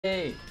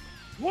Hey.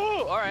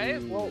 Whoa!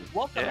 Alright, well,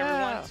 welcome Yeah.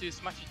 everyone to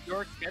Smash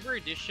York February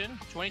Edition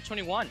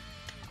 2021.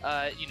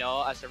 You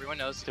know, as everyone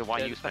knows, So why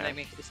the you Smash?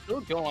 pandemic is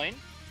still going,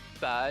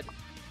 but,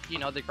 you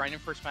know, the grinding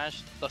for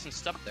Smash doesn't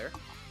stop there.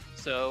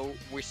 So,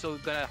 we're still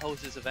gonna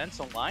host these events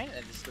online,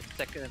 and this is the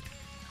second,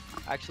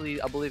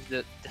 actually, I believe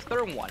the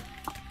third one,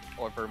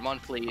 of our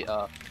monthly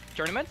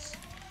tournaments.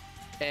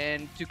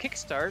 And to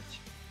kickstart,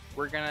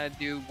 we're gonna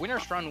do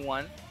Winners Round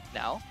 1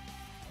 now.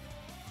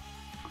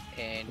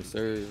 And, Yes,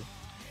 sir.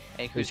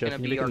 and who's Joe, gonna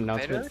can you be make our an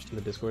announcement competitors? in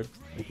the Discord?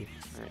 Thank you.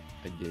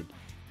 I did.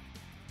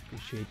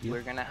 Appreciate you.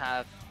 We're gonna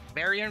have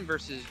Marion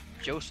versus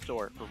Joe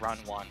Store for round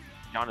 1.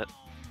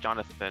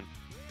 Jonathan.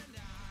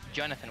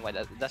 Jonathan, wait,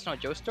 that's not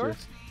Joe Store?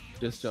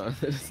 Just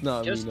Jonathan. It's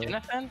not Just me. No.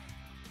 Jonathan?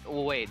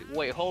 Wait,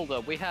 hold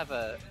up. We have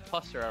a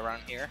cluster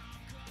around here.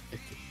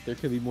 There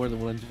could be more than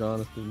one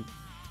Jonathan.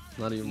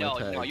 Not even No, my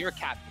tag. no, you're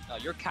captain. No,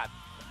 you're captain.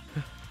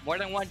 More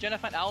than one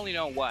Jonathan? I only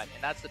know one,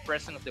 and that's the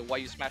president of the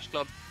YU Smash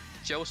Club,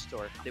 Joe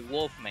Store, the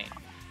Wolf main.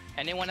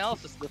 Anyone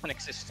else doesn't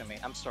exist to me.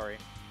 I'm sorry.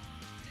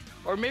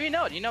 Or maybe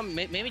not. You know,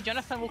 maybe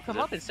Jonathan will come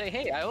up and say,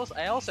 "Hey, I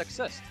also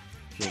exist."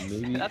 Yeah,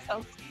 maybe. That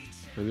sounds.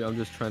 Maybe I'm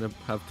just trying to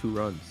have 2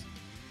 runs.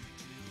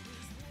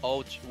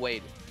 Oh,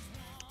 wait.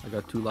 I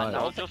got 2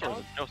 lives. No.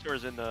 Joe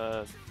Store's in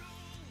the.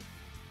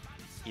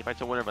 He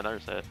fights a winner of another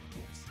set.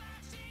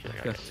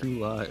 I got 2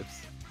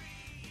 lives.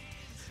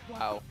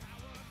 Wow.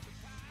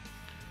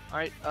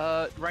 Alright,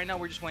 right now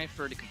we're just waiting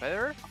for the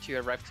competitor to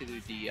arrive to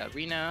the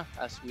arena.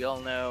 As we all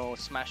know,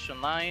 Smash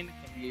Online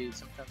can be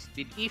sometimes a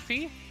bit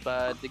iffy,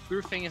 but the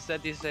good thing is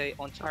that this is a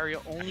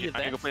Ontario only I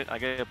event.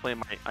 gotta play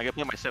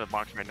my setup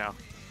box right now.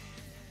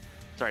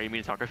 Sorry, you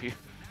mean to talk with you?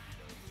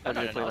 I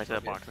gotta play my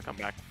setup box and come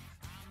back.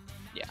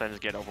 Yeah. So I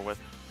just get it over with.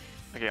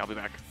 Okay, I'll be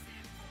back.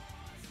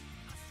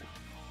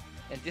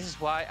 And this is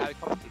why I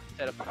come to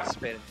set up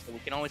participating, so we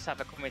can always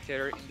have a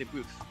commentator in the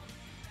booth.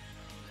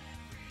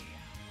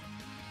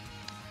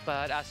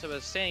 But as I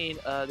was saying,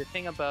 the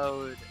thing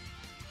about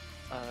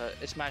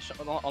Smash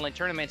Online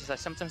tournaments is that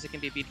sometimes it can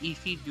be a bit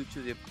iffy due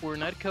to the poor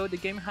netcode the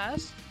game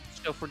has.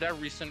 So for that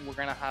reason, we're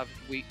gonna have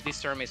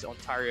this tournament is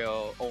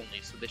Ontario only,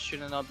 so there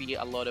should not be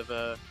a lot of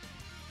a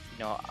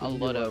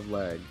lot of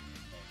lag.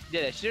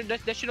 yeah, there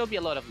should not be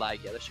a lot of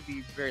lag. Yeah, there should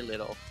be very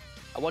little.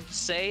 I want to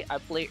say I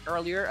played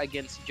earlier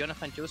against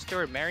Jonathan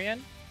Joester and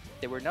Marion.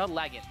 They were not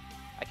lagging.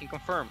 I can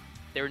confirm.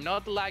 They were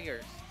not the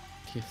laggers.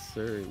 Yes,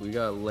 sir. We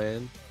got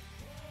LAN.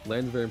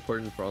 LAN's very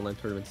important for online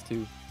tournaments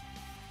too.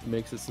 It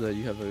makes it so that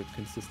you have a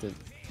consistent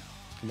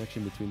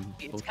connection between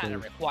It's both kind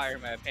of players. required,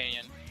 in my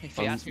opinion. If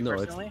you ask me no,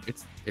 personally.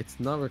 it's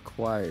not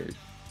required.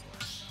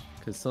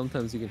 Because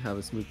sometimes you can have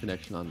a smooth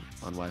connection on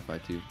Wi-Fi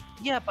too.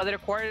 Yeah, but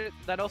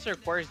that also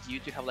requires you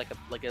to have like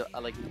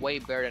a way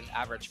better than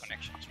average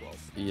connection as well.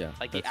 Yeah.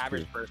 Like the that's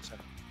average true. person.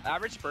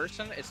 Average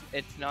person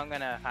it's not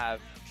gonna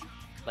have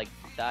like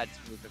that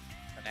smooth of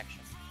connection.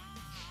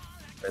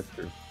 That's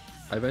true.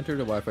 I've entered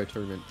a Wi-Fi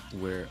tournament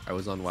where I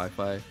was on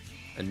Wi-Fi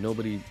and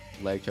nobody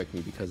lag checked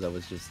me because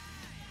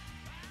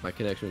my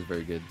connection was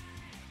very good.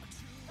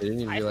 They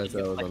didn't even I realize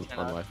think that I it's was like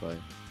on Wi-Fi.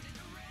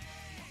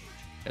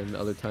 And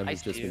other times I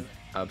it's just see been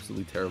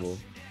absolutely terrible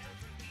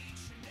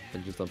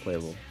and just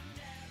unplayable.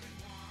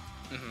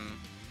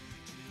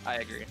 I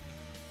agree.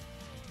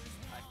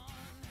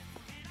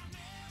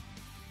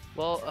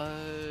 Well,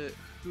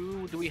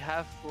 who do we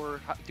have for?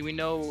 Do we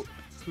know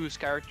whose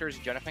character is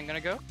Jonathan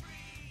gonna go?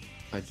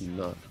 I do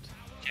not.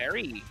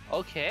 Terry.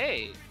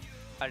 Okay,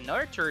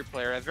 another Terry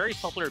player, a very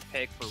popular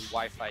pick for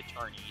Wi-Fi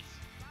tourneys.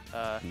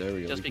 There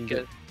we go. Just We can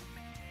because.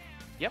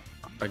 Yep.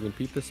 I can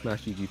peep the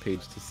Smash GG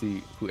page to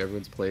see who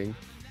everyone's playing.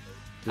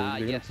 They're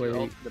gonna Yes, play. you're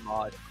also the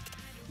mod.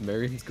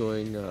 Marion's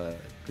going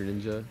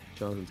Greninja,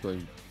 Jonathan's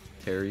going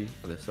Terry,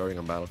 and they're starting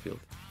on Battlefield.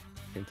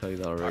 I can tell you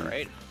that already. All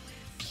right.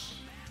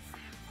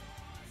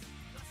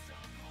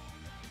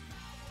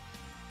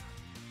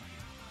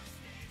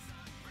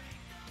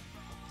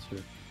 Sure.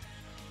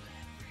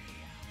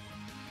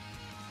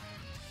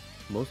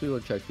 Most people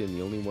are checked in.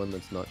 The only one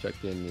that's not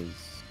checked in is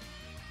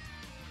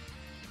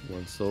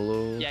one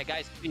solo. Yeah,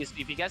 guys, please,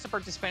 if you guys are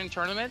participating in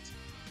tournaments,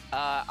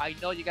 I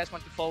know you guys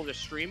want to follow the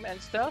stream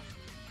and stuff.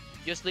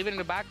 Just leave it in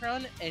the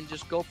background and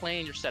just go play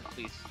in your set,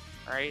 please.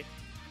 All right,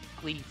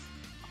 please.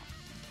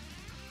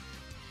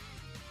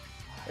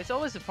 It's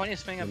always the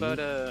funniest thing about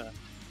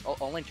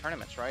online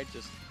tournaments, right?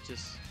 Just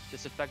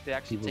the fact they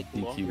actually People take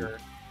DQ. longer.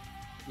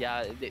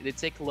 Yeah, they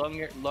take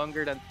longer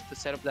than to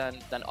set up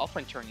than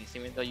offline tourneys,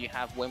 even though you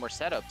have way more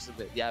setups.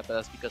 But yeah, but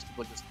that's because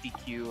people just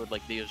DQ or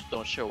like they just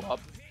don't show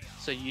up.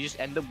 So you just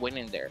end up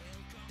winning there.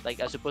 Like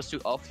as opposed to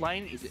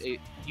offline,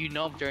 you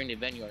know during the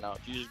venue or not.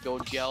 You just go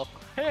and yell,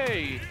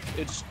 "Hey,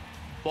 it's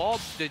Bob,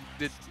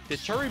 the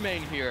Terry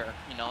main here,"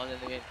 you know,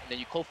 and then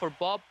you call for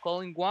Bob,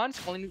 calling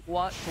once,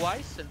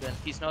 twice, and then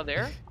he's not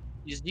there.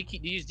 You just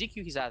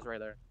DQ his ass right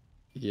there.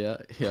 Yeah,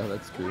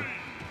 that's true.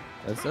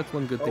 That's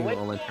one good thing wait.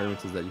 about online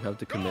tournaments is that you have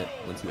to commit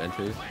once you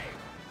enter.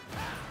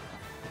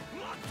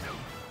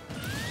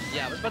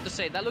 Yeah, I was about to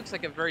say that looks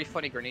like a very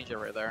funny Greninja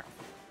right there.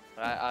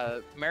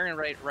 Marion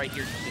right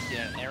here just did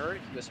an error.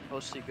 He was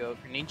supposed to go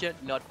for Ninja,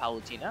 not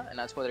Palutena, and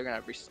that's why they're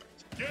gonna restart.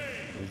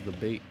 It was the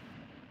bait.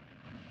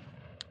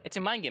 It's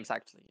in mind games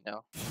actually, you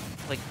know.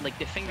 Like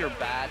they think you're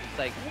bad. It's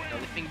like, you know,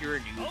 they think you're a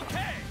noob.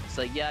 It's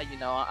like, yeah, you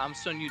know, I'm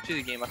so new to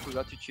the game. I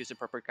forgot to choose a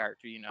proper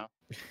character, you know,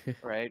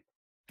 right?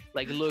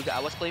 Like, look, I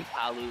was playing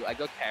Palu. I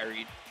got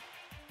carried.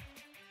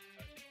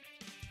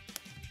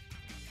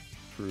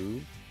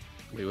 True.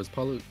 Wait, was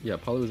Palu? Yeah,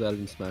 Palu was added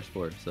in Smash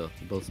 4, so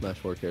both Smash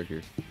 4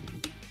 characters.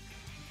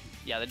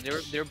 Yeah,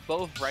 they're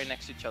both right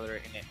next to each other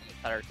in the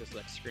character's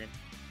like screen.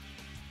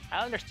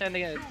 I understand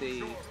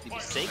the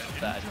sake of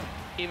that.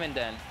 Even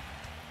then,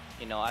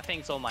 you know, I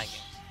think it's all mind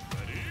games.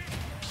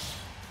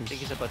 I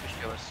think he's about to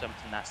show us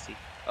something nasty.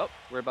 Oh,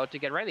 we're about to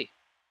get ready.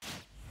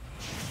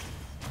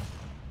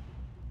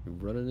 You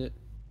running it?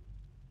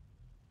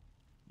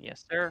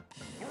 Yes, sir.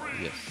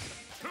 Yes.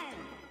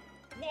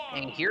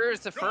 And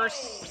here's the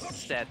first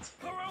set.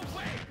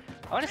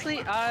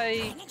 Honestly,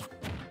 I'm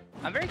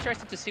very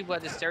interested to see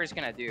what this Terry is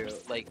gonna do.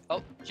 Like,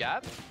 oh,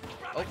 jab.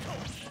 Oh,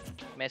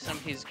 messing up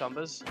his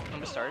combos from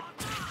the start.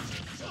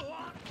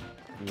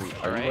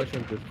 Wait, are you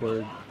watching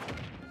Discord?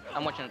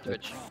 I'm watching on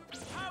Twitch.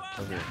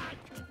 Okay.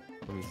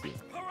 Let me see.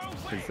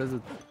 It says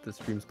that the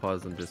stream's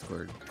paused on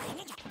Discord.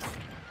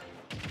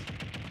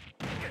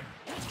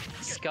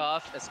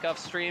 Scuff, a Scuff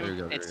stream. There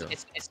you go, there you go.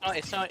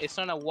 It's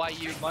not a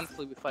YU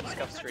monthly without a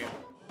Scuff stream.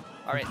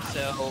 All right,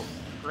 so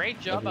great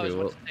job. I was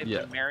well, about to say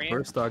yeah. for Marion.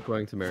 First stock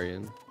going to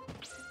Marion.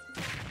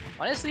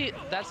 Honestly,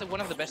 that's one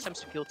of the best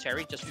times to kill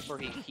Terry just before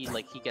he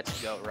gets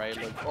to go, right?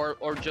 Like,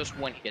 or just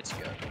when he gets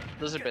to go.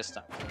 Those are the best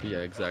times. Yeah,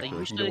 exactly.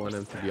 Like, You don't want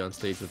him to be on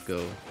stage with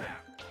Go.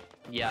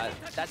 Yeah,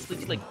 that's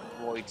literally like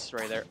voids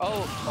right there.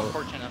 Oh,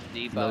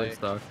 unfortunately, Another but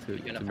stock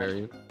to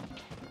Marion.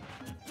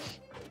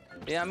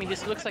 yeah, I mean,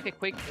 this looks like a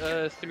quick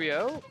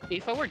 3-0.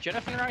 If I were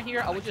Jonathan around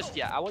here, I would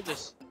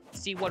just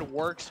see what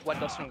works, what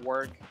doesn't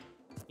work,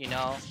 you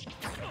know.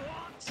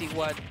 See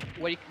what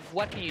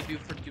can you do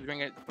to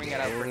bring it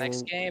out for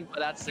next game. But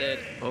that's it.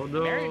 Oh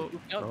no! Marion,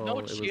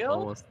 no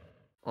chill.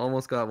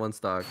 Almost got one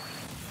stock.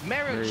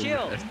 Marion,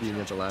 chill. SDing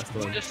at the last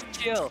one. Just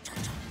chill.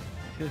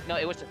 No,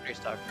 it was a 3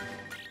 stock.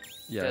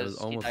 Yeah, it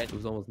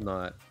was almost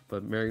not.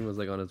 But Marion was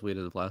like on his way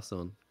to the blast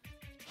zone.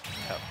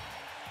 Oh.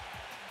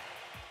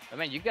 But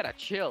man, you gotta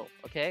chill,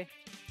 okay?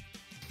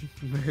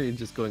 Marion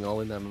just going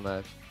all in that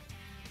match.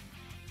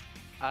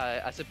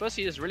 I suppose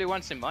he just really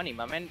wants some money.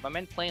 My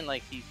man playing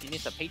like he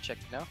needs a paycheck,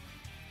 you know?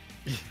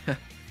 Yeah,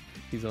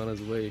 he's on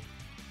his way.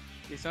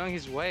 He's on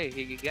his way.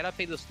 He gotta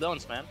pay those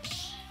loans, man.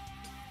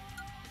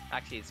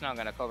 Actually, it's not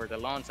gonna cover the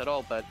loans at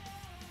all, but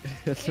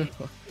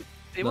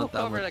it will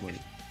cover like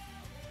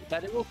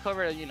it will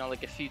cover, you know,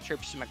 like a few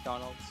trips to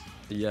McDonald's.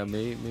 Yeah,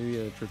 maybe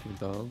a trip to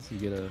McDonald's. You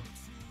get a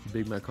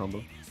Big Mac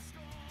combo.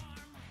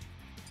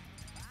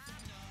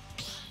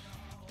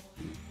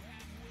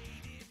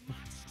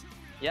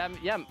 Yeah,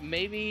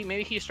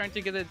 maybe he's trying to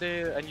get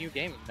a new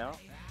game, you know?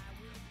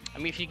 I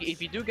mean,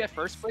 if you do get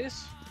first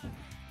place,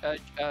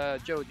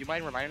 Joe, do you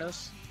mind reminding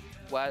us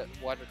what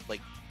are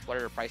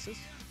the prices?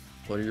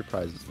 What are your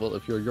prizes? Well,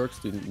 if you're a York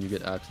student, you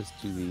get access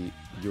to the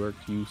York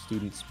U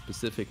student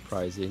specific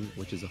prizing,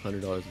 which is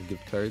 $100 in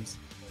gift cards,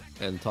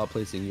 and top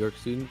placing York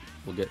student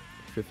will get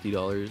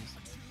 $50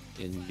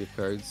 in gift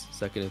cards.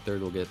 Second and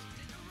third will get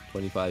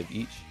 $25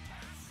 each.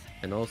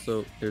 And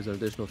also, there's an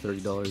additional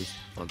 $30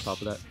 on top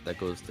of that. That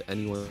goes to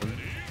anyone.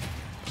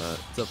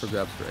 It's up for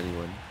grabs for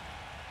anyone.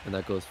 And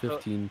that goes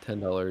 $15,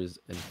 $10,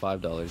 and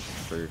 $5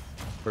 for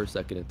first,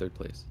 second, and third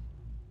place.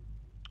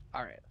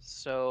 All right.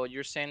 So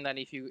you're saying that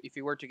if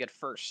you were to get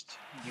first,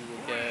 you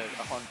will get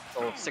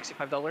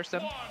 $65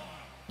 then?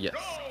 Yes,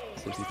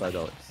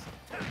 $65.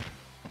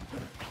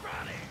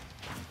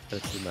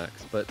 That's the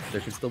max. But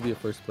there can still be a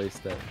first place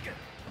that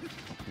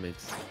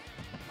makes.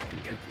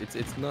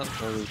 It's not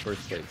only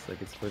first place,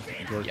 like it's first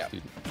York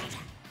student.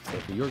 So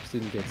if a York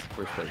student gets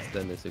first place,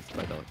 then there's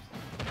 $65.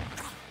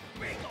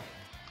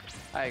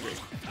 I agree.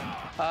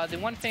 The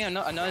one thing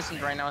I'm noticing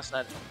right now is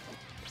that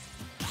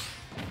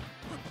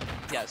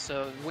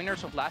so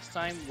winners of last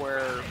time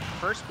were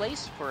first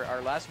place for our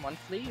last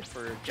monthly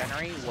for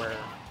January were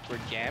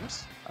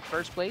Jams at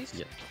first place.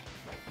 Yes.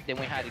 Then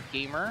we had a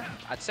Gamer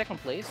at second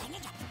place,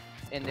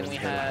 and then we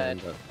had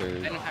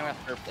VenomFang at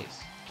third place.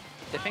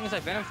 The thing is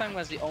that VenomFang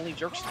was the only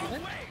York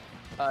student,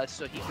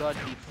 so he got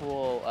the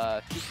full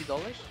 $50,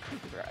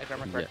 if I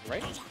remember correctly,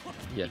 right?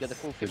 Yes. He got the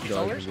full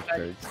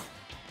 $50.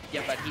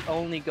 Yeah, but he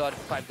only got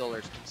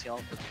 $5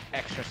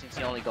 extra since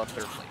he only got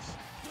third place.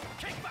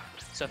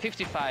 So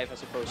 55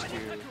 as opposed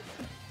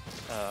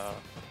to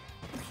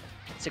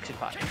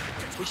 65,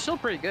 which is still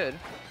pretty good.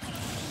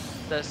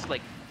 That's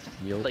like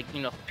you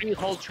know 3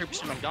 whole trips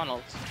to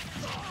McDonald's.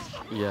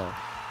 Yeah,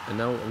 and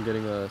now I'm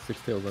getting a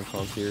 6 tails on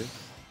comp here.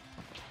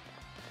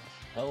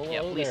 Hello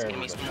yeah, please there, give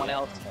me someone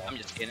else. I'm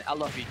just kidding. I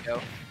love you, Joe.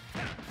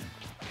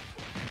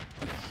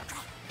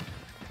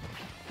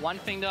 One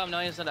thing though, I'm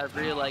noticing that I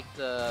really like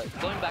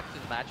going back to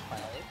the match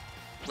finally.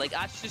 Like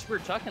as just we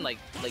were talking, like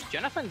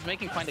Jonathan's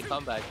making quite a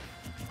comeback.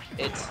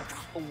 It's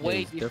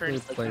way different.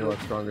 Definitely playing a lot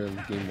stronger than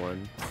game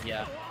 1.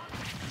 Yeah,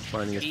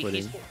 finding his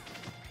footing.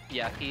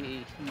 Yeah,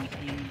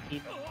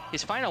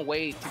 he's finding a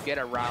way to get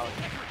around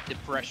the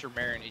pressure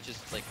Marion. He's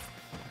just like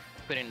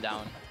putting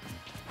down.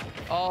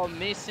 Oh,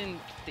 missing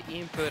the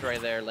input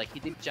right there. Like he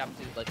did jump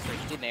to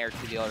he did air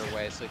to the other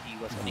way, so he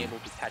was unable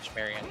to catch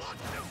Marion's.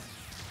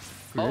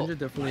 Marion's are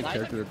definitely a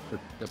character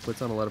that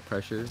puts on a lot of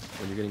pressure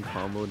when you're getting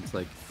comboed. It's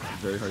like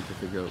very hard to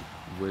figure out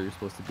where you're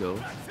supposed to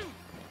go.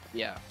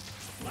 Yeah.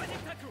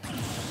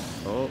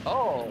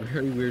 Oh,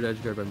 very weird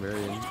edge guard by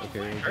Marion.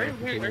 Okay,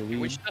 very weird,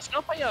 which does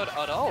not pay out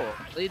at all.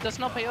 It does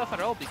not pay off at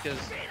all because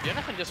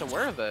Jonathan is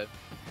aware of it.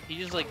 He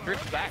just like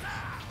drifts back.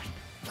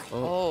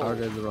 Power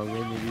guard's the wrong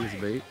way. Maybe it was a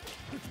bait.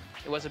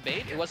 It was a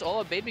bait. It was all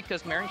a bait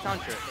because Marion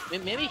countered.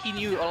 Maybe he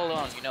knew all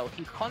along. You know,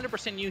 he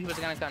 100% knew he was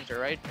gonna counter.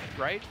 Right?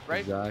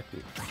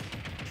 Exactly.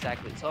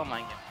 It's all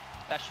mind game.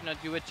 That should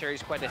not do it.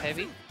 Terry's quite a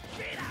heavy.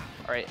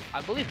 All right.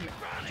 I believe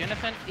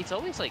Jonathan. It's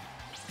always like,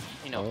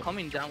 you know,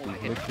 coming down with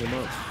him.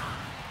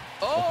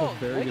 Oh,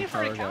 waiting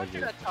for the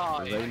counter that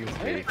time. Waiting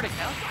for the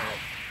counter.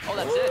 Oh,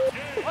 that's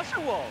it. Buster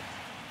Wall.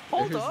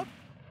 Hold up.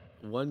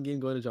 One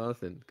game going to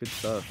Jonathan. Good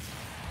stuff.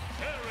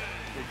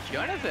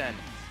 Jonathan.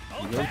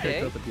 He really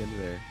picked up at the end of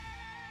there.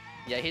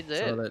 Yeah, he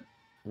did. So that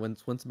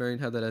once Marion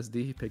had that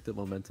SD, he picked up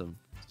momentum.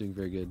 He's doing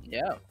very good.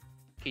 Yeah.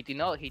 He did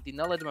not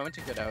let the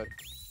momentum get out.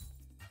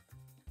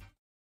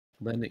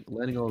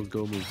 Landing all his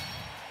go moves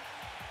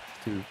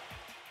too.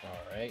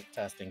 Alright,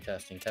 testing.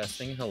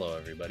 Hello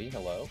everybody,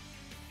 hello.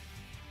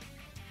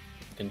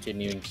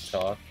 Continuing to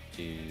talk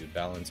to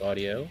balance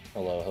audio.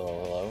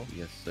 Hello.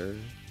 Yes, sir.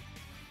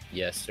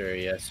 Yes,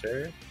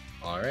 sir.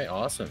 Alright,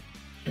 awesome.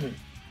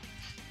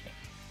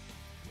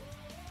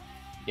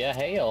 Yeah,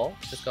 hey y'all.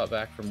 Just got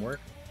back from work.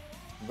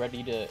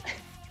 Ready to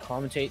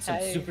commentate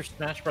some Super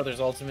Smash Bros.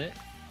 Ultimate.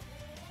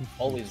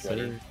 Always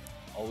ready.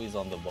 Always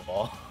on the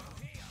ball.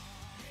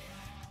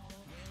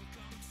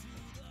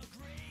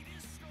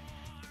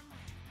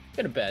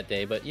 Been a bad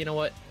day, but you know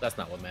what? That's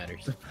not what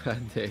matters.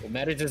 Bad day. What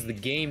matters is the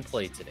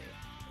gameplay today.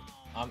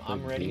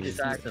 I'm ready to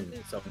see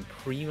some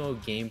primo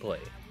gameplay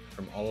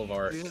from all of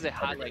our. This is the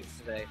highlights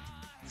today.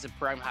 This is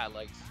prime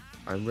highlights.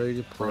 I'm ready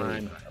to play.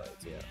 Prime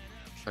highlights, yeah.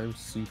 I'm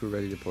super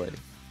ready to play.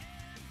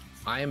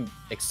 I am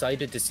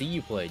excited to see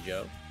you play,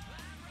 Joe.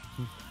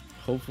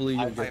 Hopefully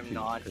you'll get am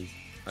not. because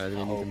I think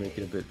I need to make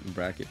it a bit in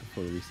bracket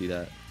before we see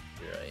that.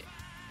 You're right.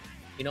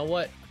 You know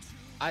what?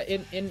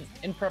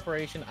 In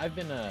preparation, I've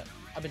been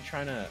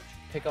trying to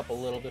pick up a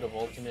little bit of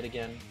Ultimate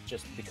again,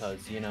 just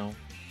because, you know,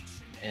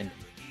 and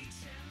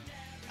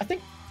I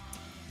think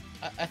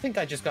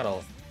I just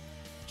gotta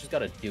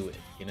do it,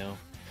 you know.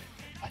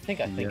 I think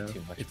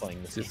too much playing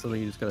this. It's just game.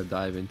 something you just gotta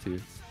dive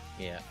into.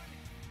 Yeah,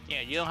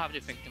 you don't have to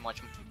think too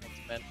much on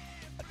Ultimate.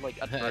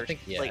 Like at first,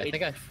 I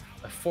think I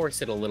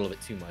force it a little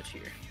bit too much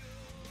here.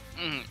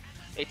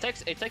 It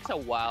takes a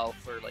while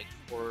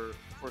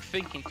for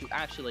thinking to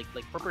actually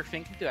like proper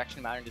thinking to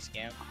actually matter in this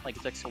game. Like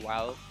it takes a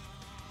while.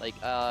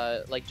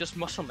 Like just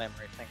muscle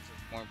memory things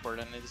is more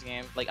important in this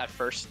game. Like at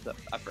first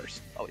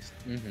always.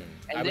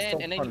 And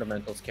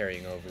fundamentals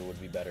carrying over would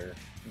be better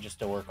just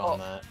to work on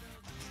that.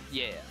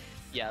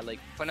 Yeah, like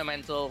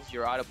fundamentals,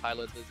 your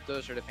autopilot,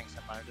 those are the things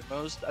that matter the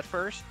most at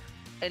first.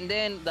 And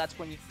then that's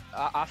when you,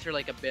 after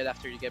like a bit,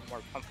 after you get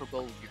more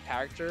comfortable with your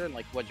character and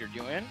like what you're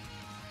doing,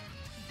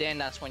 then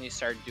that's when you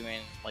start doing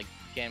like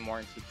getting more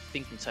into the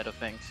thinking side of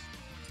things.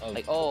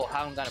 How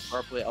I'm gonna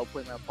properly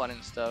outplay my opponent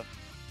and stuff.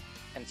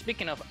 And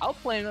speaking of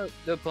outplaying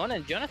the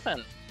opponent,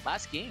 Jonathan,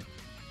 last game,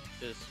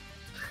 just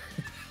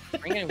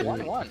bringing in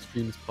 1-1.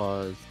 Stream's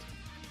paused.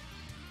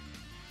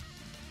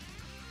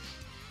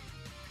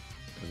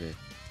 Okay,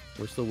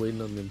 we're still waiting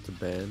on them to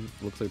ban.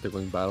 Looks like they're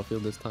going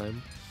Battlefield this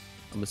time.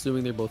 I'm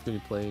assuming they're both going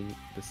to be playing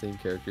the same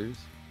characters.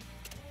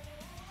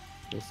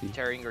 We'll see.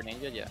 Terry and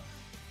Greninja, yeah.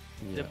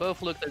 They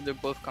both look like they're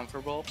both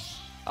comfortable.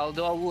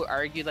 Although I will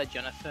argue that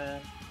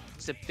Jonathan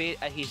is a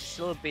bit, he's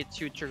still a bit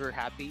too trigger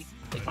happy.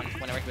 Like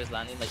whenever he was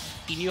landing, like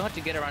he knew how to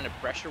get around the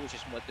pressure, which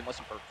is the most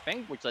important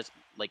thing, which lets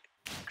like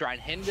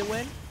grind him to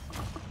win.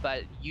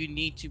 But you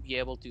need to be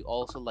able to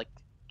also like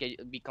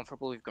be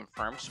comfortable with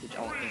confirms, which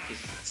I don't think he's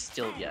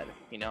still yet.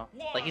 You know,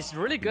 like he's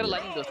really good at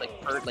landing those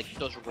like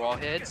those raw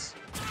hits.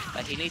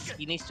 But he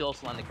needs to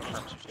also land the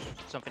confirms, which is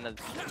something that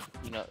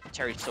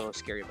Terry's so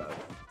scary about.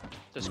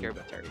 So scary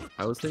about Terry.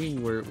 I was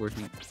thinking where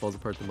he falls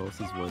apart the most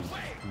is when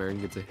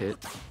Marion gets a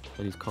hit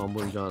and he's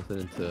comboing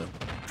Jonathan into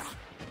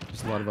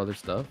just a lot of other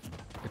stuff.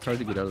 It's hard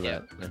to get out of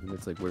that. I think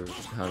it's like we're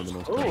having the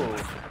most fun.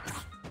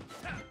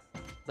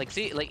 Like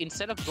see, like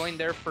instead of going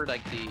there for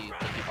like the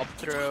up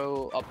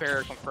throw, up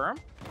air confirm,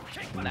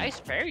 nice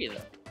parry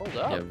though. Hold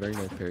up. Yeah, very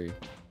nice parry.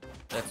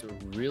 That's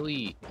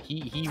really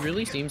he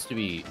really seems to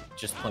be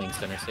just playing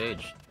center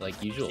stage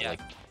like usual,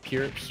 like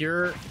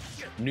pure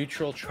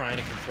neutral, trying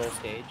to control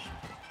stage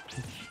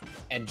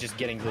and just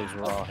getting those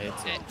raw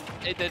hits.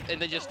 And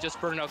then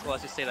just burn knuckle,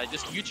 as you say that,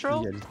 just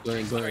neutral. Yeah, just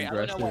going Sorry, I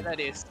don't know what that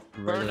is.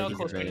 Burn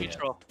knuckles for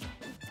neutral.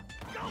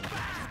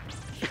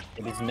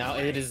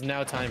 It is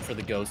now time for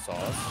the ghost sauce,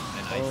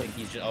 and I think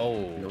he's just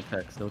no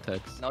text. No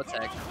tech.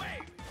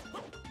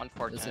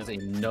 Unfortunately. This is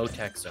a no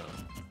tech zone.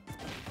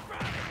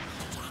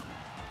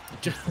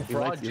 Just He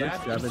raw likes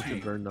jab jabbing into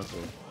to burn knuckle.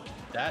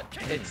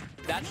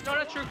 That's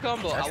not a true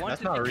combo. That's- I want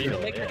that's to not real,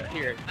 make yeah. it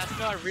clear. That's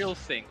not a real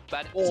thing.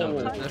 But Oh. No, it's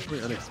sometimes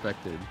definitely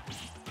unexpected.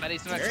 that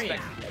is not Marion.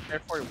 expected.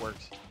 Therefore, it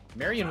works.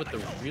 Marion with the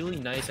really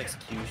nice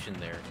execution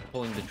there,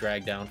 pulling the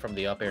drag down from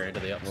the up air into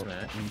the up Well,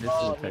 smash. missing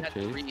Oh, the he tech had to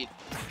chase. read. Yeah,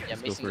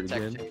 Let's go missing for the it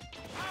tech again.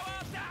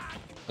 chase.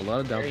 A lot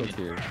of down Marion, tilts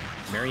here.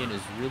 Marion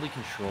is really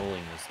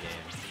controlling this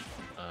game.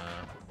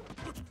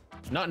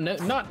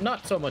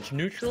 Not so much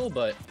neutral,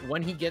 but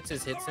when he gets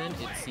his hits in,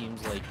 it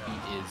seems like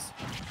he is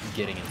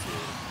getting into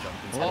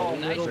jumping. Oh, a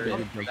nice little bit.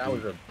 jump That read.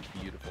 was a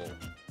beautiful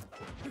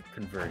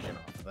conversion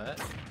off of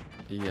that.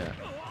 Yeah,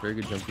 very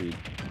good jump read.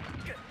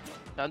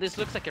 Now this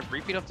looks like a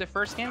repeat of the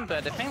first game,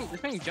 but the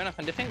thing,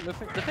 Jonathan, the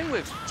thing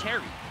with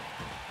Terry,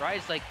 right?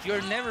 It's like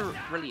you're never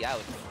really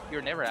out.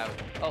 You're never out.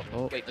 Oh,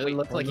 Oh, wait, It wait.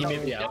 looks like he no, may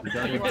be no, out. no,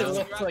 It you're It out,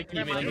 looks you're like out, he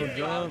never may mind, be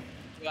you're out. out.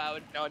 You're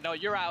out. No,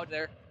 you're out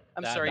there.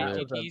 I'm That- sorry, that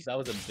was, GTs. that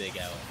was a big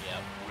out. Yeah.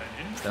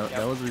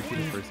 That was a repeat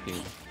of the first game.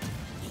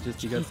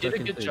 He got He stuck did a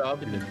good into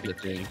job in the the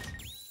things.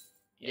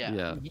 Yeah.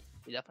 Yeah.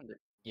 He definitely did.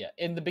 Yeah,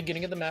 in the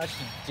beginning of the match,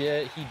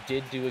 he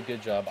did do a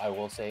good job, I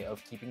will say,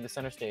 of keeping the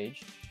center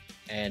stage,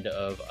 and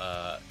of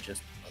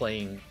just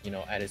playing,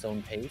 at his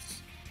own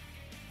pace.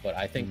 But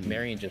I think Mhm.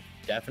 Marion just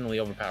definitely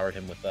overpowered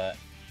him with that,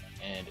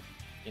 and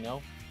he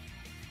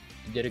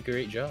did a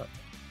great job.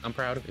 I'm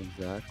proud of him.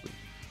 Exactly.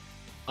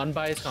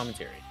 Unbiased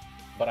commentary,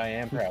 but I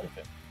am proud of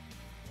him.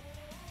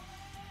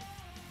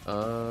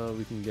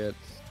 We can get.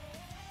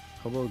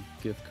 How about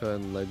Gifka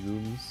and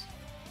Legumes?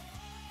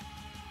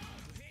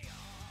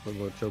 What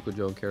about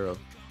Chocojo and Karo?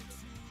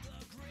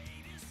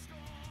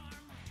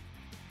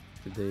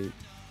 Did they?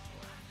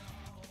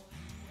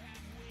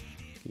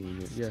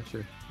 Yeah,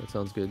 sure. That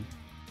sounds good.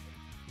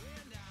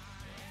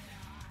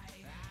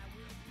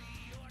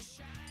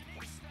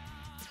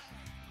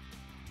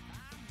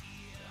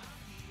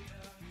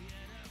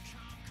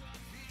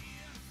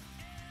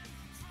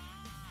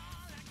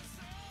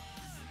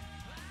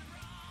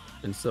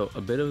 And so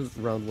a bit of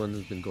round one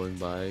has been going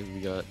by. We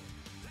got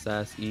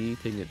Sass E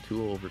taking it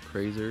 2-0 over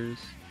Crazers,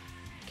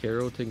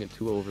 Karo taking it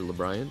 2-0 over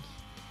LeBryant,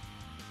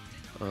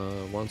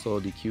 Juan Solo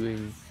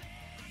DQing,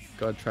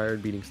 God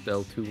Triad beating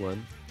Stell 2-1,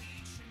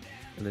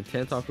 and then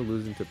Tantaka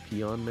losing to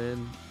Peon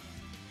Man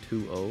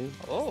 2-0.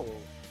 Oh.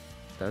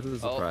 That's a Oh,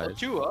 surprise.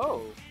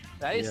 2-0.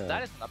 That is Yeah.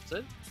 an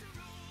upset.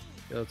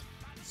 Yeah,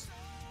 that's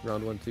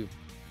round one too.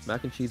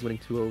 Mac and Cheese winning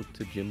 2-0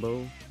 to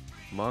Jimbo.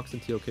 Mox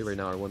and TOK right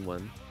now are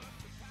 1-1.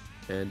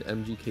 And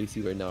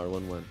MGKC right now are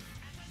 1-1.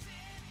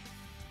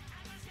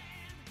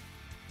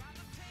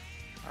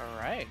 All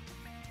right.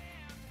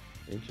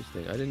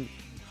 Interesting. I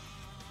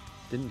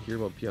didn't hear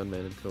about Peon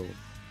Man until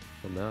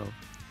now.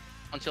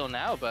 Until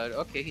now, but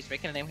okay, he's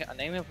making a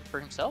name for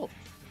himself.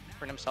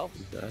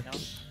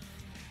 Exactly.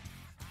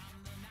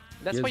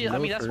 That's He what has I no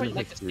mean. That's what you tournament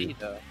like to see, history.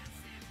 though.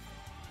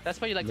 That's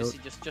what you like No- to see.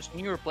 Just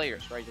newer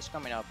players, right? Just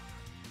coming up.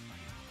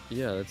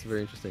 Yeah, that's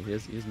very interesting. He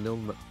has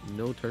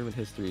no tournament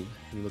history.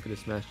 When you look at his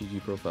Smash GG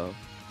profile.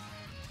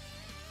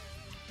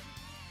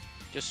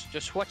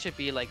 Just watch it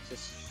be like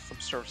just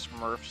some sort of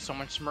smurf,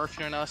 someone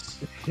smurfing on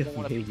us. I don't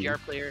want a Maybe. PTR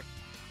player.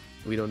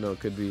 We don't know.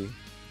 Could be.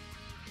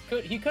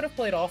 He could have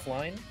played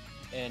offline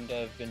and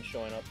been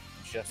showing up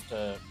just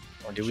to.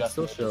 Or It would just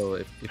still to- show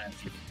if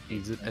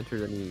he's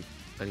entered any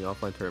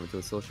offline tournaments. It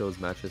would still show his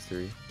match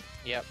history.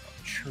 Yep.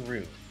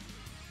 True.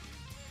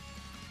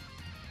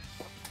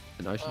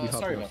 And I should be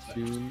Sorry hopping off about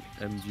that. soon.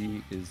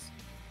 MG is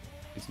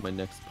my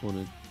next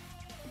opponent.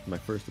 My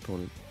first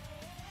opponent.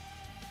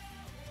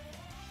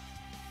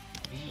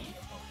 The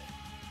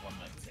opponent, one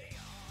might say.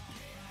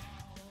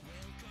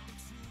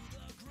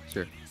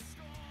 Sure.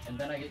 And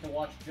then I get to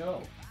watch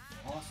Joe.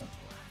 Awesome.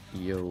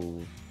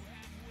 Yo.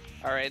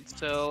 All right.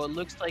 So it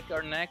looks like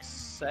our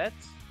next set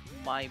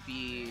might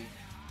be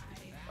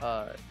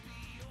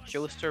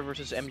Joester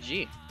versus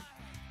MG.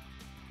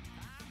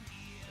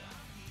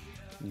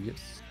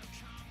 Yes.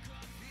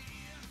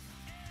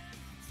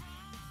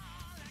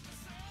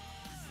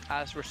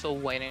 As we're still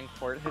waiting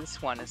for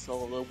this one, it's the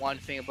one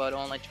thing about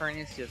online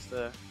tournaments, just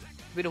a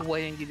bit of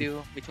waiting you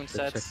do between The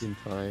sets. check-in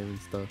time and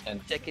stuff.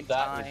 And Check-in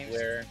that times.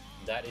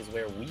 is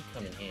where we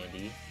come in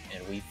handy,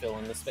 and we fill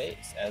in the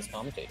space as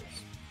commentators.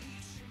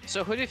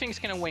 So who do you think is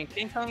gonna win,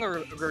 King Kong or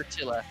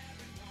Godzilla?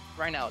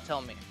 Right now,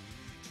 tell me.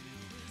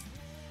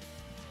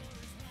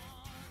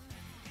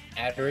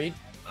 Ad read,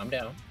 I'm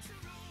down.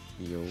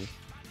 Yo.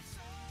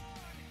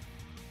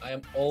 I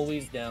am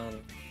always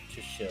down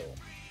to chill.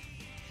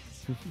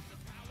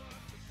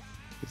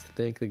 Just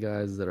thank the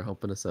guys that are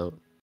helping us out.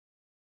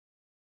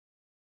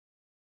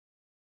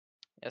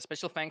 Yeah,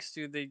 special thanks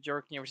to the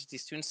York University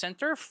Student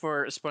Center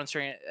for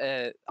sponsoring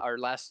our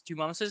last two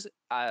monthlies,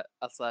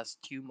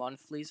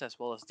 as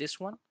well as this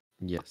one.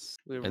 Yes.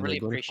 We And really they're going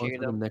to appreciate sponsor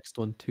the them. next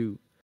one too.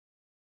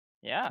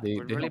 Yeah, They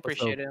we really help us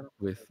appreciate out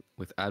them.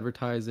 with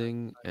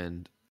advertising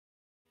and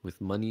with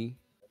money.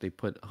 They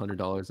put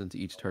 $100 into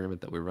each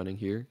tournament that we're running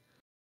here.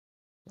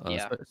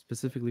 Yeah.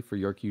 Specifically for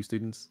York U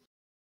students.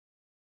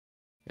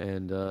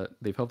 And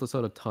they've helped us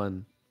out a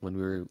ton when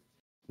we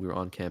were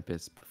on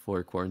campus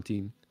before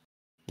quarantine.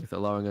 with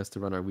allowing us to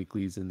run our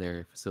weeklies in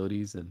their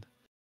facilities and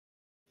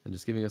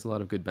just giving us a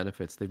lot of good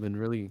benefits. They've been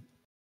really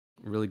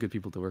good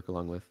people to work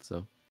along with.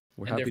 So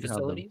we're And happy to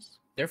have them.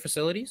 their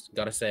facilities,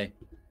 gotta say,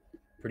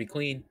 pretty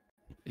clean.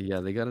 Yeah,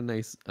 they got a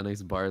nice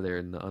bar there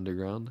in the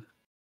underground.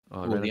 Ooh,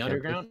 Right the on campus.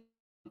 underground.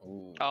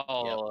 Ooh,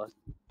 Oh,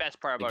 best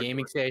part the about gaming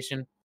York.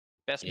 station.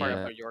 Best part Yeah.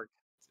 about York.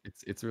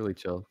 It's really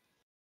chill.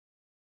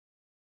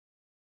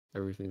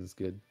 Everything's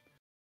good.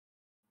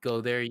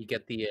 Go there, you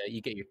get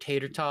your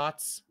tater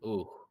tots.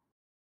 Ooh,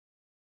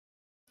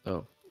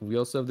 Oh, we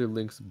also have their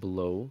links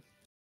below.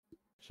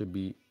 Should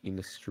be in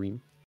the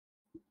stream.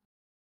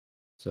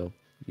 So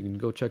you can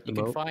go check you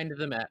them can out. find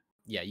them at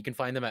yusc.ca.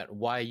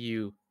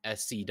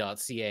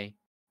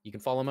 You can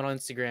follow them on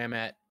Instagram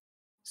at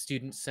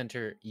Student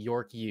Center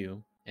York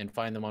U, and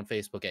find them on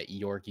Facebook at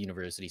York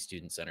University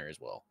Student Center as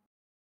well.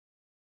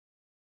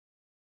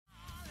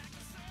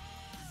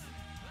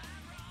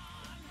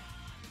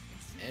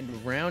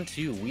 And round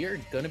 2, we are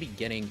going to be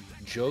getting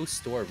Joe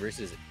Store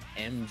versus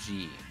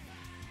MG,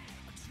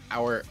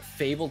 our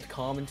fabled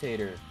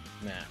commentator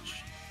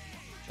match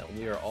that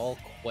we are all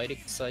quite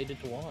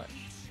excited to watch.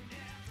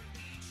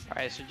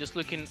 Alright, so just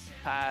looking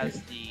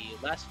past the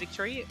last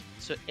victory,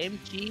 so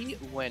MG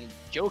went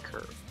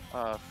Joker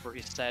for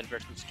his set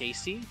versus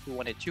Casey, who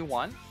won it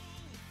 2-1.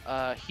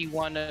 He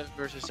won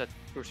versus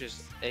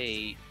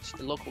a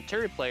local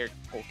Terry player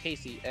called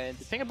Casey, and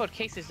the thing about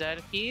Casey is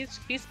that he's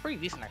pretty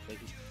decent actually.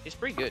 He's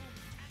pretty good.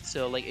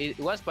 So like it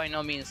was by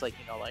no means like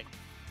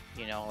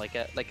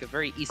like a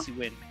very easy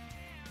win.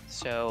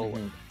 So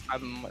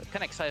I'm kind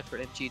of excited for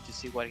MG to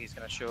see what he's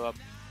gonna show up.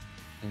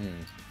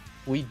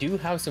 We do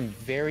have some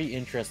very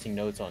interesting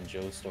notes on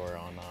Joe Store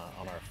on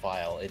our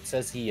file. It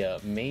says he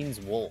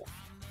mains Wolf.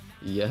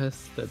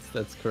 Yes,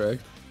 that's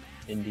correct.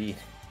 Indeed,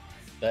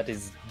 that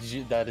is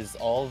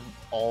all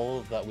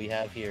that we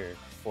have here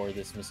for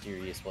this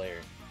mysterious player.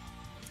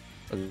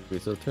 Okay,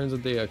 so it turns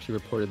out they actually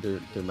reported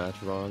their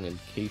match wrong, and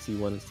Casey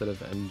won instead of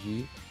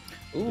MG.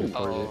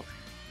 Ooh,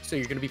 so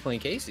you're gonna be playing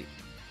Casey?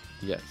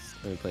 Yes,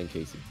 I'm playing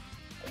Casey.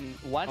 And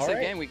once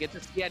again, we get to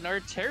see another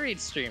Terry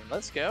stream.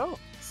 Let's go.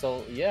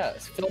 So yeah,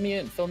 fill me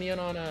in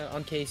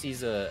on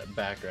Casey's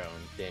background,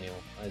 Daniel,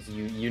 as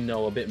you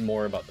know a bit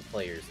more about the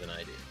players than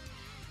I do.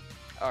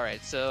 All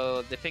right,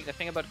 so the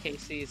thing about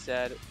Casey is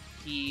that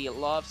he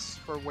loves,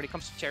 for when it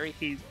comes to Terry,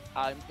 he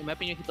in my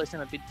opinion he plays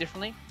him a bit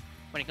differently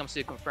when it comes to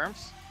the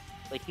confirms.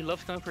 Like he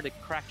loves going for the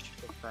crack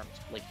shoot confirms.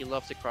 Like he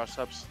loves the cross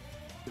ups,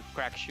 the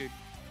crack shoot.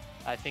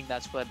 I think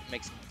that's what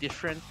makes him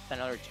different than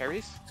other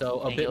Terrys.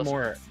 So a bit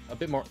more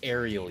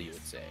aerial, you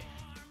would say.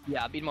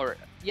 Yeah, a bit more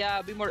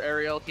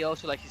aerial. He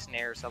also likes his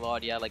nairs a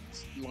lot. Yeah, like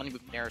you only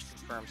with nairs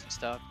confirms and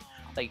stuff.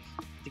 Like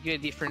the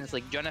good difference,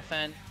 like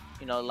Jonathan,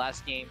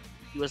 last game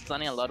he was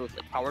landing a lot with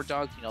like power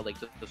dog, like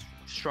the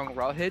strong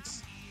raw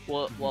hits.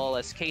 Well,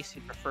 as Casey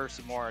prefers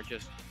to more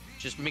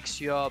just mix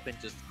you up and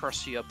just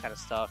crush you up kind of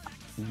stuff.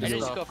 And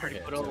just go for the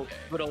good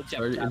old jab.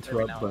 Sorry to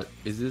interrupt, but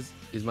is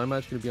my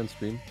match gonna be on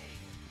stream,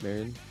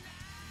 Marion?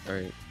 All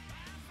right,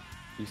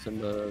 do some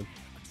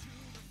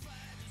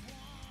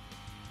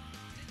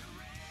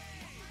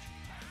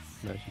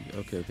match.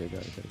 Okay,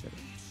 got it.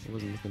 I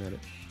wasn't looking at it.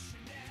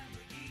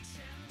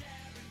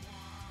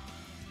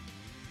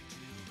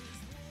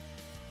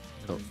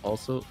 Oh,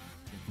 also,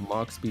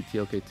 Mox beat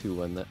TLK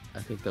 2-1. That I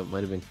think that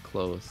might have been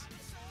close.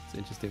 It's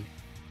interesting.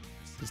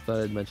 Just thought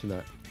I'd mention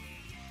that.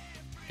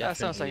 That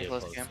sounds like a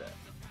close game.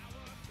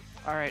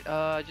 Alright,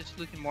 just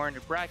looking more in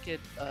the bracket,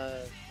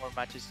 more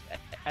matches.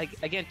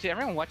 Again, to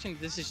everyone watching,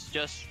 this is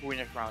just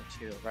winners round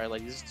 2, right?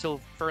 Like, this is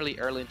still fairly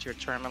early into your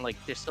tournament. Like,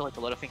 there's still like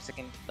a lot of things that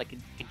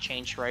can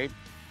change, right?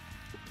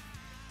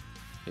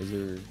 Is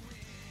there?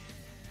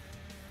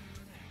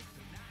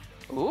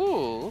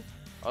 Ooh,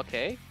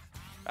 okay.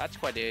 That's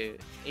quite in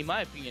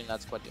my opinion,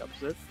 that's quite the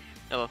opposite.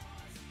 Hello,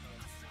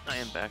 I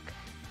am back.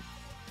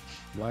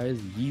 Why is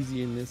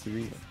Yeezy in this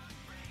arena?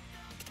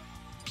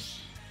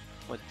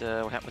 What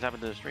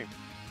happened to the stream?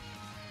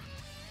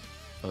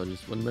 Oh,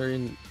 just when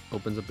Marion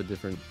opens up a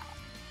different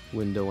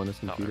window on his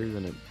computer,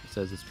 then it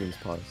says the stream's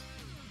paused.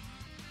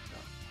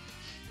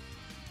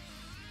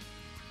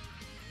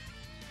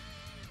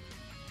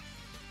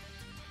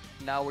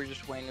 Now we're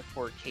just waiting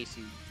for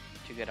Casey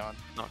to get on.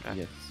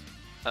 Okay.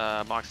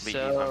 Yes. Mox beat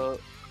me.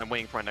 I'm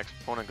waiting for my next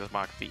opponent because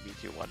Mox beat me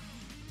 2-1.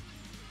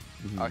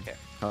 Okay.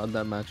 How'd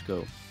that match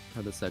go?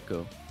 How'd the set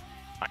go?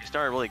 I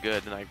started really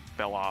good, and I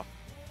fell off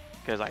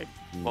because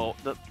well,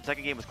 the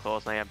second game was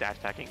close, and I am dash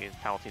attacking his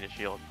Palutena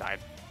shield and died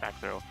back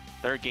throw.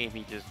 Third game,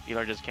 he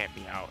just camped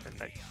me out, and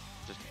I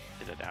just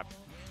didn't adapt.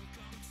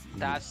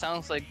 That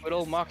sounds like good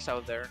old Mox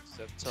out there.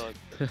 So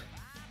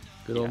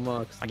Good old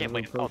Mox. I can't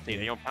blame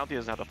Palutena. Palutena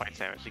doesn't have to fight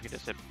Samus.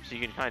 She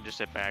can kind of just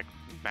sit back,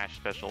 mash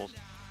specials,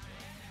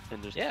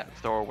 and just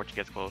throw her when she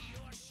gets close.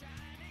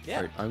 Yeah.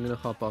 Alright, I'm gonna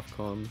hop off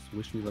comms.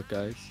 Wish me luck,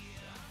 guys.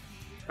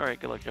 Alright,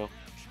 good luck, Joe.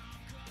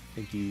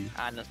 Thank you.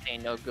 I'm not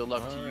saying no good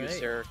luck to you,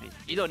 sir.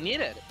 You don't need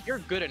it. You're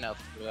good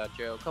enough for that,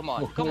 Joe. Come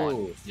on.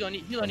 You don't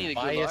need the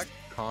good luck.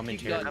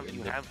 Commentary.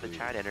 You have the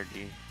chat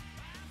energy.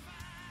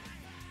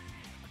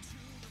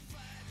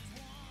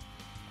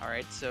 All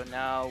right, so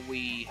now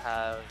we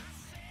have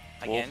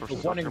again. Wolf The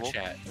versus one in Wolf.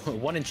 chat.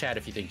 One in chat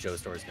if you think Joe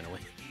Store is gonna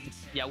win.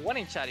 Yeah, 1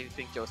 in chat if you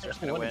think Joester's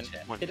gonna One win, in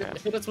chat. One Hit,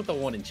 chat. hit us with the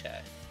one in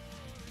chat.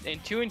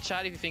 and 2 in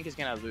chat if you think he's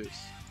gonna lose.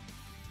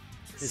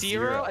 It's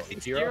 0, I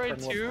think 0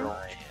 and from 2.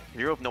 LeBron.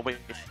 Zero if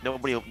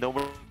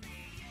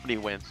nobody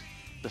wins.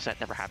 The set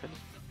never happens.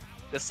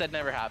 The set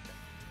never happened.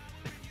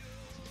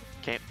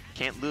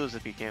 Can't lose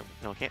if you can't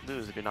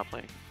lose if you're not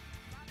playing.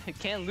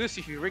 Can't lose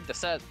if you rig the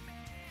set.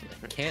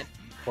 Can't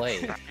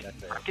play. That's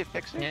it. Bracket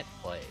fixing? Can't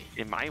play.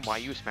 In my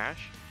YU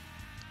Smash?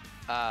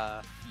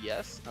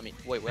 Yes. I mean,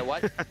 wait,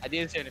 what? I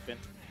didn't say anything.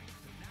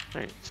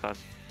 Right,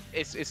 sus.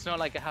 It's not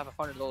like I have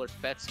 $100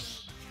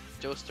 bets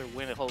and Joester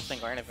win the whole thing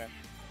or anything.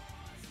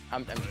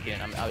 I'm kidding.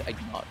 I do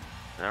not.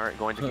 Alright,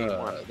 going to game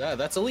one.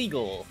 That's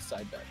illegal.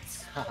 Side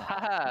bets.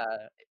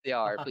 Haha. They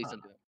are. Please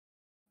don't do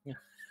that.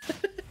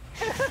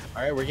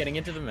 All right, we're getting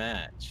into the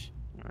match.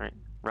 Alright.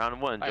 Round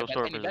one, Joe Alright,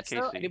 Store any versus bets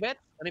though? Casey. Any bets?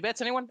 Any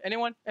bets? Anyone?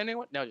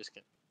 No, just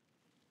kidding.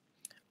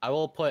 I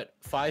will put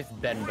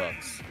 5 Ben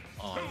bucks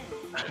on.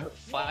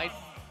 5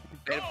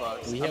 bet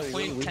bucks. We I'm have-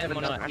 putting we 10 have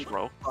money not- on Smash,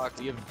 bro. bucks.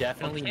 We have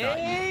definitely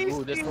Hey, not.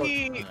 Ooh, this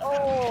looks.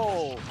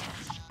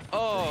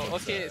 Oh,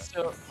 okay.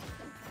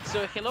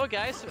 So hello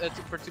guys.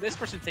 For today's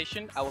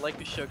presentation, I would like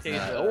to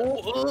showcase.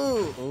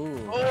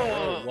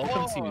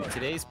 Welcome to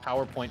today's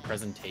PowerPoint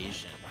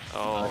presentation.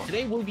 Oh,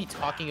 Today we'll be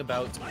talking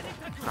about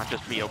not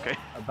just me, okay?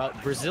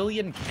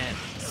 Brazilian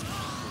Kens.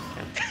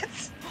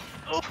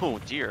 Oh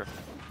dear.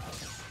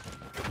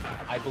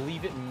 I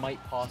believe it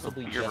might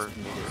possibly You're just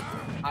be this.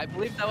 I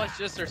believe that was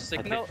just their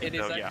signal. think It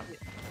is so, yeah. actually.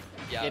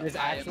 Yeah. It is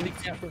I am- actually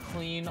super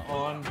clean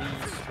on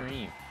the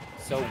stream,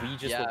 so we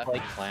just Yeah. look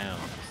like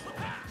clowns.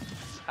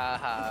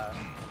 Haha.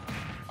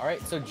 All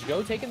right, so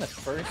Joe taking the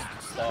first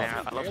stock.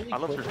 Man, I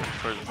love fairly quickly.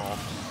 first ball.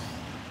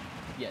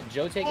 Yeah,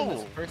 Joe taking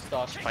this Oh, first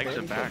stock. spikes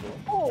fairly it back. quickly.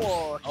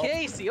 Oh, Oh.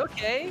 Casey.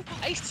 Okay.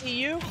 I see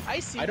you. I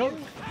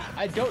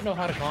don't know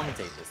how to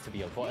commentate this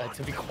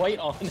to be quite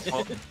honest.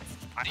 Well,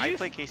 I you-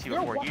 played Casey You're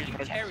before. He watching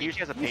usually Terry.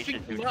 has a You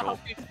patient think you know neutral.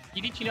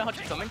 you need to know how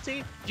to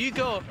commentate. Do you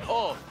go,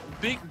 oh,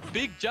 big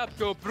jab,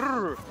 go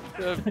brrr,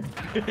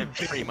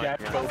 Pretty much. Yeah,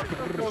 Yeah.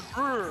 go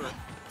brrr.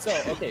 So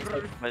okay,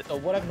 so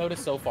what I've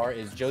noticed so far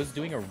is Joe's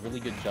doing a really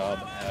good job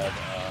of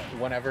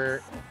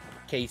whenever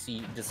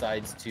Casey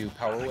decides to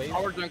power wave,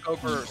 Power dunk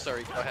over.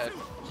 Sorry, go ahead.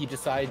 he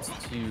decides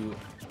to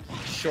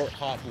short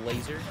hop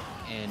laser,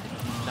 and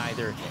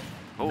neither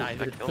Oh,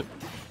 neither that killed.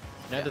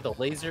 neither the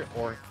laser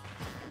or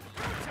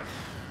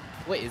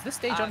wait, is this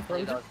stage Ah,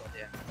 unfrozen? that was good,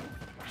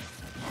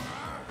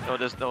 yeah. No,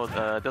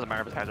 it doesn't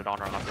matter if it's hazard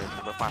on or not.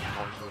 The platform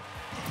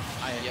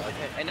always Yeah, okay.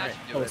 And now Alright,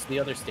 you do oh, it. it's the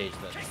other stage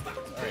then.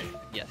 All right.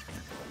 Yes.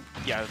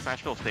 Yeah, the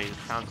Smashville stage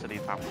counts to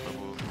these platforms to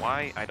move.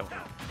 Why? I don't know.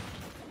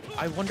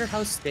 I wonder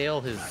how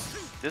stale his.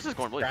 This is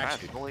going really Crash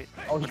fast. shoot. It's only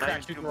Oh, he not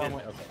crashed even the two wrong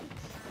way. minutes- Okay.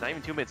 Not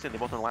even 2 minutes in. They're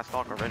both in the last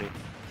stock already.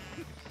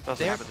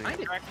 Doesn't They're happen.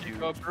 kind of-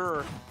 Go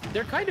brrr.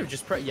 They're kind of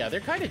just pressing they're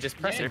pressing just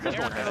buttons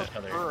going at at each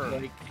other.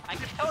 Brrr. Like, I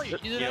can tell you.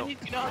 You You don't know-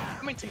 need to know how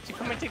to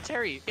commentate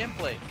Terry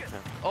gameplay.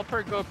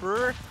 Upper go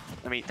brrr.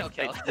 I mean,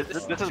 Okay. this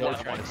is what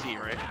I want to see,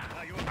 right?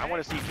 I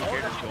want to see two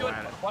characters go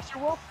at it. Watch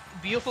your wolf.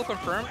 Beautiful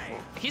confirm.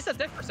 He's a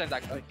death percent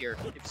actually here.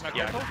 If it's not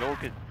Yeah, critical. Joel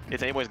could,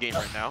 it's anyone's game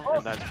right now,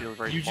 and that feels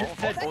very You small. just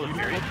said- Oh, you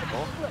very just-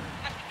 small.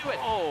 Do it.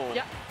 Oh,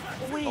 Yeah.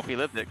 Hope he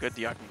lived it. Good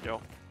DI from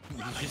Joe.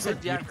 you just said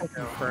Yeah. beautiful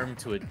confirm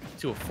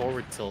to a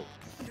forward tilt.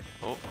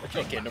 Oh,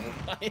 Okay, never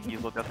mind.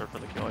 he's looked desperate for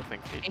the kill, I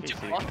think. Into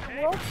KC. Boston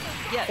World?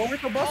 Yes. Forward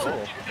to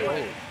bustle.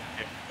 Oh.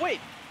 Wait.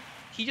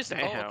 He just. Oh,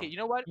 Damn. okay. You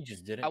know what? He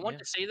just did it. I want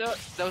to say though,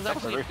 that was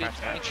actually a very big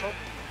fast match. technical.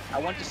 I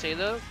want to say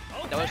though,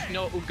 that was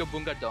no Ooga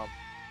Boonga dump.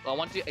 I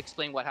want to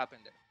explain what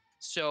happened there.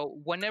 So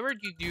whenever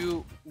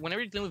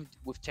you're dealing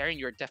with Terry and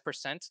you're at death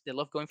percent, they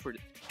love going for the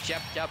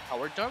jab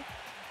power dunk.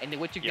 And the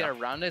way to get Yeah.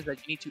 around it is that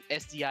you need to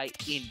SDI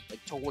in,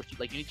 like towards you,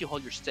 like you need to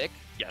hold your stick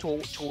Yes.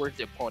 towards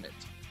the opponent,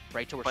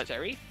 right towards But-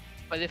 Terry.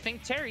 But the thing,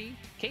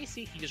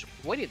 Casey, he just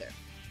waited there.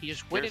 He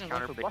just waited There's and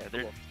went for counterplay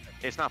there. basketball.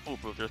 It's not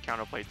foolproof. There's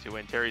counterplay too,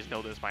 and Terry's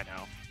know this by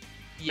now.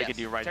 Yes. They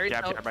can do right Terry's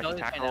jab, know- jab, right knows to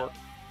it by tackle. now.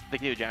 They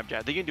can do jab,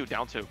 jab. They can do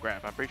down to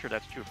grab. I'm pretty sure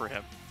that's true for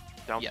him.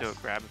 Down Yes. to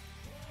grab.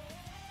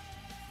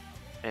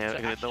 And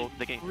So actually,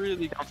 they can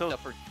really down good tilt.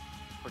 stuff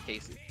for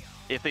Casey.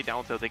 If they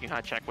down tilt, they can kind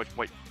of check what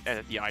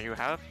DI you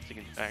have, so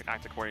you can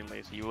act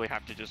accordingly. So you really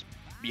have to just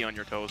be on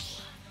your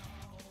toes.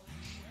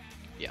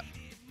 Yeah.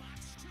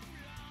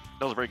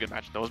 That was a very good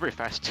match. That was very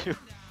fast too.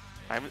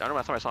 I don't know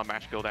last time I saw a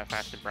match go that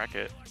fast in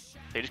bracket.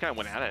 They just kind of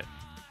went at it.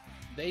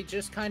 They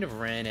just kind of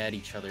ran at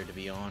each other, to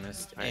be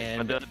honest. Right?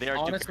 And But they are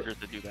two honestly,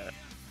 characters to do that.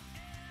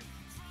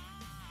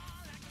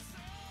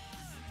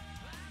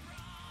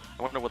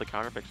 I wonder what the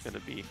counter pick's gonna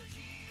be.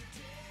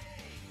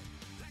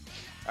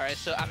 All right,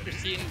 so after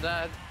seeing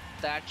that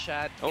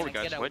chat, Oh, can we I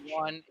got get a switch.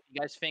 one?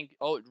 You guys think?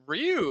 Oh,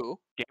 Ryu.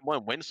 Game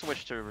 1 win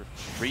switch to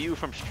Ryu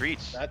from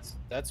Streets.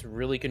 that's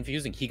really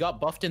confusing. He got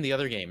buffed in the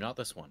other game, not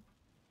this one.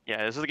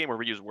 Yeah, this is a game where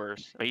Ryu's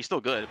worse. I mean, he's still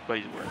good, but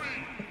he's worse.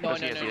 No,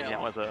 Especially as he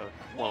now has a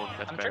clone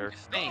that's I'm better. trying to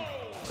think.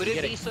 Could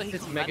it be so he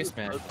It's can Mega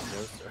handle Smash.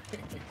 both?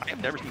 I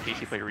have never seen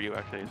Casey play Ryu,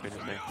 actually, it's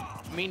interesting.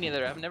 Me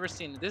neither. I've never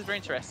seen it. This is very I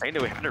interesting.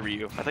 didn't know he had a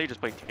Ryu. I thought he just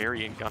played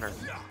Terry and Gunner.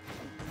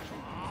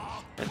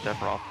 And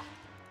Sephiroth.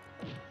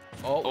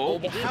 Oh,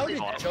 he but how did did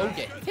follow Joe up.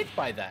 get hit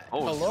by that?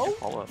 Oh, Hello? good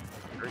follow-up.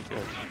 Very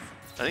good.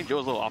 I think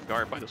Joe's a little off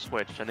guard by the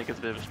switch. I think it's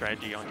a bit of a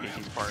strategy on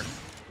Casey's part.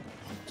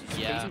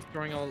 Yeah. Casey's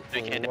throwing a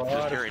They can't lot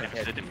just of Terry and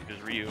ahead. instead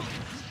use Ryu.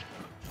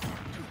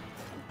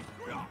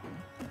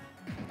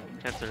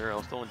 Tensor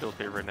are still in Joe's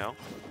favor now.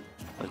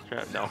 Let's try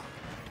it now.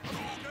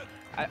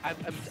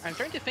 I'm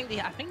trying to think.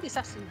 I think this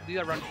has to do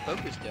around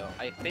focus though.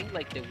 I think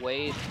like the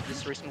way this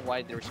is the reason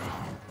why there's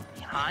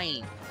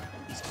behind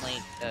he's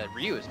playing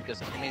Ryu is because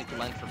he made it to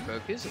land for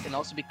focus, and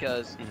also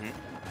because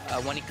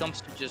when it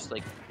comes to just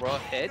like raw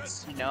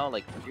hits, you know,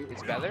 like Ryu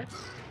is better,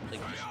 like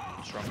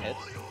just strong hits.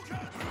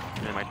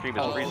 And my stream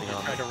is freezing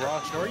on Tried to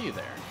raw shore you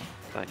there.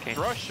 I can't,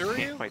 Raw Shoryu?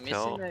 can't quite Missing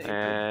tell. the input.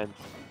 And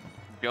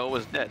Joe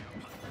was dead.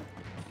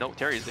 No,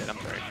 Terry's dead, I'm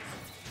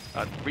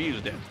sorry.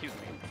 Ryu's dead, excuse me.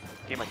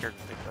 Get my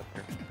character fixed up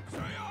here.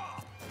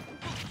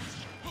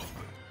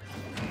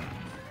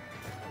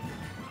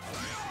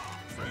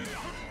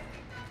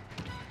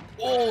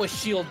 Oh, a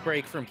shield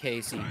break from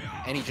Casey.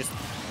 And he just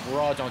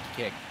raw donkey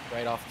kick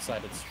right off the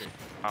side of the street.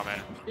 Oh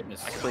man,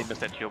 Goodness. I completely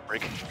missed that shield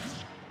break.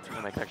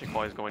 And like actually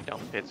Paul is going down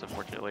the pits,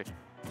 unfortunately.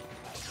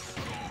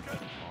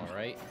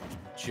 Alright.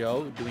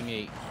 Joe doing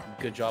a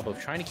good job of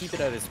trying to keep it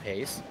at his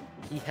pace.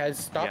 He has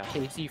stopped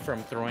Yeah. Casey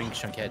from throwing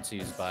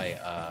Shanketsus by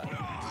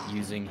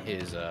using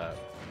his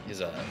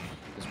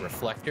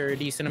reflector a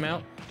decent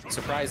amount.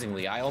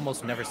 Surprisingly, I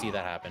almost never see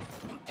that happen.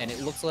 And it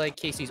looks like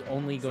Casey's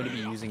only going to be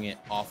using it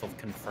off of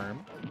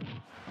confirm.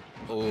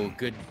 Oh,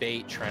 good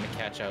bait, trying to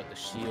catch out the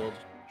shield.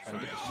 Trying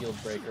to get the shield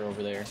breaker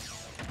over there.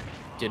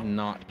 Did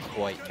not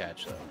quite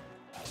catch though.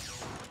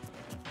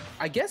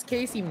 I guess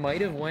Casey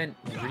might have went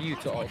Ryu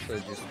to also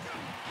just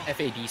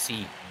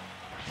FADC.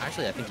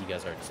 Actually, I think you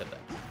guys already said that.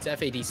 It's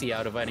FADC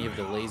out of any of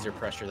the laser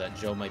pressure that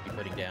Joe might be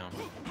putting down.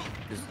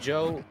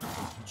 Because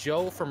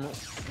Joe from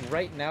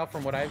right now,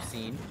 from what I've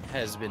seen,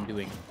 has been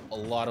doing a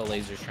lot of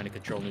lasers trying to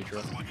control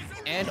neutral.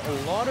 And a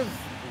lot of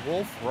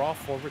Wolf raw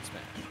forward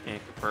smash. And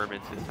confirm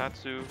into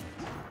Tatsu.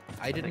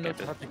 I didn't know think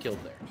I did. Tatsu killed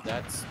there.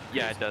 That's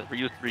Yeah, it does.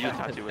 Ryu's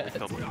Tatsu with the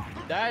kill.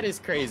 that is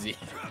crazy.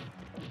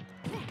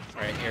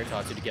 Alright, air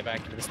Tatsu to get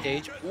back to the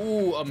stage.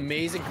 Ooh,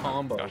 amazing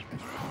combo. Gosh.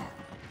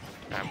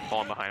 I'm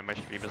falling behind, my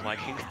stream is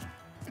lagging.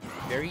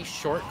 Very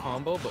short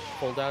combo, but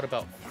pulled out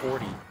about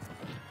 40.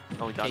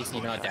 Oh, he dodged Casey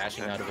the not attack,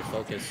 dashing okay. out of his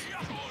focus.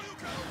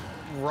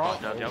 Raw.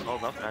 Oh, no,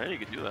 no, I didn't you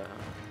could do that.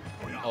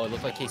 Oh, it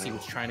looked like Casey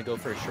was trying to go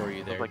for a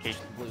Shoryu there. Looks like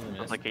Just completely Looks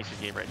missed. like Casey's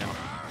game right now.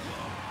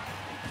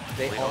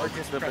 They Wait, are oh,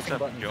 just the pressing percent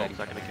buttons. Joe, at is each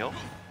that gonna other. kill?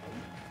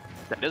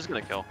 That is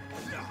gonna kill.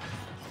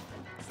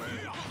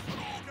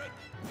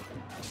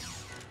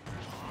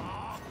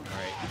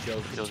 Alright,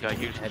 Joe. Joe's got a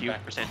huge, head huge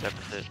back. percent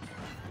deficit.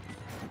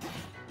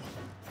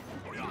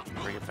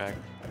 Bring it back.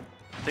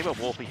 The thing about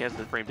Wolf, he has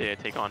the frame data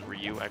to take on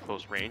Ryu at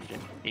close range,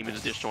 and even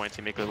his disjoints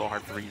can make it a little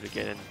hard for Ryu to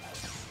get in.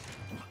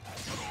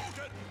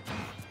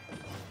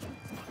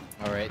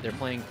 Alright, they're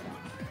playing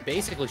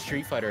basically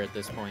Street Fighter at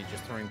this point,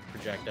 just throwing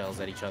projectiles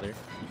at each other.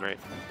 Right.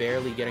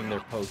 Barely getting their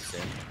pokes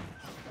in.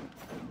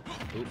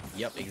 Oop,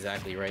 yep,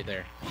 exactly, right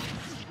there.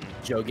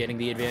 Joe getting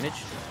the advantage.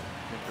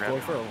 Grab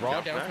Going for a raw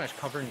down down smash,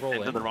 covering roll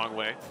into in. the wrong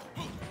way.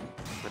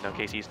 But now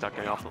Casey's stuck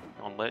getting off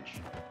on ledge.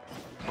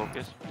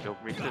 Focus. Joe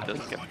reads it,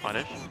 doesn't get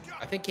punished.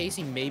 I think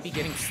Casey may be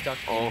getting stuck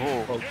in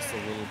Oh. pokes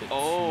a little bit.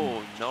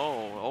 Oh no!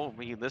 Oh,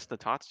 he missed the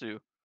Tatsu.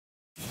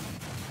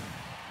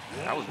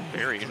 That was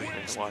very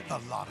interesting to watch.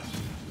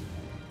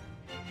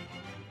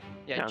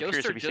 Yeah, I'm Joe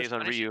curious if he just stays on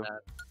finished Ryu.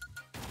 that.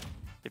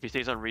 If he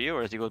stays on Ryu,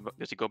 or does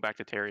he go back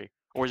to Terry,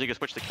 or is he gonna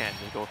switch to Ken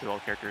and go through all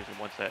characters in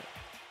one set?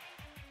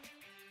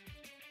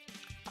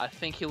 I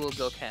think he will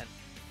go Ken.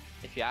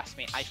 If you ask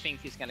me, I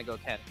think he's gonna go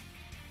Ken.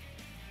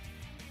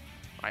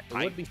 It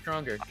would be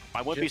stronger.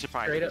 I wouldn't be just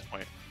surprised straight at this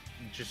point.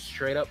 Just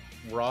straight up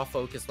raw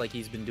focus like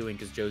he's been doing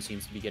because Joe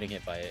seems to be getting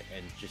hit by it,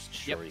 and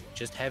just Yep. Shoryu.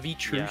 Just heavy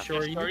true Yeah.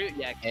 Shoryu,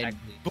 Yeah, and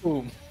exactly.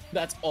 boom.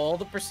 That's all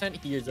the percent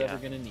he is ever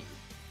Yeah. gonna need.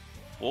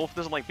 Wolf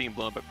doesn't like being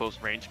blown up at close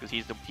range because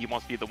he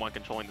wants to be the one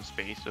controlling the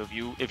space. So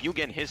if you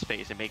get in his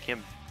face and make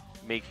him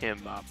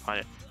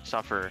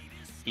suffer,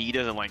 he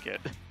doesn't like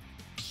it.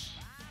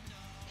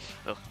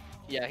 Ugh,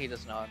 Yeah, he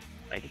does not.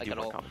 I can Like do at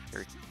more all.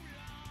 commentary.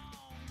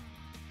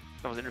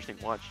 That was interesting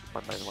to watch.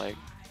 Fun by the leg.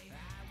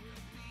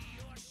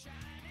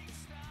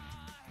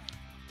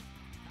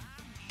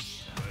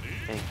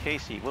 And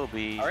Casey will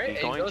be All right, and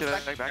going goes to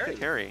back to back to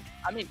Terry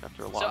I mean,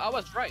 after a so loss. I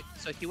was right.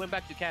 So he went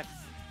back to Ken.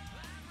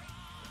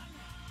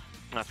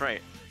 That's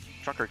right.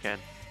 Trucker Ken.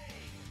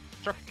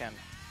 Truck Ken.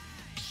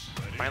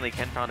 Finally,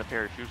 Ken found a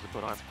pair of shoes to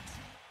put on.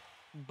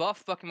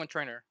 Buff Pokemon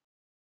trainer.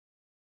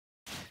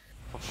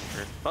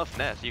 Buff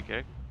Ness, you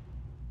okay?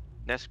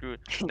 Ness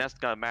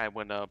got mad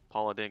when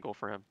Paula didn't go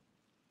for him.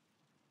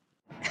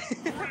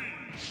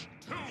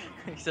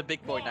 He's a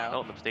big boy now.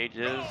 Oh, the stage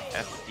is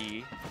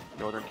FD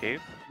Northern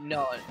Cave.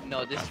 No,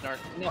 this is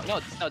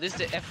no, this is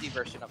the FD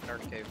version of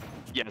Northern Cave.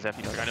 Yeah, it's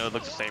FD. I know it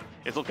looks the same.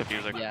 It's a little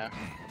confusing. Yeah.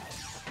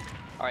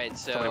 Alright,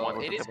 Somebody so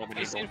wants it to is double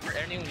confusing maple. for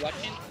anyone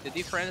watching. The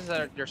difference is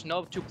that there's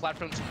no two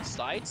platforms on the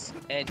sides,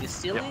 and the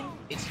ceiling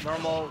it's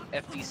normal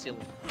FD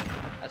ceiling,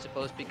 as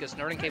opposed because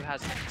Northern Cave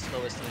has the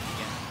slowest ceiling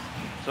again.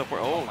 So for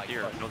my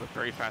dear, God. you know, the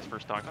very fast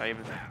first stock.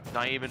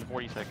 Not even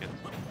 40 seconds.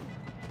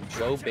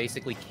 Joe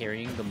basically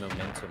carrying the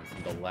momentum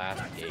from the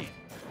last game.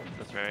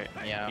 That's right.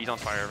 Yeah. He's on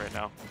fire right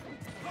now.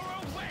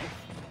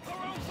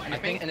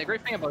 And the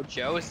great thing about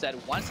Joe is that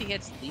once he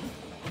hits lead,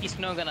 he's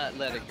not gonna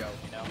let it go,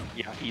 you know?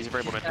 Yeah, he's a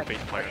very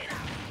momentum-based player.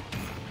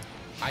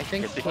 I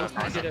think It's the Casey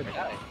class did a,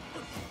 Yeah.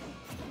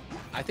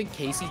 I think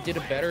Casey did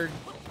a better,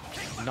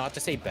 not to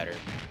say better,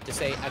 to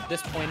say at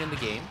this point in the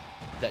game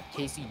that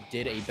Casey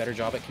did a better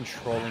job at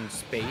controlling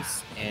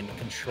space and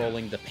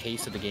controlling the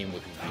pace of the game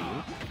with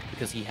Ryu,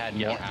 because he had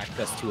more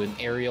access to an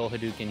aerial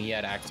Hadouken, he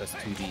had access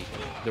to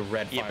the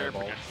red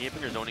fireball. He had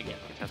better zoning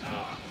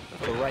contestable.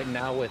 But right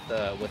now with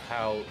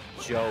how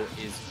Joe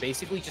is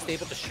basically just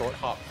able to short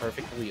hop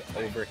perfectly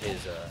over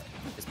his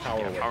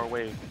power wave. Power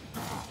wave.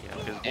 Yeah,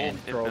 because And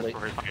Wolf throw is it.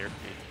 for his fire.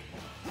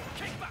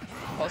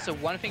 Also,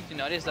 one thing to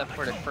notice is that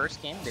for the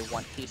first game, they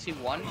won. Casey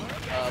won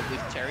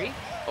with Terry.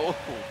 Oh,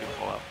 good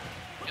call out.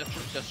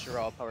 Just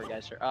raw power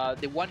geyser.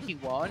 The one he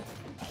won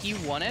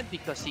it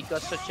because he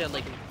got such a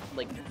like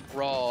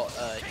raw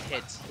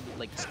hit,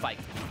 like spike,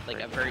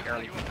 like a very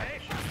early one.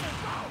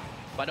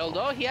 But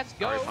although he has to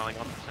go, Already filing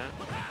 100%.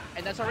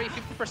 and that's already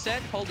 50%.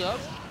 Hold up.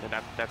 And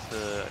that's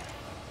the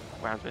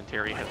what happens when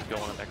Terry has to go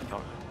on the next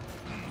talk.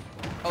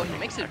 Oh, he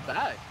makes it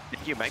back. Did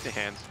you make the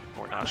hands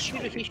or not?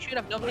 He should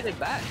have doubled it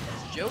back.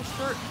 It's Joe's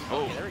turn.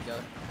 Oh. Okay, there we go.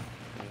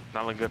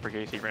 Not looking good for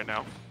Casey right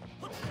now.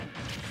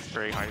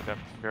 Very high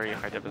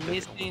deficit.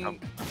 Missing.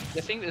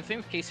 The thing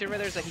with Casey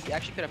rather is that he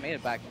actually could have made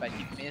it back, but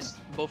he missed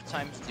both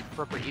times the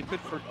proper input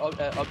for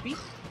upbeat.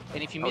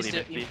 And if you missed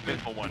it, the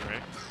missile one,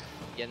 right?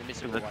 yeah, the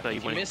missing That's one. how you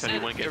If you win- miss so you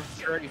it, wouldn't get-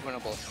 you're very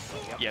vulnerable.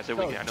 Yep. Yeah, so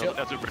So, I know Joe-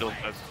 that's what Riddle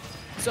does.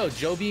 So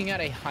Joe being at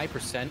a high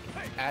percent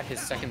at his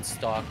second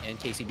stock and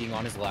Casey being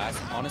on his last,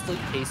 honestly,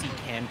 Casey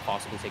can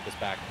possibly take this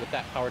back with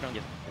that power dunk.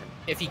 Yes.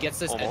 If he gets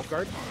this Almost. edge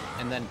guard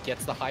and then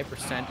gets the high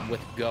percent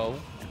with go,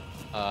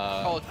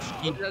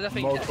 he'd the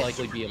thing- most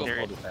likely be able to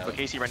Terry, pull this but out.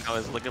 Casey right now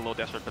is looking a little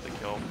desperate for the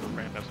kill for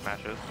random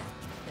smashes.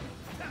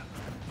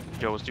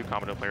 Joe is too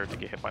competent a player to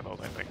get hit by those,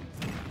 I think.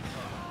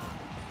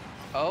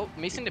 Oh,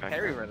 missing the Okay.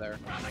 parry right there.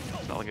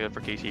 It's not looking good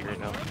for Casey right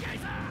now.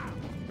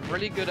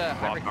 Really good Raw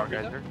hybrid power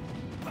cover geyser.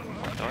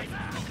 though.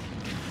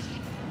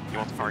 He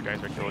wants power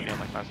geyser kill again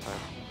like last time.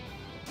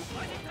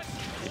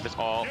 He missed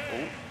all.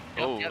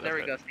 Oh, Yeah, there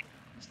we go. that's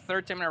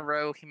Third time in a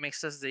row, he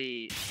mixes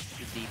the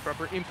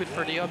proper input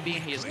for the up B,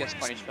 and he just gets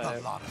punished by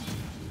it.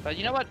 But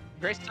you know what?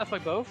 Great stuff by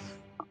both.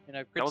 You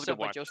know, great was a stuff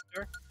good by watch.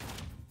 Joestar.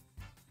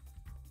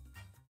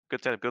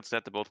 Good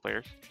set to both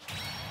players.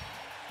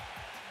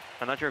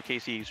 I'm not sure if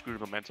Casey screwed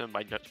momentum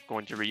by just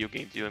going to Ryu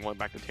game 2 and going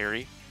back to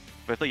Terry,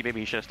 but I think maybe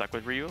he should have stuck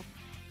with Ryu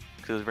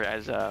because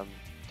as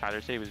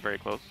Tyler said, he was very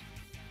close.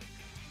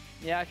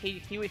 Yeah,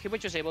 he was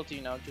just able to,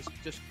 you know,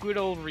 just good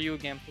old Ryu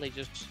gameplay,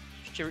 just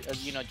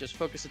you know, just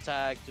focus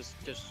attack, just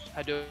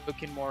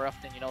Hadouken more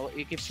often, you know,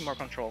 it gives you more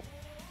control.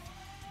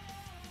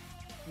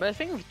 But the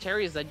thing with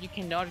Terry is that you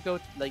cannot go,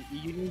 like,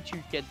 you need to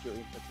get your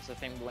inputs. That's the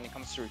thing when it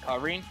comes to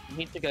recovering, you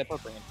need to get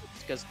proper inputs.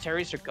 Because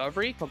Terry's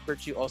recovery,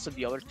 compared to also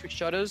the other two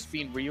shadows,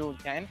 being Ryu and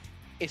Ken,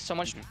 is so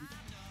much,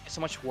 it's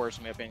so much worse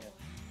in my opinion.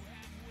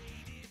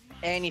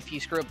 And if you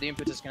screw up the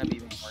inputs, it's gonna be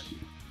even worse.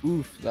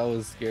 Oof, that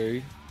was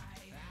scary.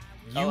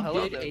 You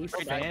hello did there. a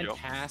Great job, Joe.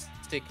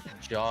 fantastic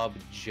job,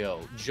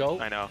 Joe. Joe,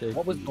 I know.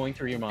 what was going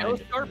through your mind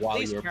Joestar, while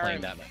please you were playing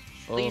carry that match?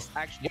 Please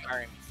actually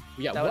fire him.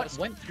 Yeah, That what was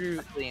went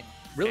through clean.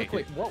 really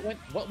Okay. quick?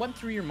 What went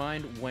through your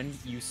mind when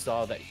you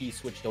saw that he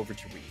switched over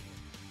to Ryu?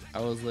 I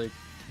was like,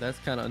 that's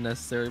kind of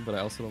unnecessary, but I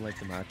also don't like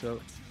the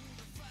matchup.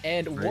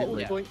 And Right, what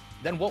was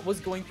like- what was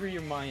going through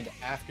your mind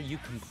after you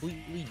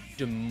completely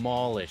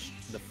demolished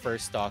the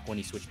first stock when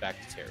he switched back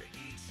to Terry?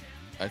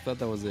 I thought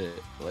that was it.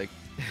 Like,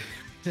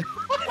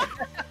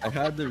 I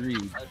had the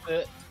read. That's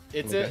it.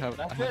 It's Like, it.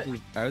 That's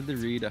it. I had the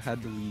read. I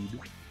had the lead,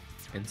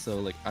 and so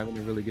like I'm in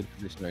a really good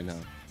position right now.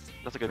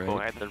 That's a good Right.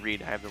 quote. I had the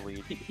read. I have the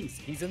lead.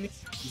 He's in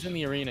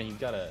the arena. You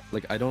gotta.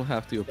 Like I don't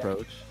have to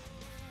approach,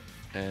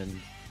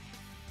 and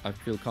I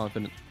feel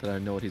confident that I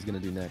know what he's gonna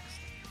do next.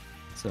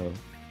 So,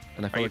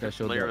 and I feel you like I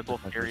showed familiar that with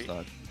with both my Terry? first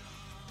stock.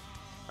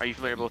 Are you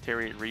familiar with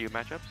Terry and Ryu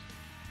matchups?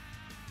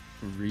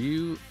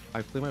 Ryu,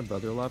 I play my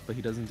brother a lot, but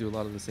he doesn't do a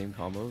lot of the same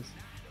combos.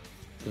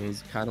 So it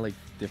was kind of like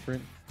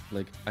different.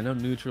 Like I know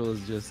neutral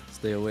is just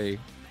stay away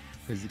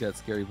because you got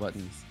scary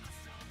buttons,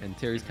 and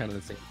Terry's kind of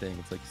the same thing.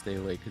 It's like stay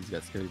away because you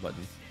got scary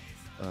buttons.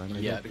 And I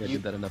Yeah, don't think I you-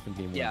 did that enough in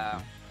game one. Yeah.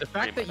 The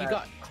fact that you much.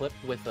 got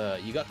clipped with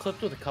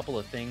a couple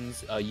of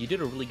things. You did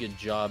a really good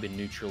job in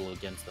neutral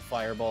against the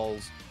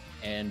fireballs,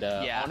 and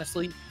Yeah.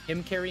 honestly,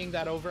 him carrying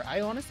that over, I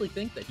honestly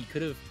think that he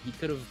could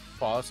have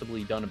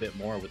possibly done a bit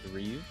more with the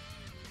Ryu.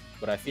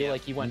 but I feel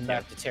like he went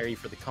back to Terry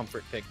for the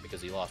comfort pick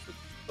because he lost with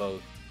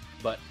both.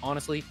 But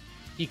honestly,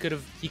 he could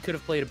have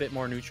played a bit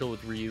more neutral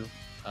with Ryu.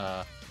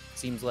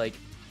 Seems like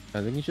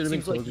I think he should have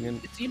been closing in.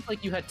 It seems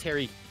like you had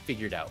Terry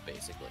figured out,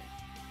 basically.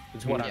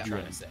 Is what I'm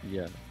trying to say.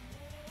 Yeah.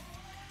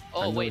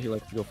 Oh, wait. He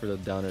likes to go for the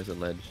downers at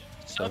ledge.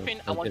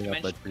 Something I want to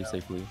mention. Pretty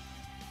safely.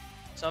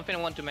 Something I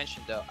want to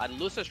mention though, at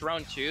losers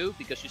round 2,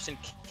 because you sent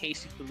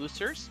Casey to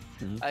losers,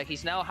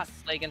 he's now has to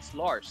play against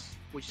Lars,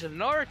 which is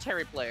another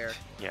Terry player.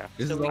 Yeah.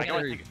 This is all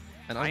Terry.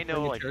 And I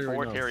know like Terry 4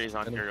 right Terrys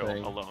on Terry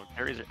playing. alone.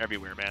 Terrys are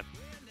everywhere, man.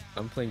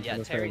 I'm playing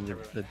Terry.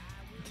 The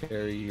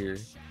Terry here.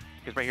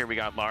 Because right here we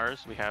got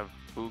Lars, we have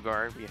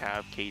Bugard, we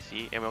have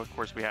Casey, and of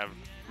course we have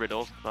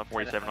Riddles,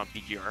 47 on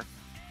PGR.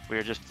 We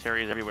are just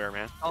Terrys everywhere,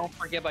 man. Don't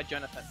forget about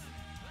Jonathan.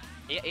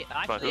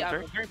 Actually,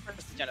 I'm very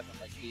impressed with Jonathan.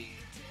 Like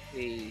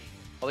he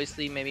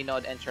obviously maybe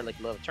not enter like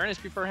low turns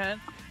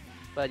beforehand,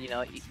 but you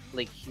know, he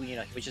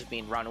was just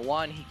being round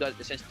 1. He got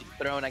essentially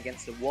thrown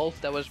against the wolf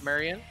that was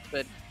Marion,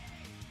 but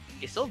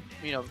he still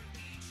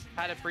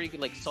had a pretty good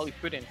like solid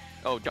footing.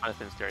 Oh,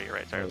 Jonathan's Terry, you're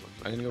right. Sorry.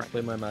 I'm gonna go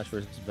play my match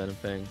versus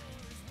VenomFang.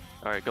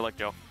 All right, good luck,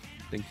 Joe.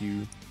 Thank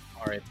you.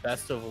 All right,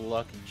 best of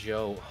luck,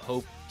 Joe.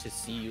 Hope to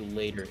see you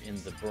later in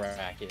the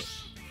bracket.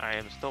 I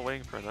am still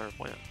waiting for another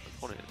opponent,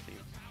 it seems.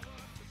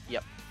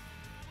 Yep.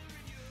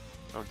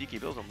 Oh,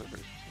 DKBill's on livers.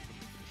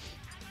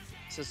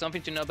 So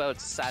something to know about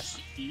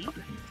Sassy.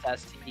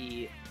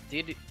 Sassy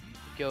did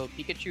go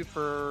Pikachu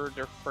for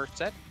their first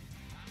set.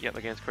 Yep,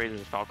 against Crazy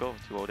Falco,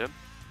 2-0'd him.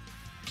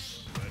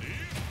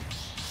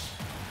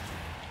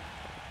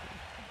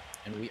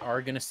 And we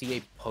are going to see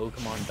a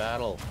Pokemon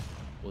battle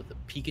with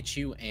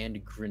Pikachu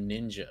and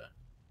Greninja.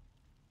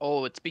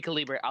 Oh, it's Pika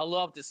Libre. I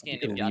love this skin.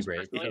 Pika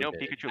Libre. You know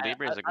Pikachu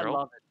Libre is a girl? I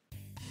love it.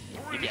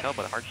 You can tell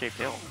by the heart-shaped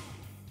tail.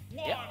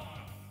 Yeah.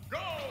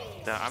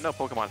 Now, I'm no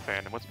Pokemon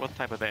fan. What's the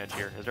type of advantage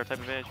here? Is there a type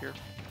of advantage here?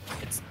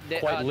 It's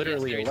quite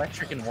literally yes,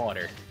 electric and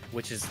water,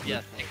 which is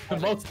yes, the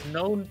most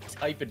known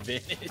type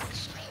advantage.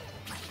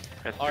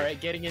 All right,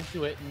 getting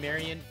into it,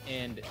 Marion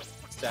and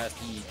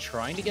Sassy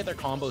trying to get their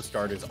combo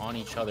starters on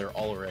each other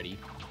already.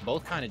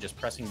 Both kind of just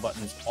pressing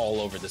buttons all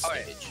over the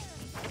stage. Right.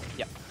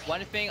 Yeah.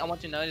 One thing I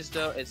want to notice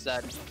though is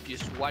that you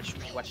just watch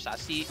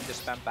Sassy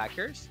just spam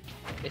backers.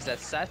 Is that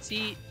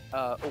Sassy?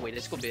 Oh wait,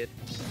 let's go bid.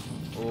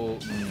 Oh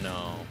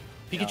no.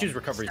 Pikachu's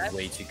recovery is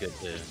way too good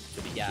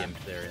to be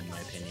gimped there, in my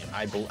opinion.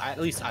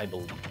 At least I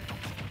believe.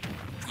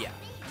 Yeah.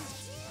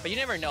 But you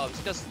never know,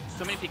 because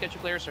so many Pikachu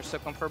players are so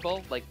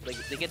comfortable, like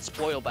they get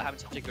spoiled by having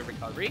such a good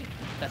recovery,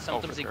 that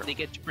sometimes they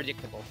get too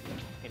predictable,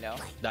 you know?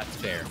 That's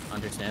fair.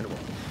 Understandable.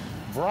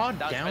 Broad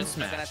down I'm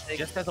smash,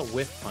 just as a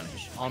whiff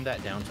punish on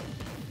that down tilt.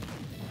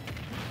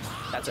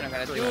 That's when I'm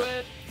gonna do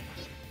it.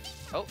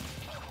 Oh.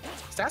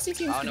 Sassy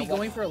seems to be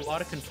going for a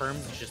lot of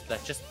confirms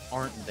that just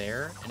aren't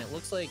there, and it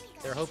looks like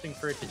they're hoping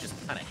for it to just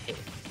kind of hit.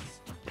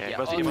 Yeah,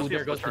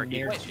 there goes the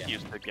Nair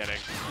used to getting.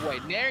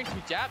 Wait, Nair into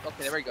jab?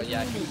 Okay, there we go.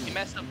 Yeah, he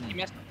messed up. He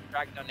messed up the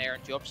drag down Nair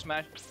into up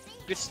smash.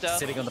 Good stuff.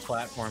 Sitting on the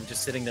platform,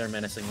 just sitting there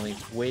menacingly,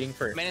 waiting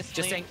for it.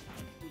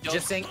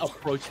 Just saying,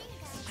 approach.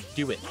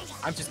 Do it.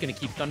 I'm just gonna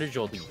keep thunder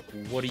jolting.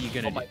 What are you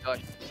gonna do? Oh my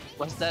gosh,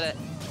 was that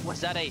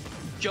a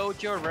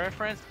JoJo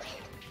reference?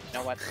 You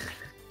know what?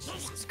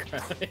 Jesus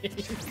Christ.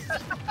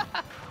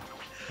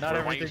 Not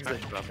everything's a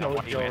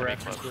JoJo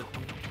reference.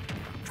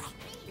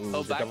 Ooh,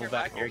 the double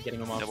back air, getting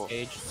him off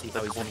stage. See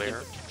how he's gonna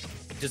gimp him.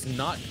 Does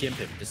not gimp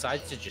him.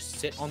 Decides to just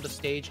sit on the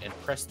stage and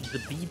press the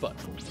B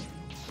button.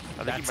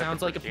 That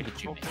sounds like a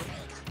Pikachu.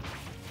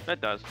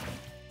 That does.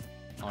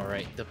 All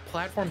right, the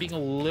platform being a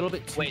little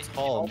bit too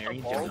tall.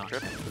 Marion did not.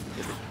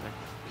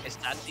 Is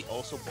that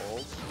also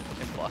bold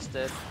and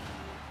busted?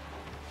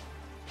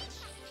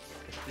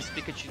 This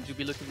Pikachu do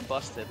be looking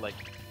busted, like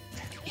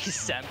he's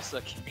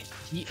Samsung.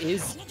 He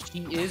is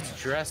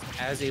dressed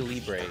as a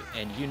Libre,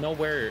 and you know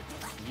where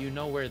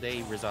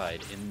they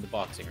reside, in the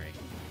boxing ring.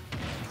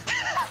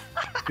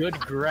 Good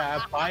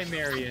grab by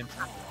Marion.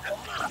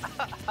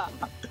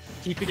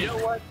 Keeping you know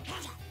what?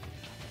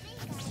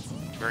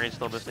 Marion's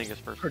still missing his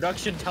first.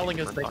 Production telling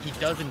us that he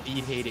does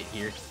indeed hate it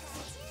here.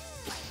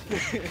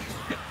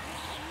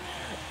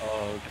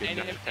 Oh, good.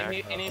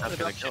 Any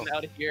production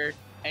out here,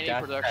 any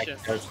production.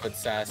 Put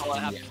Sassy. All I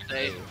have to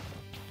say.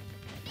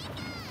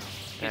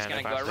 He's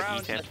gonna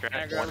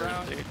go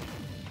around.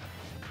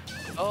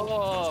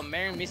 Oh,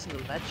 Marion missing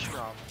the ledge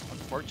drop.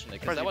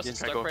 Unfortunate, because that was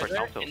stuck right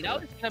there. And now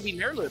it's gonna be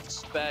Nair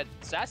loops, but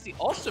Sassy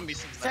also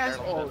missing the Nair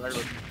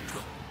loops.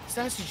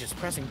 Sassy's just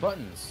pressing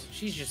buttons.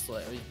 She's just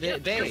like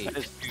that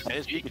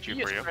is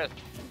Pikachu for you.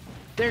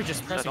 They're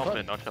just pressing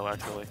buttons. No-chill,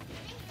 actually.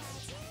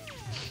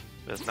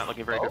 But it's not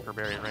looking very good for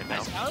Marion right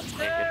now. That's what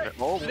they're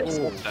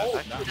almost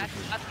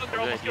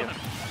killing.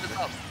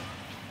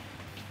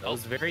 That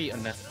was very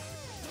unnecessary.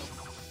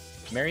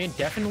 Marion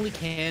definitely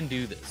can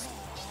do this.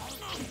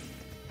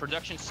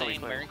 Production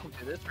saying Marion can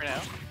do this right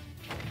now.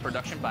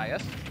 Production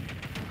bias.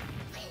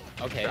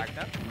 Okay.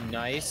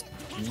 Nice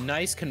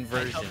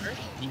conversion.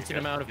 Decent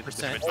amount of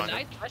percent. Oh,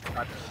 nice.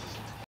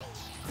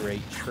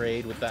 Great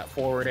trade with that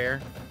forward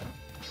air.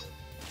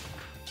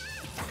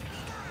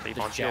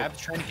 The jab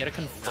trying to get a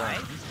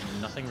confirm.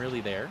 nothing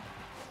really there.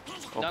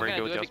 Oh, Not very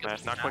gonna good do it with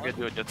because smash. Not quite gonna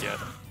do it just yet.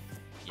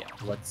 Yeah.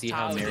 Let's see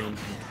how How is it? Marion.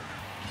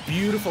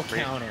 Beautiful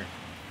Very- counter.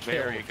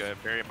 Very Kill. good.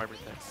 Very 100%.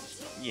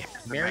 Yeah.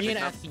 the Marion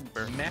magic at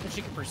number. the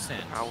magic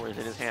percent. Power is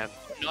in his hand.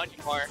 Not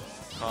anymore.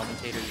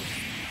 Commentators.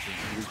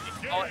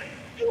 Oh,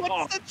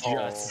 what's the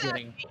Oh, Just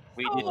kidding.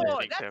 we Oh, didn't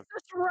jinx that's him.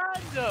 such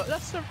random.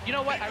 That's so, you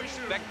know what? I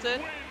respect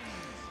it,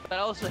 but I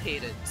also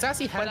hate it.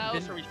 Sassy But I has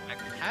also been,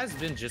 respect it. has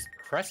been just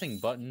pressing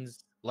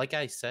buttons. Like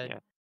I said, Yeah.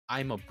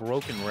 I'm a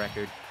broken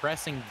record.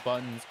 Pressing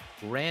buttons,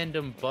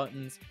 random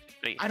buttons.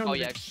 Hey, I don't. Oh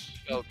even-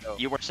 yeah, go.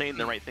 you were saying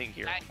the right thing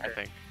here, I Accurate.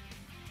 think.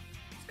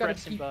 It's gotta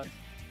Pressing keep, button.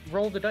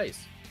 roll the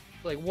dice.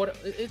 Like what?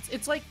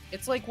 It's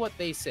like what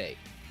they say.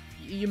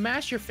 You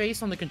mash your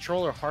face on the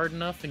controller hard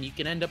enough, and you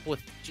can end up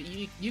with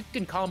you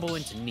can combo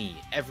into knee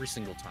every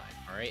single time.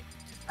 All right.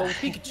 But with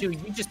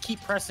Pikachu, you just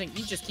keep pressing.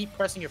 You just keep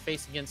pressing your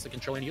face against the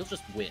controller, and you'll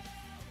just win.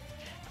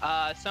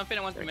 Something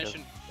I want to Very good.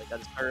 mention, like at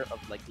the start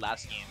of like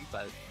last game,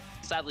 but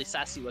sadly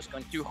Sassy was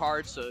going too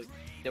hard, so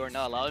they were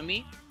not allowing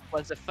me.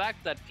 Was the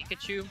fact that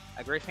Pikachu,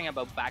 a great thing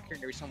about backer,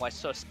 and the reason why it's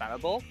so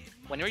spammable,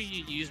 whenever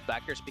you use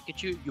backers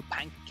Pikachu, you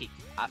pancake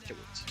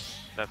afterwards.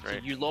 That's So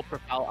right. you low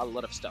profile a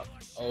lot of stuff.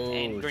 Oh,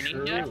 And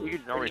Greninja, true. You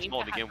can already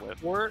small to has begin with.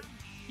 Poor,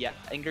 yeah,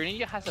 and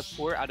Greninja has a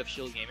poor out of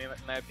shield game in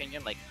my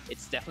opinion. Like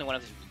it's definitely one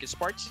of his weakest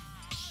parts.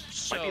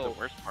 So Might be the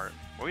worst part.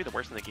 Might be the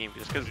worst in the game,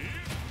 just because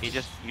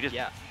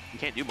yeah, you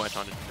can't do much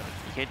on it.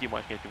 You can't do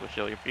much against people with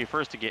shield. You're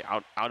first to get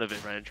out of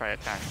it, right, and try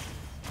to attack.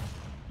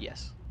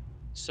 yes.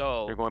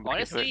 So You're going back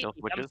into it, honestly, no if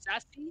I'm switches?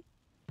 Sassy,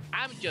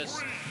 I'm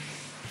just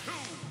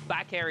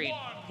back carrying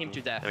him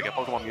to death. Yeah, we got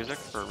Pokemon music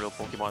for a real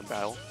Pokemon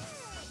battle.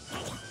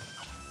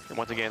 And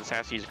once again,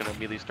 Sassy is going to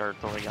immediately start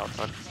throwing out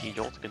Sun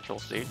Angel to control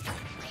stage.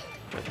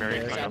 But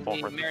Marion's not going to fall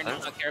for Marion it.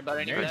 does not care about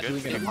any of Marion's that.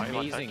 good. doing an Good.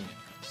 amazing.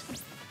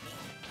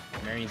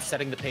 Marion's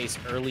setting the pace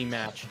early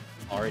match.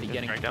 Already Just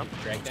getting drag down.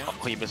 dragged down.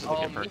 Oh, he misses the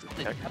Oh, good missed first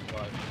the attack.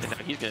 jab. And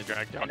now he's going to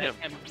drag down him.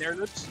 And there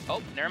loops.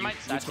 Oh, never mind.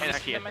 You Sassy can missed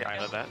actually him SDI out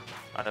again. of that.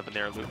 Out of an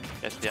air loop.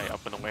 SDI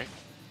up and away.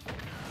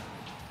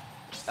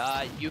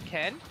 You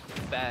can,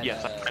 but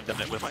Yes, I've done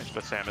it with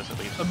Samus at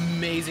least.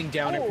 Amazing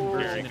down air Oh,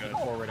 conversion very into good.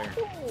 forward air.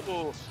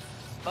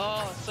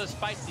 Oh, so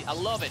spicy. I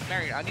love it.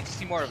 Marion, I need to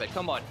see more of it.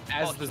 Come on.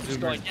 As oh, the keep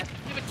zoomer- going. Yes,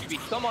 give it to me.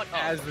 Come on. Oh,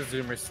 As the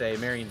Zoomers say,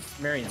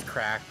 Marion's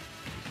cracked.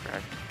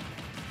 Correct.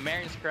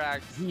 Marion's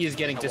cracked. He is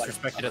getting Oh, what,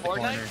 disrespected a at the Fortnite?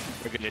 corner.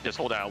 We're going to just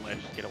hold out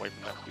and get away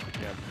from that stupid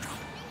jab.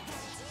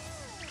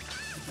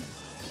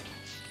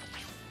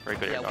 Very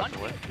good Yeah, air dodge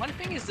away. one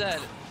thing is that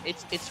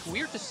it's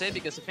weird to say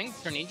because I think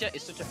Greninja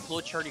is such a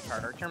flowcharty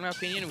character in my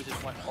opinion, which is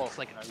one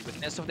also like a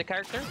weakness of the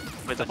character.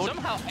 But the But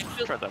somehow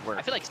try that work.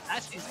 I feel like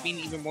Sassy's been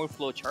even more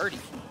flowcharty.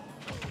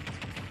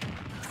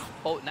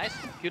 Oh, nice.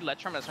 Good ledge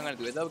charm. That's not gonna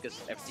do it though because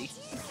FD.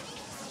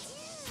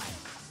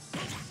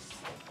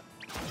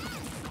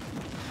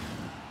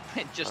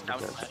 Just down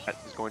smash. That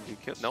is going to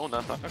kill. No,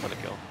 that's not going to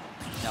kill.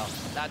 No,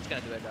 that's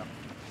gonna do it though.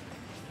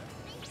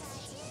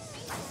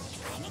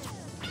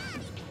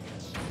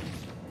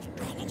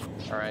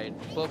 Alright,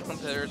 both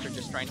competitors are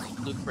just trying to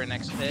look for an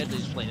next hit. They're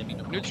just playing a bit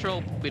of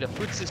neutral, bit of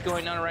foots is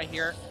going on right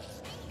here.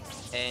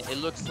 And it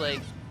looks like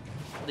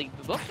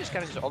both just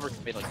kind of just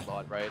overcommit like a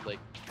lot, right? Like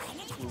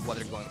what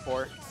they're going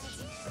for.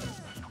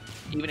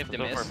 Even if they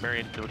So far, miss.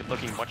 Marion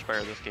looking much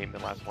better this game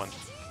than last one.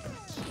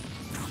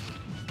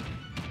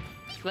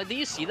 Like, do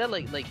you see that?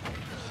 Like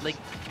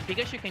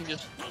Pikachu can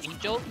just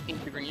angel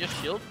into Greninja's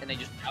shield and then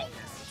just out.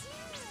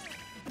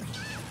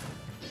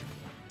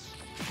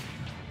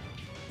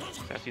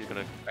 Sassy's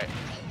gonna Right.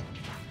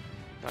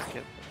 not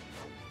get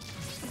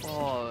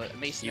Oh,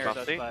 Mason You air got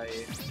does the- by.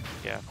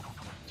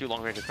 too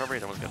long range recovery.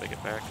 No one's gonna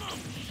get back.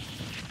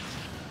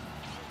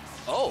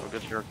 Oh, So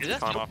good for is that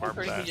con still off arm or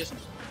for he that. just?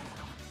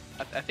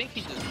 I think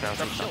he just Down dropped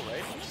some shield,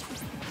 right?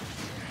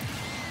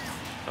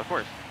 Of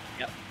course.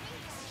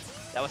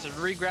 That was a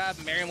re-grab.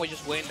 Marion was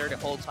just waiting there the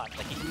whole time.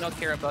 Like, he did not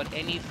care about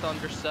any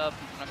Thunder stuff.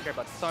 He did not care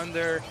about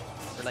Thunder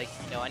or, like,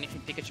 you know,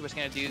 anything Pikachu was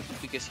gonna do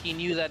because he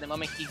knew that the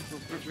moment he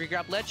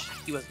re-grabbed Ledge,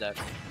 he was dead.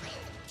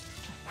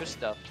 Good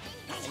stuff.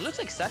 And it looks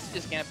like Sassy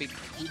is gonna be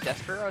pretty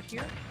desperate out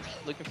here,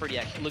 looking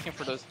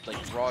for those like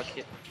raw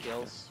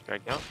kills.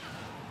 Drag down.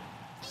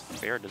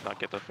 Fair does not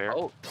get the fair.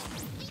 Oh,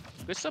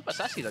 good stuff by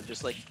Sassy though.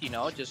 Just like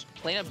just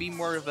playing be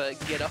more of a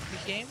get up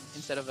the game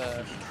instead of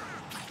a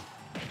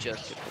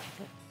just.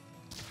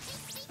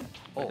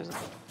 Oh,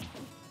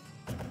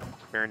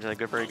 Marion's in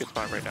a very good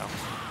spot right now.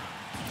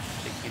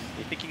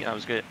 Thinking I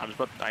was good.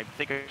 I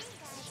think I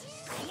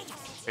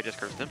just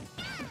cursed him.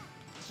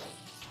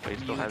 But he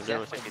still You has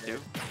definitely 0.62.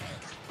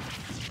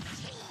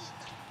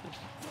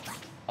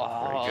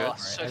 oh, good.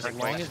 so As great.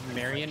 long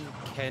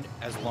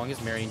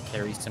as Marion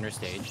carries center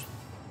stage,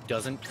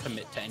 doesn't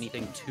commit to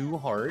anything too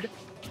hard,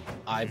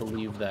 I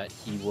believe that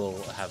he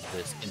will have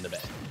this in the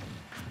bag.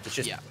 It's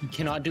just he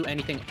cannot do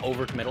anything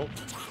overcommittal,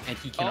 and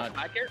he Oh, cannot.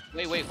 back here?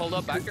 Wait, hold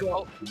up, back here.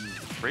 Oh,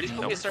 Ready? this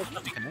No. movie starts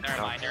something.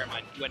 Never mind.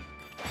 You went.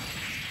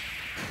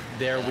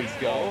 There we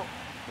go.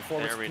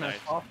 Before Very we nice.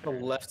 off the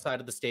left side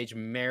of the stage,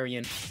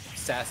 Marion,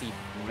 Sassy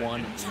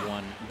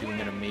 1-1, doing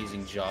an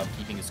amazing job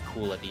keeping his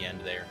cool at the end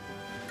there.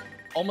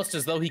 almost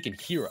as though he can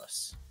hear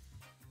us,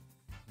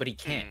 but he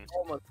can't,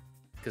 Almost.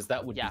 because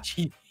that would Yeah. be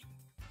cheating.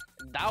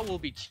 That will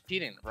be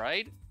cheating,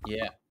 right?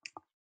 Yeah.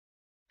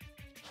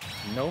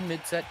 No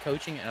mid-set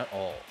coaching at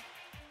all.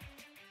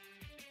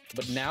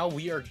 But now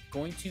we are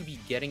going to be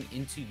getting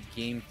into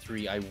game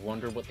 3. I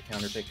wonder what the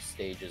counterpick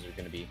stages are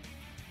going to be.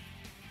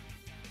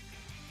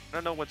 I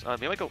don't know what's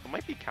maybe it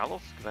might be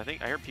Kalos, because I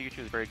think I heard Pikachu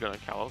is very good on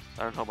Kalos.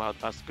 I don't know about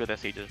how good that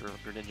stage is for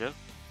Ninja.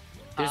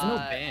 There's no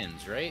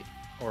bans, right?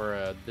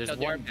 Or there's no,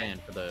 one ban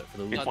for the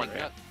league, one right?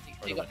 ban.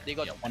 Or They the got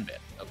winner. Yeah, one ban.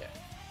 Okay.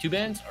 2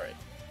 bans? All right.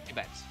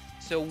 events.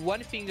 So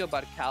one thing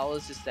about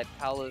Kalos is that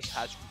Kalos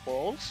has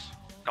balls,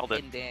 Held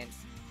it. and then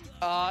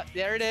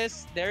there it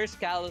is. There's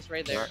Kalos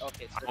right there.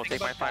 Okay, so I'll the thing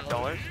take my about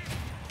 $5.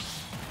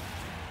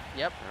 Kalos-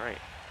 Yep. All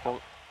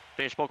right.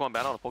 Finish Pokemon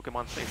battle on a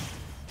Pokemon stage.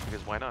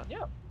 Because why not?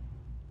 Yeah.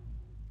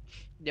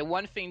 The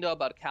one thing though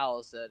about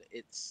Kalos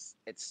is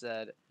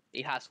that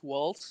it has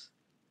walls,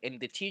 and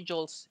the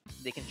T-Jolts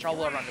they can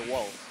travel around the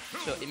walls.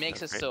 So it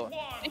makes it Okay. so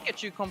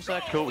Pikachu comes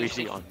out Cool, it's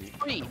easy on me.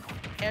 free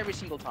every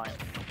single time.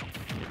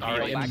 All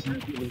right. back-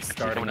 Immediately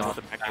starting coming off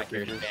with the the back back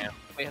air pages. spam.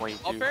 Wait, 22.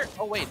 offer?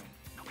 Oh wait.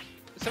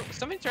 So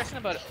something interesting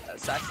about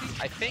Saxy,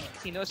 I think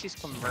he knows his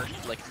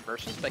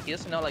conversions, but he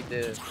doesn't know how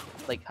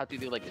to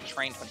do like the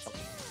train when it comes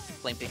to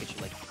playing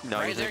Pikachu. Like No,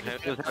 right he there,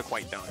 doesn't have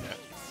quite down yet.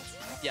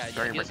 yeah,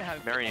 he doesn't have.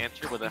 Very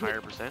answer with a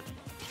higher percent.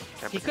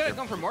 He could have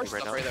gone for more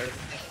stuff now. right there.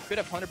 He could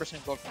have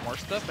 100% gone for more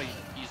stuff, but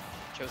he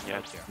chose Yeah.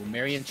 not to. Well,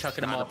 Marion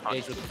chucking him Not off enough.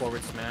 stage with a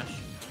forward smash.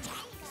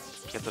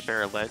 Gets a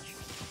fair ledge,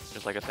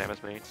 just like a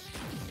Samus main.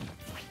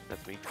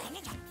 That's me.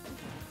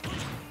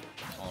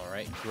 All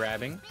right,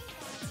 grabbing,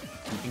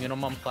 keeping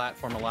him on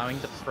platform, allowing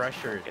the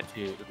pressure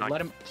to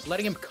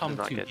letting him come Does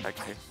not to. get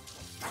checkmate.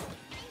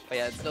 But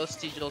yeah, those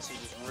T-Jolts are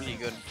just really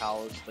good in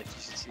Kalos. Like you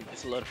see,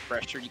 there's a lot of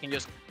pressure. You can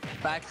just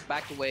back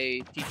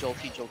away, T-Jolt.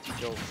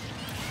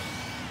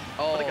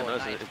 Oh, What I can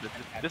notice nice. is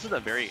this is a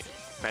very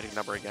fighting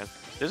number again.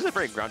 This is a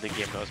very grounded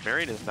game though.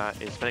 Marion is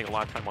spending a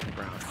lot of time on the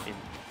ground. And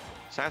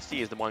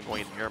Sassy is the one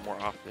going in the air more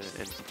often,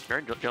 and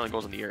Marion generally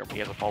goes in the air when he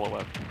has a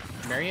follow-up.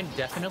 Marion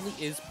definitely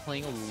is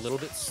playing a little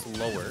bit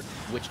slower,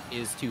 which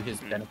is to his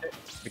benefit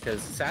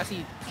because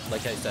Sassy,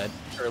 like I said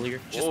earlier,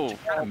 just Whoa.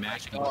 kind of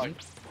mashing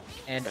buttons.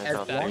 And That's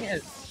not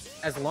bad.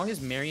 as long as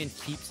Marion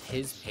keeps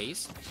his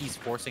pace, he's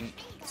forcing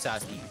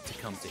Sassy to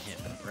come to him,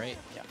 right?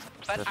 Yeah.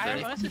 But That's I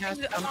right. honestly He has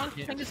think to come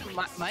to this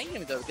is mind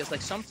game though, because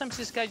like sometimes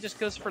this guy just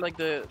goes for like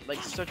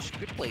such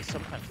good plays.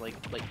 Sometimes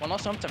well not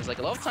sometimes a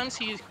lot of times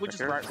he would just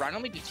Sure.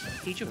 randomly just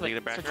teach you Lead like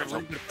it back such there, a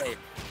really good play.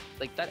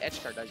 Like that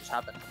edge guard that just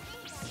happened.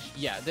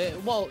 Yeah,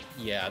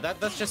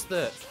 that's just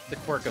the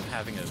quirk of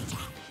having a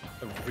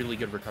really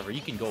good recovery.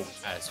 You can go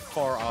as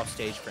far off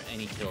stage for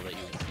any kill that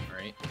you want,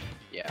 right?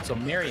 Yeah. So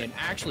Marion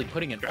actually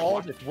putting in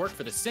all this work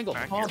for the single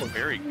Back here, combo.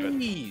 very good.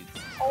 Jeez.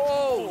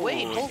 Oh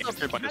wait, Ooh, hold up.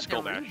 answered by he the had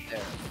skull read bash. there.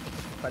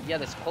 But yeah,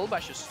 the skull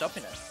bash is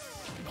stopping it.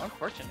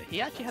 Unfortunately,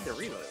 he actually had the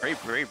reload.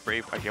 Very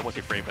brave. Actually, I won't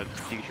say brave, but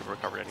Pikachu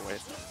recovered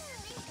anyways.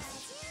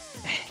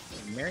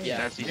 Marion, Yeah,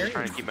 Sassy's just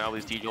trying to keep him out of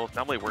these T-Jolts.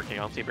 Not really working.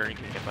 I don't see Marion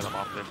can get by them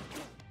often.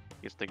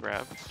 Gets the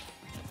grab.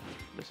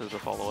 This is the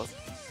follow-up.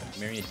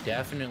 Marion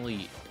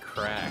definitely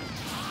cracked.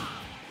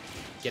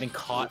 Getting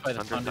caught by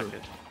the Under thunder.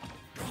 second.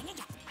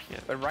 Yeah.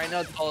 But right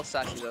now it's all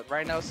Sassy though.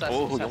 Right now Sassy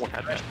Oh, just no has one the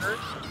had that. pressure,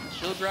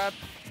 shield grab.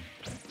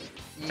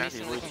 Sassy's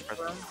missing really the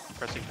confirm.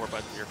 pressing 4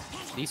 buttons here.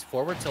 These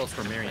forward tilts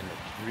for Marion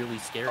look really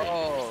scary.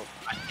 Oh,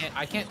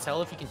 I can't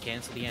tell if he can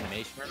cancel the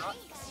animation or not,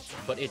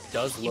 but it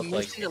does he look like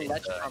missed the it is,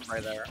 ledge from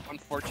right there.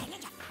 Unfortunately.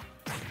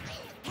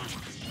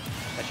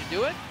 That should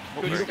do it.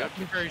 Oh, Good very stuff.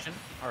 conversion.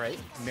 All right,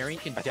 Marion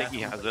can I think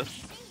he has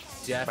this.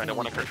 But I don't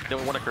want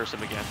to curse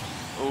him again.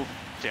 Oh,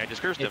 see, I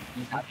just cursed him.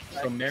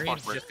 So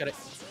Marion's Awkward. just gotta.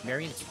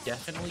 Marion's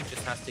definitely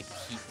just has to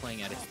keep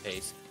playing at his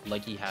pace,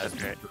 like he has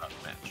Okay. throughout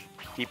the match.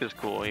 Keep his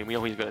cool. We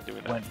know he's good at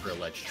doing that. Went for a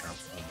ledge trump.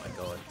 Oh my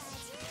god.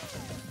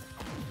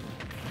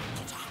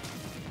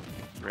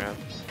 Grab.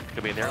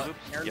 Could be an air loop.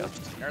 Air Yeah. loops,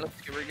 air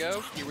loops. Here we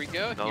go. Here we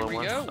go. Another Here we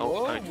one. go. Oh,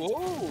 Whoa, nice.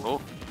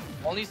 whoa.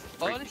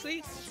 Oh,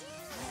 Honestly,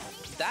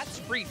 that's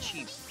pretty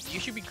cheap. You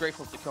should be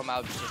grateful to come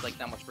out with just like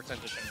that much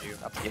percentage from you.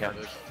 Up to Yeah. air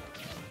loop.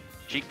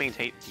 Cheek mains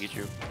hate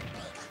Pikachu.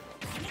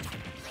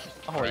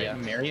 Oh Alright, yeah.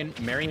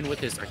 Marion with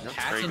his Very good.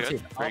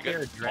 patented Very up good.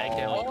 air drag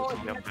down. Oh, Yep,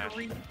 you have mash.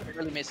 to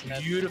really missing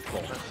that.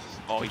 Beautiful.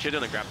 Oh, he should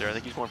have done the grab there. I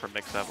think he's going for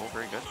mix up. Oh,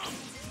 very good.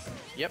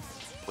 Yep.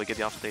 Will he get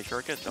the offstage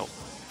shortcut? Nope.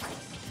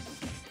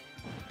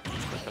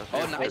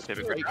 Oh, nice.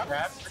 Pivot Great grab.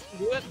 grab.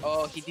 Do it.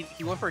 Oh,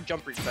 he went for a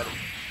jump reach better.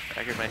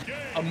 Back here, man.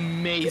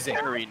 Amazing.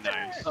 Very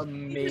nice.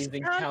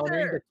 Amazing counter.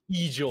 countering the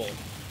T-Jolt.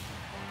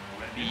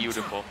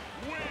 Beautiful.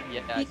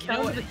 Yeah. He You know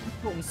countered what? the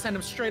T-Jolt and sent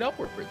him straight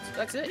upwards.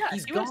 That's it. Yeah,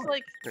 He's he gone.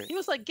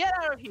 was like, get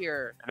out of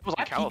here. That was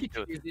on That Kalos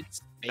Pikachu too. is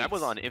its That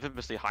was face. on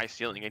infamously high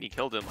ceiling, and he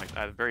killed him like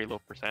at a very low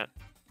percent.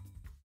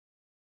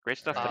 Great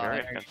stuff to Uh,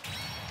 Marion. Marion.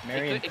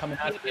 Marion It coming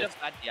could out be a of bit this.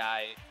 of bad, yeah.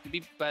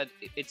 But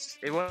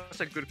it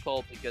was a good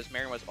call because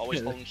Marion was always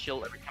Yeah. holding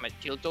shield every time a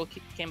shield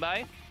came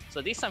by.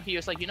 So this time he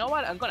was like, you know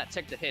what? I'm gonna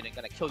take the hit and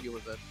gonna kill you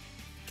with it.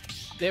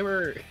 they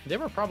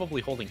were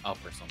probably holding up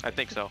or something. I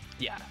think so.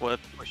 Yeah, Well,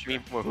 for sure.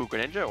 who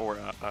Greninja or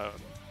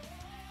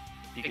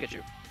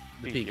Pikachu.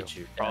 The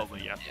Pikachu,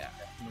 Probably, yeah. Yeah.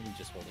 Definitely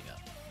just holding up.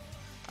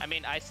 I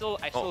mean, I still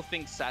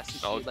think Sassy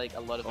Oh. should like a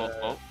lot of the.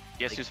 Oh,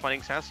 guess who's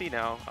fighting Sassy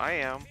now? I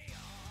am.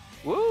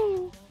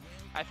 Woo!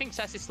 I think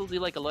Sassy still do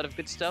like a lot of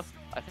good stuff.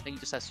 I think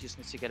the Sassy just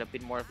needs to get a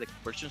bit more of the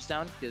conversions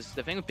down. Because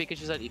the thing with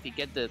Pikachu is that if you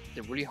get the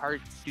really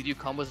hard to do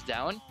combos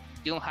down,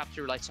 you don't have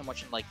to rely so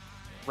much on like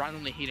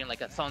randomly hitting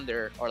like a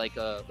Thunder or like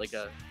a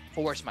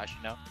forward smash,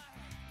 you know?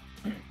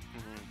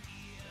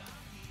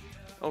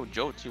 Oh,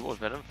 Joe 2 was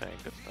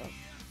VenomFang. Good stuff.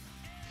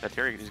 That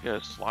Terry, he's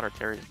gonna slaughter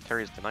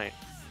Terry's tonight.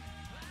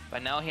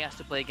 But now he has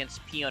to play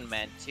against Peon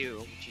Man too,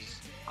 which is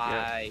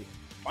Yeah,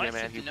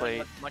 honestly man, he do not played.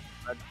 know much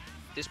about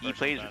this He person,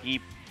 plays. but He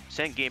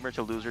sent gamer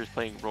to losers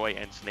playing Roy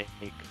and Snake.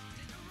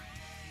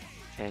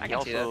 And I he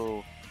can see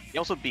that.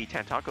 also beat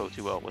Tantako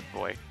 2-0 with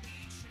Roy.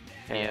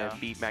 And Yeah.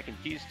 beat Mac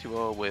and Cheese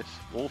 2-0 with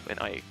Wolf and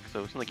Ike.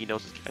 So it's not like he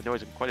knows. I know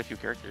he's quite a few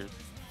characters.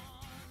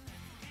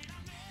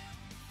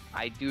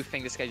 I do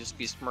think this guy just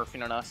be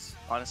smurfing on us,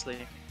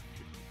 honestly.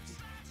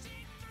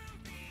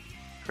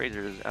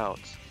 Fraser is out.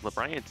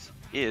 LeBryant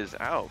is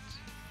out.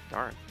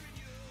 Darn.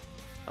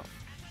 Oh.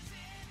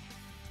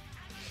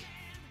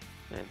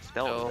 And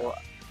Stella. So,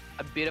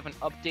 a bit of an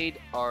update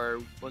are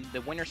on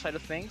the winner side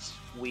of things.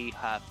 We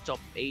have top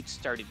 8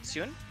 started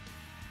soon,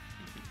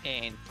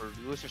 and for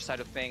the loser side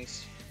of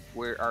things,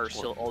 we are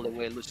still all the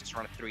way losers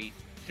round 3.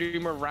 3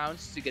 more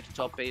rounds to get to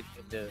top 8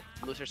 in the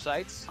loser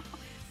sides.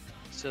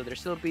 So there's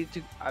still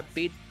a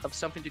bit of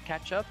something to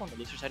catch up on the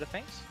loser side of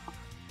things.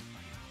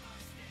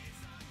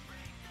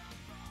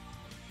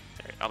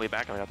 Alright, I'll be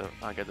back.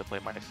 I'll get to play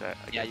my set.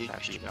 Yeah, against you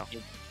Sassy should. now.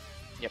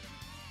 Yep.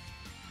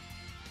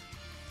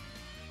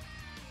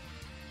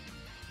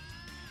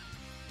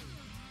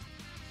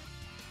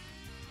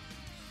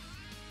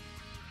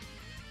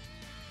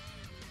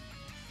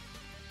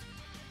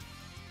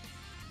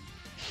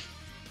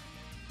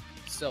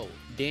 So,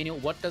 Daniel,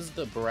 what does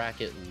the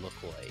bracket look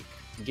like?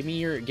 Give me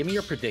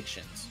your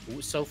predictions.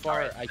 So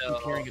far, Alright,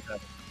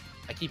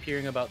 I keep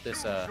hearing about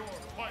this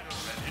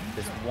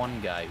this one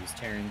guy who's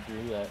tearing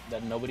through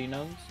that nobody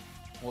knows.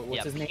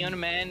 What's his name? Peon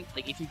Man,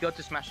 like if you go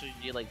to Smash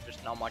GG, like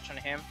there's not much on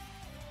him.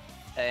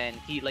 And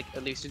he like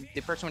at least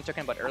the person we're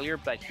talking about earlier,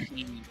 but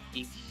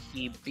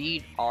he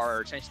beat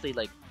our essentially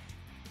like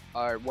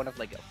our one of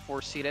like a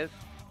 4-seeded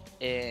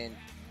and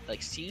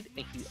like seed,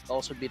 and he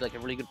also beat like a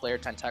really good player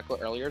Tentacle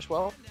earlier as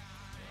well.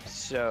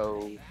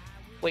 So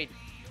wait,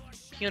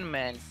 Peon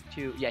Man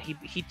 2, yeah, he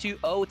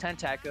 2-0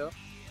 Tentacle.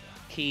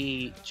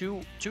 He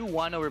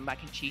 2-1 over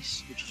Mac and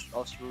Cheese, which is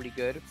also really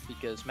good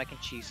because Mac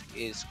and Cheese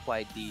is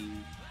quite the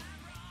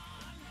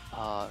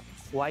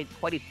quite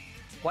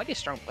a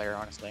strong player,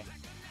 honestly,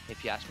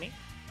 if you ask me.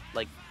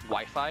 Like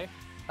Wi-Fi,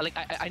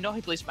 I know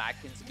he plays Mac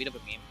and it's a bit of a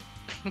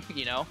meme,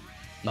 you know,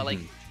 but like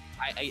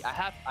I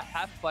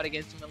have fought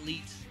against him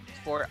Elite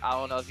before. I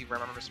don't know if he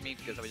remembers me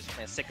because I was just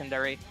playing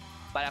secondary,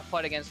 but I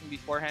fought against him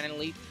beforehand in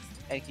Elite,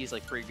 and he's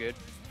like pretty good.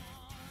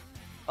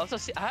 Also,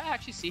 I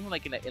actually see him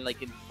like in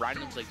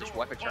randoms, like just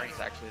Wi-Fi tournaments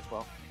actually as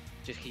well.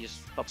 He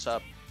just pops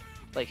up.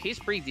 Like he's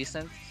pretty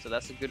decent, so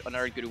that's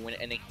another good win.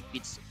 And then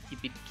he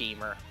beat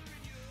Gamer,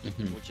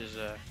 which is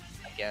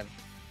again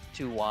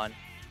 2-1.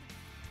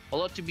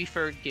 Although to be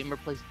fair, Gamer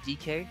plays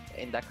DK,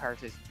 and that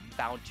card is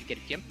bound to get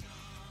a Gimp.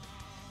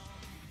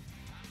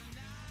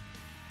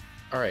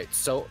 All right.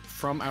 So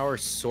from our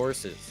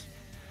sources,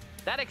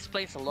 That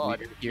explains a lot.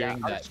 we're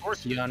hearing our that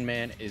sources- Peon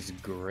Man is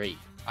great.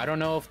 I don't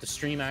know if the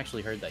stream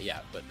actually heard that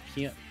yet, but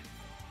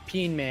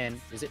Peon Man,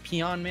 is it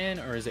Peon Man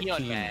or is it Peon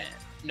Peon Man. Man?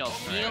 No,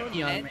 Peon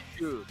Peon Man.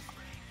 2.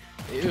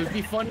 It would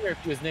be funnier if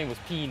his name was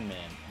Peon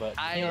Man, but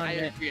I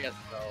agree as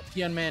well.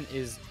 Peon Man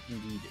is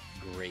indeed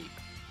great.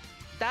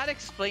 That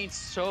explains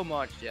so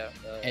much, yeah.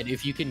 And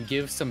if you can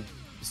give some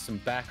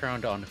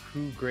background on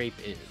who Grape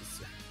is.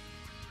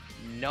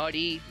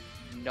 Nutty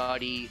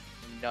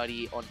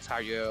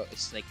Ontario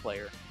snake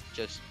player.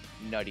 Just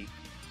nutty.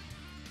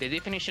 The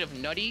definition of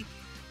nutty,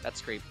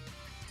 that's great.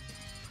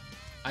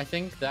 I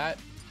think that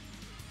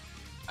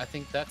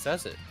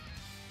says it.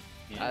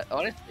 Yeah.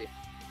 Honestly.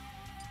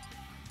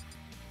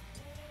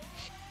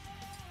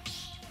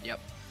 Yep.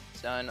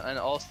 So, and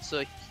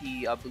also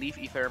he, I believe,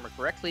 if I remember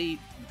correctly,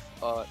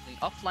 in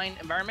offline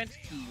environment,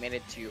 he made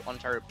it to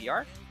Ontario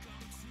PR.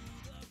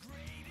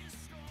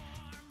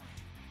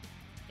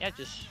 Yeah,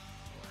 just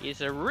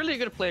he's a really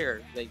good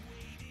player, like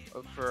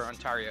for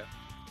Ontario.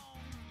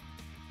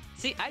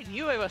 See, I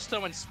knew it was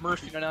someone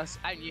smurfing on us.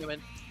 I knew it.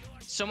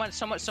 Someone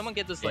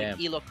get this like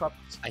Yeah. Elo cup.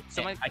 I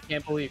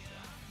can't believe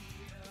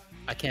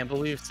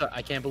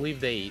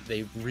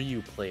they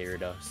Ryu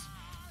playered us.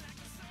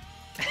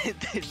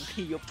 The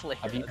Rio player.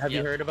 Have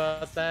you heard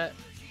about that?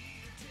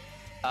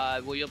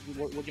 Would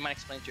you mind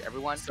explaining to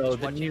everyone? So who's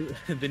the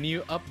watching?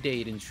 new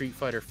update in Street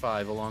Fighter V,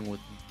 along with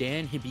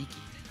Dan Hibiki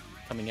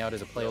coming out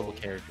as a playable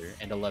character,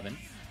 and 11.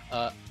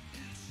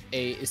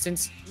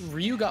 Since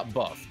Ryu got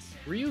buffed,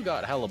 Ryu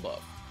got hella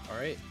buffed. All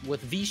right,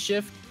 with V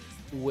shift,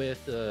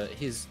 with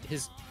his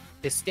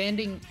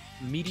standing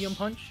medium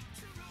punch,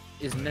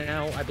 is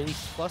now, I believe,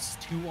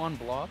 +2 on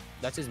block.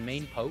 That's his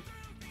main poke.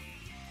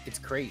 It's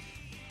great.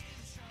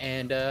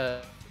 And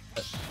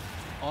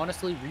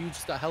honestly, Ryu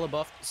just got hella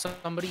buffed.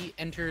 Somebody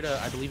entered,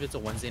 I believe it's a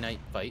Wednesday night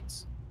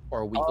fights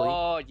or a weekly.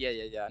 Oh,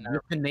 yeah. No.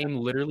 With the name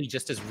literally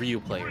just as Ryu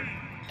player.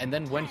 And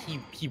then when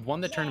he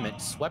won the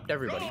tournament, swept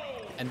everybody.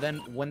 And then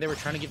when they were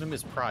trying to give him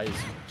his prize,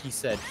 he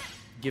said,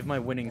 "Give my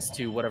winnings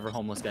to whatever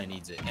homeless guy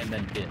needs it," and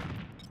then did.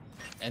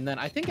 And then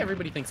I think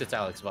everybody thinks it's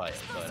Alex Valle,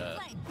 but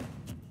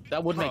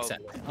that would make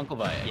sense. Uncle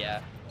Valle.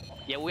 Yeah,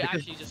 we Because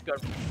actually just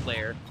got a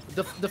player.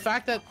 the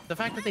fact that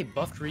they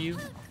buffed Ryu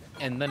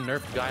and then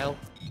nerfed Guile,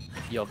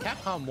 yo,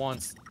 Capcom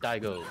wants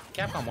Daigo.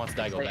 Capcom wants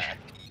Daigo back.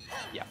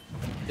 Yeah.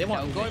 They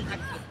want Now, going back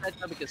to the set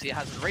now because he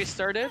has a race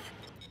started.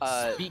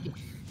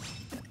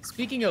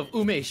 Speaking of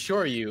Ume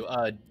Shoryu,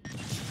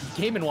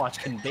 Game & Watch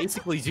can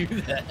basically do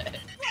that.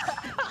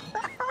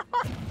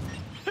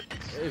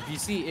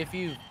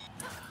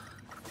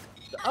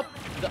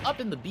 The up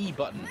and the B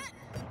button.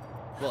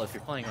 Well, if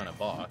you're playing on a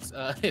box,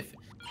 if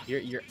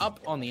you're up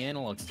on the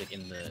analog stick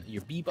in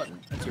your B button,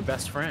 that's your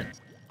best friend.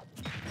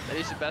 That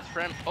is your best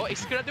friend. Oh,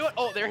 he's gonna do it.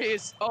 Oh, there he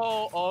is.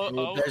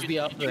 Oh. There's the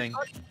up thing.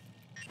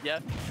 Yeah.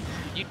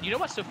 You know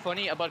what's so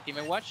funny about Game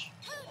 & Watch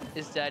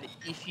is that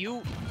if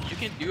you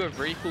can do a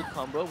very cool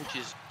combo, which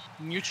is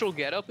neutral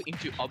get up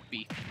into up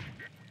B.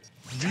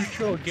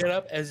 Neutral get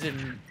up as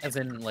in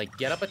like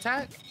get up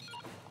attack?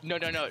 No.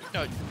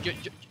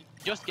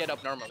 Just get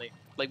up normally,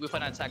 like with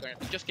an attack.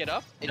 Just get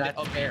up and That's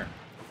then up fair.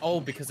 Oh,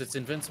 because it's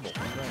invincible.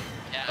 Right.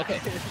 Yeah.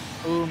 Okay.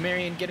 Ooh,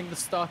 Marion getting the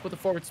stock with a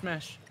forward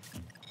smash.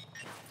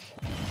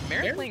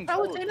 Marion playing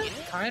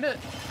kind of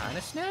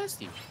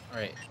snazzy. All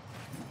right.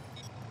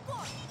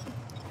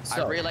 I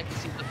really like to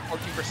see the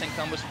 14%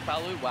 combos from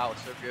Palu. Wow,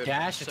 so good.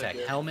 Dash so attack,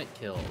 good. helmet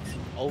kills.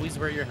 Always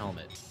wear your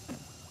helmet.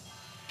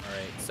 All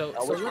right. So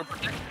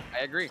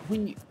I agree.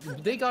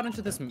 they got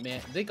into this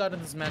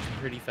match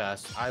pretty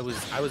fast. I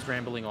was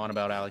rambling on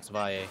about Alex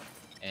Valle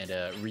and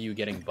Ryu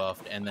getting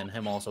buffed, and then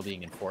him also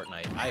being in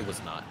Fortnite. I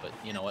was not, but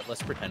you know what?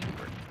 Let's pretend we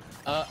were.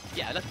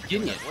 Yeah, let's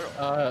Gideon.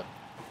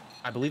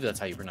 I believe that's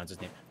how you pronounce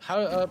his name.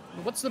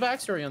 What's the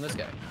backstory on this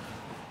guy?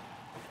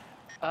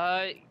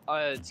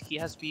 He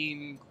has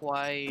been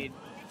quite,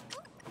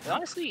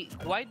 honestly,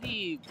 quite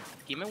the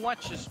Game &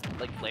 Watch just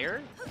like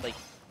player. Like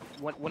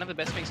one of the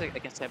best things I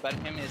can say about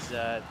him is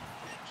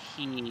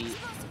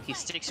he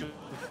sticks with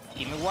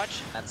Game &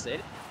 Watch. That's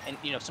it. And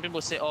you know, some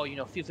people say, oh, you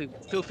know,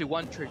 filthy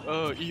one trick,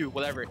 oh, ew,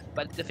 whatever.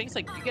 But the thing's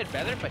like you get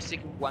better by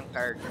sticking with one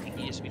character, and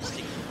he just been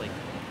sticking with like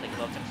a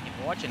lot of times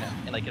Game & Watch and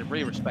like I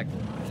really respect it.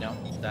 You know.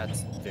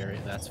 That's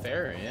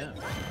fair. Yeah.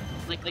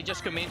 Like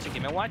just come into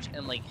Game & Watch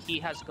and like he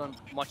has gone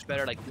much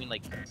better. Like doing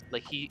like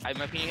he, in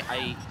my opinion,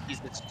 he's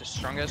the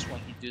strongest when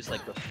he does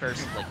like the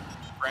first like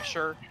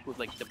pressure with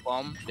like the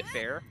bomb, the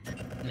fair.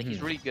 Like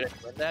he's really good at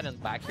doing that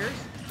and backers.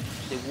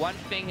 The one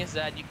thing is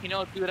that you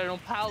cannot do that on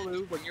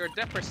Palu when you're at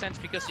that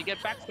percent because you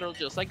get back throw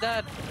just like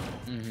that.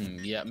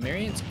 Yeah,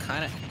 Marion's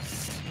kind of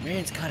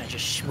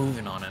just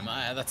schmooving on him.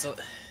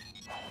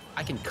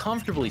 I can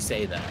comfortably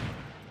say that.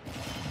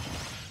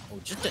 Oh,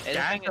 just a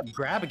dash up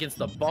grab against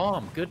the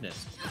bomb.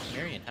 Goodness,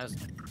 Marion has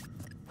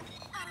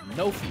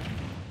no fear.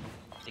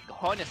 The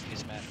cojones in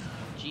this man.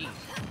 Jeez.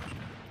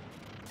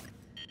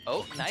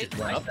 Oh, nice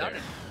up down.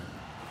 there.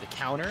 The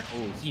counter.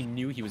 Oh, he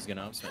knew he was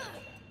gonna up smash.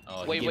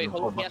 Oh, wait,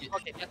 hold up. Yes,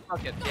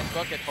 bucket.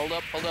 Hold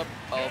up.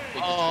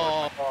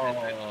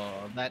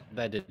 Oh,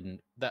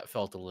 that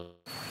felt a little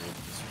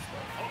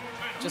disrespectful.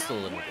 Just a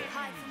little bit.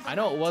 I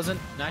know it wasn't.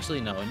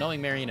 Actually, no.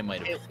 Knowing Marion, it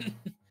might have been.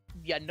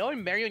 Yeah,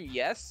 knowing Marion,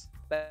 yes,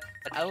 but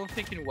I don't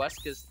think it was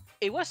because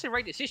it was the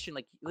right decision.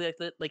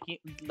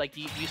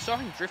 You saw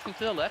him drifting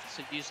to the left,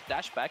 so you just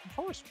dash back and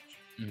forward.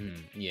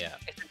 Yeah.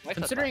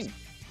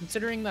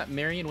 Considering that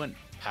Marion went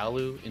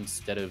Palu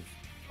instead of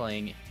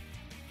playing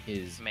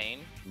his main,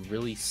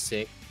 really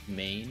sick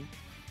main,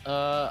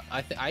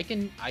 I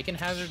can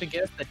hazard a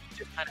guess that he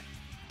just kind of.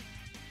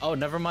 Oh,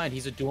 never mind.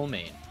 He's a dual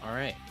main. All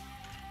right.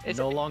 It's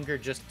no longer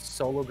just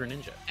solo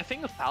Greninja. The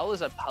thing with Palu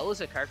is that Palu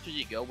is a character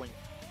you go when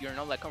you're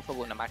not that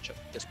comfortable in a matchup.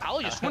 Because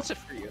Palu just wants it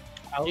for you.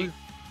 You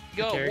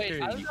go,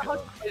 wait, I don't know how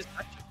to play this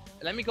matchup.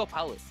 Let me go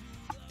Palu.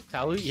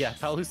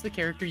 Palu's the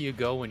character you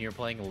go when you're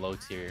playing a low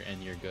tier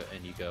and you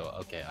go,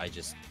 okay,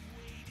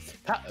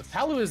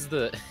 Palu is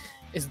the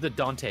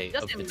Dante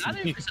of the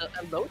team.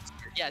 A low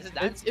tier. Yeah,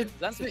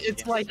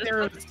 it's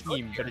Lythero's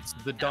team, but it's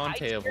the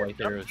Dante of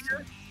Lythero's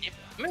team.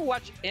 Game &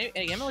 Watch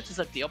is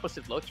like the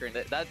opposite low tier, and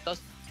that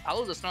does.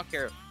 Palu does not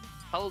care.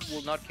 Palu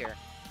will not care.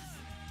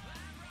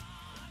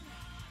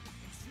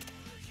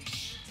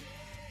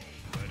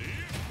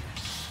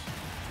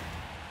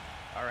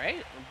 Alright,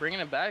 we're bringing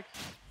it back.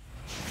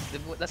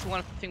 That's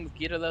one thing with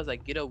Gita though, is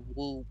like Gita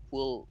will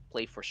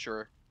play for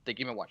sure the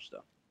Game & Watch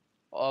though.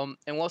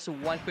 And also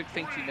one quick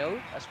thing to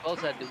note as well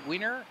is that the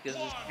winner, because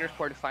this is the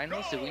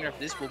quarterfinals, the winner of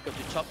this will go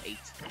to top 8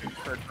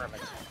 per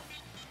tournament.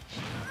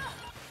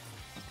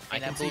 I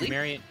can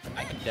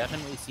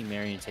definitely see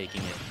Marion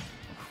taking it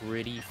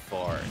pretty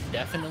far.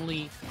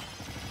 Definitely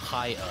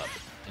high up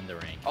in the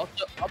rank.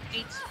 Also,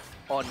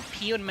 on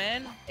Peon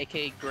Man,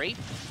 aka Grape,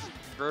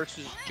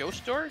 versus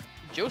Joestar.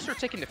 Joestar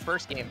taking the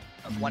first game.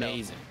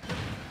 Amazing.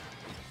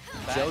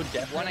 Back, Joe one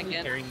definitely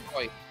again. carrying.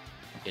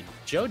 Yeah,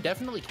 Joe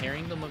definitely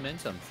carrying the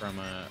momentum from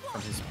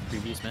his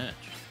previous match.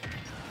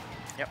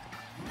 Yep.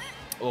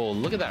 Oh,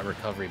 look at that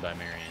recovery by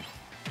Marion.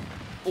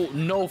 Oh,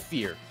 no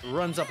fear.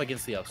 Runs up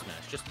against the up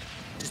smash. Just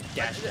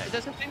dash back.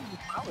 That's the thing with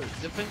Paolo.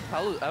 The thing with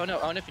Paolo, I don't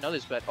know if you know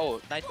this, but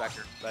Night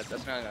Backer, but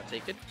that's not gonna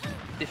take it.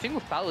 The thing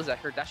with Paolo is that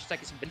her dash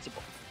attack is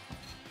invincible.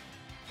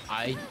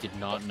 I did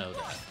not know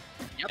that.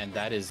 Yep. And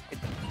that is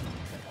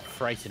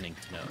frightening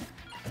to know.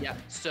 Yeah,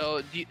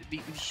 so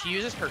she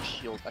uses her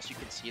shield, as you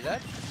can see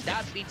that.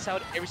 That beats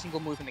out every single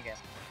move in the game.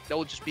 That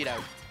will just beat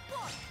out.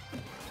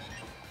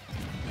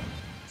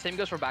 Same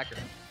goes for Backer.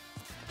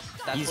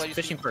 That's He's why you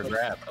fishing see, for a like,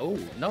 grab. Oh,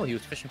 no, he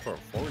was fishing for a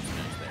forward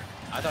smash there.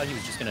 I thought he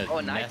was just going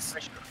to nice.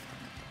 nest.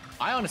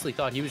 I honestly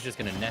thought he was just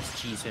going to nest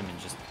cheese him and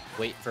just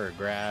wait for a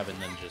grab and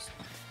then just...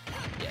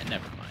 Yeah,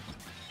 never mind.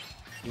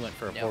 He went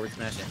for a forward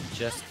smash and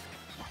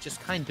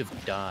just kind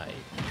of died.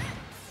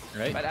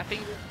 Right? But I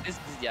think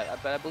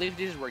but I believe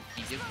this is where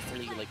he didn't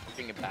really like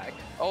bring it back.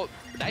 Oh,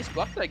 nice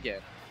bucket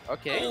again.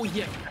 Okay. Oh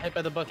yeah, hit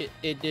by the bucket.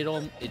 It did a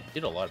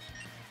lot of...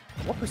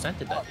 What percent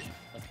did that do?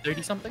 Like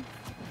 30 something?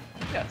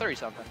 Yeah, 30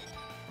 something.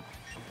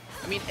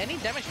 I mean, any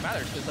damage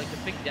matters because like the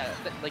thing,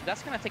 like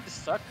that's gonna take the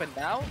suck. But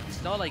now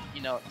it's not like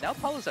now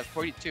Paolo's at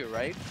 42,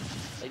 right?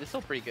 Like it's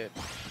still pretty good.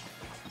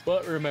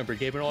 But remember,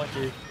 Game & Watch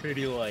is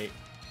pretty light.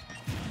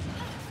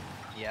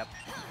 Yep.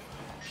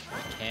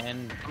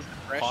 Can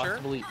Pressure.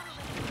 possibly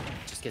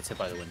just gets hit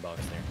by the wind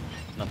box there.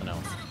 Nothing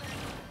else.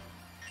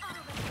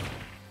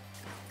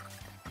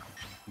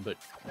 But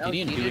Now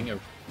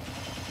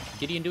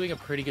Gideon doing a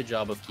pretty good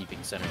job of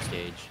keeping center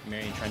stage.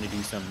 Marion trying to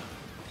do some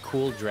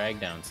cool drag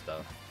down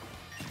stuff.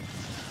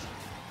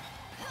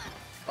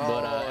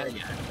 But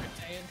yeah,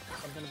 saying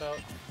something about.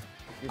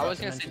 I was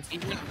gonna say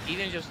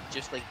even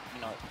just like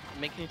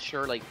making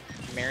sure like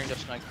Marion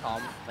does not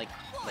come like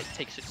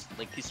takes it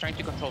like he's trying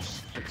to control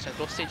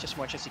central stage as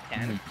much as he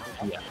can.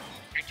 Yeah.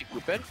 Trying to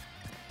group it.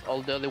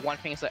 Although the one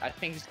thing is that I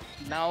think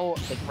now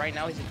like right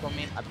now he's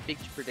becoming a bit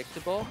too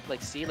predictable.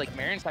 Like see like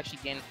Marion's actually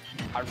getting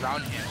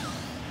around him.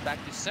 Back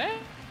to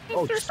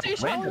center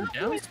stage. Random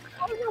down.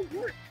 How does that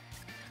work?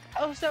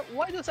 How's that?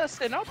 Why does that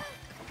stand up?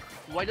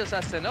 Why does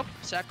that stand up,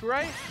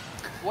 Sakurai?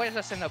 Why does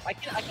that stand up? I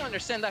can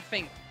understand that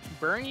thing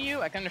burn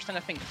you. I can understand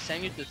that thing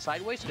send you to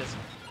sideways because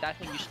that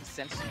thing usually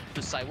sends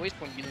to sideways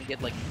when you don't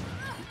get like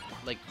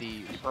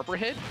the proper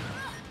hit.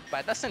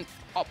 But that sent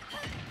up.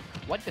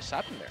 What just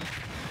happened there?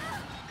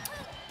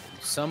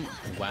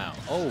 Wow.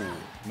 Oh,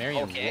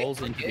 Marion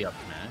rolls into the up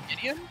smash.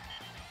 Gideon?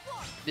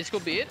 This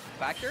could be it.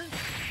 Backer?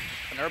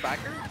 Another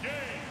backer?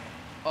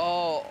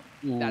 Oh,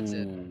 that's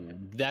it.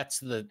 Ooh, that's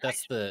the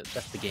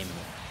game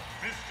move.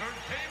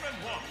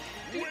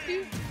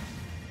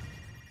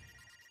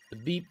 The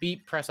beep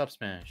beep press up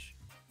smash.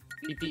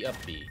 Beep beep up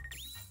B.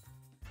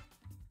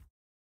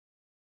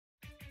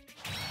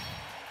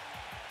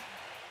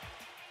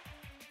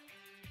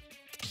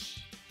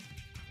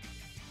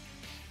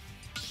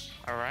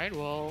 All right.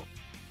 Well,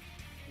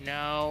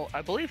 now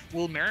I believe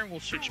Marion will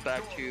switch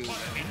back to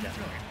main deck.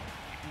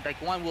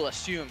 Like one will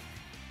assume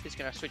he's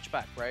gonna switch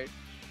back, right?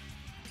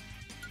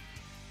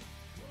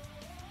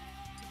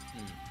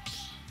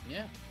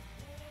 Yeah.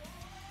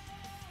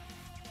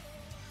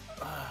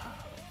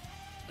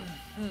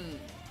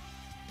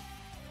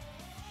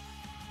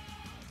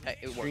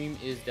 Stream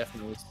is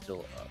definitely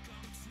still up.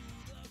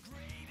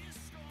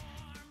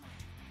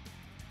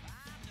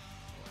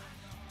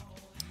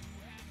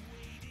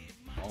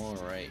 All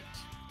right.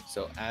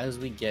 So as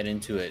we get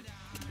into it,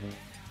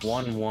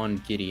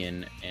 1-1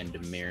 Gideon and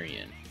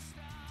Marion.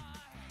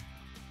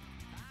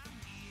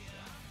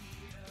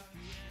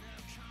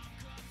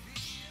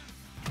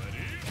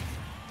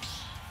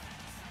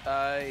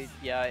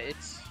 Yeah,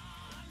 it's.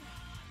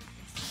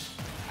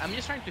 I'm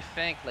just trying to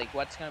think like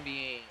what's gonna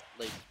be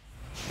like.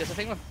 Because the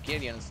thing with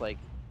Gideon is like,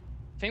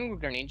 the thing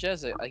with Greninja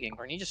is that, again,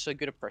 Greninja's so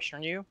good at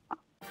pressuring you.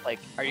 Like,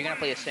 are you gonna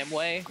play the same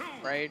way,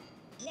 right?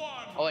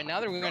 Oh, and now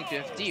that we're going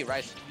to FD,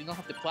 right? So you don't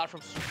have the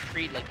platforms for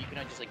free. Like you can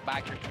just like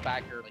backer to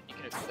backer. Like you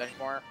cannot do that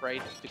anymore,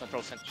 right? To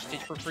control center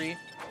stage for free.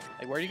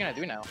 Like, what are you gonna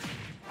do now?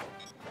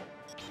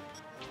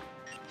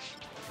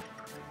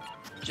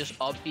 Just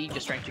up B,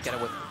 just trying to get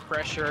away from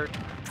pressure.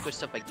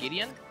 Twist up by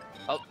Gideon.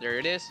 Oh, there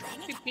it is.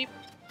 Beep, beep.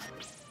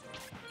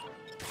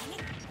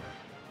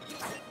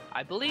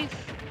 I believe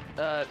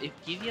if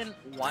Gideon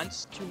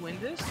wants to win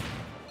this,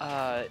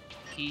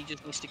 he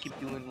just needs to keep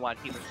doing what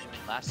he was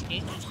doing last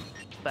game,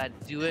 but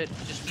do it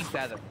just be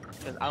better.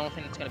 Because I don't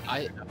think it's gonna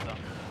be enough though.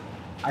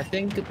 I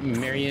think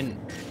Marion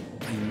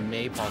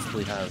may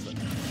possibly have the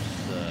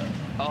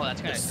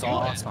that's gonna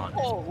sauce on it.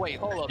 Oh wait,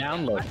 hold up. The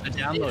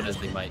download, as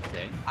they might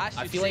say.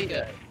 I feel like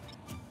that.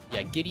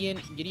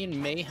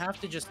 Gideon may have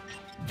to just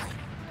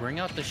bring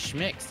out the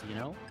schmicks, you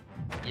know?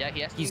 Yeah,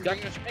 he has to. He's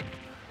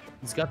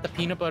got the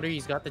peanut butter,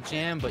 he's got the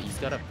jam, but you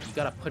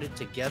gotta put it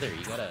together.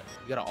 You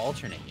gotta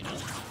alternate, you know?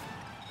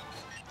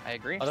 I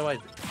agree. Otherwise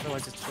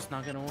it's just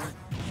not gonna work.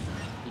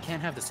 You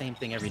can't have the same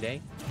thing every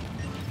day.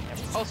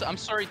 Also, I'm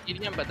sorry,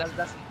 Gideon, but that's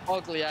an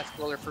ugly ass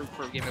color for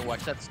Game &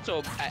 Watch. That's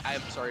so.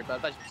 I'm sorry,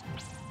 but that's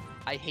just.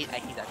 I hate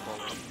that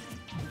color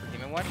for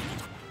Game & Watch.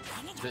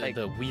 Like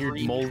The weird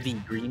green. moldy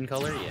green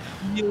color, yeah.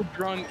 Real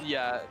drunk,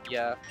 yeah.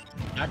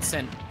 That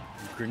sent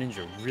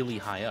Greninja really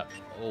high up.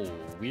 Oh,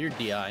 weird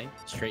DI,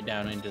 straight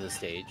down into the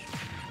stage.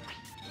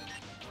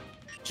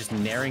 Just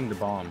naring the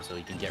bomb so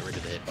he can get rid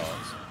of the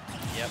hitbox.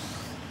 Yep.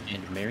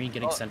 And Marion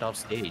getting sent off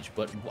stage,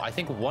 but I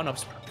think one up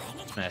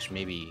smash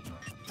may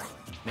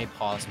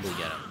possibly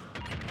get him.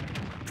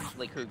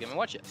 Like who Game &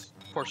 Watch is,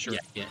 for sure.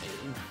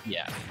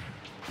 Yeah.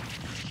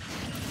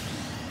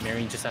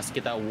 Marion just has to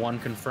get that one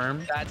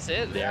confirmed. That's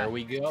it. There yeah.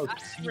 we go.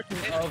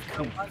 Speaking of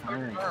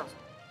confirmed.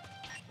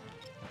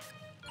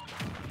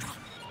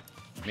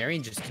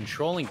 Marion just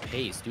controlling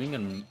pace, doing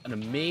an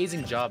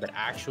amazing job at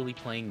actually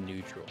playing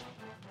neutral.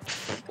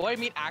 Well, I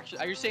mean, actually,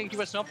 are you saying he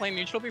was not playing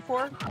neutral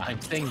before?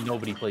 I'm saying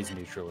nobody plays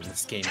neutral in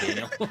this game,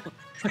 Daniel.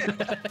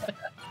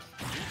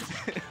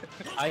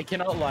 I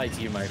cannot lie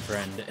to you, my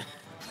friend.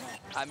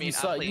 I mean,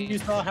 you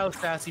saw how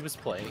Sassy was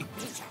playing.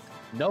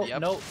 No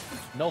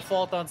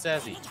fault on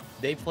Sassy.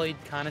 They played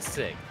kind of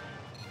sick.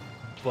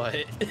 But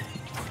if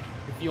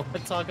you want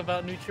to talk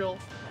about neutral,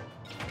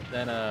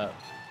 then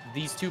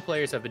these two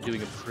players have been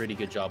doing a pretty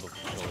good job of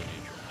controlling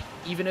neutral.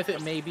 Even if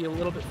it may be a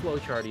little bit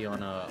flowcharty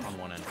on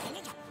one end.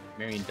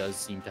 Marion does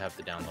seem to have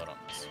the download on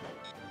this.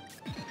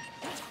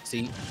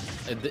 See,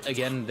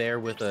 again there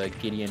with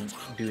Gideon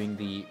doing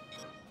the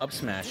up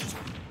smash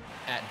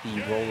at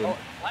the roll. Oh,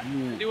 what?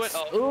 Do it.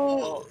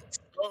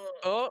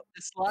 Oh,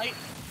 the slide.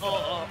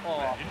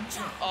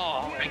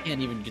 Oh. I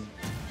can't even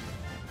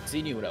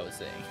continue what I was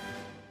saying.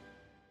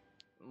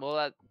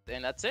 Well,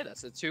 that's it.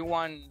 That's a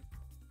 2-1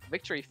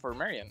 victory for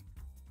Marion.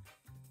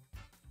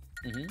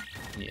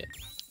 Yeah.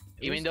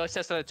 Even though it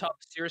says at the top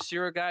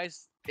 0-0,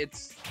 guys,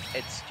 it's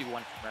 2-1 for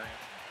Marion.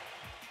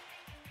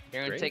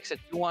 Marion takes a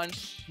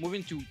 2-1,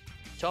 moving to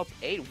top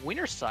 8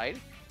 winner side.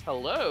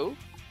 Hello.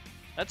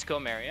 Let's go,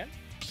 Marion.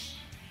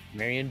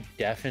 Marion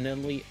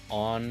definitely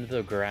on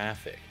the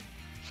graphic.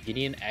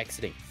 Gideon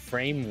exiting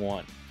frame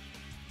 1,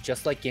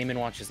 just like Game &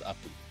 Watch's up.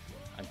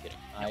 I'm kidding.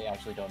 I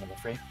actually don't know the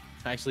frame.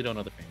 I actually don't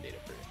know the frame data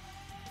for it.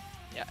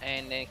 Yeah,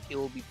 and then he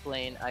will be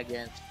playing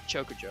against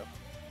Chocojo.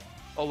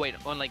 Oh wait,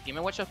 on like Game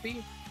 & Watch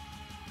FB?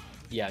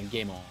 Yeah,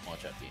 Game &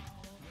 Watch FB.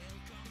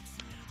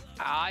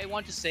 I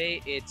want to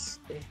say it's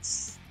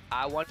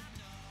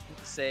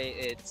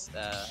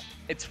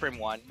frame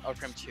 1 or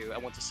frame 2. I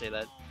want to say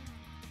that.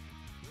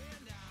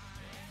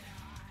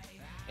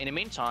 In the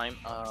meantime,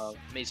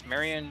 Miss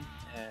Marion,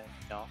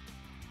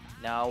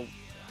 now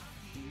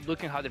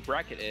looking how the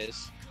bracket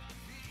is.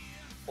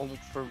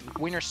 For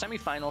winner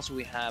semifinals,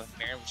 we have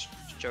Marion vs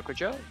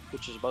Chocojo,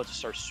 which is about to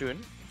start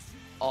soon.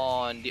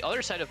 On the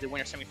other side of the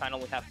winner semifinal,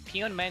 we have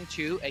Peon Man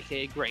 2,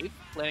 aka Grave,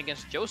 playing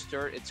against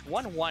Joester. It's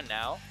 1-1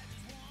 now.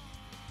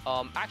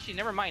 Actually,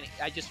 never mind.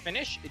 I just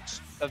finished.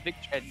 It's a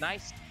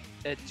nice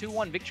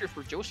 2-1 victory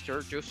for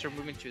Joester. Joester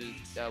moving to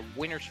the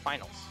winners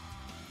finals.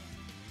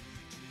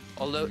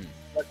 Although,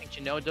 one thing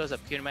to know though is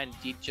that Peon Man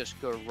did just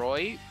go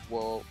Roy.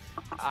 Well,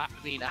 I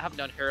mean, I have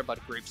not heard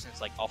about Grave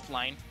since like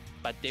offline,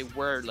 but they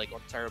were like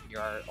on Terra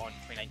PR on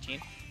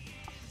 2019.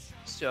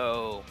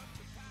 So,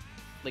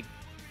 like,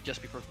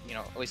 just before,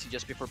 obviously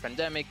just before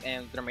pandemic,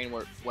 and their main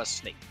was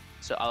Snake.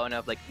 So I don't know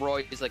if like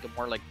Roy is like a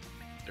more like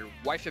their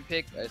waifu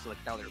pick, is like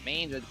now their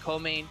main, or the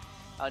co-main.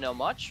 I don't know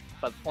much,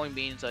 but point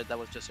being that that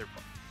was just their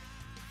point.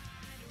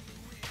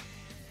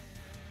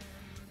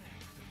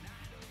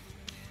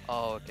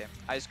 Oh, okay.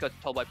 I just got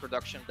told by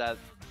production that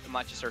the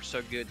matches are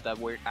so good that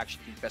we're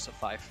actually in best of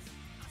 5.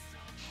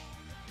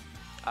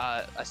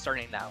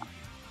 Starting now.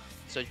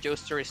 So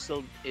Joester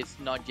is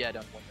not yet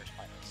on winners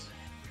finals.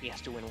 He has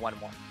to win 1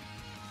 more.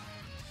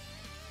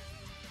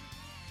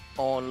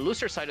 On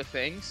loser side of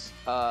things,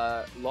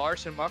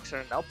 Lars and Mux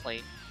are now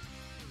playing.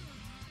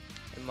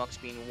 And Mux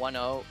being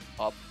 1-0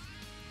 up.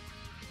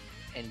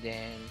 And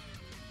then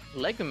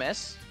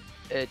Legumes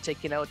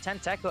taking out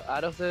Tentaco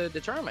out of the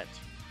tournament.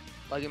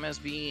 Legumes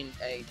being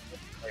a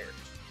player.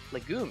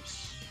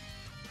 Legumes.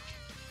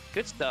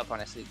 Good stuff,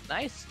 honestly.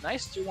 Nice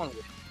 2-1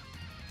 win.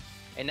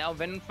 And now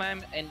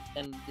VenomFang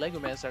and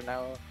Legumes are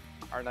now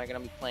gonna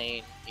be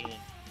playing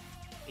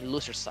in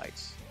loser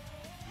sides.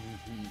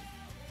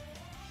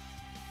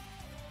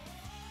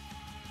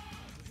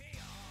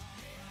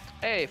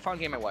 Hey, fun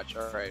game I watch.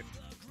 All right.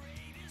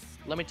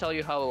 Let me tell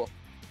you how.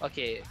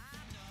 Okay,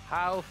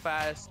 how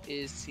fast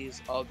is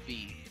his up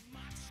B?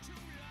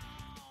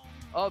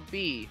 Up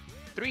B,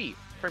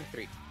 frame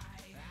 3.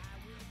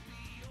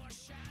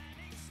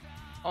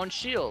 On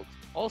shield,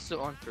 also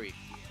on 3.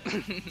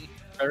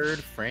 3rd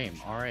frame.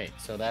 All right,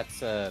 so that's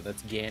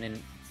Ganon.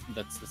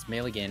 That's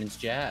melee Ganon's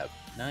jab.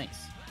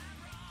 Nice.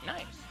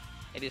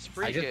 It is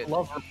pretty good. I just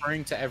love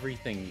referring to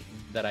everything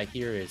that I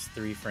hear is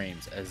 3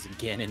 frames as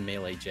Ganon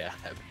melee jab.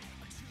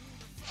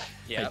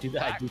 Yeah, I do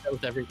that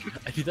with every.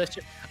 I do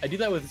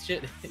that with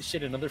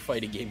shit in other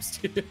fighting games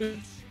too.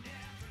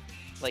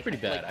 It's like pretty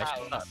bad. Like I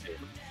should not do.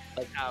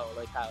 Like how?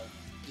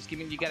 Just give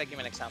me. You gotta give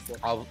me an example.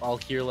 I'll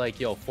hear like,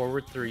 yo,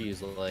 forward 3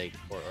 is like,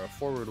 or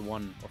forward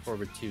 1 or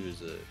forward 2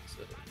 is a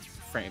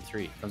frame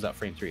 3. Comes out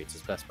frame 3. It's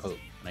his best poke.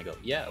 And I go,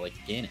 yeah, like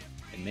Ganon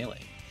and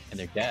Melee, and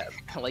they're dab.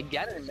 Like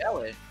Ganon and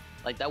Melee,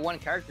 like that one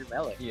character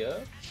Melee. Yeah.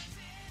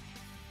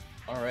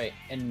 All right,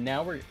 and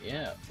now we're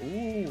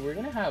we're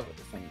gonna have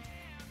some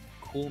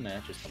cool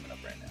matches coming up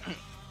right now.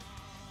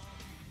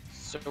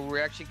 So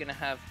we're actually gonna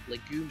have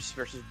Legumes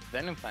versus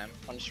VenomFang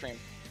on the stream.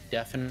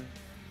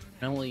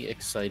 Definitely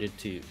excited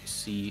to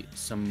see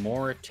some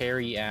more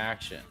Terry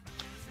action.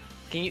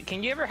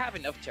 Can you ever have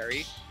enough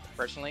Terry?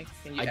 Personally,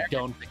 can you I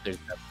don't think there's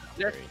enough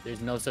Terry.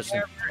 There's no such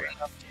thing.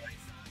 enough Terry.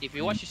 If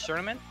you watch this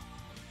tournament,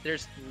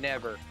 there's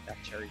never enough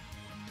Terry.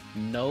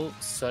 No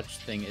such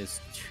thing as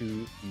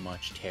too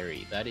much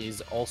Terry. That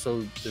is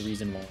also the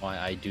reason why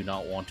I do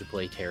not want to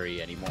play Terry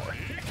anymore.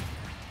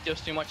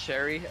 Just too much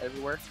Terry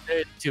everywhere.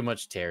 Too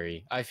much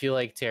Terry. I feel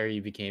like Terry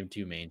became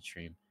too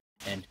mainstream.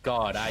 And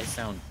God, I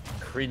sound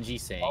cringy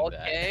saying that.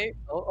 Okay,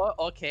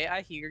 okay,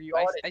 I hear you.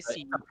 I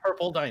see A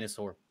purple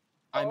dinosaur.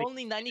 I mean,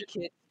 only 90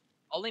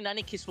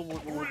 kids will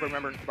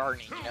remember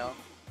Barney, you know?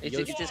 Is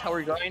Yoshi- this how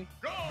we're going?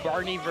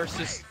 Barney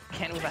versus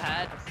Ken with a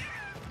hat?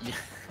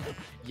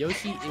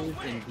 Yoshi is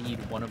indeed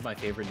one of my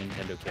favorite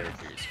Nintendo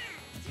characters.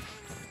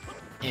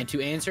 And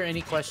to answer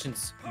any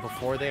questions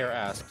before they are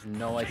asked,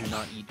 no, I do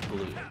not eat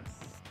glue.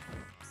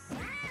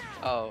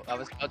 Oh, I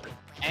was about to...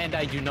 And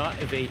I do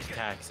not evade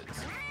taxes.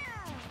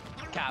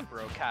 Cap,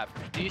 bro, cap.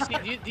 Do you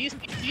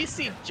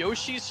see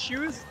Joshi's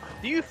shoes?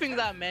 Do you think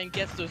that man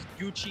gets those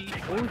Gucci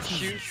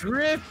shoes?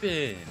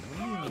 Dripping!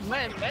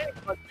 Man,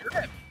 but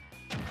drip.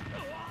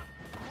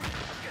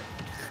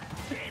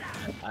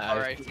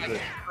 Alright,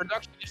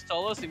 production just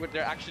told us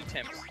they're actually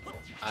Tim's.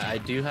 I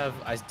do have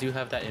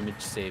that image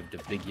saved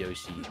of Big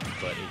Yoshi,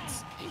 but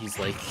he's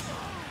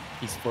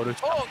photoshopped.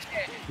 Oh,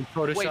 okay. He's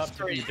photoshopped to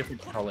sorry. be a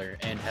different color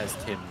and has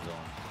Tim's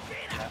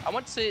on. I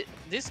want to say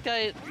this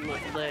guy,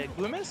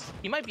 Loomis,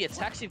 he might be a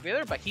taxi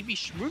evader, but he be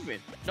schmoovin'.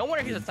 No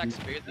wonder he's a taxi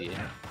evader.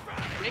 Yeah.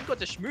 He ain't got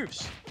the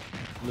schmoofs.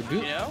 Lagoon,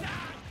 You know?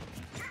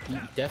 he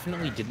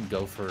definitely didn't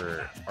go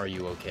for "Are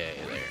you okay?"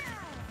 there.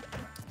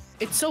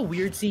 It's so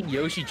weird seeing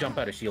Yoshi jump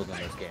out of shield in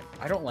this game.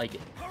 I don't like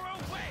it.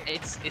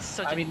 It's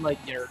such. I mean, like,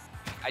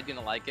 I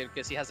didn't like it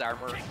because he has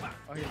armor.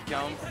 Oh, he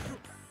jump.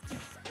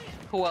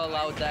 Who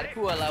allowed that?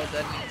 Who allowed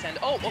that? Nintendo.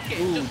 Oh,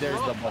 okay. ooh, just there's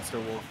throw- the Buster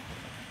Wolf.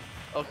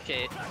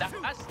 Okay,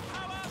 that's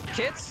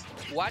kids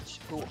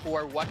who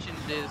are watching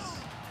this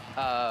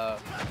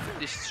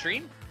this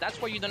stream. That's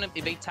why you don't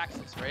evade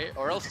taxes, right?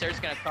 Or else there's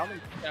gonna come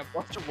and gonna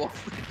bust a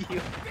wolf with you.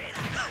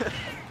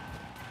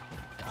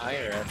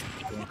 IRS.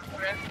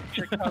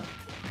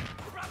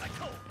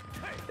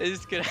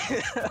 It's gonna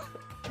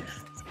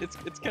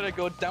it's gonna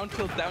go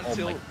downhill.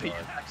 Oh my pay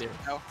God. taxes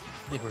now.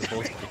 They were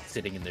both just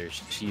sitting in their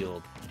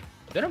shield.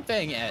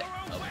 VenomFang at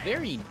a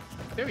very,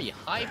 very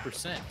high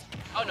percent.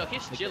 Oh no,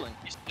 he's chilling.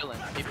 He's chilling.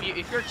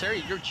 If you're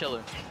Terry, you're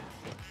chilling.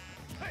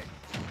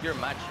 You're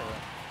mad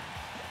chilling.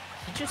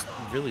 He just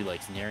really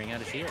likes naring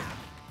out of shield.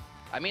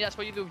 I mean, that's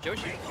what you do with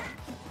Joshi.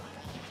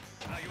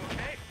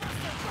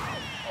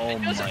 Oh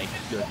my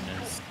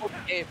goodness.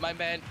 Okay, my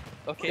man.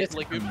 Okay, It's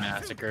like a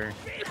massacre.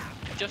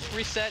 just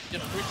reset.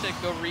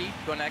 Go read.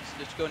 Go next.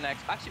 Just go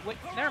next. Actually, wait.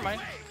 Never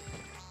mind.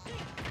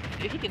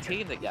 If he can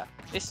take it, yeah.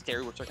 It's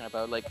Terry we're talking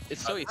about. Like,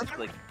 it's so easy.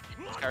 Like,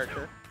 his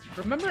character.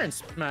 Remember in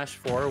Smash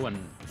 4 when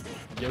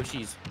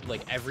Yoshi's,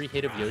 like, every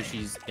hit of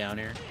Yoshi's down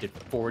air did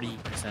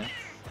 40%?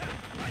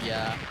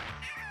 Yeah.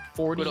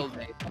 40%? Good old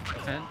days.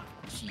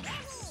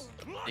 Jeez.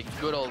 The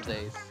good old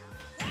days.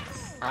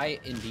 I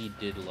indeed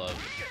did love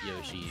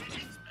Yoshi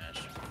in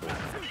Smash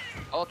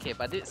 4. Okay,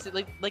 but this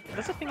like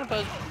that's the thing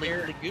about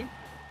Lagoon.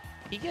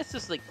 He gets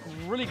this like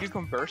really good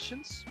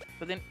conversions,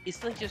 but then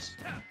it's like just.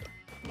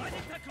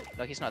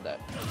 No, he's not that.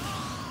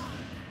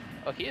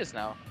 Oh, he is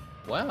now.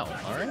 Wow,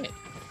 alright.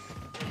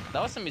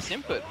 That was some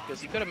misinput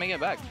because he could have made it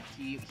back.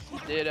 He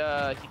did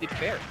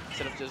fair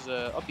instead of just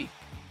uppy.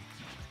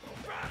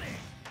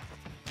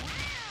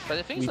 But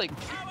the thing is like.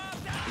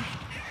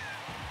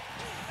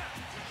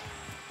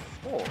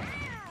 Oh.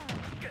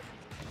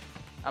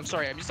 I'm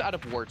sorry, I'm just out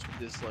of words with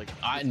this. Like.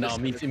 No,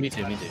 me too.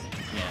 Yeah.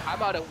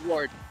 I'm out of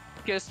words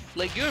because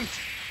Legumes.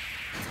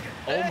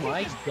 Oh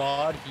my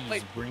God,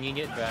 he's bringing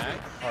it back.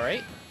 All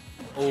right.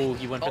 Oh,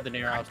 he went for the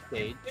nair out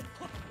stage.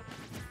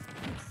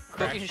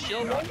 Cooking his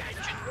shield. Should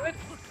do it.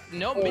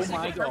 No, Oh missing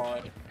my the-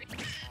 God.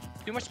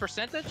 Too much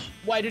percentage.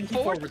 Why didn't he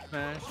Forward. forward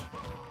smash?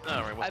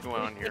 Alright, what's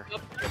going on here? We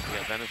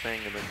got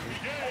VenomFang and then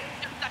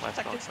Let's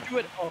Last do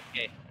it.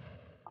 Okay.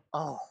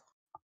 Oh.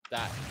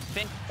 That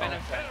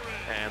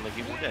and like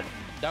even did.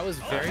 that was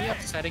very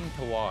upsetting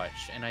to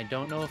watch, and I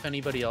don't know if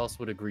anybody else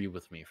would agree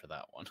with me for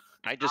that one.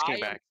 I just came I-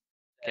 back.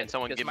 Can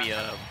someone Because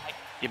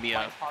give me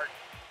my a heart.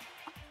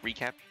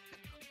 recap?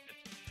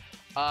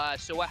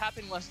 So what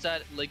happened was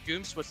that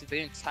Legumes was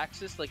evading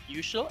taxes like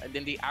usual, and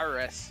then the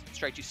IRS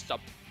tried to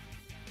stop.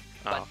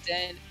 But Oh.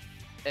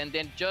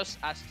 then just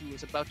as he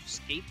was about to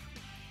escape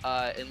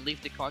and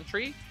leave the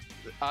country,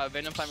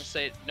 VenomFang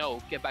said,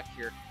 "No, get back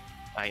here."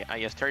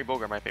 Yes, Terry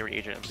Bogard, my favorite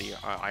agent of the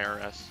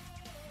IRS.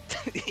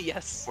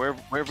 Yes.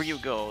 Wherever you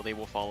go, they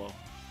will follow.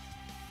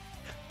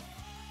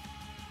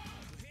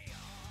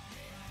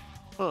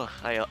 Oh,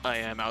 I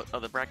am out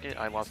of the bracket.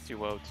 I lost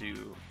 2-0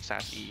 to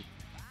Sassy.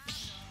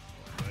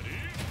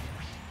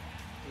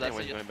 That's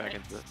Anyways, a going back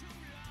thing. into it.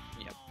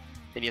 Yep.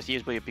 And yes, he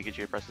is playing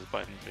Pikachu, presses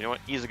buttons. You know what?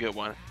 He's a good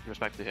one.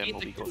 Respect to him. He's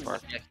Hope a he goes good far.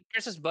 one. Yeah, he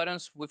presses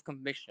buttons with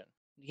conviction.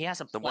 He has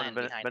a The plan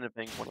one behind it.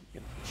 VenomFang, one of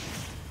them.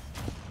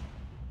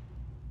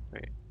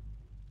 Wait,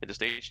 did the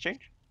stage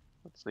change?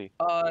 Let's see.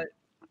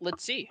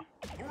 Let's see.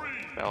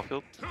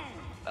 Battlefield.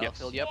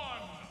 Battlefield. Yes. Yep.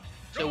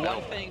 So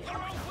one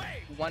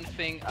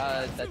thing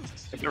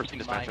that's I've never seen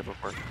this matchup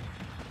before.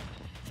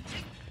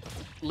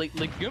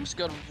 Legumes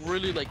got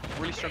really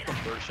strong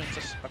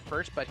conversions at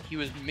first, but he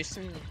was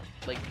missing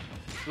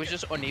he was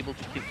just unable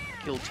to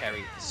kill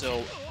Terry.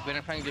 So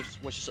VenomFang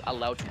was just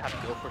allowed to have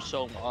kill for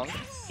so long.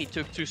 He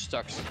took 2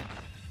 stocks.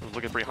 It's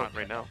looking pretty hot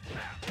right now.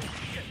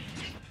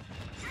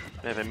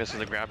 And if it misses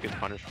the grab, gets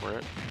punished for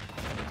it.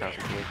 That's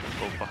how situation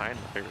goes behind.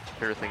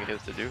 Favorite thing it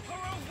is to do.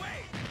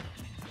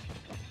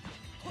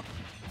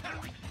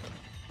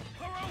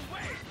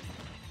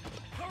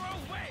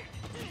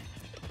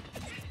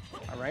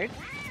 All right.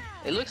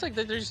 It looks like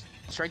they're just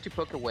trying to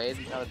poke away.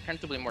 They're trying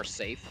to be more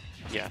safe.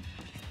 Yeah.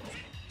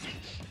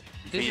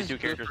 This These is two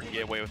good characters can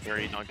get away with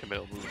very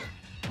non-committal moves.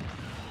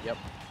 Yep.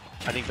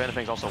 I think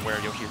VenomFang's also aware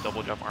of Yoshi's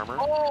double jump armor.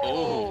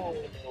 Oh,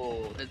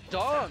 the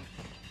dog.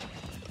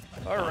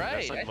 All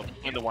right. That's like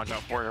something to watch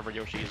out for whenever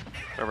Yoshi's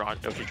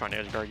trying to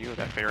edge guard you.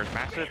 That fair is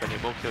massive and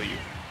it will kill you.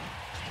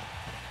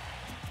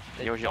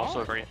 The Yoshi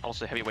dog.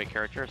 also a heavyweight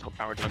character, so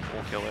power jump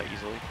won't kill it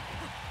easily.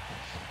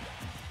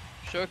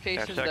 Showcasing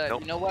Hashtag that,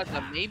 nope. you know what,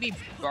 that maybe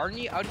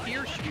Barney out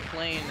here should be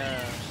playing,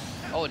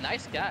 oh,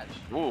 nice catch.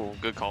 Ooh,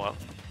 good call out.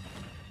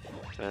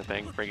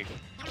 VenomFang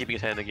keeping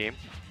his head in the game.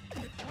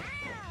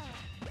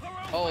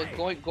 Oh,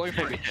 going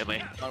for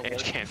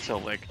Edge cancel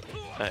like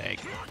egg.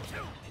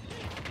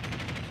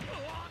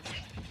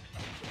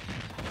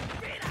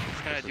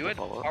 He's gonna do it.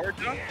 Follow. Power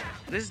jump.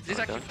 This is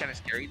actually kind of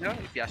scary though,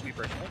 if you ask me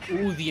personally.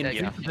 Ooh, the Yeah.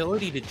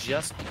 invincibility to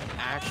just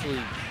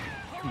actually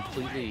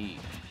completely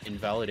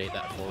invalidate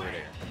that forward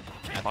air.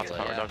 at Lots the of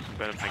ledge. power ducks from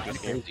VenomFang this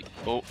game.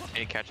 Oh, and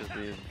he catches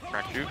the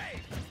crack shoot.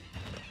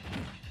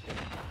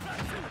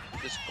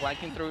 Just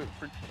flanking through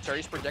for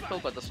Terry's projectile,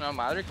 but does not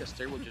matter because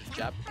Terry will just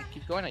jab and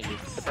keep going at you, keep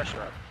the pressure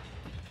up.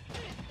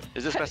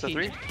 Is this best of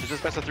 3? Is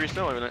this best of 3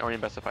 still, or in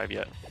best of 5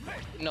 yet?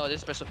 No, this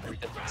is best of 3.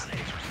 That's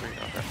Three,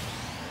 okay. it's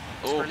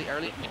Oh,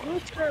 early.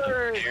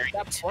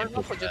 That board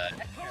was just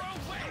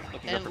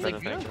looking and good for like,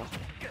 VenomFang. you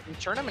though.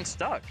 tournament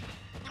stuck.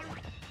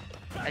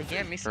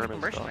 Again, missing the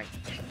Tournament conversion line.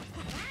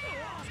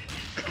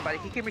 But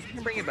he can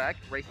bring it back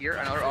right here.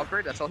 Another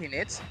upper. That's all he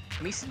needs.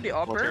 Missing the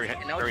Well, upper, Terry, and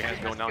now Terry Terry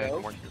has no has now. to He's go.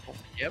 more careful.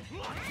 Yep.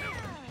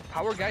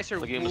 Power Geyser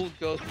The game will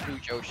go through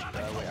Yoshi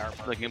way armor.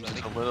 The game's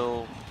just a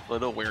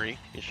little wary.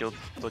 His shield's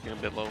looking a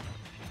bit low.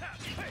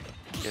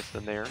 Gets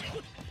in there.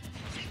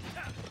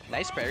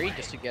 Nice parry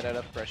just to get out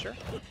of pressure.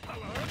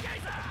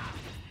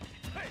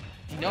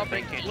 No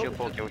break. Can't shield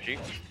poke Yoshi.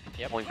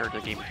 Yep. Only character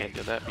in the game can't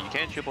do that, but you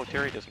can shield poke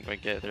Terry. Doesn't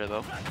quite get there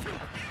though.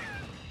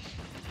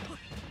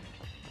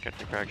 Catch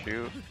the crack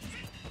shoot.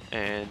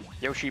 And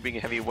Yoshi being a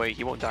heavyweight,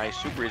 he won't die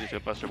super easy to a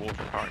Buster Wolf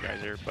or Power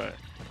Geyser, but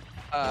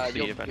we'll see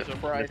You'll if be anything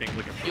surprised.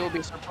 looking for. You'll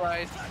be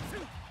surprised.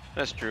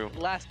 That's true.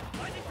 Last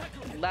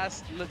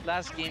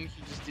game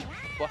he just did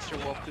Buster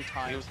Wolf 2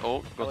 times. Oh,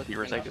 goes was to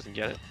Beaver's Egg, doesn't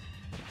get it.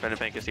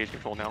 VenomFang gets stage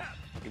control now.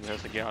 He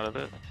has to get out of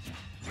it.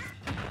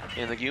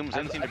 And the Gooms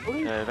didn't seem to,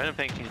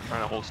 VenomFang seems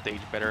trying to hold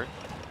stage better.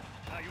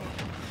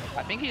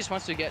 I think he just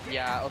wants to get,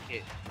 yeah,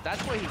 okay.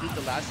 That's why he did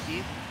the last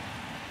game.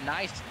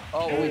 Nice.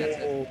 Oh, wait, that's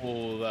it.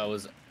 Oh, that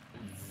was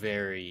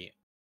very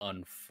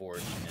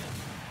unfortunate.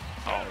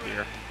 Oh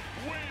dear.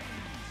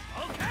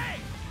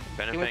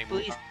 VenomFang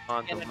please moves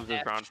on to get an loses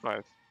F? round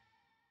 5.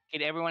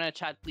 Can everyone in the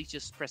chat please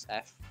just press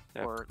F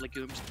Yeah. for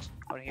legumes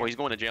out here? Well, he's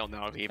going to jail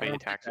now if he evaded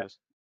taxes.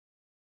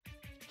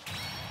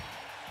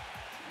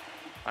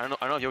 I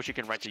don't know if Yoshi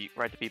can write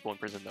to people in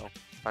prison though.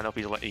 I don't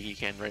know if he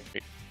can write.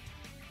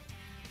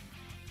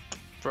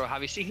 Bro,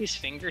 have you seen his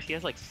fingers? He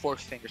has like 4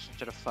 fingers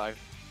instead of 5.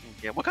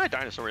 Yeah, what kind of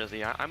dinosaur is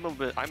he? I'm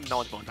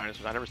knowledgeable on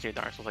dinosaurs. I've never seen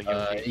dinosaurs like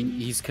Yoshi.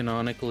 He's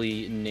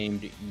canonically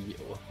named,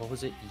 what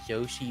was it?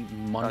 Yoshi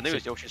I think it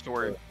was Yoshi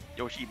Store,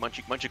 Yoshi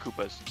Munchie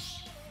Koopas.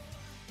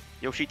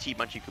 Yoshi T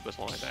Munchie Koopas,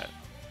 something like that.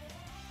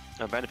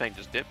 VenomFang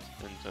just dipped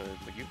into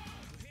Legume.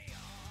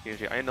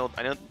 Usually, I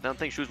don't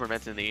think shoes were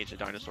meant in the age of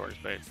dinosaurs,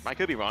 but I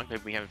could be wrong.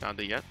 Maybe we haven't found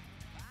it yet.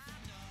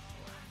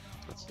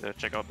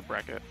 Let's check out the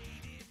bracket.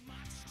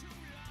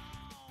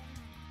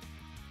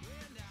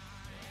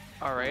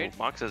 All right. Oh,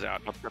 Mox is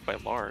out, upset by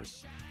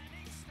Lars.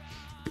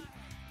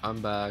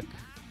 I'm back.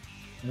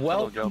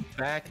 Welcome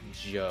back,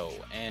 Joe.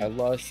 I And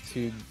lost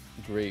to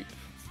Grape.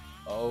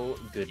 oh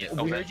goodness,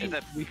 Yeah, we, oh, heard is you,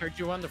 that- we heard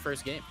you won the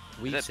first game.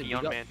 We that said we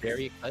Beyond got Man?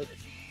 very excited.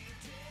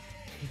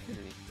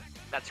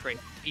 That's great.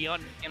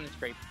 Beyond him is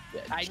great.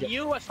 Yeah, I Joe-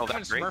 knew I was Oh,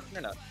 coming that's great. smurfing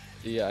enough.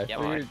 Yeah, I Yeah,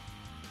 figured.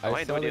 I I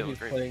had saw no idea that it he was was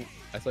great. playing.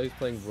 I saw he was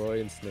playing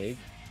Roy and Snake,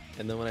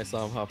 and then when I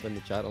saw him hop in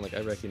the chat, I'm like,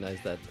 I recognize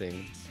that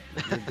thing.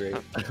 You're great.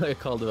 I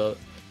called him out.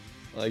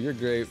 Like you're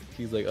great.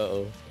 He's like,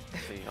 uh-oh.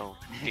 See, oh,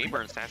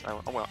 Gamer and Sassy.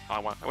 I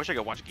wish I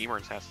could watch Gamer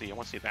and Sassy. I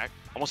want to see that.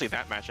 I want to see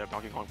that matchup.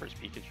 Donkey Kong versus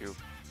Pikachu.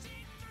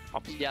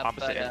 Yeah,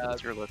 Opposite ends of but the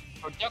tier list.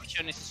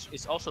 production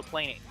is also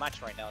playing a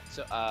match right now.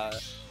 So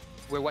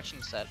we're watching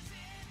that.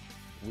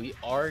 We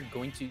are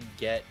going to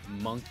get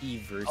Monkey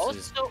versus.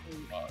 Also,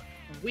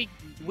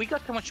 we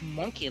got too much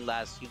monkey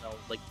last,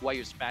 like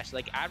Wire Smash.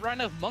 Like I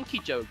ran out of monkey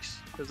jokes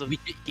because of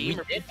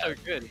Gamer being so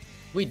good.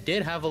 We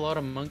did have a lot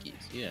of monkeys.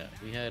 Yeah,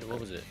 we had, what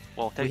was it?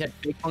 Well, We had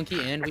Big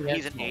Monkey and we had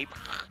he's an Small. ape.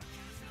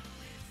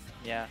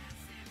 Yeah.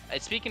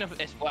 Speaking of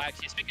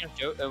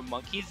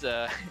monkeys,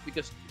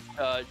 because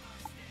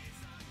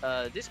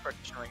this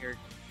person right here,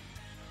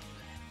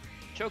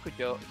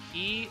 Chocojo,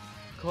 he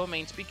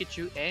co-mains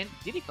Pikachu and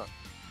Diddy Kong,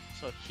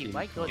 so he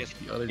might go.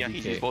 The other Yeah, DK.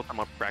 he's both on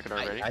my bracket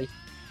already.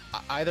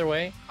 Either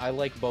way, I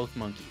like both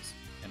monkeys,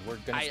 and we're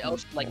gonna. I see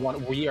also like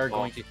one. We are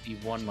going to see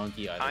one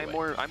monkey either I'm way.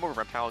 more a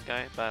reptile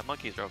guy, but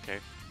monkeys are okay.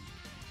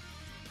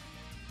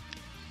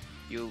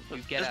 you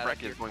This get out of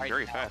bracket here is going right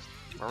very now. fast.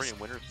 We're already in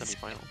winners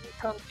semifinal.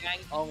 Kong gang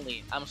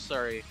only. I'm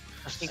sorry.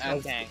 Kong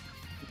gang.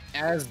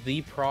 As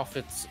the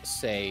prophets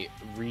say,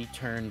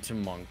 return to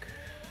monk.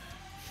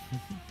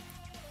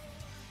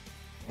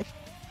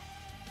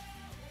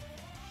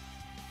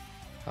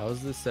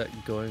 How's this set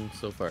going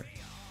so far?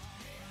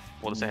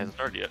 Well, the set hasn't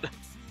started yet.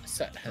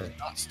 Set has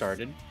not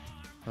started.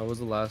 How was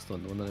the last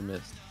one? The one that I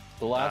missed?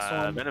 The last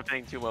one.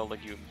 VenomFang too well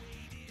legume.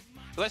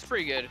 It was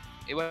pretty good.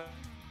 It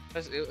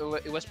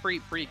was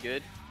pretty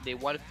good. The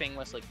one thing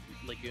was like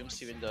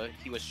legumes, even though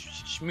he was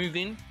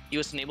moving, he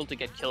wasn't able to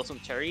get kills on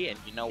Terry, and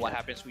you know what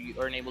happens when you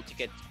aren't able to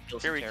get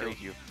kills Terry on Terry.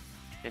 kills you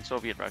in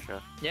Soviet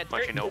Russia. Yeah,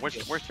 Actually, no.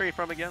 Terry- Where's Terry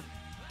from again?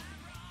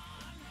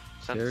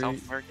 Terry-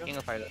 South America? King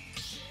of Fighters.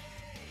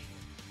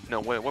 No,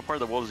 what part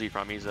of the world is he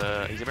from? He's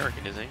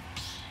American, isn't he?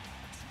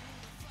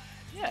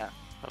 Yeah.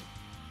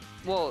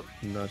 Well,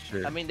 I'm not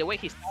sure. I mean, the way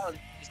he's talent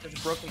is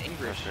just broken English.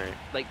 That's right.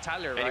 Like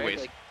Tyler, Anyways.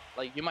 right?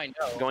 Like you might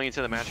know. Going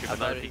into the match with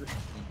About another it.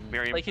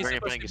 Miriam Like he's playing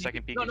supposed a to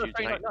second be... Pikachu no,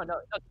 tonight. no.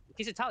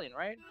 He's Italian,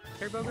 right?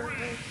 Terry Bogard?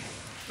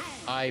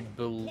 I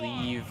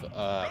believe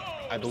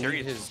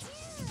Terry- his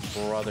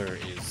brother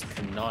is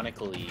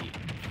canonically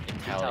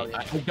Italian. Italian.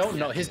 I don't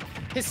know. His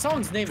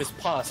song's name is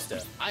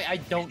Pasta. I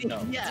don't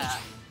know. Yeah.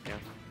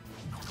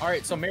 All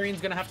right, so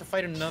Marion's gonna have to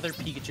fight another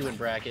Pikachu in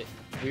bracket.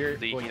 We're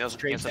He going knows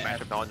straight the to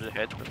matchup knowledge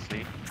ahead. Let's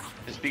see.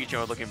 This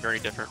Pikachu is looking very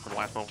different from the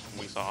last one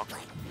we saw.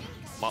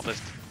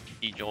 Motless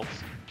E-Jolts.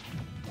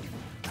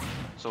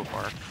 So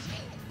far.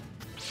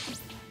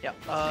 Yeah.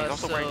 He's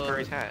also wearing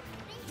Terry's hat.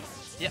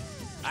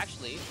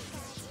 Actually,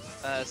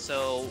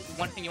 so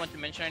one thing you want to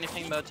mention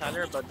anything about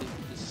Tyler about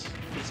this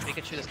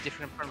Pikachu that's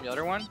different from the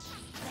other one?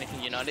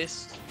 Anything you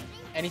noticed?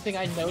 Anything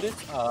I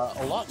noticed?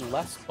 A lot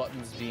less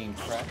buttons being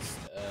pressed.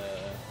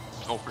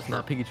 Oh, for It's sure.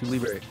 not Pikachu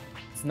Libre.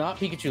 It's not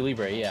Pikachu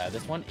Libre. Yeah,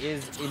 this one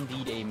is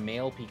indeed a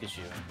male Pikachu,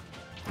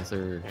 Yes,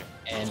 sir.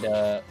 and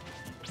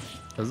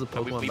This is a But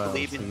Pokemon we battle,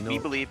 believe so in we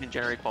believe in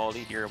gender equality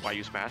here at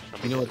YU Smash.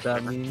 you know what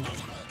that means?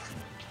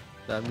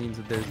 That means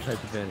that there's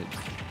type advantage.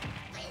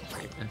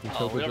 I can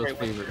Oh, we Chocojo's already went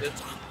favor. through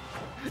this.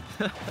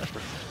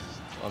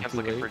 I'm It's too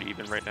looking late. pretty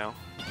even right now.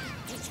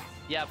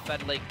 Yeah,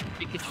 but like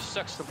Pikachu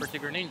sucks compared to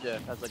Greninja.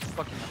 That's like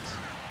fucking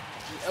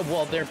nuts.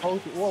 well, they're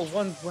both. Well,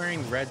 one's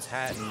wearing Red's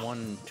hat and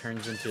one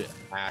turns into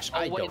Ash.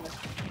 I wait.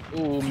 don't.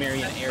 Ooh,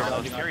 Marion air Oh,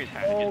 dodging. Terry's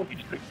hat. Oh,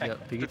 Yeah,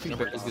 Pikachu is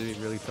going to be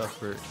really tough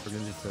for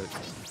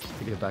Ninja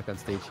to get it back on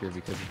stage here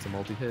because it's a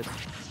multi-hit.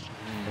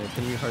 And it's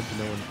going to be hard to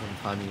know when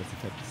timing is the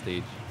type of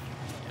stage.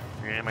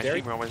 Yeah, my Very-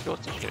 streamer always goes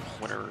to shit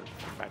whenever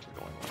the match is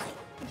going on.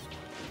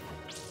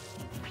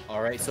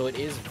 All right, so it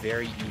is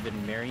very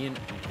even. Marion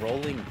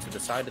rolling to the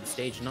side of the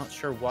stage. Not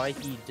sure why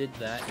he did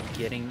that.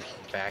 Getting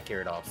back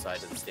aired offside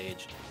of the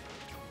stage.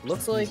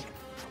 Looks like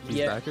These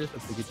yeah. backers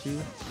of Pikachu,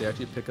 they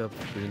actually pick up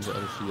Greninja out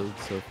of shield,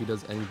 so if he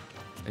does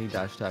any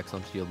dash attacks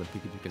on shield, then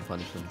Pikachu can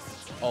punish him.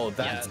 Oh,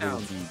 Yeah,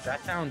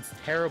 that sounds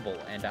terrible,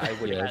 and I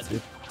would Yeah, have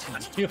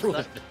it's, to deal with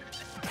it.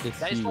 it's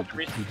That is huge. one of the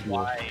reasons Huge deal.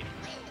 why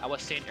I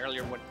was saying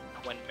earlier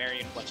when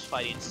Marion was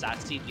fighting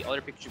Sassy, the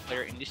other Pikachu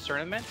player in this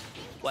tournament,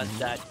 was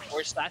that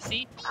for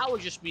Sassy, I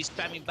would just be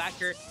spamming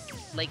backer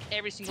like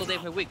every single day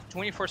of the week,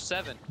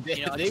 24/7.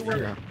 You know, They just- were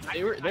Yeah.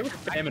 they were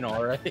spamming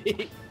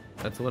already.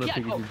 That's one of Yeah,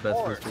 no, Pikachu's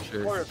best moves for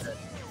sure.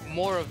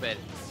 More of it.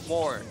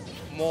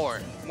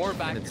 More And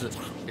backers.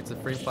 it's a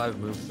frame 5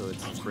 move, so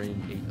it's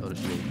frame 8 out of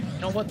shield. You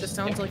know what? This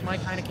sounds like my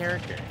kind of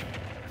character.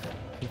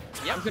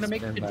 Yep. I'm gonna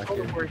make a Stand back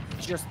controller here. where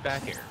it's just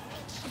back air.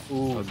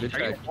 Oh, good Are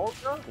you check. bald,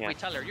 bro? Yeah. Wait,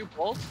 Tyler, are you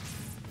bald?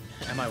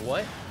 Am I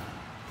what?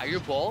 Are you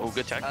bald? Oh,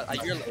 good tech. Are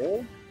you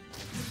old?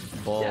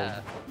 Ball.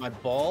 Yeah. My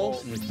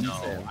bald? Bald. No,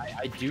 Sam.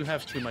 I do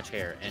have too much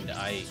hair, and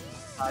I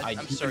I'm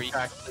do sorry. in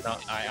fact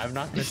not, I'm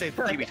not gonna say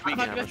that. Maybe I'm tweaking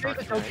not him gonna or say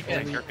the something, joke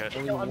right? again. Haircut.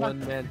 Only I'm not- one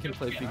man can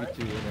play Pikachu,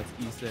 and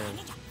that's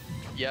Esam.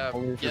 Yeah.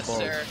 Only for Yes, balls.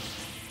 sir.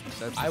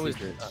 That's I the was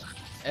secret.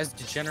 as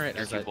degenerate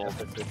as Thank you,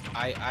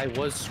 I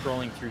was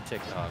scrolling through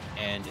TikTok,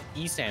 and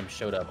Esam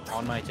showed up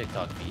on my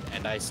TikTok feed,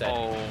 and I said,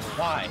 Oh,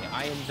 "Why?"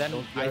 I Don't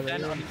then try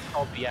that again.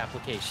 uninstalled the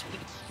application.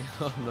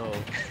 Oh no.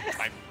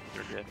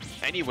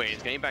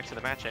 Anyways, getting back to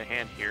the match at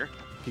hand here.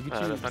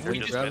 Pikachu, Thunder when he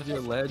just grabs missed. your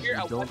ledge, you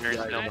don't There's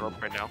die. no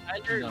rope right now.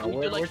 No,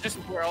 we're just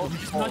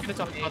not gonna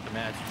talk about the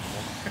match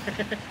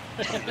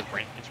anymore. The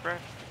range spread?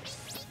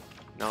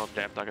 No,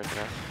 Dab's not gonna do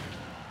that.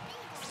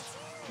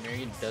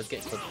 Marion does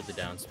get clipped with the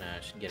down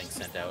smash, getting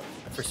sent out.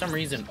 For some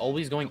reason,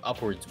 always going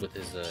upwards with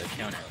his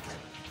counter.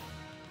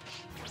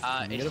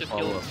 You It's get the a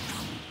follow-up.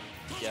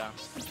 Yeah.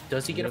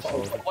 Does he get a Yes,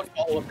 follow-up? follow-up. What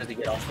follow-up does he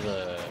get off of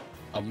the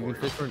You can upward?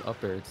 fish for an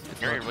up air.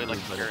 It's Marion not really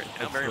likes true, to carry it.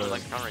 but Marion really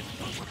it's, likes countering.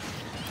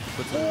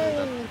 puts it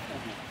in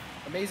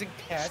Amazing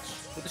catch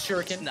with the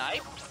shuriken.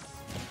 Snipe.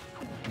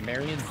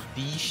 Marion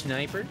the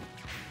sniper.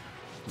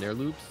 Nair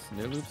loops?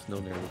 Nair loops? No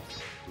Nair loops.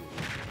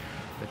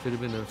 That should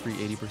have been a free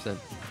 80%.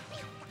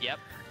 Yep.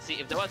 See,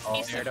 if there was Oh,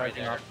 decent air right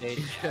dodging there. off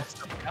stage.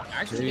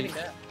 Actually Maybe- getting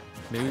that.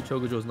 Maybe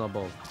Chocojo's not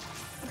bald.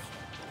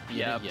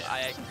 Yeah, Yeah. I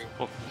agree.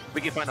 Well, we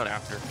can find out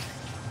after.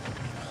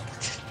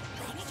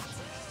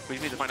 We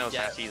just need to find out if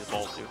Yeah. Sassy is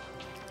bold too.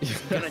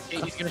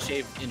 He's gonna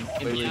shave in Wait,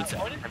 bleeding wait.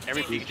 seconds.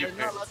 Every They're Pikachu,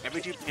 not allowed to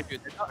every do Pikachu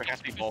it. They're not- has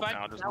to be if you bold find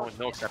now. There's out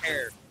no exception.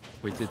 hair,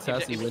 Wait, did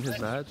Sassy win his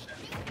match?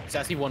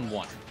 Sassy won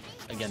 1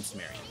 against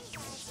Marion.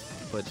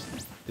 But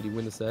did he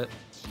win the set?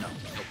 No.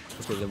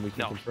 Okay, then we can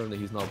No. confirm that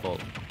he's not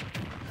bald.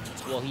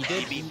 Well, he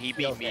did. He beat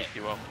me,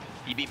 duo.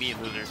 He beat me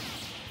in loser.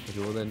 Okay,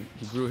 well then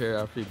he grew hair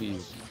after he beat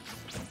you.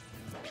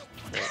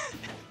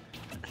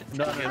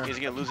 No, Is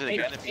he gonna lose it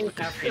again? If he,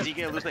 After- is he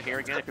gonna lose the hair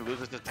again if he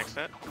loses this next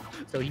set?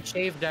 So he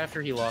shaved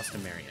after he lost to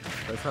Marion.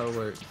 That's how it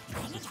works.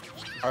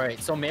 All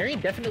right, so Marion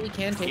definitely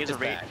can He take has this a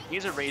back. he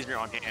has a razor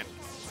on hand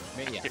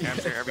Yeah.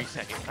 after every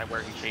second, like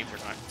where he shaves or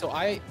not. So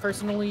I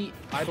personally,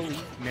 I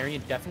believe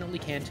Marion definitely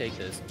can take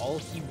this. All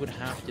he would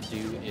have to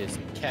do is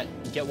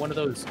get one of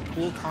those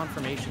cool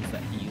confirmations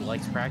that he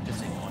likes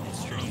practicing on his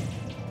stream.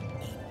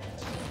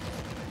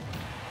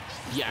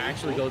 He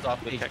actually goes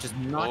off page, just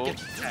not get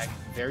tech.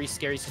 Very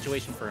scary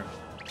situation for him.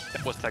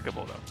 That was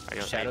techable though. I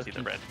Shadow didn't see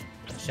the red.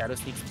 Shadow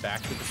sneaks back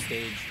to the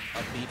stage,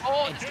 upbeat,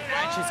 Oh, and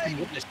catches him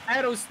with the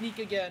Shadow Sneak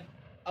again.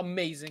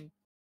 Amazing.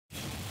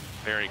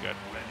 Very good.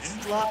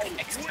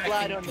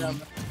 Slide on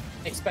them.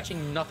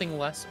 Expecting nothing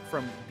less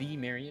from the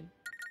Marion,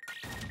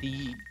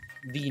 the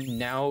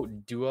now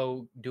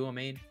duo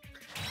main.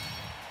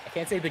 I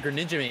can't say the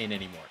Greninja main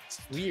anymore. It's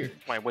weird.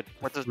 Wait, what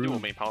does dual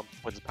main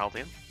what's his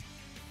Palutena?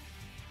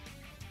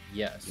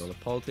 Yes, No, the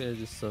Palutena is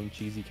just some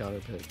cheesy counter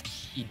pick.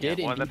 he did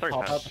Yeah, well, indeed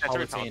pop out the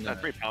Palutena. That's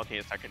very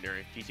Palutena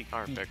secondary. DC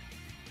counter pick.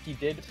 He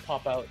did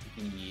pop out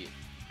the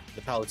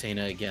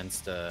Palutena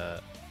against the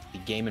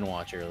Game &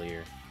 Watch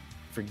earlier.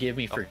 Forgive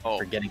me for Oh.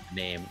 forgetting the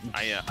name.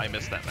 I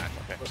missed that match.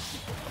 Okay.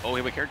 Oh, we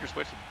have a character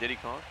switch to Diddy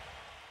Kong.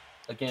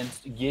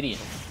 Against Gideon,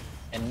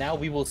 and now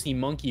we will see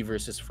Monkey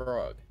versus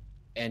Frog.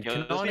 And Yo,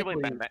 this would be a really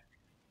canonically, bad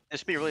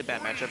this would be a really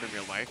bad matchup in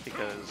real life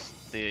because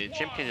the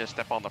chimp can just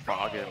step on the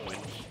frog and win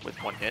with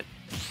one hit.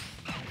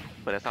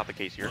 But that's not the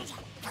case here.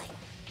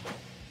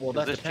 well,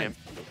 that this depends.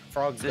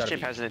 Frog's This gotta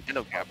chimp be- has a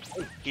Nintendo cap.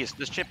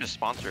 This chimp is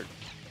sponsored.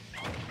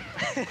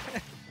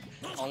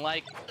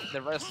 Unlike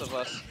the rest of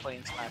us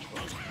playing Smash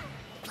Bros.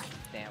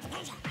 Damn.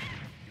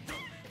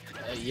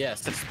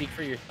 Yes, to speak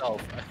for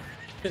yourself.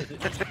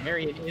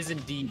 Marion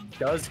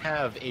does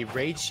have a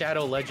Raid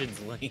Shadow Legends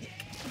link.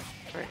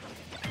 Right.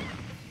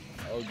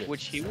 Oh, goodness.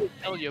 Which he will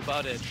tell you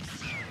about it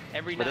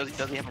every But night.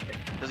 does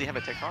he have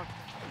a TikTok?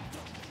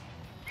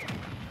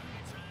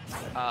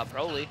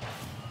 Probably.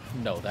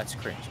 No, that's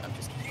cringe. I'm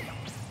just kidding.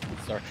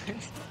 Sorry.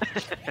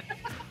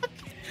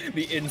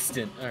 The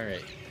instant. All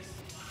right.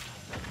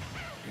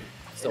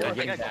 So Yeah, we're I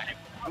think getting I- back.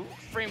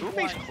 Frame Who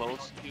makes one,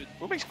 clothes? dude.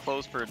 Who makes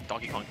clothes for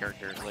Donkey Kong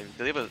characters? Like,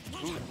 do they have a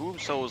who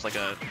sews like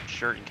a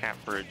shirt and cap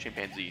for a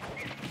chimpanzee?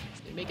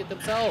 They make it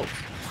themselves.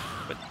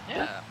 But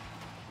Yeah.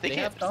 they They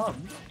can't. have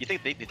thumbs. You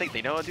think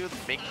they know how to do it?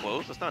 Make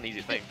clothes? That's not an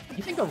easy thing.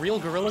 You think a real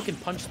gorilla can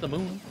punch the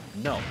moon?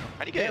 No.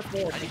 How do you get?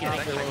 Therefore, How do you get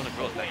that they kind have of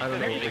clothes? I don't know what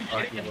they're Getting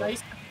talking a about.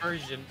 nice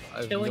version, I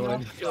have killing no off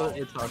idea the what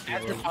we're talking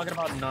after about. talking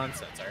about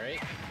nonsense, alright?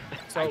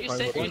 So, Are you Fine,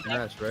 saying but you one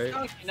match,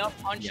 right?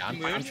 enough punch yeah, the I'm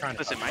moon? trying to...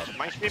 Listen,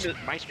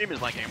 my stream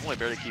is like I'm only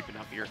barely keeping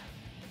up here.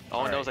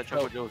 All I know is that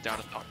Alright, Chocojo is down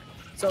to talk.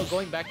 So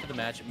going back to the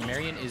match,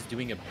 Marion is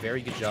doing a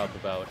very good job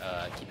about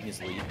keeping his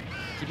lead,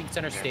 keeping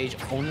center stage,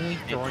 only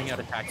throwing out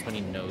attacks when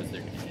he knows they're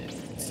gonna hit.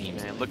 It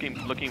seems. Man,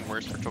 looking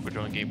worse for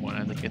Chocojo in game one.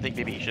 I think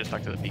maybe he should have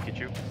stuck to the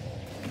Pikachu.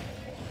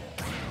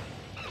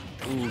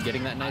 Ooh,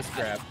 getting that nice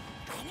grab.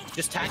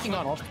 Just tacking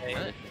on all the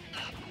time.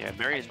 Yeah,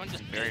 Barry is This one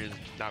just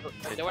not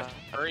That was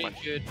very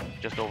good.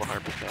 just over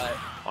 100%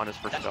 on his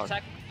first Dash dog.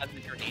 attack as the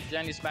grenade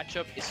in this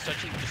matchup is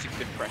just a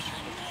good pressure.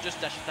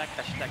 Just dash attack,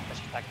 dash attack, dash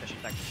attack, dash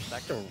attack,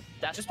 dash attack.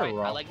 That's just why a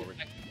raw I like forward.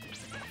 it.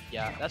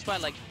 Yeah, that's why I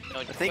like.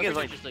 The thing is,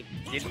 like, just like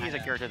Diddy is a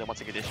character that wants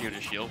to get issue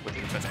to shield with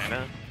his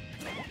banana,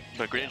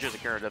 but Greninja is a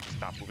character that doesn't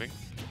stop moving.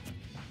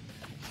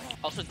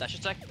 also dash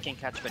attack can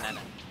catch banana,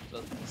 so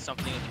it's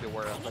something you need to be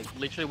aware of. Like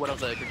literally one of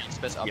the grenade's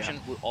best option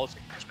will also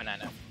catch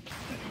banana.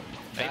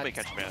 Anybody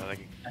That's- catch banana,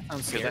 like, That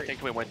sounds because that scary.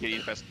 takes away one of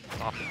Diddy's best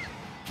options.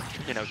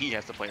 You know, he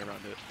has to play around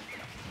it.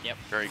 Yep.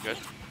 Very good.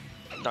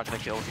 Not gonna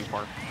kill too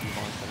far.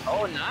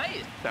 Oh,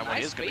 nice. That one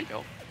nice is gonna bait.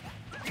 kill.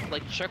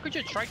 Like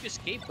Chocojo tried to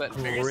escape, but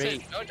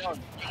Marion said, "No, no,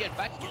 you get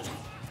back here."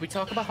 We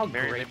talk about how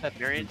Marion- great that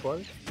Marion- scoop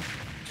was.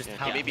 Just Yeah,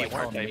 how, he may be like, how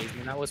hard type.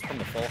 amazing that was from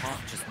the full hop.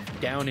 Just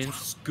down in,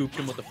 scooped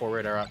him with the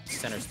forward air up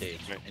center stage,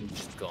 and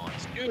just gone.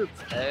 Scoop.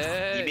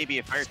 He may be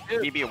a fire. He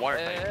may be a water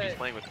type. Hey. He's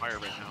playing with fire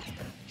right now.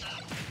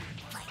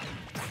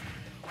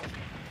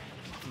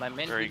 My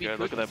man. Very BB good.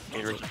 Look at that.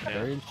 Major yeah.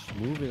 Very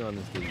moving on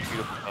this game.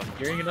 Beautiful stuff.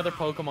 Hearing another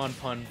Pokemon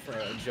pun for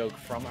a joke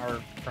from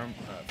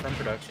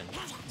production,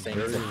 saying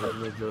Very it's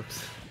regular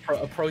jokes.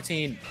 a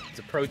protein. It's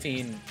a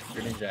protein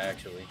Greninja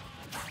actually.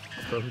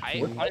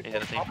 Protein. Yeah,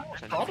 the same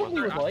percentage.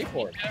 Probably with Life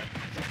Orb.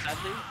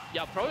 Sadly,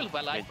 yeah, probably with I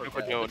mean, life.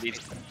 Chocojo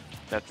needs.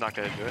 That's not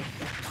gonna do it.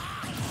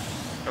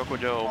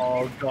 Chocojo.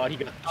 Oh god, he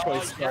got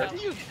choice yeah,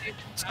 scarf. you-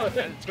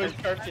 Choice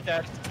scarf to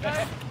dash.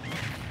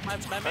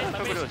 my man,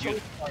 Chocojo is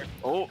used.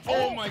 Oh,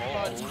 Oh my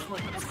god, he's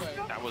going this way.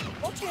 That was.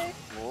 Okay.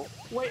 Whoa.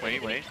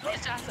 Wait. Wait.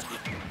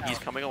 He's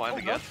coming alive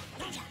again.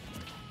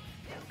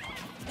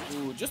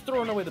 Ooh, just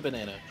throwing away the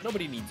banana.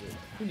 Nobody needs it.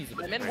 Who needs a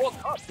My banana? man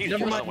woke up. He's Never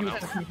just mind, one you out.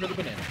 have to for the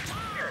banana.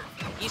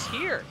 He's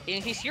here,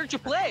 and he's here to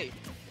play.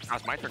 Now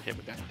it's my turn to hit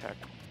with that attack.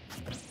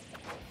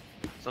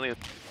 Suddenly,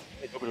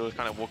 Chocojo is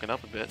kind of woken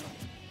up a bit.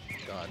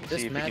 God, We'll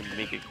this see if match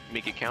he can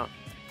make it count.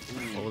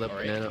 Oh, that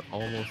Alright. banana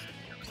almost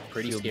is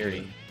pretty sealed the scary.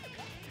 game.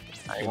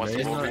 He wants to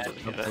Marion go over not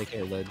to up the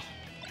taking a ledge.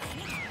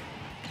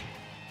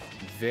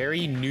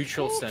 Very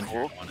neutral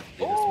center. Oh.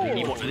 Honestly,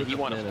 He this wanted a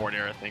banana. forward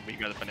air, I think, but you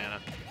got a banana.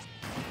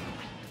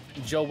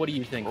 match. Joe, what do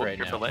you think Oh, right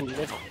you're now? for Who,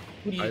 ledge.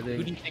 who do you, I who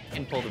think- do you think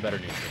can pull the better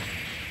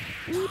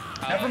neutral?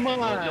 Uh, Never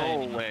mind.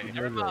 No way.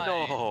 Never mind.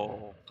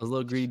 No. A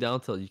little greedy down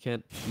tilt. You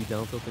can't be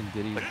down tilting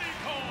Diddy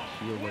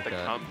shield like The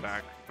that.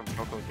 comeback from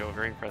Chocojo,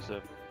 very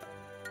impressive.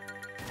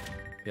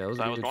 Yeah, it was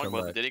So a I good was wrong about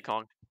comeback. Diddy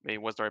Kong. Maybe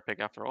was the right pick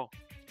after all.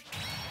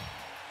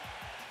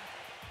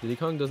 Diddy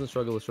Kong doesn't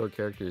struggle with short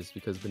characters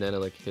because banana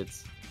like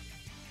hits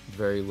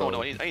very low. Oh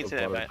no, I didn't say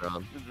that.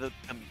 bottom But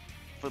ground.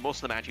 for most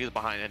of the match, he was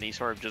behind, and he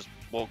sort of just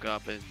woke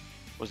up and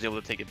was able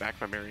to take it back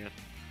from Marion.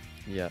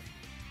 Yeah.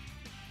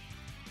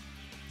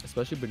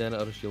 Especially banana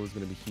out of shield is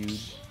going to be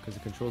huge because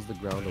it controls the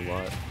ground a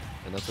lot,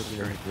 and that's what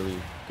Banana's really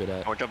good at.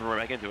 And we're jumping right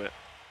back into it.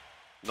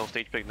 No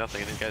stage pick,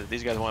 nothing. And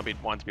these guys want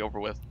to be over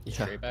with. Yeah,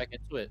 Straight back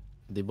into it.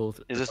 they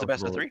both. Is this the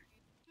best of comfortable.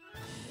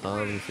 3?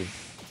 Let me see.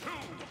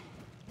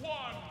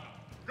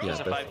 Yeah,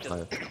 Best of best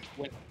five, of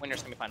 5. Winner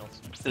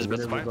semifinals. This The is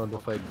best winner of 5. moves on to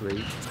fight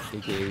Great,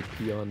 aka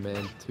Peon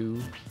Man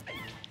 2.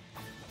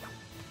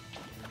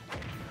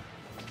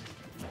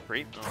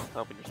 Great. Oh,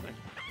 that'll be interesting.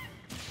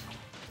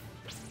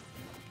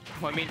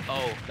 I mean,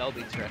 oh, that'll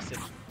be interesting.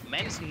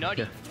 Man is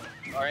nutty.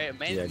 Yeah. All right, Yeah,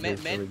 man,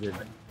 Great's really good.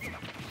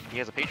 He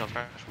has a page on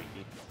Smash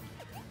Wiki.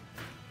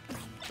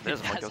 There's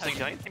a monkey. That's how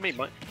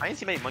you- I didn't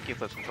see many monkey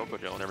flips from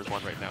Chocojo, and there was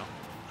one right now.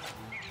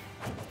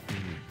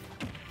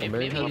 And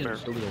Maybe Marion he-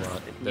 has been shielding a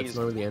lot. That's he's-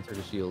 normally the answer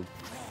to shield.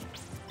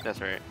 That's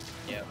right.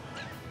 Yeah.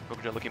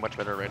 Chocojo looking much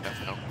better right now.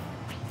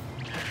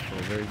 So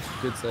very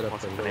good setup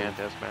Wants for a the banana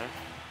test, man.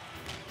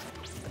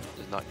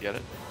 Does not get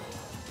it.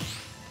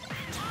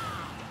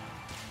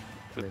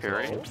 Good Nice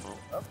parry. ult.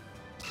 Oh.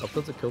 Up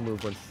tilt's a kill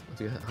move once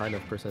you get high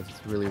enough percent.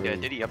 It's really, Yeah,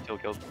 really. Diddy up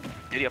tilt killed.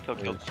 Diddy up tilt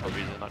killed for some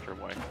reason. Not sure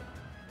why.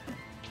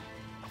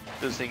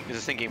 This is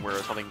a thing game where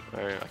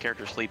a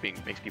character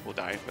sleeping makes people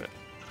die, but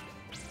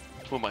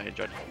who am I to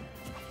judge?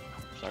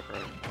 Sakura.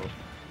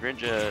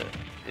 Greninja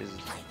is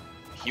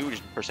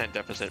huge percent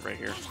deficit right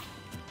here.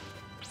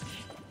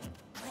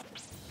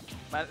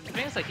 Man, the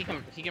thing is, like, he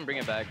can bring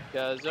it back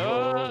because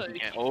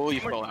Oh, you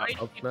fell out.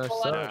 Up smash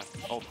Yeah, sucks.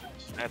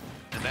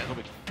 and that will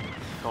be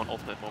going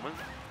ultimate moment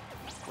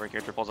where a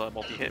character falls out of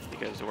multi-hit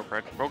because they were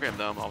programmed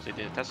them. Obviously,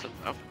 didn't test it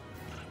enough.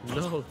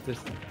 No, this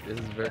is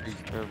very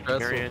stressful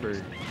Marion-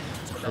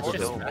 for. That's Or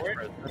just no. Smash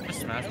Bros. That's just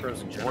Smash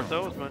Bros. in More general.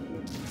 those,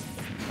 man.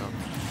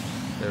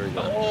 There we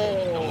go.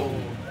 Oh,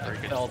 Very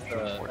that good. felt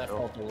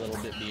a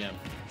little bit BM.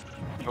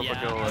 Chocojo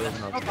Yeah, is that's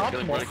Not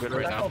feeling optimal, really good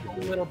right that now. felt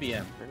a little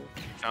BM.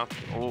 Down,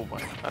 oh my!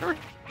 I've never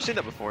seen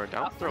that before.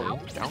 Down throw,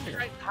 down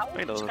there. How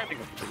I know. describe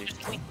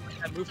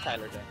that move,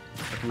 Tyler? Then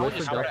If you I went would for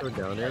just- down throw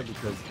down air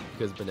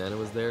because banana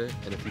was there,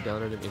 and if you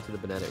down aired him into the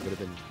banana, it would have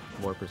been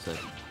more percent.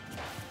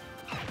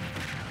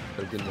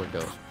 But it didn't work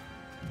out.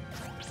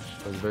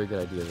 It was a very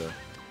good idea though.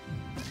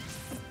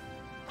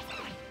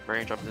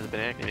 Marion jumps into the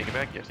banana. Can he make it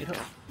back? Yes, he You know,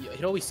 can.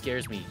 it always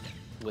scares me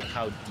with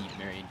how deep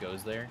Marion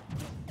goes there,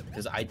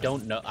 because I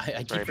don't know. I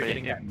keep Sorry,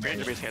 forgetting that. Marion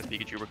basically has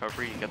Pikachu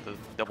recovery. You got the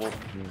double.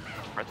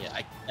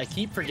 Yeah, I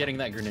keep forgetting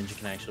that Greninja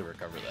can actually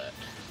recover that.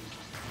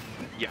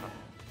 Yeah.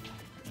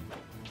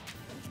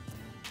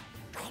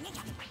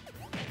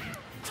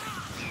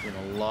 Doing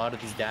a lot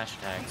of these dash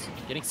attacks,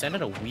 getting sent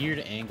at a weird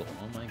angle.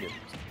 Oh my goodness.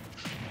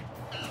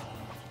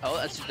 oh,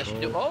 that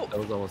should do. Oh, That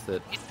was almost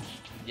it.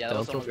 yeah, that Down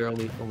was throw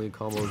almost, air only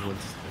combos once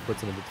it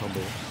puts him into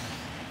tumble.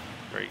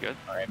 Very good.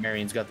 All right,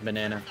 Marion's got the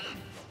banana.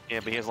 Yeah,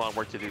 but he has a lot of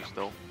work to do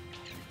still.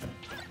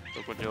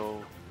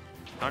 Chocojo,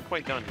 not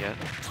quite done yet.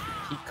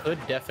 He could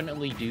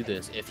definitely do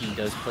this if he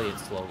does play it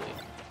slowly.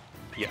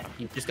 Yeah.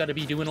 He's just got to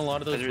be doing a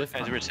lot of those whiff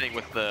As we were combos. saying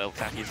with the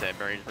Saki said,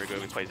 Marion's very good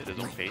when he plays at his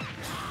own pace.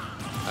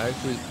 I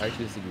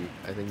actually disagree.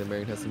 I think the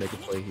Marion has to make a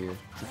play here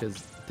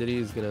because Diddy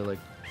is gonna like,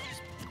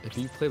 if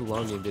you play the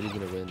long game, Diddy's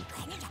gonna win.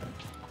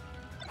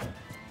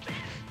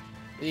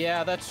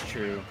 Yeah, that's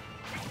true.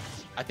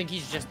 I think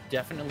he's just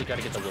definitely got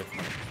to get the whip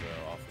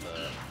throw off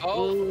the.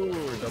 Oh,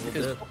 Double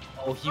Because, dip.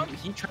 oh,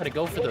 he tried to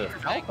go for the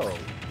Falco.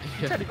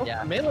 He tried to go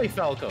Yeah. for melee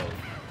Falco.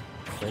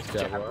 Nice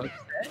job, Rock.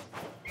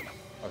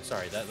 Oh,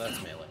 sorry, that's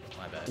melee.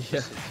 My bad.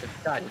 Yeah.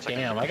 God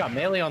damn, I got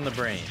melee on the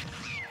brain.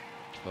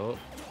 Oh,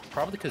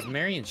 Probably because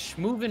Marion's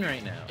schmoving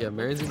right now. yeah.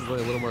 Marion's going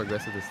a little more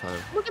aggressive this time.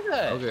 Look at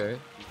that. Okay.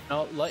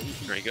 No,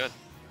 Very good.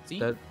 see,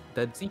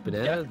 That See,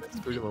 banana definitely-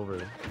 screwed him over.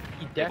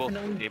 he They both-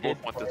 definitely they did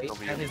both want this play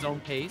W. at his own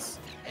pace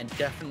and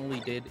definitely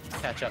did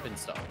catch up in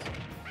stocks.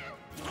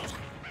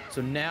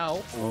 So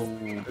now,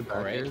 Good back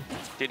all right. air.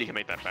 Diddy can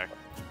make that back.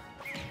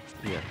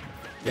 Yeah.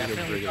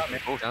 Definitely got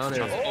Oh, Down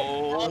air.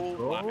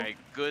 oh my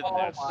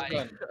goodness. my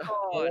God.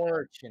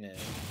 Unfortunate.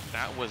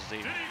 That was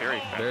a very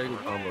fast Very good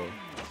combo.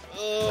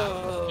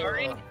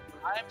 Sorry,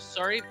 I'm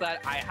sorry,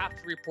 but I have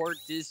to report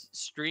this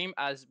stream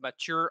as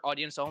mature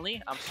audience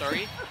only. I'm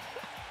sorry.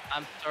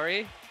 I'm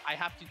sorry. I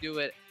have to do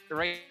it.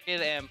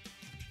 Rated M.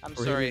 I'm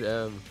sorry. Rated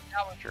M.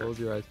 Sure. Close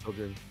your eyes,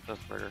 children. That's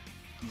murder.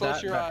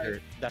 Close your eye.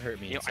 That hurt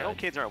me. You know, I know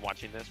inside. kids aren't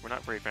watching this. We're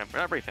not very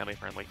family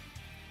friendly.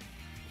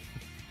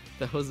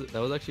 That was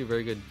actually a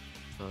very good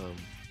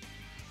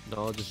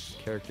knowledge of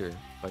character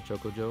by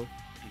Chocojo.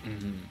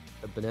 Mhm.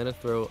 A banana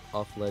throw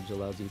off ledge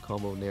allows you to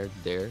combo nair to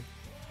dare.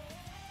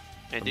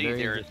 And A Diddy Marion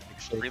there is just stay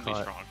extremely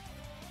caught. strong.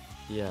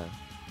 Yeah.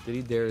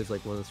 Diddy Dare is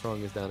like one of the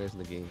strongest downers in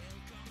the game.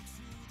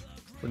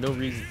 For no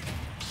reason.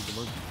 He's a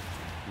monkey.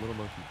 A little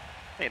monkey.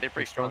 Hey, they're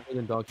pretty He's strong. stronger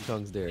than Donkey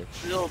Kong's Dare.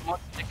 Little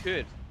monkey that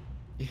could.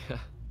 Yeah.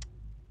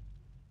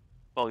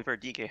 Well, we've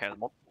heard DK has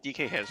what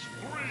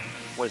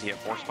does he have?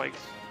 4 spikes?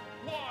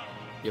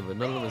 Yeah, but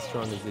none of them as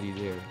strong as Diddy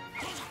Dare.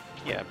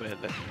 Yeah, but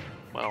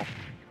well,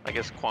 I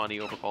guess quantity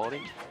over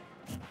quality.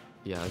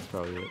 Yeah, that's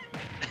probably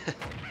it.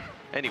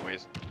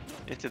 Anyways,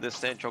 into this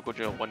set,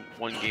 Chocojo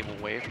one game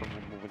away from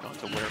moving on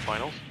to winter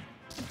finals.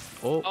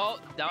 Oh, Oh,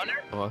 downer?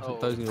 I thought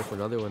he was gonna go for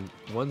another one.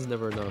 One's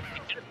never enough.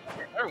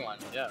 Another one,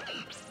 yeah.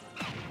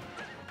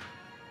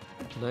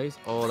 Nice.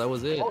 Oh, that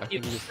was it. Oh, I he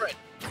think he looked just for it.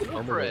 He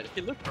looked for it.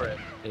 He looked for it.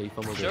 yeah, he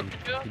fumbled it.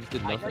 Chocojo, He just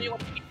did I know nothing. you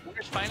want to be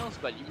winners finals,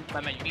 but you,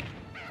 my man, you need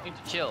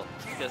to chill.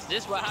 Because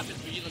this is what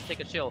happens when you don't take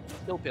a chill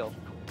pill.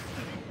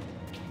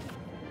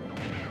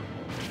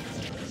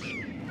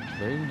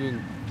 Marion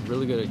doing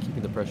really good at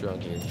keeping the pressure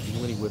on here. Even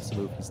when he whiffs a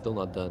move, he's still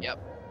not done. Yep.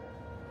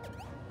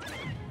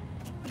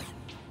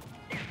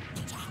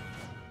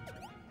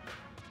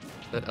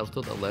 That L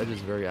tilt at ledge is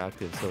very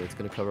active, so it's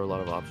gonna cover a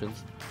lot of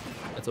options.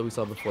 That's what we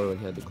saw before when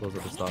he had to close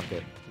up the stock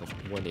at like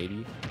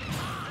 180.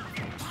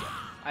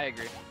 I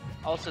agree.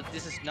 Also,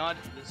 this is not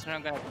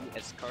gonna be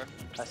a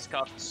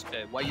Scott's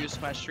YU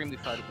Smash stream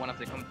without one of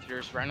the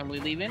commentators randomly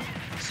leaving.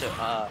 So,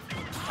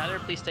 Tyler,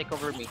 please take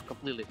over me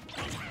completely.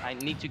 I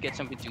need to get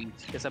something to eat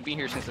because I've been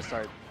here since the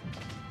start.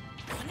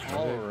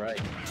 All right.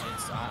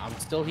 I'm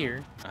still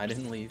here. I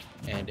didn't leave,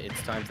 and it's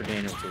time for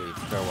Daniel to leave.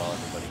 Farewell,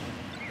 everybody.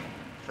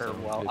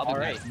 Farewell. good. I'll be All back.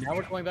 right. Now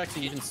we're going back to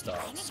even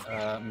stocks.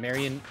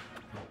 Marion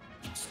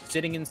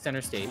sitting in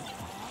center stage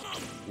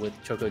with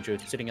Chocojo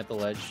sitting at the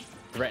ledge,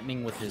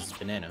 threatening with his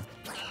banana.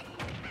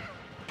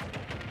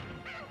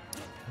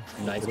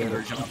 Nice Banana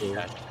conversion off the peel.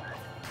 dash.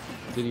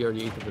 Diddy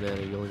already ate the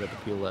banana, you only got the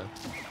peel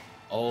left.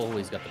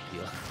 Always got the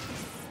peel.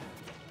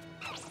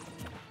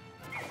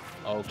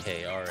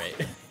 Okay, all right.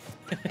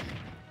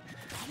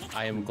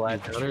 I am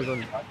glad. Downers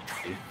on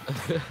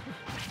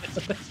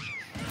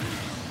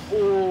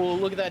Oh,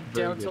 look at that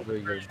very down good, tilt very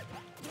good. conversion.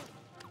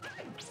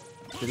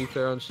 Diddy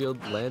fair on shield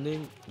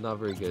landing, not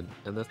very good.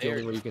 And that's the There.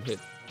 only way you can hit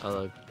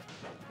a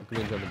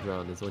Greninja on the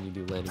ground is when you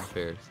do landing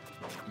fairs.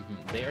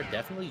 They are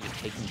definitely just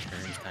taking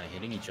turns, kind of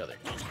hitting each other,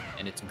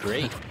 and it's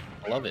great.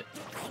 I love it.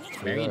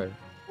 They Marion.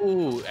 are.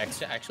 Ooh,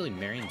 actually,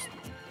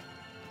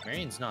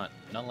 Marion's not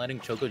letting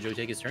Chocojo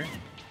take his turn.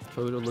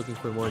 Chocojo looking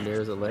for more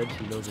nairs at ledge.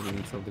 He knows that he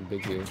needs something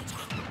big here.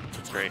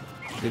 It's great.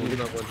 Diddy's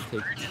not want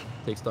to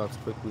take stocks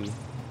quickly.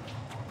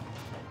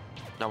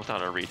 Not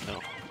without a read, no.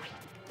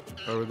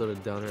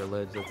 Overloaded downer at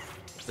ledge.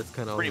 That's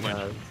kind of all he Pretty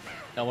much. has.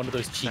 Not one of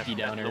those cheeky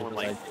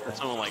downers. That's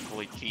someone like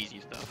really cheesy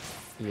stuff.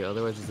 Yeah,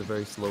 otherwise it's a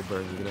very slow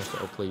burn. You're gonna have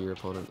to outplay your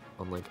opponent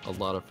on like a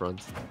lot of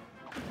fronts.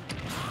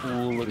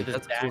 Ooh, look at this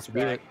That's dash supposed to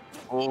be back. it.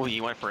 Oh, he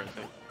went for it.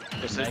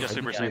 This is Nice. just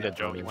super Yeah, saying yeah, that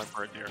Joe. He yeah. went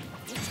for it there.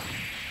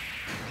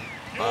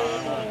 Oh,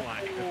 Oh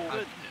my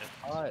goodness.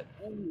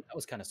 that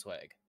was kind of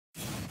swag.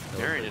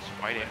 Marion is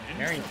fighting.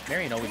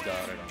 Marion always got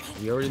it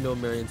on. We already know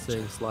Marion's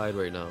saying slide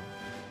right now.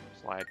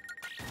 Slide.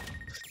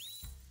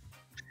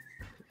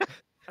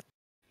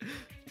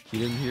 He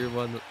didn't hear him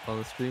on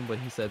the stream, but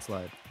he said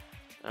slide.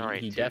 All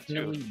right. He 2-2.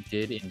 definitely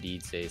did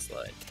indeed say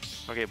slide.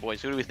 Okay,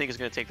 boys. Who do we think is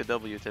going to take the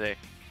W today?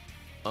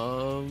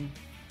 I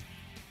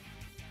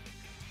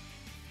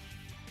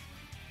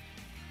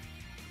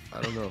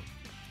don't know.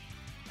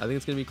 I think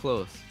it's gonna be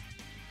close. It's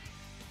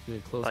gonna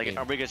be a close Like, game.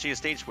 are we going to see a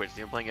stage switch?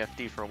 They've been playing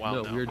FD for a while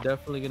No, now. we're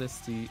definitely gonna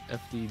see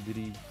FD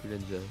Diddy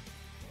Greninja.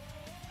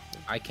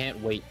 I can't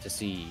wait to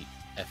see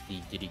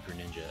FD Diddy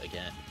Greninja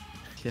again.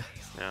 Yeah.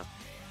 Yeah.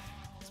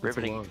 It's been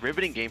so long.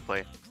 Riveting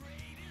gameplay.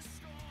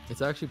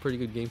 It's actually pretty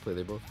good gameplay.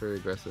 They're both very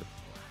aggressive.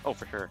 Oh,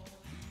 for sure.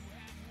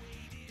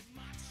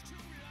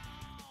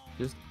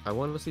 I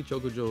want to see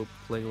Chocojo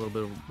playing a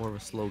little bit more of a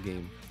slow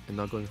game and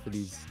not going for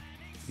these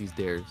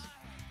dares.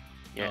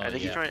 Yeah, Oh, I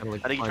think yeah.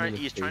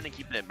 he's trying to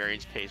keep it at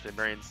Marion's pace, but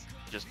Marion's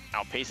just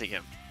outpacing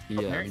him.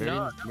 Yeah,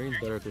 Marion- Marion's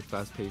better at the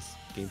fast-paced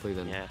gameplay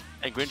than. Yeah,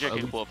 and Greninja At can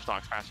least- blow up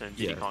stocks faster than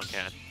Diddy Yeah. Kong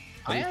can.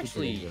 I least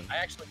actually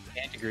Greninja.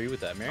 can't agree with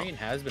that. Marion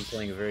has been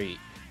playing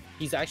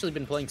he's actually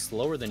been playing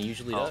slower than he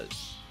usually Oh.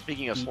 does.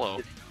 Speaking of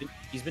slow,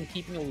 He's been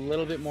keeping a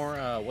little bit more.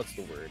 What's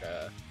the word?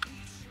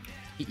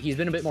 He's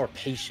been a bit more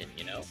patient,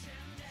 you know,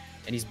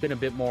 and he's been a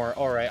bit more.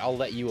 All right, I'll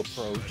let you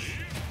approach,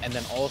 and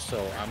then also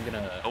I'm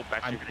gonna.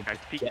 back I'm to gonna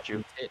back to get Pikachu.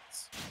 these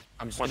hits.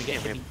 I'm just Once gonna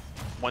get.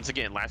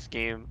 again, last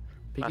game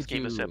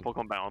is set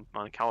Pokemon Bound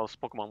on Kalos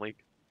Pokemon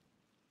League.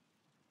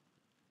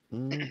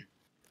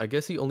 I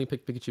guess he only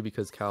picked Pikachu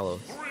because Kalos.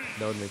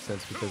 That would make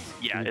sense because.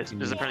 Yeah, he it's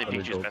needs apparently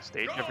Thunder Pikachu's Jolt. best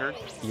stage, I've heard.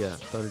 Yeah,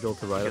 Thunder Jolt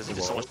to ride up Because the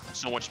there's wall.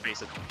 so much space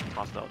to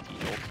toss out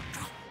T-Jolt.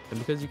 And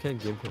because you can't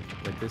give him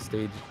like this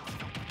stage,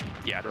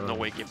 Yeah, there's no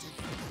way give.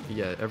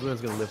 yeah,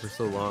 everyone's gonna live for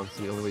so long.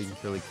 So the only way you can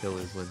really kill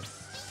is when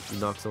you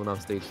knock someone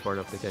off stage far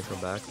enough they can't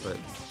come back. But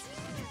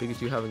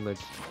Pikachu having like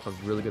a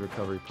really good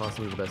recovery,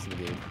 possibly the best in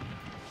the game,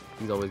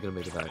 he's always gonna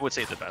make it back. I would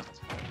say it's the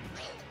best.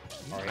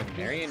 All right,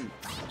 Marion.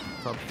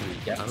 Top 3.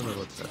 Yeah. I don't know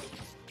what's that.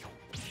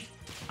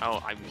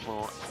 Oh,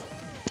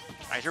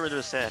 I sure there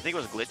was said, I think it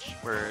was Glitch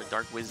where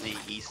Dark Wizzy,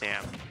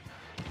 ESAM.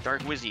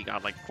 Dark Wizzy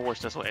got like 4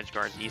 successful edge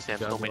guards, and ESAM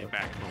still made it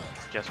back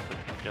just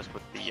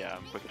with the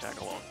quick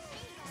attack alone.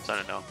 So I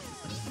don't know.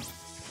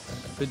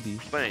 Could be.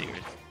 But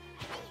anyways,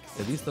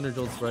 Yeah, these Thunder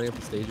Jolts riding up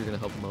the stage are gonna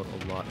help him out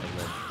a lot. And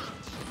then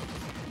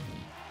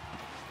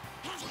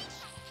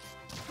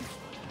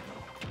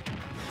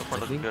so far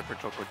I looking think- good for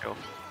Chocojo.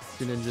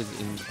 Greninja's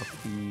in up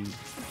the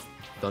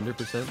Thunder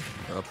percent,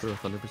 or up to a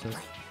Thunder percent.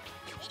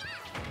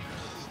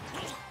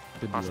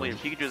 Could be Possibly, wrong.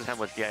 if Pikachu doesn't have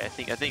much, yeah, I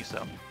think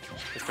so.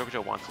 If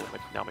Chocojo wants it,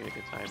 like now being a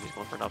good time, he's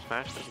going for an up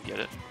smash, doesn't get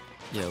it.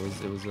 Yeah, it was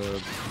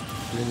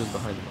Greninja's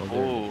behind him.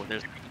 Oh,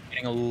 there's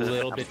Getting a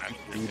little bit too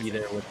greedy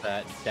there with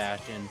that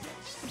dash in.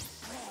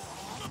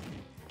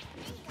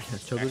 Yeah,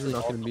 Chocojo's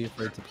not gonna be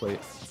afraid to play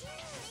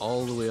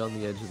all the way on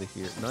the edge of the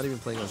here. Not even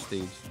playing on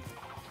stage.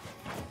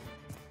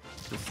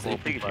 Just well,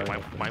 safely Pikachu.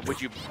 firing Why up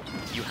would you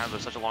have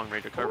such a long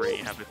range recovery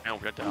and have the final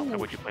projectile? Why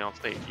would you play on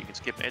stage? You can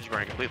skip edge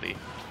guarding completely,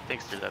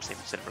 thanks to that same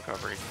percent of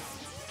recovery.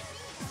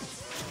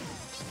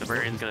 So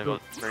Marion's gonna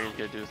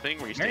do the thing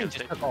where you stay Marion on just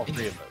stage. took all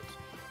 3 of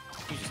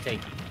those. He's just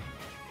taking.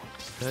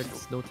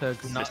 Text, no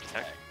text. Not Missed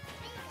tech.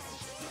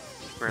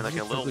 We're in This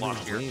like a is little Chocojo's lock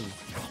here. game.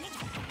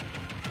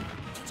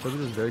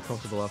 Chocojo's very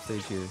comfortable off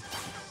stage here.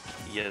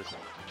 He is.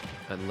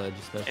 At ledge,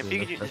 And especially.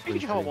 Pikachu, does that's really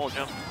Pikachu have a free. wall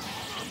jump?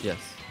 Yes.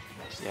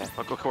 Yeah,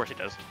 of course he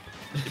does.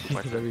 He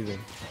has everything.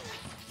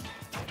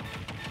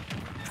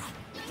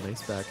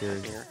 Nice back air.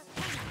 Here.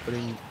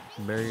 Putting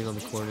Marion on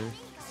the corner.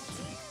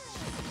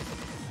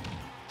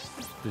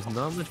 There's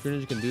not much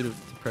Greninja can do to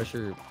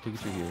pressure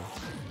Pikachu here.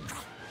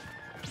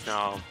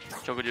 No,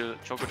 Chocojo's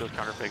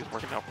counter pick is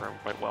working out for him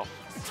quite well.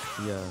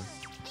 Yeah.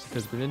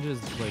 Because Greninja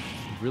is like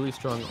really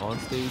strong on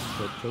stage,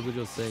 but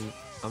Chocojo's saying,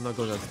 I'm not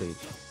going on stage.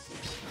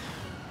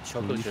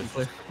 Choco's just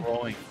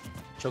throwing.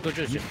 Choco's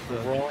just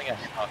throwing at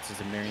hitboxes,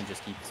 and Marion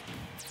just keeps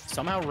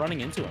somehow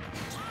running into him.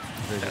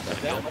 Very good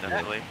back air.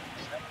 Definitely.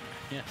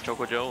 Yeah.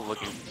 Chocojo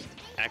looking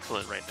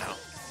excellent right now.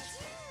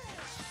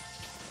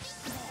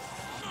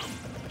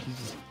 He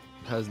just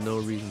has no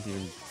reason to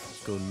even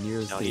go near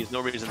the No, stage. he's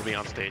no reason to be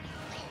on stage.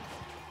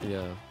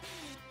 Yeah.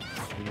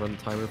 He can run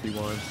the timer if he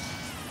wants.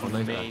 Oh,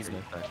 nice back air, Amazing.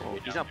 nice back air. Well,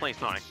 he's not playing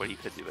Sonic, but he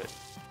could do it.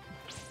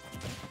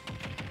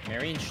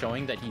 Marion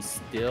showing that he's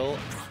still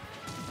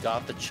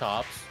got the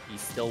chops. He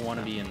still want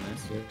to be in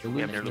this. Yeah,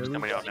 We have near loops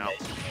coming out now.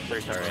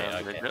 30 seconds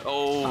Alright, left. okay.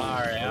 Oh!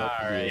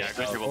 Alright. Yeah,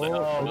 good dribble there.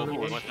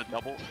 Wants to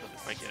double. Doesn't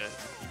quite get it.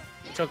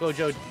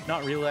 Chocojo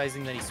not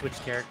realizing that he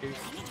switched characters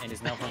and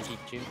is now playing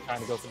Pikachu,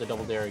 trying to go for the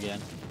double dare again.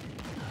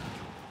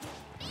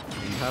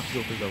 You have to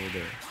go for double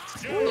dare.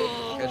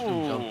 Catch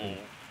him jumping.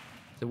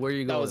 So where are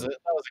you That going? was a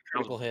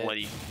critical hit.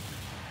 Bloody.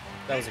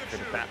 That was a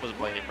critical. That was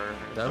bloody for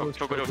That was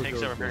Chocojo takes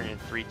Chocojo's over game. Marion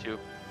 3-2.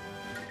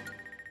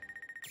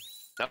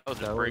 That was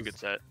a That very was- good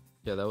set.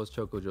 Yeah, that was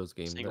Chocojo's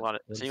game. Seeing a lot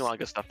of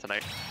good stuff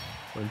tonight.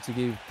 Once he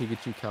gave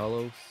Pikachu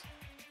Kalos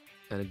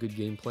and a good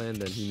game plan,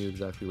 then he knew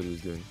exactly what he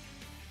was doing.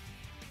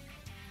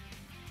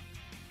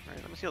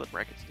 Alright, let me see how the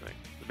bracket's doing.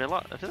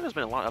 I think there's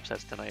been a lot of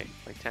upsets tonight.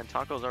 Like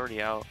Tantaco's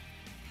already out.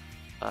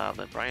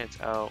 Then Bryant's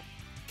out.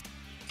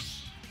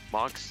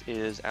 Mox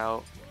is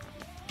out.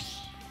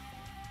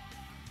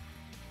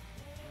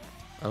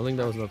 I don't think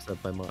that was an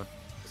upset by Mox.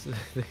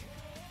 Let's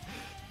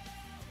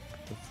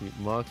see.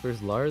 Mox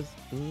versus Lars?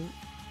 I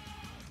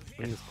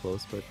think it's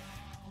close, but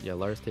yeah,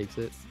 Lars takes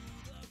it.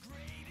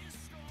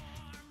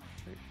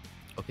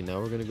 Okay, now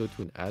we're gonna go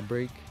to an ad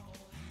break.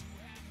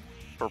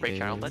 For Raid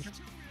Shadow And-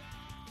 Legends?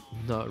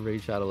 Not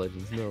Raid Shadow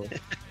Legends, no.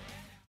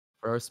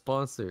 For our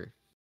sponsor.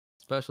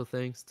 special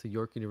thanks to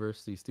York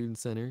University Student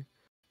Center.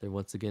 They're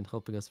once again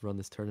helping us run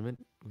this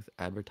tournament with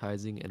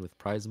advertising and with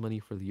prize money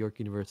for the York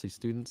University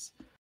students.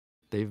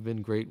 They've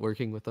been great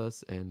working with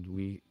us, and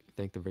we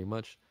thank them very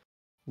much.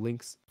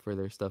 Links for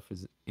their stuff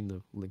is in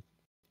the link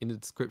in the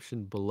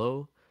description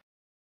below.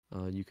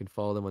 You can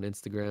follow them on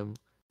Instagram,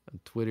 on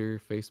Twitter,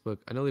 Facebook.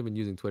 I know they've been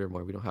using Twitter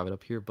more. We don't have it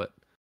up here, but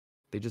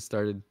they just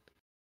started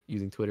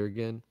using Twitter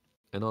again.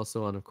 And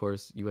also on, of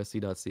course,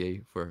 usc.ca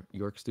for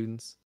York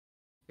students.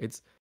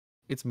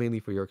 It's mainly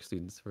for York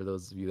students. For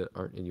those of you that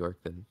aren't in York,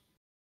 then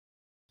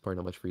probably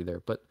not much for you there.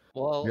 But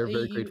Well, we're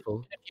very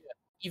grateful.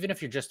 Even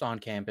if you're just on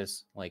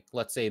campus, like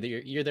let's say that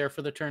you're there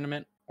for the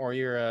tournament, or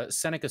you're a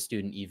Seneca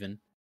student, even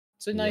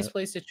it's a nice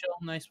place to chill,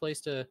 nice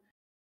place to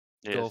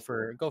go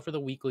for the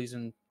weeklies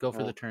and go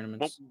for the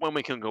tournaments. When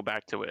we can go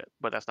back to it,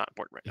 but that's not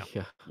important right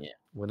now. Yeah.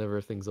 Whenever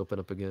things open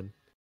up again,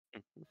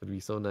 it'd be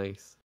so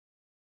nice.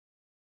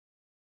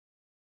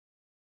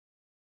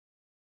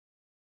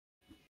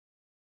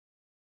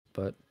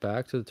 But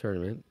back to the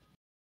tournament.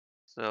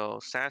 So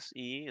SAS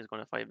E is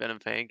going to fight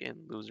VenomFang in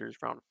losers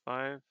round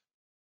 5.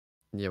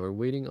 Yeah, we're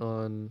waiting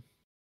on.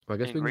 Well, I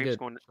guess And we can Grape's get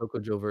going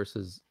Chocojo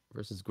versus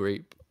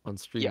Grape on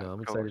stream Yeah, now. I'm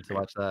go excited with to Grape.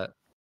 watch that.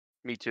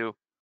 Me too.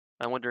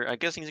 I wonder. I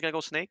guess he's gonna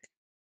go Snake.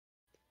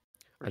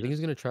 I think he's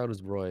gonna try out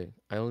his Roy.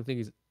 I don't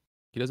think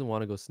he doesn't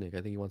want to go Snake. I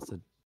think he wants to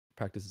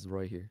practice his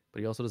Roy here, but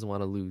he also doesn't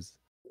want to lose.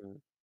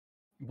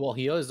 Well,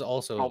 he is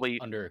also Probably-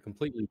 under a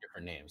completely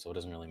different name, so it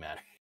doesn't really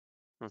matter.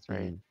 That's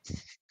right.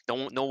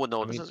 Mm. No one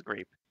knows I mean- this is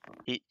Grape.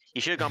 He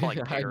should have gone by, like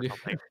I pear or knew-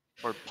 something,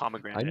 or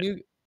pomegranate. I knew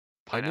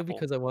pineapple.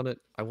 because I want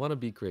to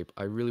beat Grape.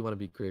 I really want to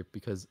beat Grape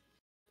because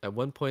at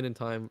one point in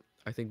time,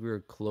 I think we were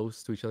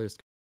close to each other's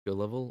skill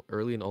level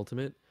early in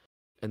Ultimate,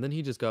 and then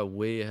he just got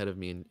way ahead of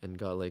me and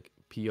got like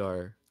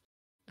PR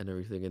and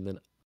everything. And then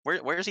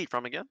Where is he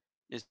from again?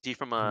 Is he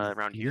from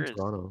around he's here? in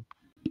Toronto.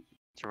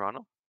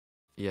 Toronto?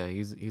 Yeah,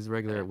 he's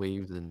regular at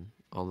Waves and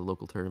all the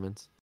local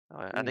tournaments.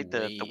 I think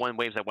the one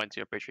Waves I went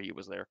to, I'm pretty sure he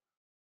was there.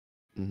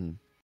 Mm-hmm.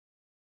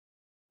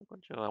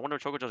 I wonder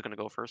if Chocojo's gonna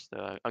go first.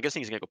 I'm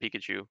guessing he's gonna go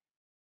Pikachu.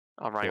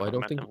 All right. Well,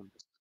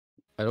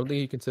 I don't think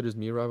he considers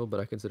me a rival, but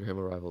I consider him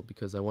a rival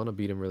because I want to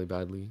beat him really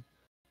badly.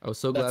 I was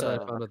so glad That's that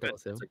a- I found out that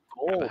was him. It's a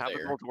goal have a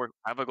there. goal to work.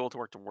 Have a goal to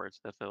work towards.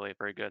 Definitely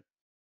very good.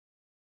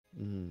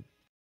 Mm.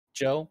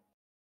 Joe,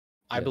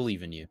 I Yes.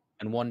 believe in you.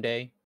 And one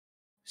day,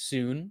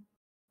 soon,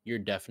 you're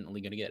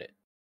definitely going to get it.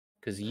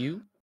 Because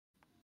you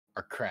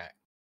are cracked.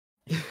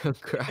 I'm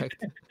cracked.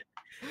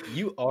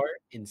 You are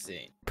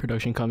insane.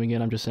 Production coming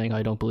in. I'm just saying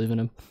I don't believe in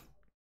him.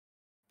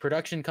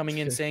 Production coming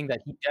in saying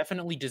that he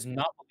definitely does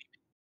not believe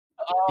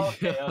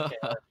it. Oh,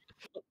 okay.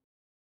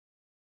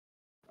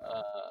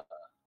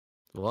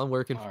 Well, I'm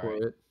working All for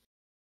right. it.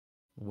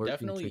 I'm working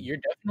Definitely, to- you're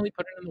definitely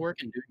putting in the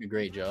work and doing a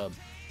great job.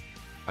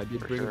 I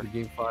did For bring sure. it to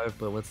game 5,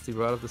 but once they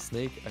brought up the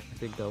snake, I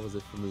think that was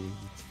it for me.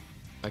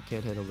 I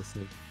can't handle the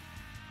snake.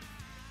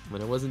 I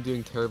mean, I wasn't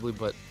doing terribly,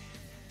 but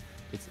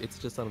it's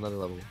just on another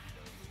level.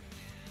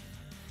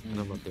 And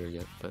I'm not there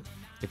yet, but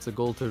it's a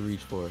goal to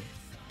reach for.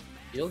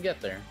 You'll get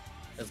there.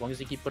 As long as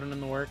you keep putting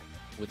in the work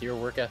with your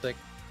work ethic.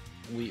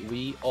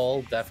 We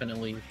all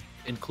definitely,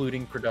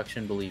 including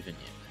production, believe in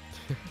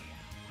you.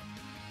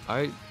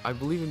 I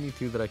believe in me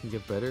too that I can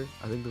get better.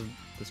 I think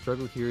the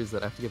struggle here is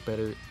that I have to get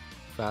better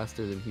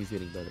faster than he's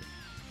getting better.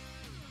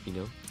 You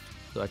know?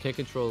 So I can't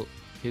control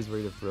his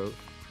rate of growth,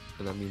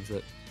 and that means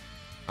that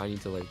I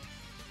need to like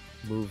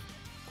move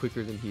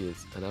quicker than he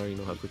is, and I don't even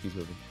know how quick he's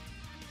moving.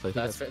 So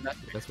I think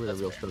that's where the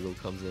real struggle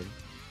comes in.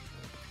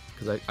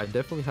 Because I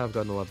definitely have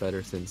gotten a lot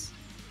better since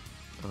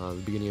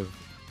the beginning of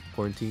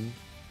quarantine.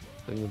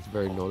 I think it's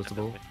very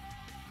noticeable. Definitely.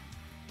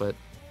 But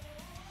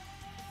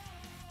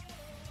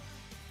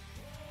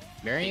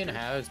Marion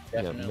has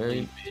definitely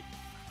Marion- been-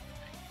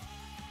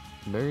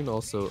 Marion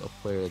also a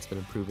player that's been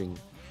improving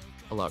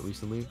a lot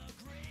recently.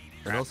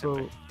 And also,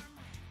 Rapidly.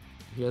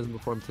 he hasn't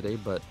performed today,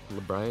 but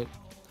LeBryant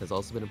has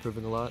also been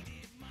improving a lot,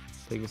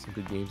 taking some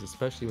good games,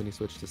 especially when he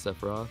switched to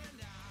Sephiroth.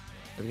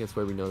 I think that's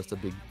where we noticed a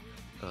big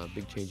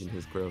change in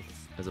his growth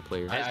as a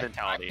player. His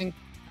mentality.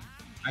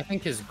 I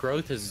think his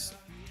growth is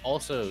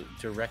also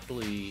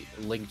directly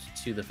linked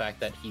to the fact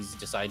that he's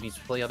decided to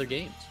play other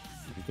games.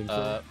 You think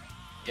so?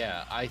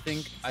 Yeah, I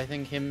think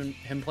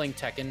him playing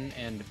Tekken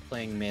and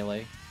playing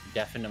Melee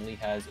definitely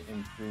has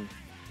improved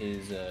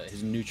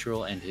his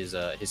neutral and his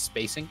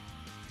spacing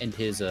and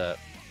his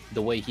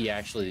the way he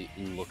actually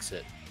looks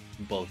at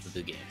both of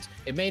the games.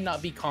 It may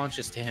not be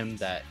conscious to him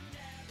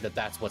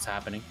that's what's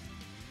happening,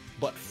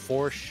 but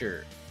for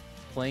sure,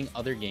 playing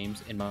other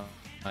games, in my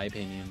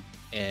opinion,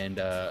 and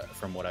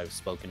from what I've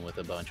spoken with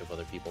a bunch of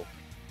other people,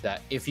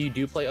 that if you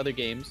do play other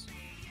games,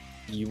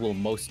 you will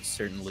most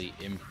certainly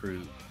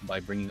improve by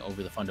bringing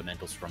over the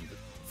fundamentals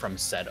from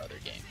said other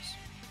games.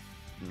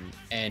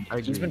 And I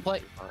he's agree. been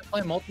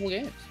playing multiple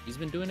games. He's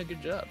been doing a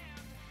good job.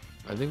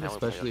 I think I would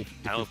play especially it.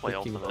 if I you're would play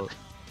thinking Ultimate. about,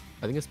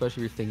 I think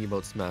especially if you're thinking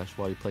about Smash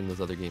while you're playing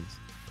those other games,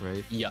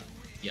 right? Yeah,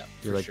 You're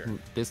for like, sure.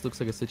 This looks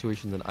like a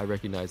situation that I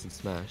recognize in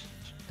Smash,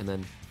 and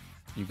then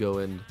you go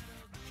and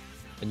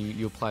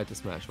you apply it to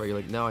Smash, right? You're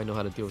like, now I know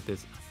how to deal with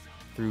this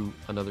through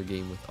another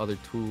game with other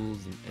tools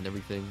and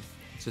everything.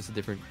 It's just a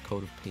different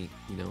coat of paint,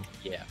 you know.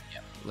 Yeah.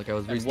 Like I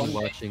was And recently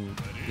one day- watching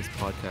this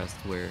podcast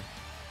where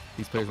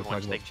these players were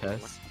talking about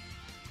chess,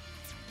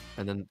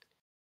 and then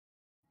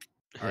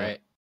All right.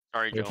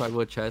 Sorry, they were Joe. talking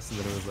about chess, and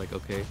then it was like,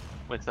 okay,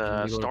 With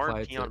and you go Star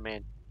apply it to- Peon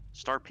Man.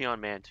 Star Peon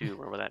Man 2,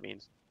 whatever that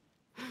means.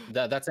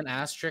 That's an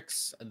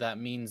asterisk. That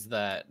means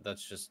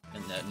that's just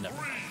never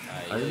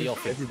mind. You'll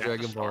It's figure a it out.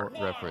 Dragon Ball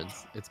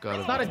reference. It's gotta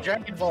It's not a be.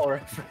 Dragon Ball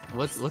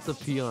reference. What's a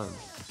peon?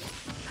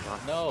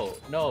 No,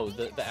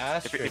 the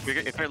asterisk.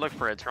 If you look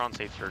for it, turn on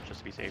safe search just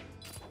to be safe.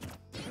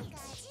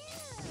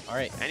 All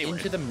right, Anyway.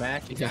 into the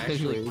match. It's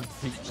actually Anyways,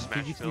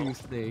 Smash PGQ Bill.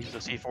 Snake. The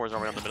C4 is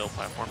already on the middle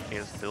platform. He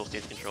has middle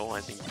stage control. I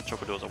think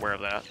Chocojo is aware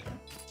of that.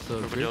 So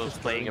Grape Chocojo is is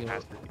playing a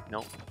starting passive. out-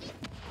 No,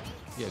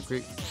 Yeah,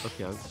 Grape.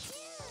 Okay, I'm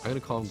gonna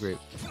call him Grape.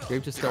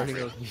 Grape just starting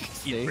out. he's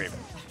Snake. great.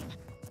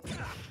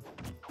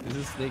 This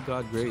is Snake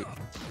God Grape,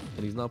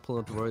 and he's not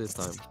pulling up the Roy this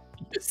time.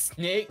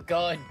 Snake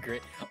God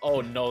Great. Oh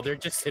no, they're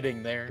just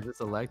sitting there. Is this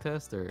a lag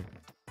test or?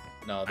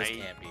 No, this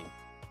can't be.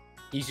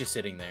 He's just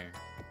sitting there.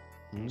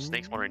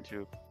 Snake's wondering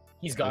too.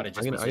 He's got to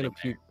just be I'm sitting gonna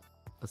there. peek.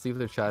 Let's see if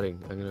they're chatting.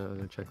 I'm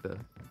gonna check that.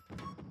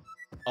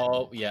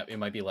 Oh yeah, it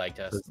might be lag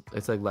test.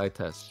 It's like lag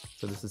test.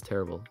 So this is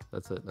terrible.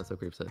 That's what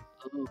Grape said.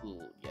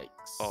 Ooh, yikes.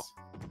 Oh.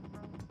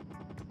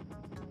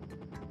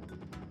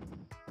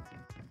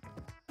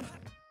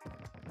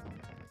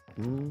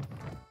 Mm.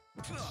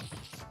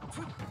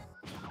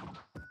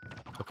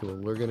 Okay, well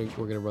we're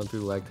gonna run through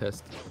the lag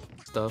test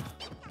stuff.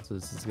 So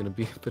this is gonna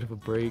be a bit of a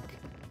break.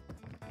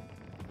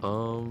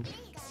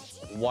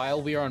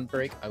 While we are on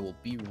break, I will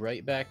be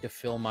right back to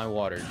fill my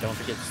water. Don't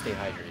forget to stay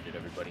hydrated,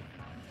 everybody.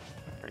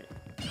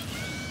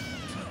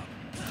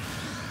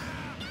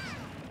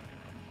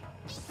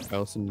 I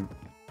also,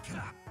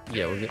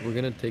 yeah, we're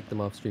gonna take them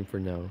off stream for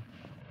now.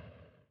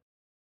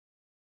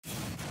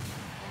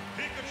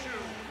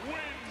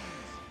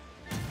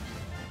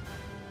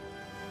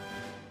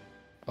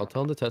 I'll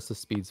tell them to test the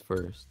speeds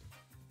first.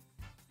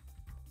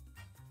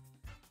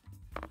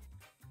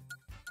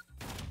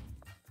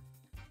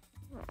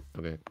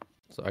 Okay,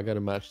 so I got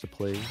a match to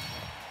play.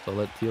 So I'll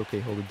let TOK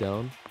hold it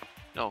down.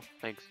 No,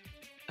 thanks.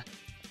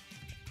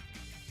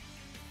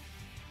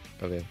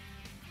 Okay.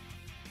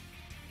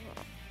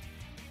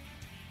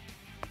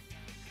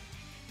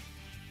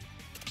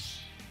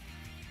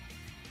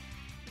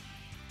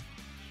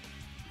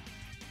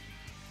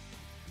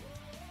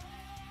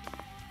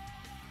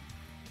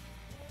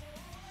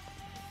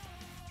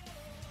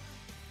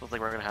 Looks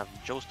like we're gonna have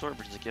Joestar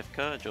versus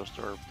Gifka.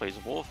 Joestar plays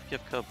Wolf,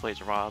 Gifka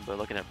plays Rob. But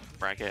looking at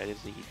bracket,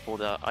 is he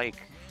pulled out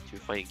Ike to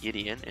fight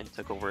Gideon and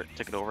took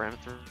it over him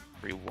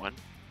 3-1.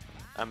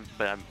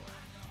 But I'm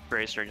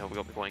very certain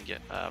he'll be going to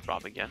get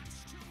Rob again.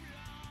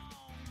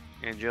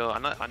 And Joe,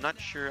 I'm not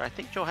sure. I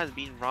think Joe has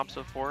beaten Rob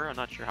so far. I'm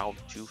not sure how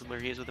too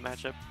familiar he is with the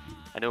matchup.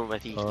 I know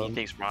he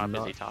thinks Rob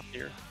is a top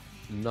tier.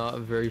 Not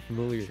very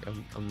familiar.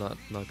 I'm not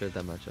good at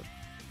that matchup.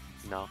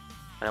 No.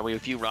 We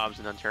have a few Robs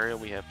in Ontario.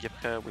 We have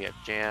Gipka, we have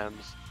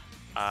Jams.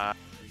 I'm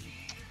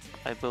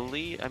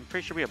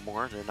pretty sure we have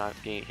more. They're not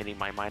hitting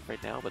my mind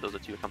right now, but those are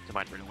two that come to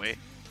mind right away.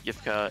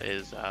 Gifka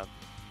is,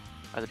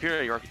 has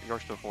appeared at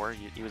York's before.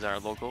 He was at our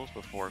locals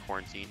before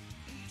quarantine.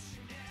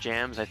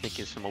 Jams, I think,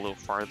 is from a little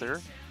farther.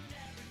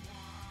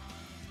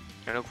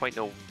 I don't quite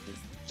know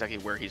exactly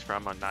where he's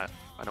from. I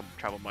don't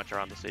travel much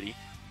around the city.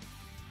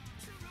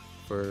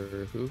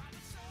 For who?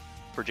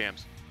 For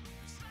Jams.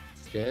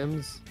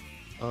 Jams?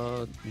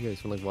 Yeah, he's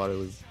from like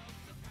Waterloo.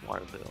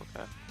 Waterloo,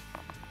 okay.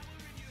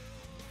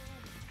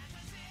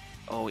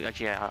 Oh,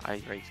 actually, yeah,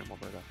 I raised him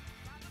Alberta.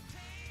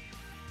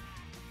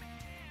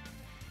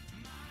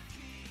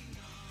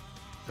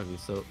 Okay,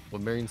 so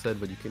what Marion said,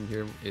 but you couldn't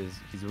hear him, is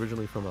he's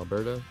originally from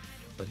Alberta,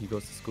 but he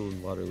goes to school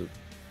in Waterloo.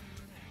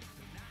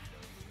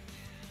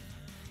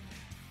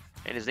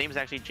 And his name is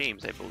actually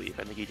James, I believe.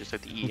 I think he just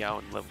took the E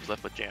out and was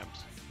left with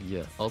Jams.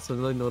 Yeah. Also,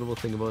 another notable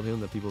thing about him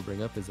that people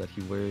bring up is that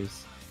he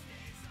wears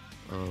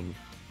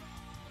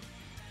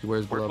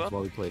gloves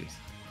while he plays.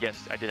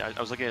 Yes, I did. I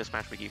was looking at his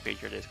Smash Wiki page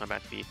here today, it's coming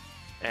back to me.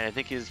 And I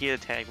think he had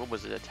a tag, what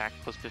was it, attack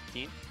plus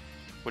 15?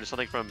 Which is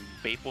something from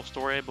Maple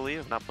Story, I believe.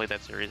 I've not played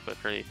that series, but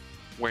really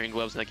wearing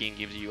gloves in that game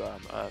gives you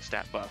a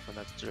stat buff, and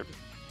that's sort of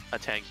a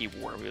tag he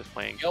wore when he was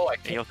playing. Yo, I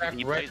came back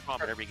he right plays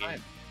Bomb in every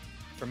game.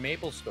 For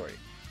Maple Story.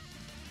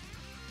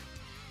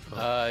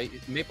 Oh.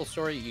 Maple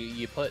Story,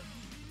 you put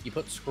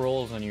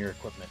scrolls on your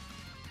equipment,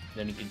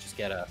 then you can just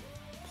get a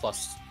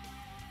plus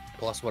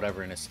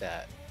whatever in a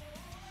stat.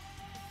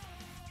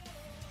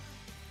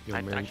 Yo,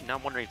 Marion, Actually, now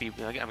I'm wondering if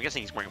I'm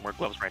guessing he's wearing more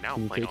gloves right now.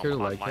 Can you Playing take her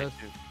online like that?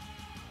 too.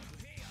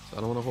 so I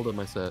don't want to hold up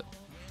my set.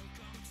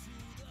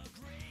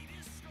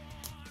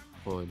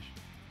 Fudge.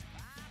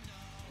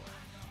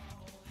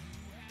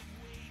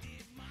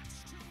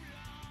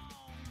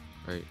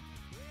 Alright.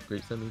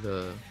 Great, send me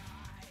the...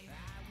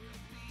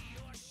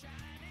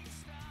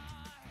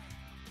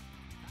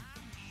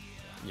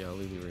 Yeah, I'll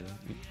leave you right now.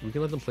 We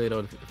can let them play it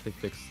out if they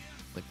fix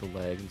like the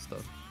lag and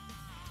stuff.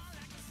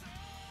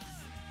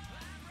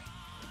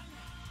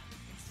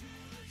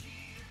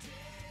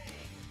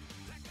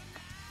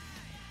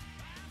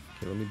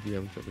 Okay, let me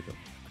DM Chocojo.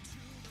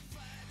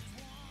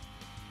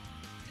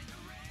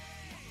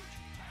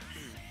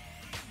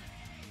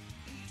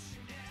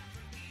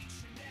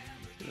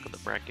 Look at the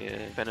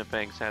bracket.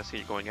 VenomFang,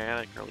 Sassy going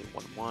at it. Currently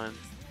 1-1.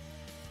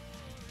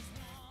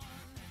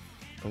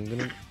 I'm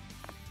gonna.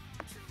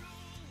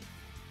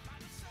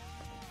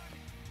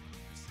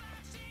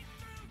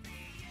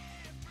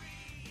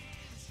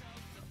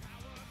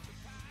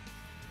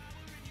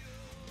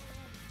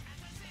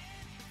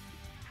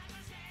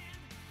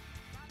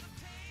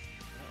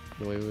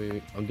 No,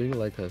 wait. I'm doing a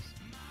light test.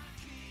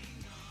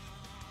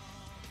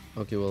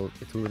 Okay, well,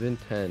 it's within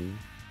 10.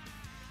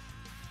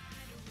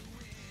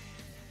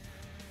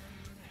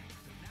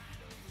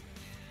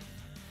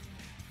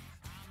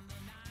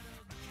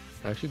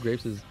 Actually,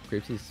 Grapes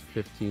is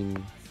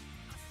 15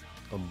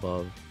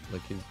 above.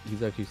 Like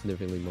he's actually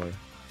significantly more.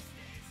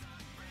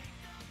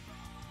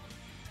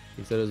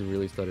 He said it was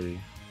really stuttery.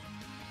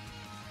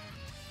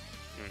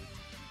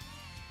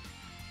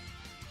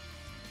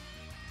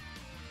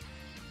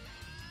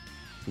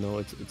 No,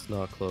 it's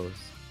not close.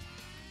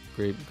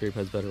 Grape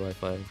has better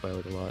Wi-Fi by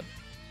like a lot.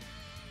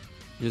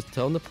 You just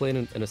tell him to play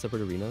in a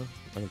separate arena.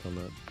 I can tell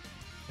him that.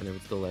 And if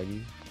it's still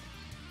laggy,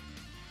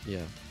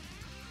 yeah.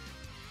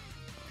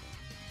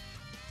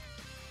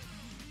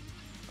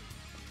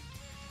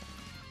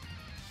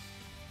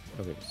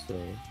 Okay, so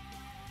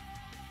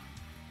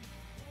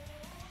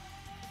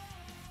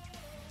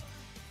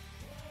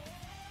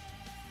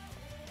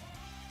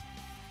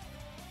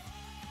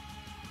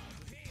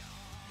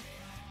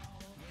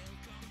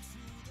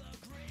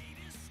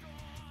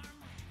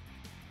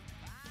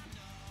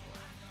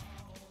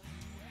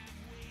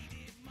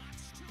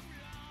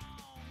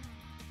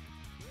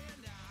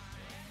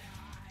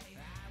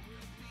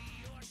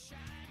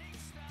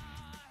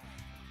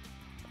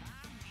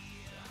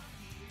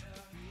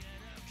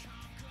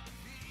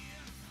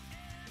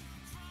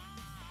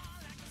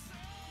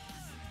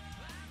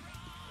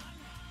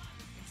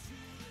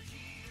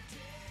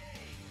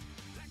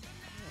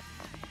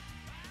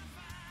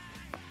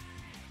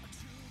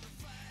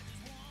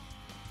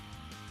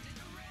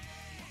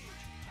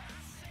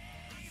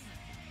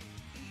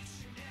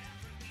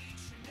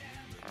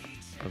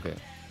okay.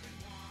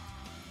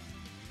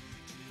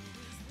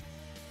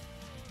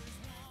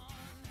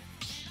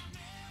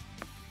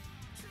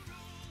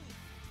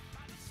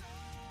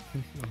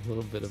 A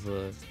little bit of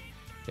a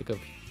hiccup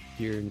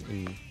here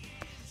in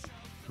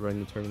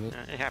running the tournament.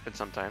 It happens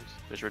sometimes.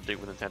 There's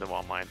ridiculous with Nintendo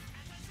Online,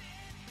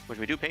 which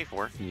we do pay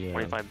for. Yeah.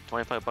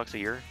 25 bucks a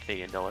year,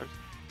 Canadian dollars.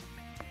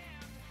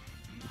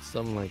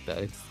 Something like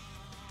that.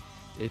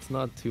 It's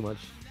not too much.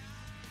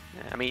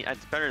 Yeah, I mean,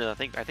 it's better than I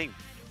think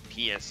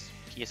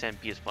PSN,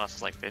 PS Plus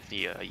is like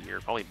 50 a year,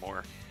 probably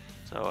more.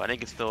 So I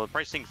think it's still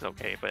pricing's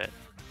okay, but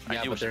I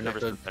Yeah, do but wish their the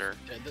net service was code,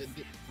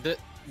 better.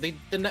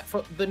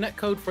 the net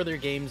code for their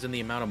games and the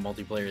amount of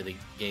multiplayer the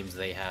games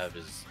they have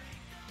is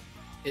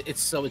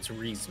it's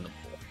reasonable.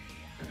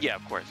 Yeah,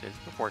 of course, it's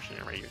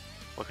proportionate, right?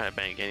 What kind of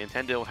bang game?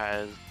 Nintendo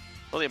has,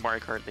 well, they have Mario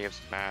Kart, they have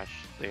Smash,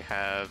 they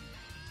have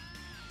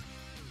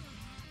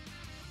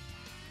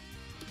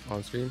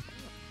On stream.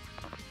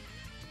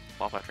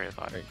 lost my train of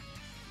thought. Right.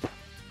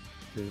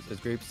 Is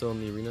Grape still in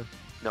the arena?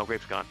 No,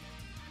 Grape's gone.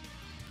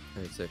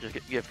 Alright, sick. Just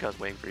give Cuz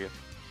waiting for you.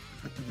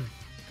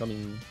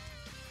 Coming.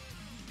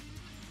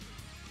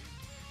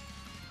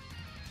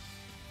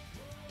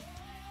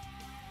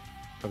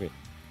 Okay.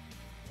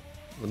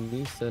 Let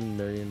me send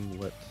Marion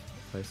what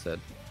I said.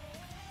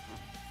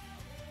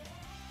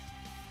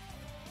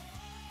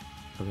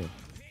 Okay.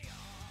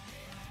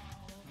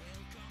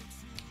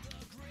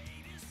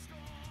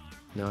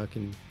 Now I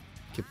can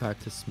get back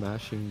to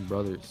smashing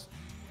brothers.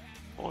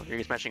 Well,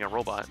 you're smashing a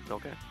robot.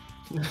 Okay.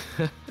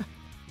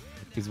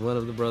 He's one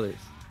of the brothers.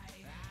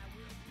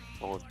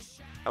 Well,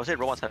 I would say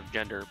robots have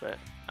gender, but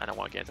I don't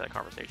want to get into that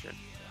conversation.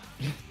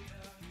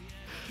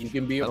 You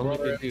can be I a don't think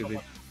brother they do.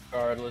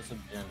 regardless of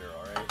gender,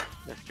 alright?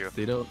 That's true.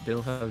 They don't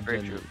have Very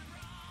gender. true.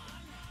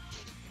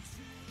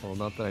 Well,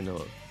 not that I know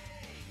of.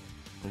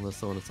 Unless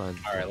someone assigns.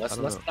 Alright, let's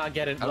not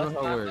get into I don't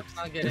know how it let's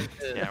not get into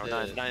Yeah,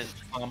 we're the not in,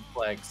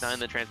 complex. not in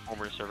the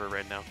Transformers server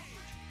right now.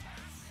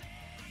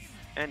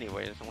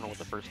 Anyways, I wonder what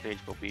the first stage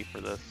will be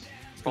for this.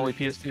 Probably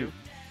PS2.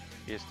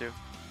 PS2.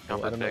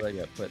 Oh, I don't know that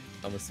yet, but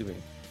I'm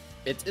assuming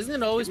Isn't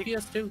it always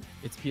PS2?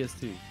 it's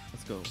PS2.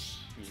 Let's go.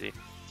 Easy.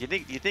 Do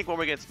you think when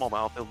we get small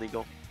battlefield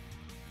legal?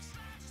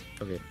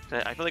 Okay,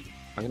 I feel like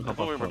I'm gonna hop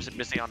we're off.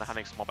 missing out on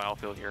having small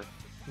battlefield here.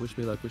 Wish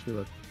me luck. Wish me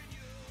luck.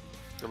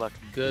 Good luck.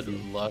 Good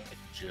luck,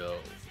 Joe.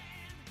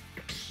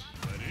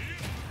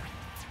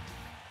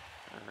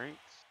 Alright.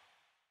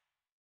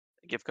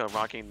 Gift code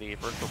rocking the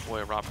Virtual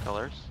Boy Rob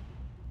colors.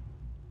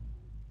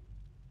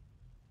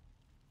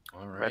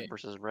 Alright. Red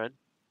versus red.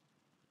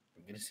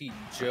 I'm gonna see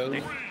Joe,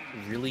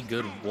 really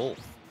good wolf.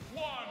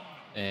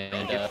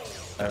 And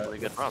Really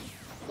good Rob.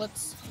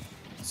 let's,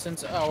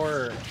 since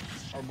our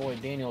boy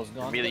Daniel is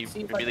gone, Really, let's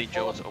see if I really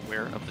can pull Joe's up-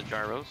 aware of the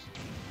gyros.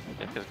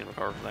 Gift's gonna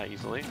recover from that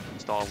easily.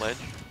 Install a ledge.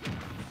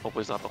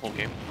 Hopefully it's not the whole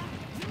game.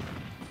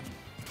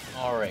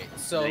 Alright,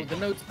 so the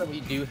notes that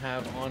we do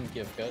have on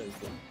Gifka is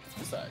that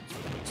besides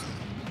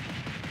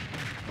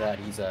that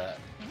he's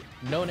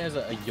known as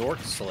a York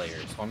Slayer.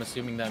 So I'm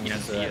assuming that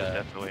means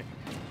definitely.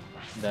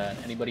 that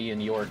anybody in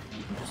York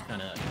you can just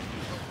kind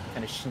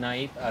of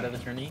snipe out of the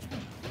tourney,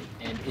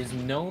 and is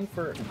known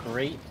for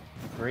great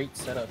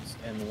setups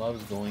and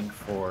loves going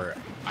for.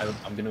 I'm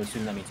going to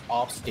assume that means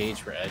off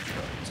stage for edge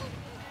guards.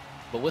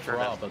 But with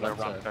Rob,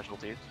 Rob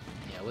specialties.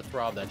 Yeah, with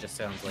Rob, that just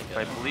sounds like.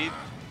 I believe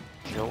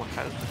Joe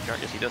has the gyro.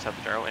 Yes, he does have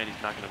the gyro, and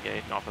he's not going to get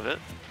anything off of it.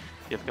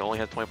 If he only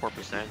has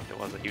 24%, it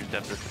was a huge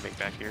deficit to make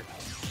back here.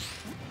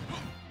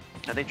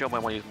 I think Joe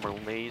might want to use more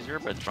laser,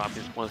 but Rob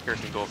is one of those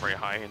characters can go very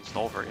high and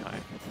stall very high.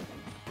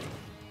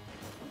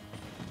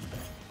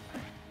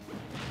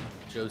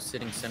 Joe's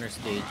sitting center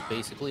stage,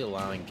 basically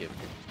allowing Gift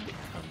to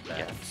come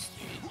back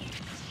stage.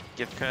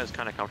 Gifka is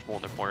kind of comfortable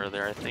in the corner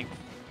there, I think.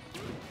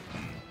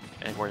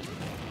 And where's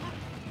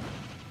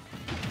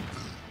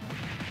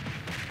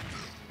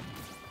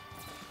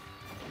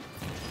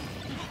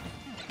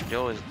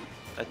Joe is,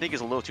 I think,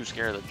 is a little too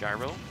scared of the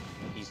gyro.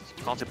 He's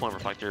constantly pulling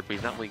Reflector, but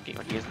he's not really getting,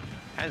 like, he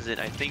has it.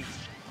 I think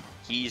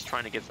he's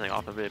trying to get something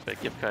off of it, but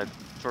Gifka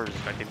sort of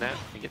expecting that.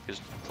 And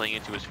Gifka's playing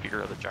into his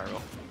fear of the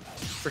gyro.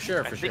 For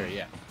sure,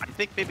 yeah. I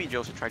think maybe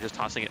Joe should try just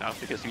tossing it up,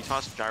 because if you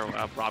toss gyro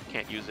up, Rob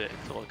can't use it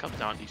until it comes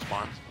down and he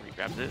spawns or he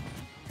grabs it.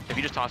 If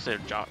you just toss it,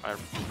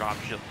 Rob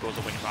just goes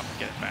away and Rob can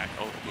get it back.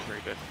 Oh, it'll be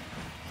very good.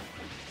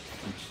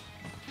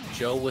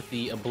 Joe with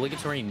the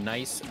obligatory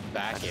nice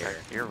back air.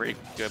 You're very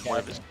good. One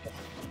of his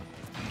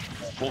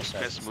Wolf's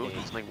best move.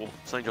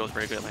 Something Joe's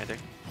very good at landing.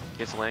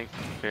 Gets length,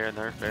 fair in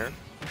there, fair.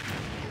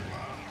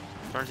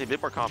 Starting to see a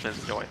bit more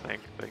confidence in Joe, I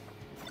think. But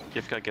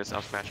Gifka gets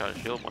out smash out of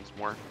shield once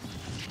more.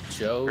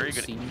 Joe very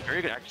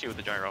good actually with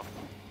the gyro.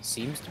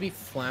 Seems to be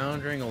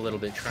floundering a little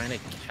bit, trying to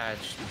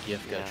catch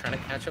Gifka, trying to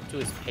catch up to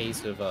his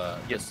pace of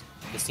this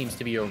seems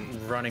to be a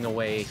running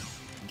away,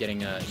 getting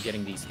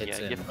these hits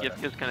in.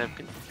 Gifka's kind of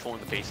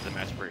controlling the pace of the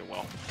match very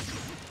well.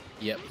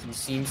 Yep, he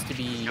seems to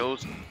be.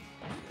 Joe's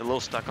a little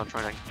stuck on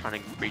trying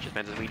to reach his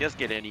fences. When he does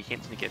get in, he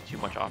can't seem to get too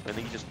much off. I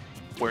think he's just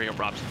wearing a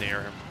Rob's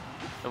Nair.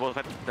 Well, the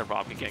fact that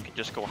Rob again can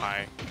just go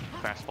high,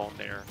 fast fall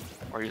Nair,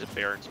 or use a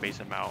bear and space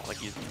him out. Like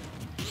he's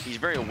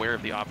very aware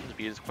of the options, but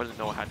he just doesn't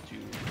know how to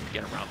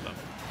get around them.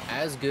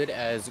 As good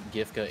as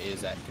Gifka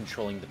is at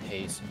controlling the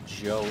pace,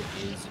 Joe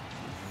is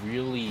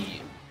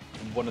really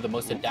one of the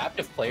most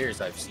adaptive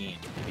players I've seen,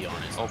 to be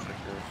honest. Oh, for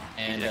sure.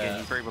 And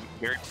he's very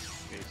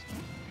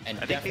and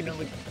I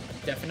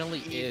definitely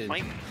is.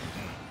 Might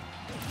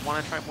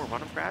want to try more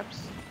run-up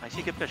grabs. I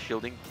see Gifka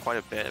shielding quite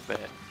a bit, but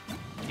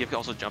Gifka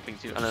also jumping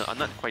too. I'm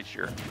not quite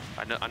sure.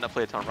 I'm not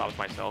playing a ton of Robs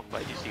myself,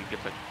 but I do see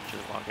Gifka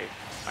shielding a lot. Okay,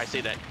 I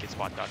say that get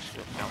spot dodge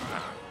shield now.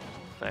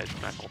 But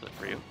I hold it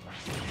for you.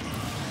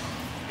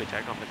 Good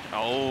tag on the.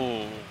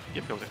 Oh,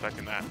 Gifka was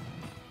expecting that.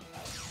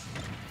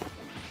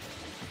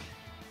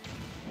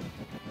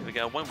 We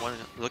got 1-1.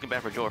 Looking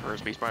back for Joe at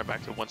first, but he's brought it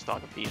back to one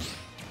stock apiece.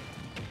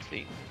 Let's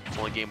see. It's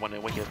only game 1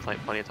 and he has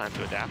plenty of time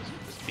to adapt.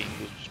 This being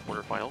his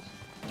quarterfinals.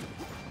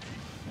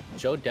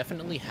 Joe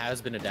definitely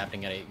has been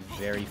adapting at a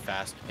very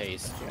fast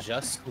pace,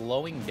 just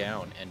slowing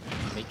down and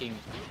making,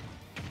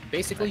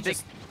 basically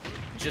just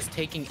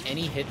taking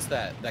any hits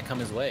that come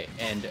his way.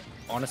 And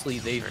honestly,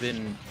 they've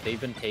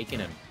been taking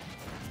him.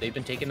 They've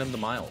been taking him the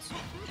miles.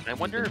 I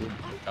wonder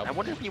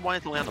if he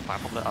wanted to land on the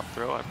platform the up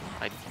throw.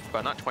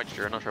 I'm not quite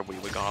sure. I'm not sure what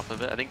he would go off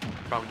of it. I think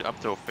probably up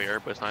throw fair,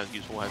 but it's not as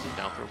useful as his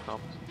down throw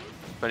comes.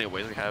 But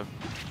anyways, we have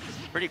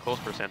pretty close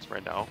percents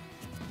right now.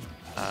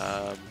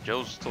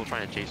 Joe's still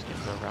trying to chase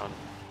Gifka around.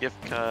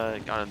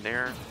 Gifka got in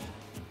there.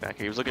 Back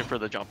here, he was looking for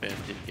the jump in,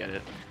 didn't get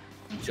it.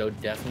 Joe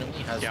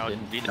definitely has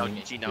been.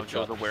 Now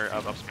Joe's aware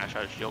of up smash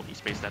out of shield. He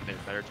spaced that there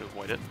better to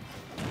avoid it.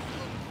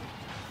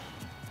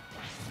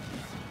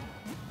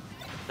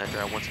 That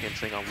drive once again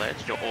sitting on ledge.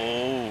 Joe,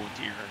 oh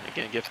dear.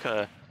 Again,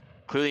 Gifka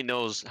clearly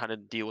knows how to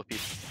deal with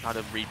people, how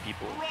to read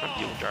people, how to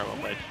deal with gyro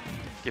on ledge.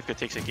 Gifka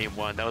takes it game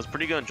 1. That was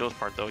pretty good on Joe's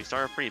part though. He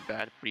started pretty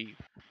bad,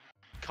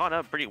 caught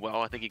up pretty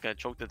well. I think he got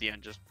choked at the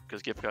end just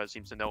because Gifka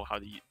seems to know how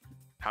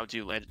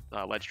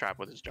to ledge trap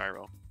with his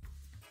gyro.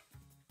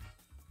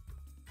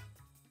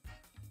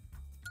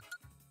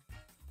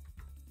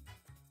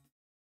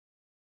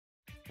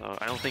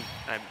 I don't think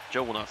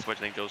Joe will not switch.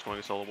 I think Joe's going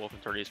to solo wolf in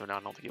 30, so now I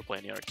don't think he'll play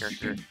any other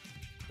character.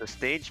 The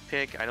stage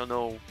pick, I don't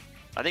know.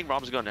 I think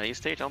Rob's going to any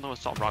stage. I don't know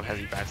if Rob has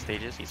any bad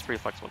stages. He's a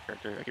pretty flexible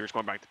character. Like he was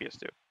going back to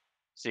PS2.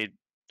 See,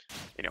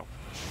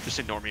 just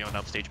ignore me on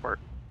that stage part.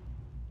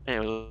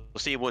 Anyway, we'll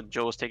see what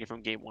Joe is taking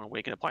from game 1 and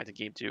we can apply to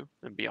game 2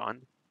 and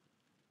beyond.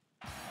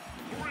 3,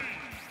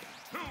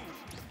 2,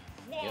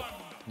 1. Yep.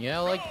 Yeah,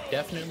 like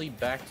definitely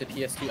back to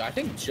PS2. I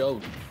think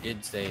Joe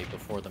did say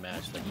before the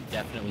match that he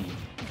definitely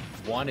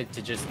wanted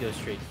to just go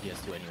straight to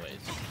PS2 anyways.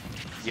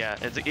 Yeah,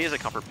 it is a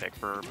comfort pick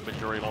for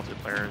majority of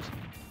multiplayers.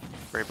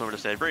 Very primitive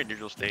stage, very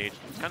neutral stage.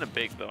 It's kind of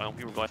big though. I don't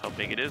think we realize how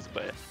big it is,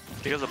 but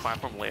because of the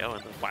platform layout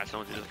and the flat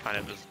zones, you just kind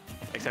of just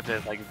accept it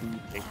as like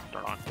the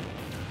start on.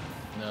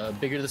 The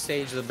bigger the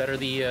stage, the better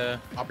the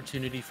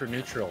opportunity for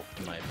neutral,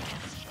 in my opinion.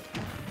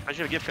 I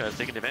should have Gifka has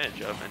taken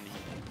advantage of, and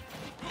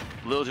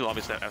Little too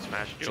obvious that F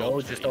smash.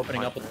 Joe just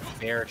opening up with a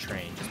fair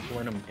train, just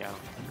pulling him Yeah.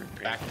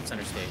 back to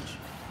center stage.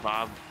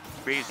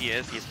 Crazy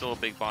is, he's still a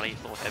big body, he's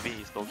still heavy,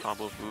 he's still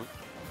combo food.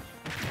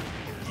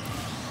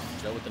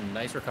 Joe with a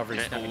nice recovery,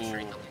 Okay, snapping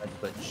straight to the ledge,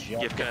 but Joe...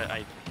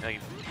 Gifka,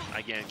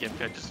 again,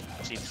 Gifka just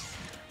seems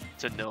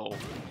to know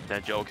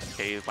that Joe can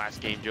save. Last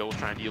game, Joe was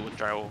trying to deal with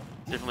gyro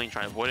differently,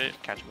 trying to avoid it,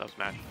 catch him up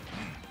smash.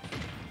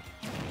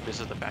 This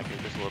is the back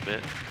end just a little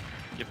bit.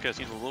 Gifka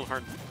seems a little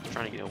hard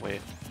trying to get away.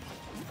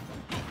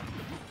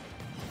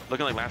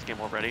 Looking like last game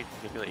already.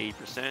 Gifka like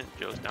 80%,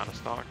 Joe's down to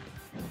stock.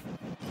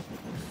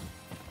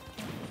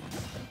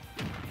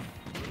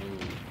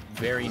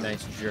 Very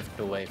nice drift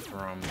away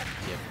from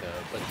Gifka,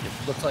 but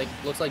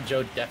it looks like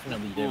Joe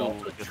definitely did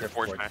also Just a drift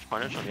forward forward. smash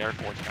punish on the other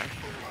forward smash.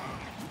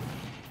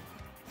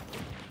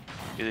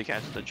 Either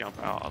catches the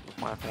jump out of the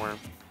platform.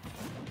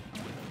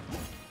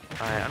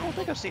 I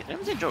haven't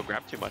seen Joe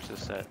grab too much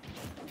this set.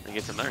 And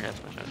gets another head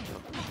smash.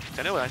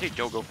 I know I see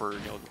Joe go for the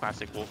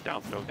classic wolf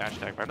down throw dash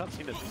attack, but I've not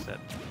seen it this set.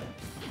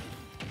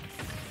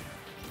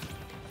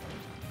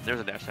 There's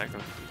a dash attack.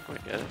 He's going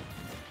to get it.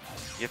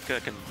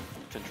 Gifka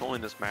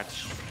controlling this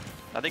match,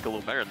 I think, a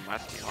little better than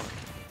last game.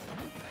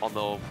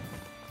 Although,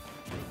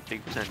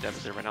 big percent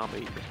deficit right now,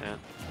 8%.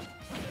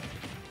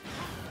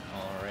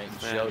 Alright,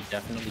 Joe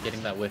definitely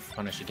getting that whiff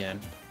punish again.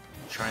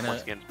 Trying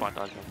Once to... again, spot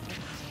dodge.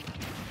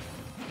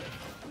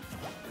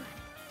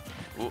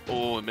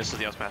 Oh, it misses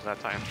the up smash that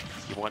time.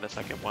 He won the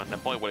second one.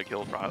 That probably would have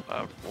killed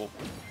Wolf.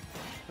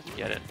 Doesn't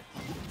get it.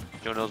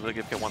 Joe knows what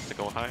Gifka wants to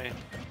go high.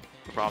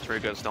 Rob's very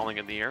good at stalling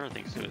in the air,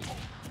 thanks to his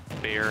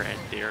Bear and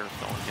Dare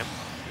stalling him.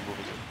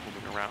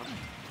 Moving around.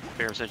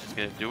 Bear essentially is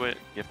going to do it.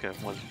 Gifka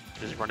was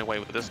just running away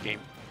with this game.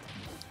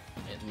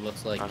 It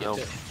looks like Gifka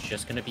is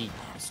just going to be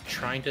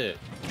trying to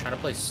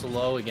play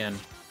slow again.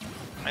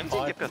 I'm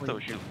seeing Gifka throw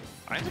shoot.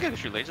 I'm seeing Gifka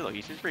shoot lasers though.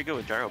 He seems pretty good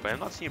with gyro, but I'm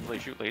not seeing him really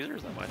shoot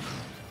lasers that much.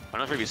 I'm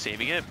not sure if he's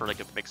saving it for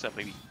like a mix-up,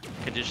 maybe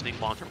conditioning,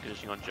 long-term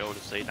conditioning on Joe to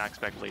say not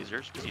expect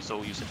lasers because he's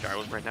so used to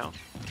gyros right now.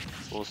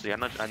 We'll see.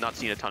 I'm not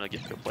seeing a ton of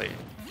Gifka play,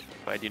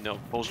 but I do know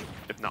most,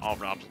 if not all,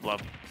 Robs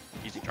love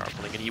using gyro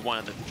playing, and he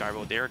wanted the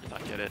gyro there, did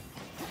not get it.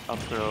 Up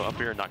throw, up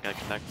here, not gonna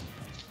connect.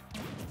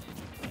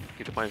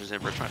 Keep the punches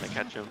in, we're trying to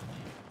catch him.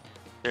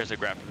 There's a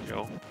grab from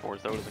Joe.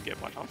 Forward throw doesn't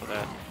get much off of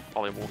that.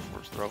 Probably Wolf's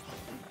first throw.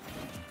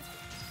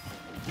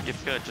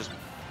 Gifka just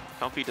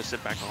comfy to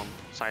sit back on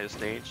the side of the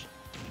stage.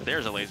 But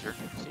there's a laser.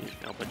 See,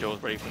 but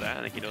Joe's ready for that.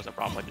 I think he knows that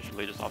Rob might just shoot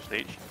lasers off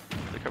stage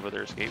to cover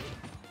their escape.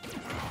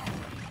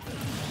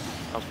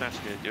 Up smash is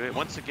gonna do it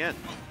once again.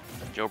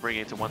 Joe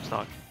bringing it to one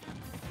stock.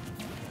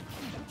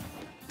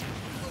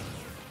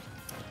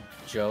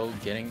 Joe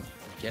getting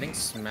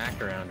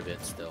smacked around a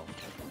bit still.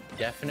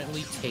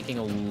 Definitely taking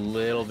a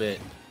little bit,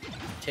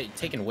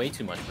 taking way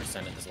too much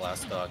percent at this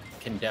last stock.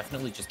 Can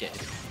definitely just get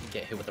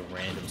hit with a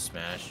random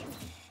smash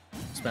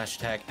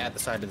attack at the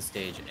side of the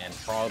stage and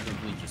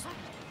probably just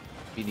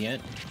be the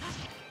end.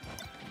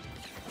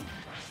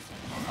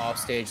 Off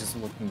stage is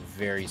looking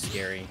very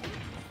scary.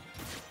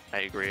 I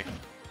agree.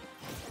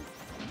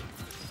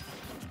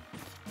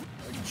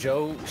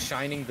 Joe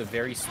shining the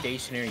very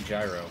stationary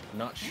gyro.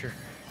 Not sure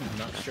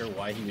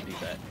why he would do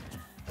that,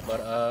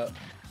 but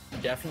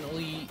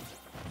definitely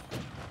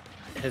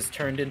has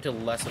turned into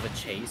less of a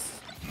chase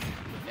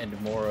and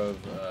more of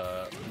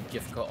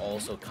Gifka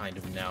also kind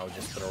of now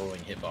just throwing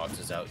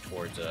hitboxes out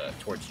towards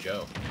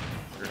Joe.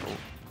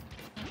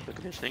 The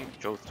conditioning,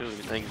 Joe too.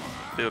 He's saying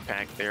bit of a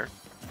panic there.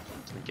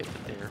 Doesn't get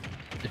it there.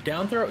 The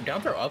down throw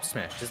up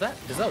smash. Does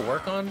that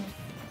work on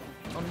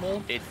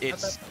Mole?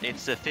 It's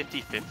a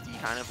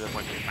 50-50 kind of, if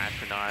when you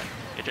match or not.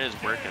 It does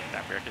work and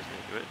that Bear just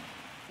gonna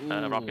do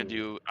it. Rob can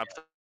do up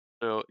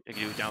throw, you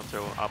can do down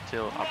throw, up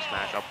tilt, up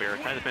smash, up air.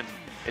 It kind of depends.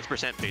 It's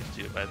percent based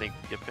too, but I think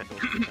it depends on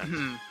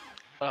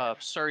percent.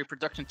 Sorry,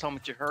 production told me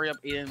to hurry up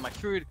eating my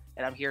food,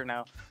 and I'm here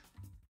now.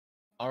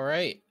 All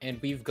right,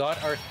 and we've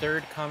got our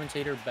third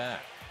commentator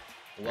back.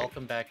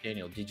 Welcome back,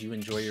 Daniel. Did you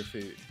enjoy your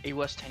food? It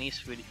was Chinese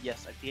food.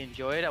 Yes, I did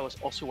enjoy it. I was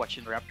also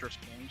watching Raptors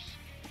games.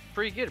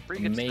 Pretty good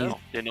Amazing. stuff.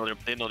 They know they're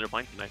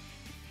playing tonight.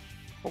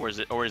 Or is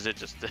it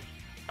just?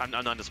 I'm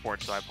not into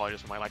sports, so I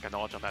apologize for my lack of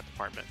knowledge on that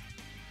department.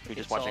 Are you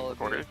just watching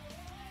recorded?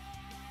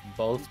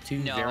 Both two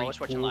No, very I was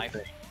watching cool live.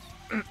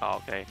 things.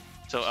 Oh, okay.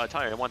 So,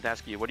 Tyler, I wanted to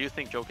ask you, what do you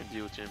think Joe can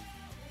do to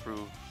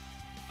improve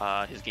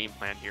his game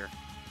plan here?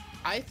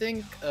 I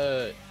think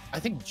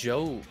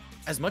Joe,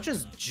 as much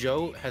as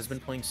Joe has been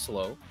playing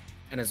slow,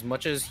 and as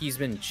much as he's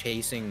been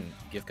chasing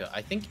Gifka,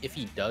 I think if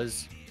he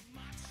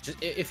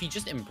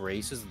just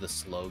embraces the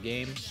slow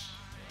game,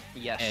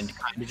 Yes. and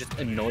kind of just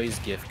annoys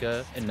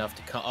Gifka enough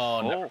to come.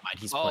 Oh, never mind.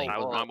 He's playing. I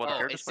was wrong about the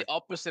character it's the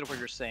opposite of what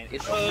you're saying.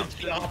 It's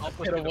The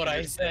opposite of what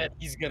I said.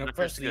 He's gonna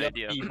press the up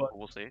B button.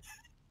 We'll see.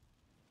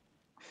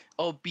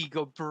 Oh,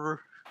 Bigo brr.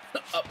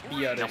 Up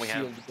B out Now of we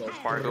shield. have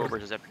Fargo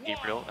versus Epic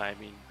Gabriel. I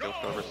mean, Joe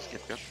Star versus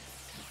Gifka.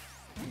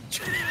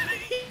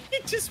 He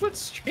just went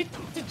straight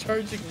to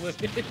charging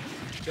limit.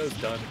 Joe's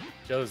done.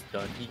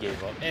 He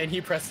gave up, and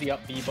he pressed the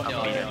up B button.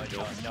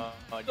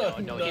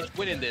 No. He's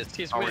winning this.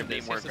 He's winning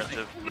this. More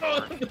aggressive.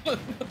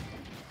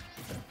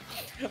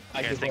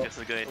 I guys give think up. this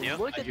is a good idea?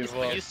 Look I at this give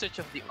up. usage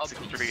of the It's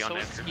up B. pretty So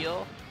unanswered.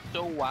 skill,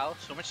 so wow,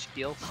 so much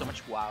skill, so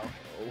much wow.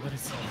 What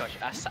is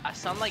Gosh, I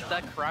sound like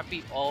that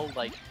crappy old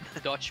like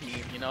Dutch meme,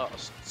 you know?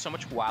 So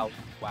much wow,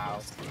 wow.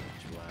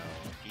 Wow.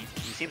 He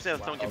seems to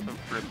have thrown Gift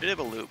for a bit of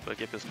a loop, but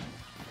Gift is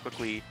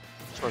quickly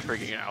starts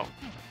figuring it out.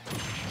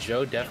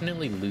 Joe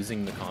definitely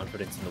losing the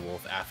confidence in the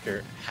wolf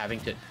after having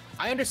to.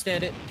 I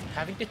understand it,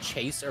 having to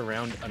chase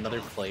around another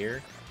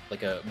player,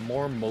 like a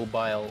more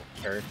mobile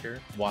character,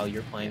 while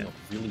you're playing a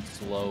really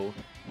slow,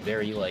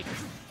 very like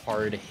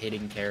hard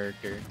hitting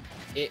character.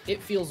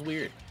 It feels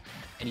weird,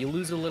 and you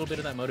lose a little bit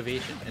of that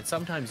motivation. And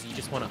sometimes you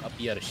just want to up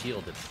you out of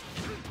shield and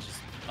just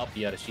up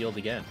you out of shield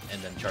again,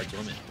 and then charge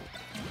limit.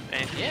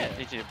 And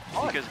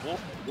because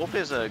Wolf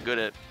is good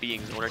at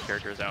being his older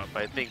characters out,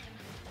 but I think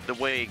the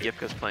way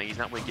Gifka's playing, he's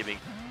not really giving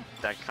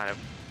that kind of.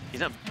 He's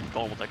not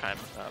going with that kind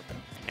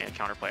of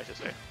counterplay, I should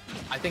say.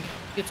 I think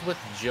it's with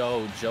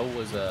Joe. Joe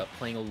was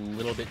playing a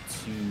little bit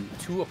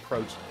too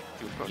approaching.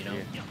 You know,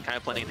 kind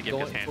of playing to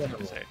Gifka's hands, I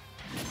should say.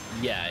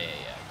 Yeah.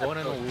 Going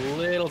in a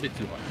little bit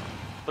too hard.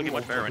 Looking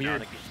much better right now.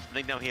 I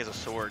think now he has a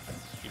sword.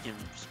 He can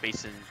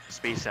space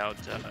out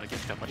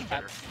Gifka much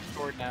better.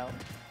 Sword now.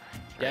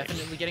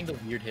 Definitely getting the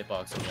weird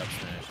hitbox on the up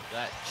smash.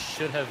 That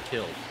should have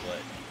killed, but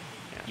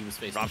he was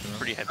facing. Rob's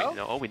pretty heavy.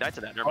 Oh, we died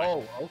to that. Never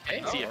mind. Oh,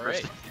 okay. See it All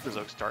first. right.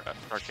 Zook start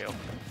kill.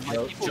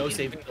 Joe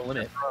saving the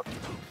limit.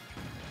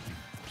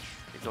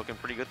 He's looking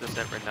pretty good this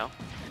set right now.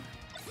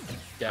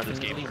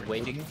 Definitely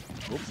waiting.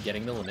 Oop,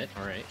 getting the limit.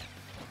 All right.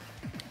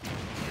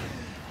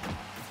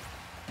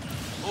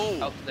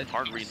 Oh,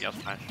 hard read the up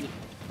smash.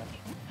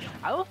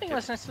 I don't think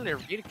that's necessarily a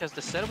read because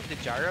the setup of the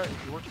gyro,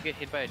 if you were to get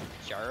hit by a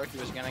gyro, he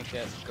was gonna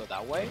go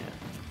that way.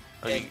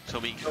 So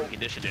we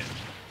conditioned it.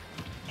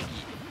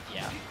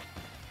 Yeah.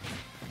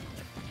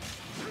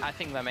 I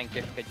think my main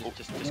gift could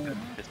just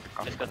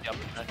got the up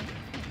smash.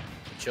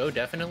 Joe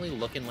definitely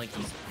looking like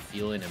he's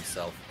feeling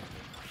himself.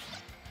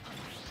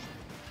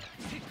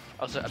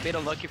 Also, a bit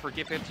unlucky for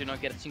Gifford to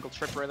not get a single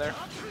trip right there.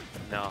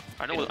 No,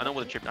 I know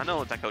what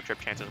how trip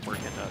chances work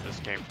in this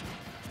game.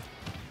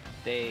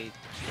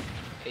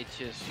 It's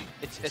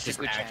a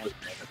good chance.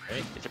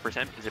 Right? Is it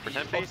percent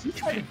Oh, base? he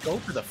tried to go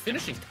for the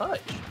finishing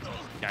touch.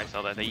 Yeah, I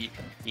saw that. I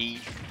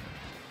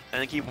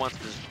think he wants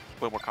to just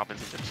put more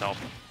confidence in himself.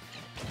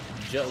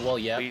 Joe, well,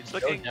 yeah, He's Joe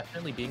looking-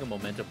 definitely being a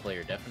momentum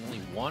player,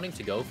 definitely wanting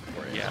to go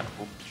for it. Yeah,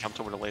 jumps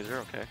over the laser.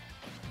 Okay.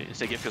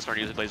 Instead, Gifka's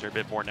starting to use the laser a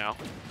bit more now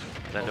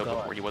than Oh, God.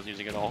 before he wasn't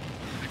using it all.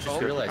 Just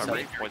realized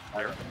recovery, that. point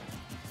there.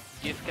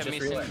 Gift Just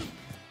missing realized.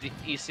 the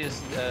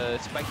easiest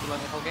spike to learn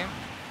the whole game.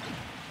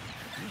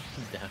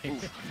 Down.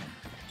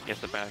 Gets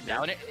the back.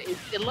 Now, and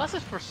it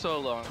lasts for so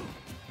long.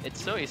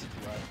 It's so easy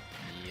to run.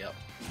 Yep.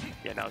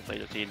 Yeah, now it's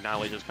laser. See, now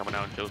laser's coming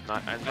out and Joe's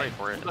not as ready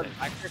for it. But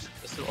actors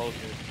are still all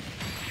good.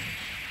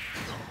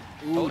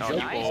 Ooh, Oh, Joe.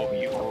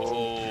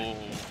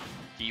 nice.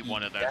 He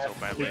wanted that so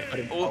badly. Put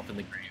himself in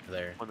the grave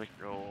there.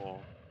 Oh.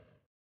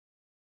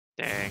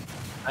 Dang.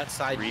 That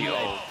side Rio.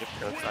 B,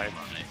 Gifka side.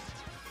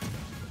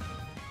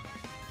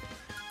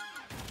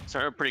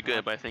 Started pretty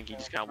good, but I think he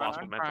just kind of lost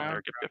momentum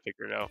there. Gifka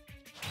figured it out.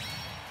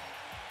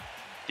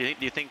 Do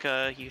you think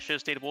he should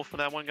have stayed Wolf for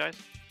that one, guys?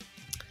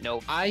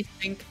 No. I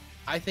think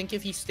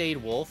if he stayed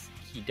Wolf,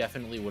 he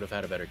definitely would have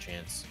had a better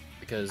chance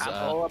because I'm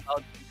all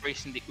about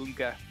embracing the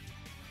Unga.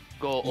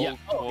 Go Yeah. old.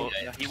 Oh,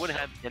 Well, he would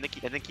have. I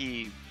think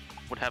he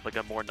would have like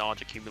a more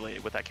knowledge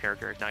accumulated with that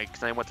character. Now,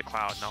 because I went to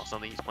Cloud, now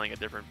suddenly he's playing a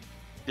different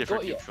yeah.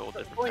 neutral,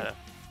 different Going- meta.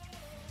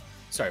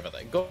 sorry about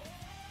that.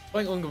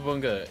 Going Unga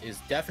Bunga is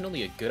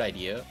definitely a good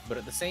idea, but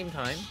at the same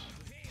time,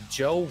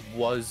 Joe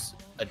was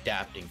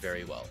adapting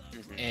very well.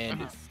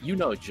 And you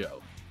know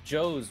Joe.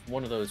 Joe's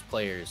one of those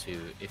players who,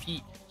 if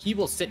he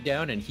will sit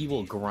down and he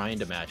will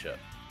grind a matchup,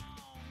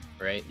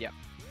 right? Yeah.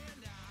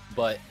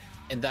 But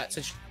in that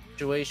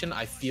situation,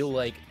 I feel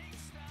like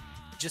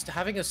just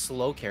having a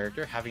slow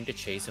character, having to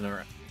chase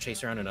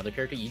around another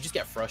character, you just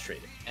get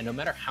frustrated. And no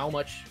matter how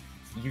much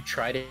you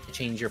try to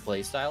change your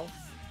playstyle,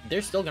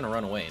 they're still gonna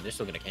run away and they're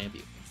still gonna camp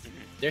you.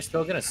 They're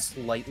still gonna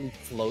slightly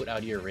float out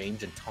of your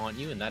range and taunt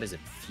you, and that is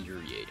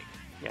infuriating.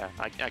 Yeah,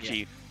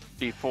 actually,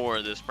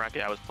 before this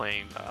bracket, I was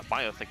playing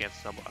Bioth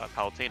against some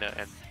Palutena,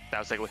 and that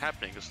was like what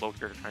happening. The slow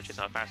character trying to chase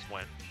down a fast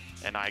one,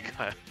 and I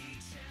got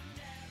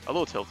a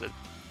little tilted.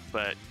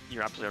 But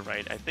you're absolutely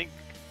right. I think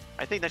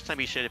next time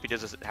he should, if he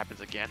does this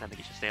happens again, I think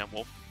he should stay on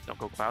Wolf. Don't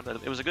go Cloud.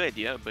 It was a good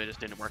idea, but it just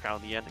didn't work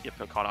out in the end.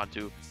 Gifka caught on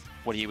to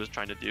what he was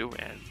trying to do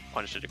and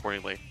punished it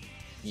accordingly.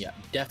 Yeah,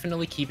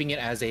 definitely keeping it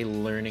as a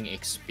learning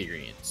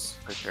experience.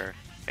 For sure.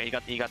 And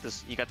you got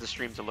this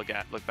stream to look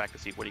back to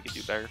see what he could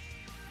do better.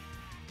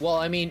 Well,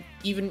 I mean,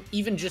 even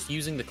just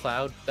using the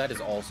cloud, that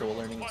is also a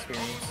learning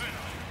experience.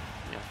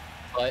 Yeah.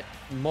 But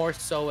more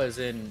so as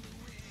in,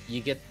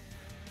 you get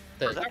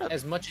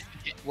as much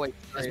Wait,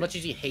 as much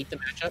as you hate the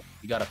matchup,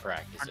 you gotta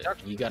practice it.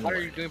 Production. You gotta What are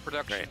learn you it. doing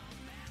production? Right.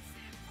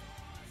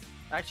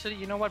 Actually,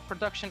 you know what?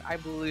 Production, I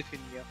believe in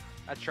you.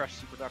 I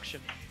trust you, production.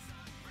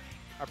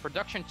 Our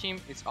production team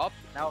is up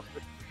now.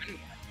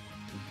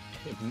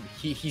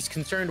 He's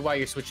concerned why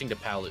you're switching to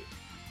Palu.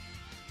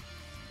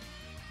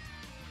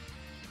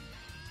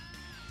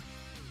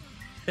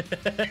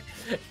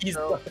 He's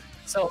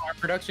so our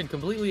production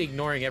completely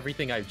ignoring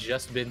everything I've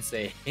just been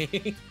saying.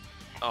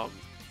 Oh,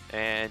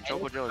 and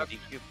Chocojo is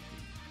DQ.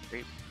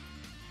 Great.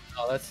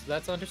 Oh,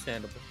 that's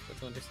understandable.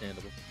 That's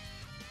understandable.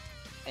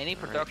 Any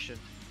production,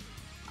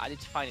 I need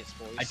to find its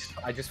voice.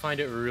 I just find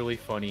it really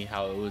funny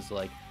how it was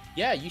like,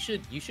 yeah, you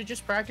should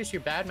just practice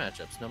your bad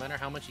matchups no matter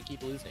how much you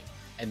keep losing,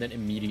 and then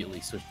immediately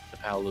switch to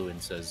Paolu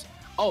and says,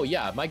 oh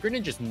yeah, my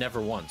Greninja just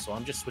never won, so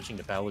I'm just switching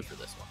to Paolu for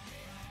this one.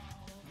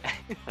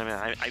 I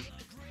mean,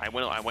 I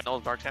went all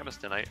Dark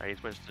Tempest and I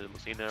switched to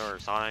Lucina or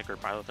Sonic or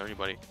Pilot or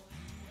anybody.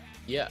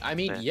 Yeah, I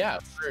mean, yeah,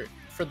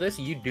 for this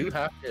you do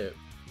have to,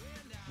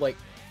 like,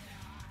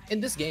 in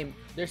this game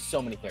there's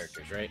so many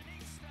characters, right?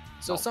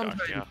 So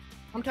sometimes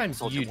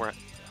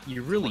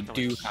you really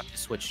do have to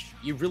switch.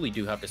 You really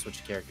do have to switch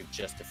a character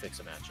just to fix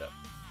a matchup.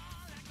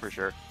 For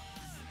sure.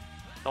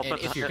 And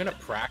if you're gonna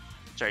practice,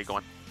 sorry, go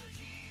on.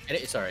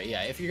 Sorry,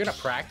 yeah. If you're gonna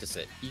practice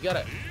it, you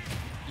gotta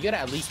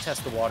at least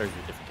test the waters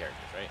with different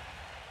characters, right?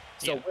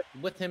 So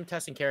with him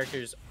testing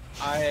characters,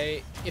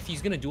 if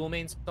he's gonna dual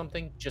main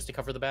something just to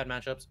cover the bad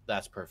matchups,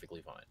 that's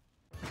perfectly fine.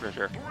 For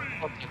sure.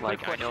 Okay,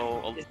 Like I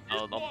know.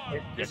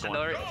 There's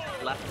another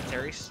last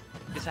series.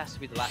 This has to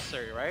be the last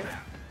series, right?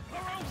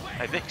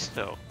 I think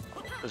so.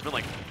 There's been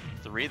like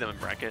 3 of them in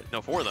bracket.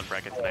 No, 4 of them in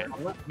bracket tonight.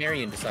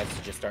 Marion decides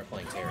to just start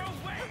playing Terry.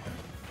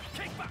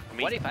 I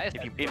mean, What if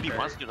he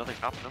wants to, nothing's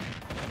stopping him.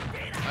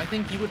 I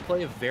think he would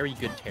play a very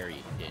good Terry,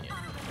 Daniel.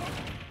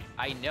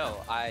 I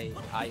know. I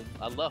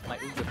love my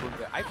Unga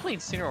Bunga. I played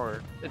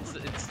Sinnoh.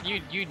 It's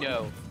you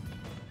know.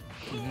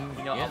 You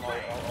know, Yeah.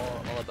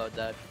 I'm all about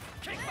that.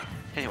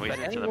 Anyways, But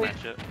into the anyway-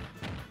 matchup.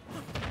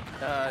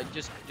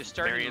 Just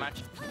starting the Marion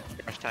match.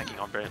 dash attacking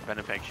on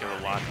VenomFang showed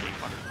a lot of game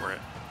punches for it.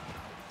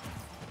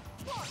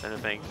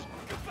 VenomFang's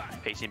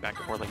pacing back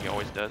and forth like he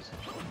always does.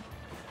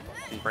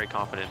 He's very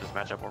confident in this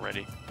matchup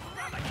already.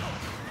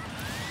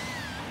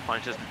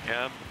 Punches,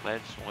 yeah,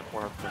 ledge,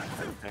 1-4 of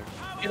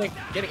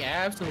VenomFang. Getting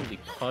absolutely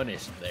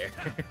punished there.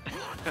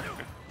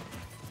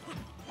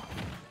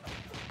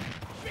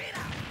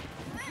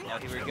 Now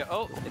here we go.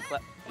 Oh,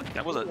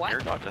 That was an What? air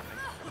dodge, I think.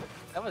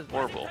 that was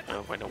Horrible. I don't know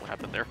if I know what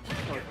happened there.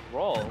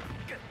 roll.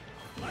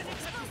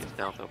 Gets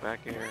down throw back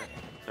air.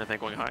 And then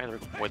going high,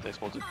 avoid the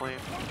explosive flame.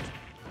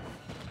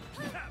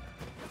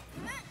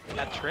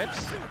 That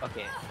trips.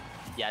 Okay.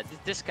 Yeah,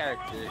 this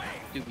character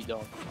do be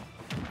done.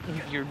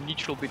 Your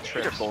neutral bit These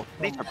are trips.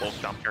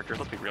 both dumb characters,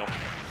 let's be real.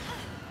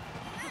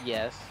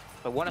 Yes,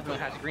 but one of them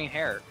has green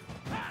hair.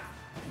 I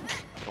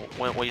think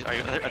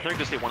I'm going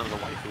to say one of them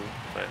is a waifu,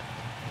 but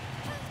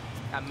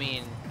I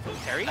mean,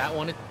 Terry. That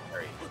one is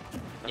Terry.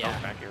 that's Yeah.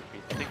 not back air.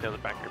 I think the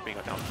back air being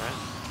a down threat.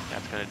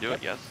 That's going to do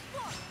it, yes.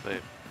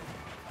 But,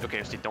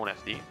 okay, so don't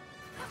SD.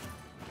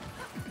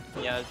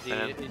 Yeah,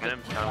 And then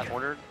down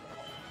cornered.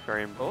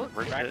 Very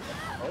reversed it.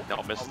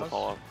 No, missed the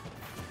follow-up.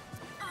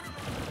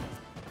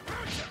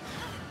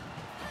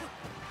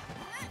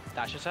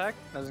 Dash attack.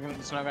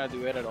 It's not gonna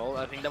do it at all.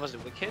 I think that was a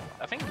weak hit.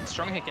 I think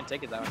strong hit can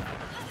take it down.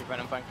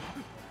 VenomFang.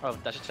 Oh,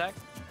 dash attack.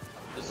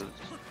 This is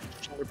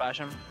Shoulder bash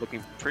him.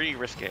 looking pretty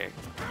risque.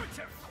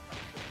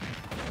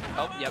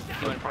 Oh, yep.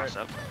 He went for it. Cross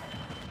up.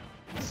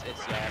 It's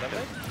yeah, out of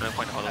it. I'm going to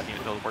point out how those teams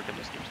don't work in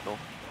this game still.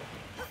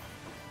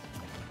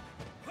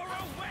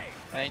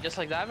 And just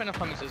like that,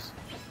 VenomFang is just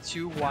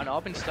 2-1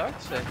 up and stuck.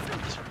 So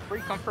it's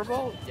pretty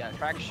comfortable. Yeah,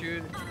 track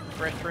shoot,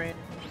 breath train,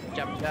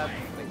 jab.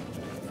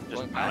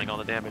 Just piling on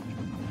the damage.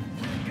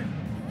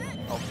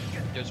 Oh,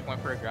 just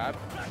went for a grab.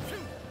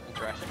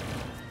 Interesting.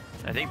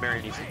 I think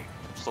Marion needs to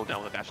slow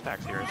down with the dash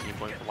attacks here. He's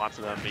going for lots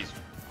of them.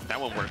 That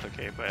one worked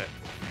okay, but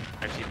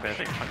I've seen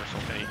benefit under so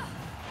many.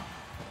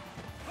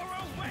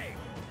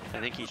 I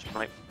think he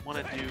might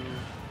want to do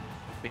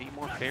maybe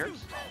more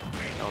fairs.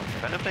 No,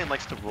 VenomFang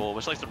likes to roll,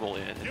 which likes to roll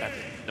in, and that's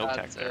it. No That's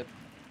tech there. it.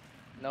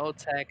 No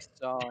text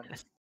on.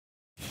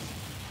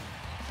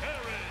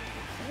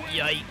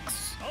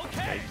 Yikes.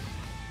 Okay.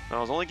 That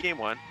was only game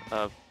 1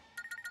 of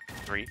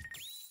 3.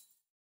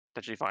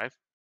 Potentially 5.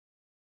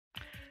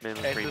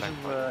 Minimum Okay, 3 this times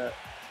is 5.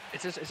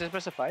 is this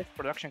specified?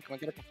 Production, can we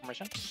get a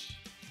confirmation?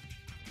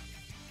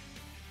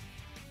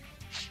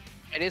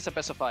 It is a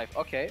best of 5.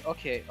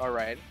 Okay,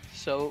 alright.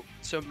 So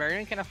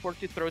Marion can afford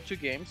to throw 2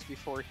 games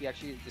before he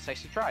actually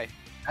decides to try.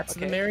 That's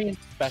Okay. the Marion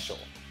special.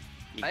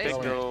 He I could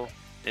agree. go.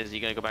 Is he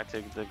gonna go back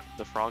to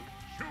the frog?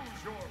 Choose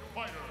your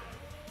fighter.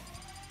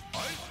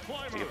 Ice So he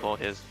can climber. pull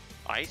his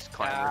ice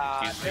climber.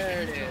 Ah, Excuse me.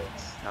 there it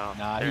is. No,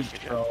 Nah, there's he's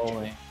the-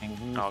 trolling.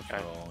 He's Okay.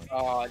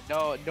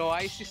 trolling. No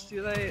ice is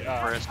too late. For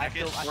a I second,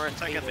 feel for a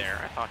second activated.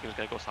 there, I thought he was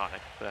gonna go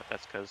Sonic, but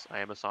that's because I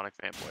am a Sonic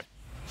fanboy.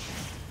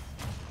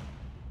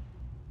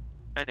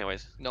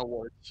 Anyways, No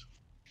words.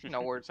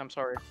 No words. I'm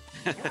sorry.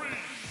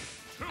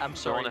 I'm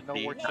so sorry. on No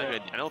FD, words. not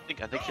good.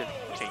 I think should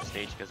change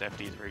stage because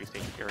FD is a very good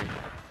stage to carry.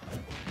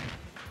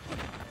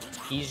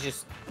 He's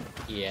just,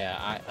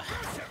 yeah.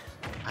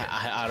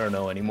 I don't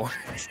know anymore.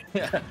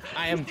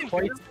 I am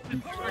quite.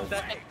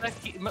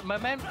 My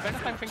man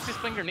VenomFang thinks he's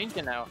playing your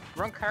ninja now.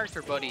 Wrong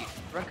character, buddy.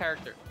 Wrong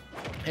character.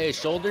 Hey,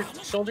 shoulder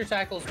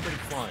tackle is pretty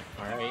fun.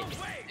 All right.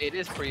 It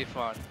is pretty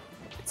fun.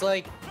 It's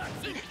like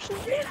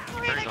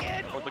Terry's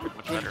not looking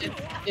much better.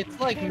 it's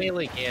like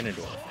melee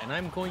Ganondorf, and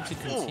I'm going to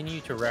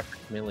continue to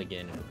reference melee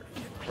Ganondorf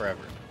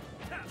forever.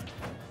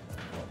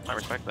 I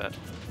respect that.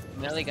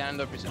 Nelly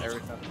Ganondorf is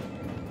everything.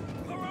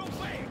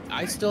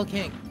 I still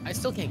can't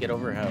get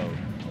over how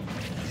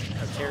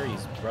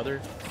Terry's brother.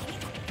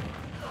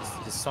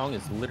 His song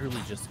is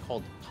literally just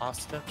called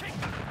Pasta.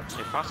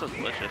 Yeah, pasta's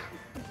delicious.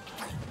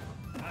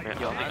 Man,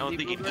 I don't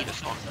think he'd eat a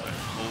song to it.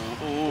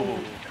 Ooh.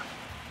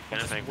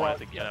 VenomFang wanted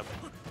to get up.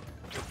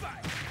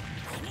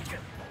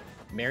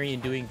 Marion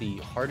doing the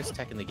hardest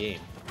tech in the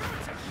game.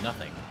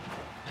 Nothing.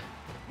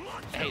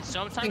 Hey,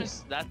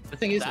 sometimes The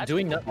thing is,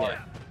 doing nothing.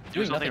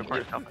 Doing nothing.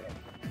 Look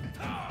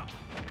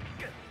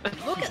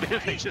at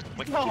VenomFang's just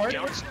like how hard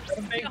down it is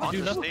on to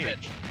do the nothing.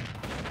 stage.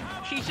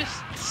 she's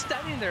just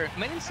standing there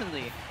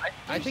menacingly.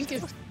 I think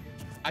if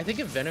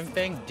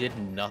VenomFang did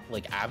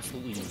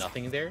absolutely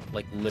nothing there,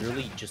 like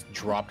literally just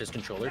dropped his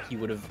controller,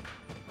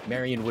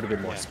 Marion would have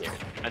been more scared.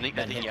 I think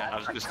yeah, I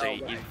was gonna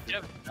say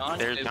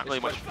there's not really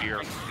much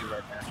fear.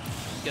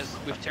 Because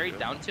with Terry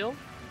down tilt,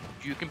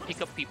 you can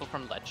pick up people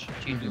from ledge.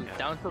 So you do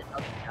down tilt,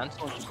 and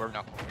you burn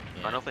knuckle.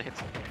 I don't know if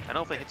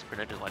it hits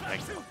Greninja's ledge back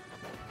though.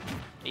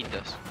 It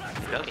does.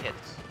 It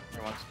hits.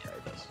 Every once, yeah,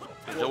 it does.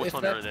 There's no one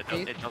that it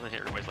doesn't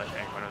hit everybody's ledge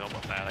bang. I don't know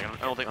about that. Like, I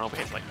don't think it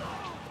hits like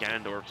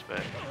Ganondorf's,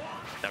 but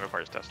that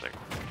requires testing.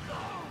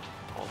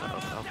 Hold that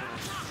up.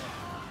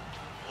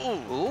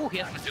 Ooh, he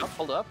has to jump.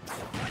 Hold up.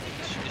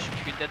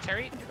 Should be dead,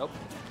 Terry? Nope.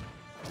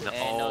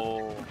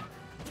 No.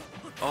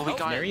 Oh, he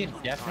got Marion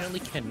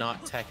definitely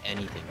cannot tech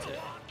anything today.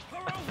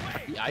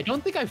 I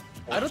don't think I've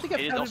found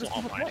it as a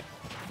tech.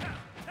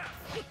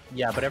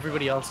 Yeah, but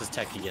everybody else is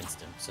tech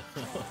against him, so.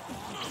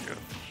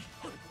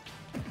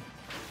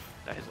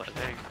 That is left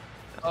bang.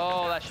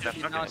 Oh, that should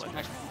be now it's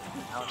smash.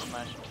 Now it's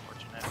smash.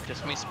 Unfortunate.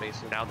 Just me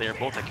spaces. Now they're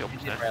both at kill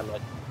percent.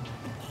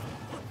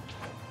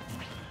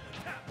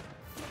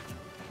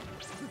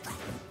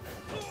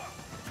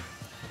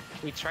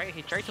 He tried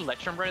to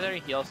lecture him right there.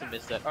 He also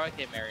missed it. Oh,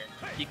 okay, Marion,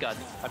 you got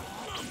this.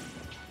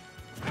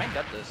 I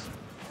got this.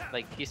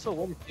 Like he's so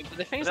winning.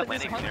 The thing is like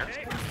this landing there?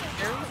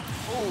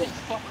 Oh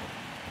fuck!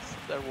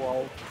 That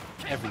wall.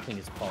 Everything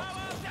is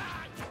possible.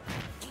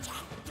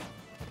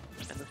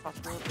 And the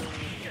possibility.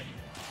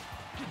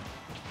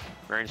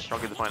 Marion's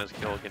struggling to find his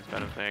kill against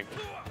VenomFang.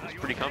 He's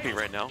pretty comfy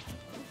right now.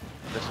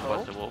 This is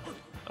busted.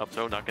 Up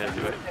throw, not gonna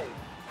do it.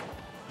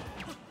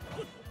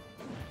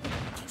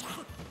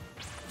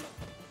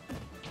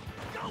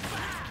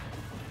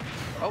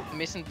 Oh,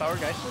 missing power,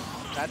 guys.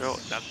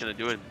 That's gonna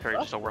do it. Terry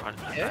just over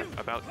 100,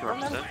 about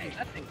 200%.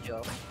 That thing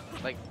kill.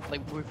 Like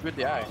with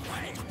the eye.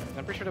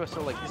 I'm pretty sure there was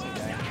still like this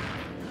guy.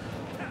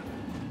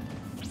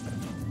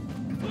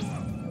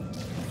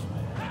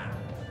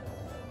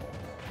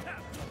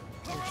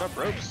 What's up,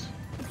 ropes?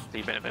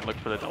 See, VenomFang looked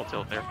for the double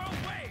tilt there.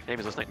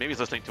 Maybe he's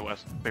listening to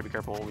us. Maybe be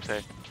careful what we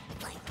say.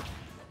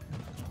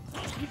 Do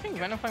you think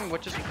VenomFang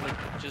would just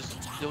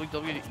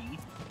WWE?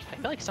 I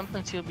feel like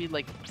sometimes he'll be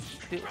like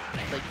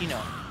you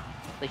know.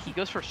 Like he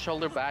goes for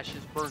shoulder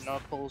bashes, burn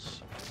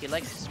knuckles. He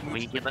likes his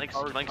moves. He likes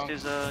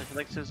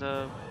his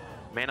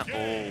mana.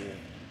 Oh.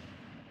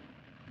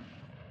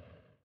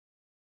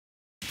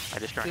 I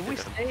distracted him.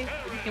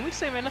 Can we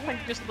say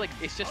VenomFang just like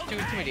it's just too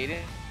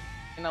intimidating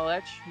in a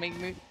ledge?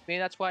 Maybe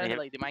that's why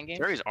like the mind games.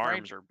 Terry's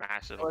arms are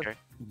massive. Okay.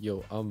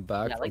 Yo, I'm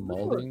back from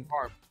mauling.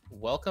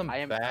 Welcome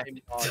back.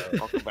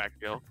 Welcome back,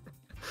 Joe.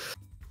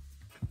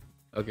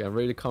 Okay, I'm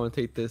ready to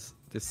commentate this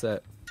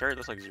set. Terry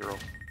looks like Zero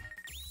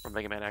from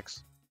Mega Man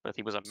X. But if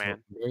he was a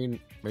man. So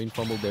Marion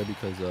fumbled there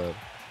because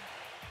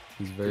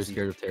he's very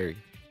scared of Terry.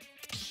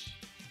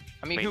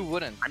 I mean, who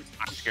wouldn't? I'm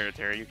scared of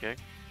Terry, okay?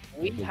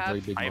 I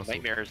have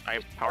nightmares.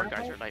 Power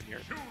guys are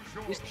nightmares.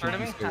 This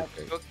tournament has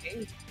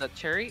showcased that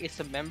Terry is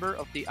a member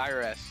of the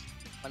IRS.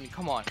 I mean,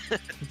 come on.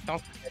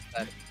 Don't forget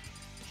that.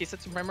 He's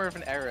such a member of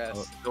an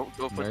IRS. Go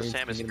for the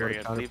Samus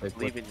period.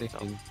 Believe in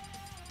yourself.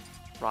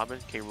 Robin,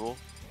 K-Rool,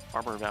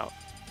 armored out.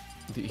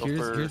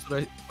 Here's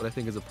what I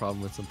think is a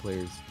problem with some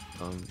players.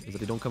 Is that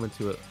they don't come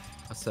into a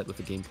set with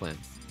a game plan,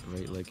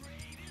 right? Like,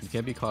 you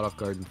can't be caught off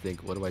guard and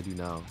think, what do I do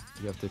now?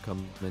 You have to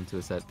come into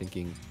a set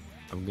thinking,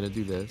 I'm gonna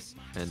do this,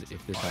 and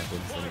if this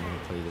happens, then I'm gonna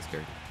play this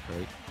character,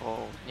 right?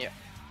 Oh, yeah.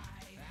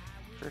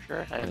 For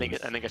sure. I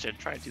think I should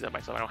try to do that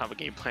myself. I don't have a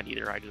game plan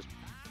either. I just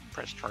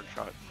press charge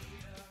shot.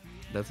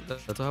 That's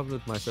what happened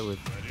with my set with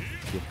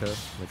Gipka.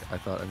 Like, I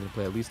thought I'm gonna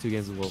play at least 2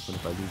 games of Wolf, and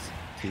if I lose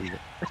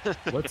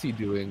 2, what's he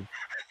doing?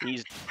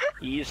 He's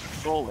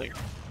trolling.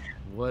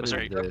 What is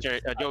this?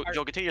 Joe,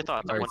 continue your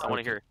thoughts. I want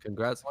to hear.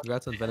 Congrats on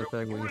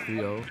VenomFang winning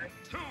 3-0.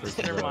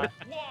 Never mind.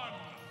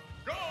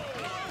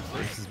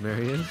 This is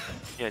Marion.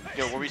 Yeah,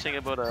 Joe, what were you saying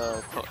about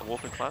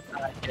Wolf and Cloud?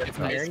 If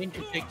Marion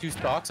can take 2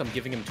 stocks, I'm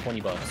giving him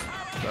 $20. I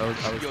was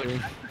saying.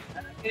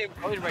 I'm getting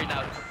bullied right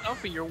now.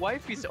 Something, your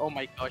wife is. Oh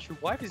my gosh, your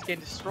wife is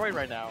getting destroyed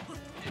right now.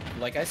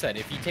 Like I said,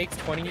 if he takes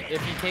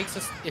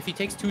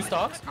 2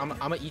 stocks, I'm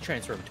gonna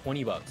e-transfer him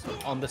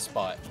 $20 on the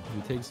spot. If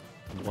he takes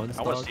 1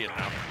 stock, I want to see it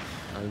now.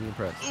 I'm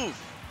impressed.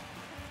 Oof.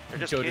 They're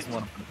just Joe kids.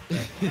 doesn't want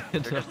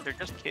They're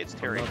just kids,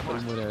 Terry. I'm not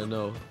putting what I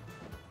know.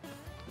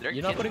 They're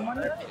You're not kids. putting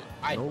money?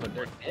 I Nope. put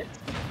They're kids.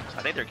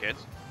 I think they're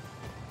kids.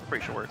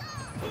 Pretty short.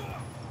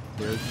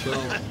 They're chill.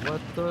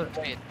 What the?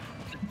 Wait,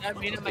 does that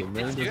mean I'm Okay, like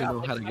man kids too? doesn't I'm know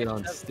like how to get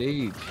on 5'7".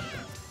 stage.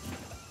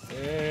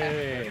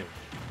 Hey.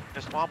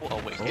 Just wobble. Oh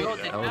wait, Oh, here Oh,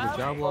 you they go. that was a have-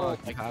 jab lock.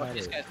 Oh my You god, had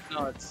this it. guy's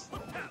nuts.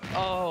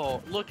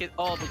 Oh, look at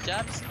all the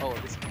jabs.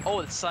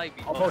 Oh, the side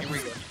B. Oh, Oh, here we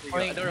go.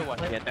 playing- Another one.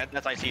 Yeah,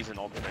 that's IC's an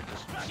ultimate.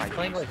 Just He's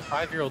playing like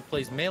 5-year-old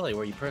plays Melee,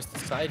 where you press the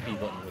side B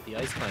button with the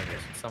ice climbers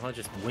and somehow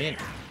just win.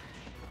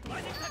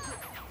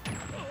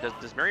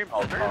 Does Miriam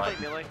play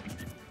melee?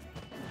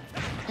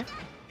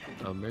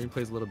 Marion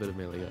plays a little bit of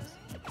melee, yes.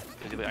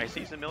 Does he play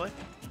IC's in melee?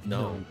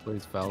 No. He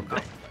plays Falco.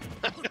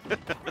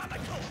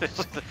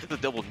 the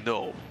double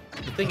no.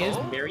 The thing is,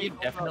 Marion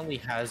definitely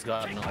has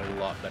gotten a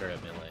lot better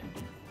at Melee.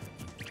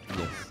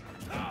 Yes.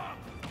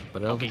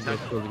 But I don't Okay, think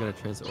they're going to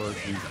transfer or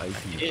use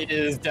IP. It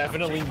is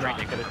definitely not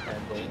going to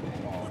translate.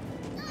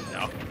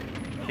 No.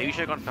 Maybe you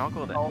should have gone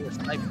Falco then. Oh, this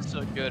knife is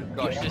so good.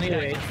 Gosh, The this only guy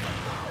way- is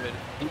good.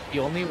 The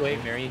only way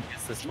Marion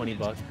gets this 20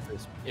 bucks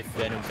is if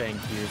VenomFang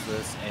hears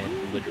this and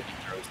literally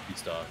throws 2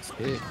 stocks.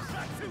 Picks.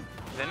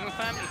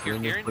 VenomFang, if you're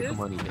Then just hearing put the this,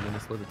 money. Then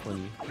just split the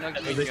 20. I'm not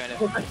giving you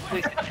anything.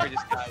 Please consider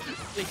this guy.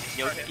 Please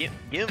Yo, consider him.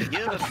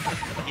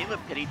 give him a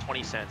pity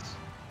 20 cents.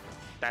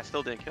 That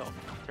still didn't kill.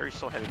 Terry's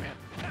so heavy, man.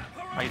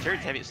 I mean, Terry's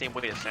heavy the same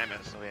weight as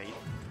Samus, so yeah.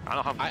 I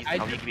don't know how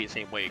he can be the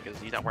same weight because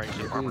he's not wearing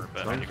suit armor,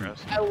 but I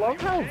digress. I love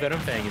how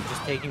VenomFang is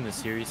just taking this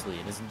seriously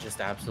and isn't just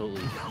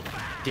absolutely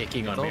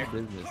dicking on It's all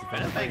Marion. business.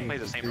 VenomFang plays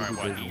the same way,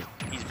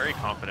 but he's very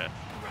confident.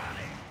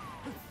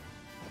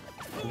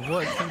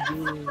 What's he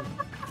doing?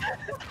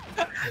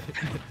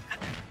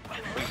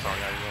 Please talk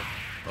out of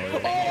Oh,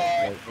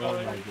 yeah. Like, oh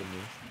my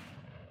goodness.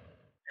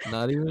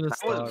 Not even a That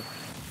was- stock.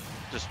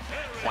 Just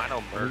flat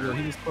out He murder.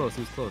 was close.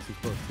 He was close. He was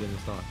close to getting a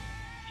stock.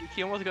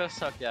 He almost got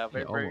stuck, yeah.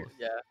 Very, Yeah, very, almost.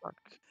 yeah.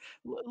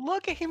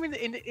 Look at him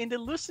in the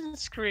loosen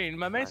screen.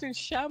 My man's in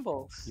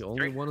shambles. The only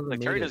Terry, one of them like,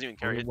 made Terry it. doesn't even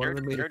care. Only one of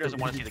them made Terry it to doesn't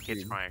want to see the the kids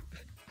screen. crying.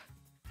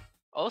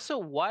 Also,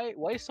 why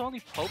is only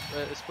is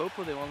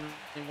Popo the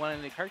only one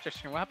in the character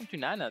screen? What happened to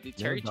Nana? Did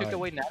Terry took died.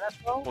 away Nana as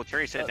well? Well,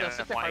 Terry said That's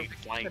that such a hard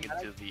flying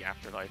question, into the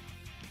afterlife.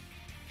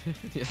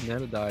 Yeah,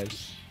 Nana died.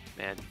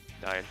 Man,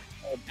 died.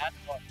 Oh, Nana,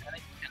 Nana,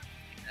 you can't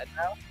take that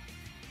now?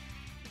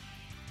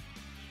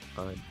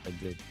 I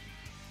did.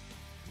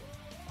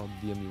 I'll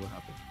DM you what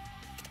happened.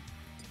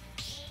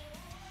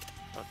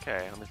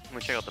 Okay, let me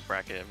check out the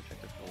bracket. Let me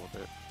check this a little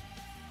bit.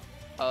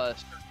 So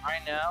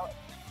right now,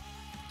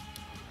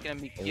 it's gonna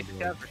be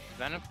Gitka versus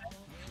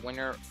VenomFang.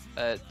 Winner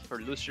for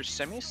losers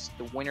semis.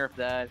 The winner of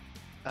that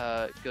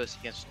goes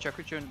against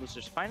Chocojo in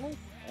losers final,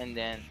 and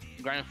then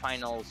grand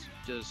finals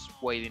just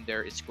waiting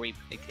there is Grape,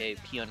 aka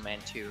Peon Man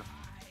 2.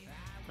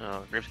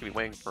 Grape's gonna be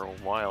waiting for a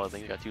while. I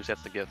think he's got 2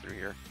 sets to get through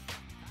here.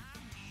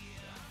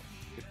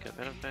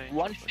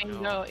 One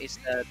thing though is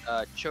that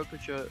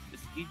Chocojo is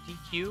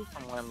DQ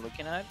from what I'm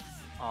looking at.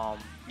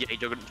 Yeah, he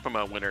took it from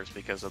winners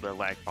because of the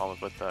lag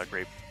problems with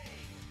Grape.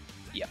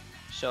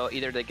 So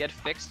either they get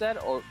fixed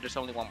that or there's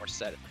only one more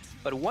set.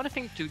 But one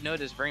thing to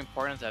note is very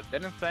important that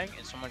VenomFang,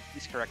 and someone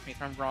please correct me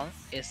if I'm wrong,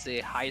 is the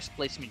highest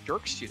placing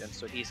York student,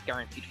 so he's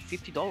guaranteed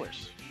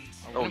 $50.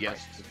 Oh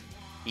yes,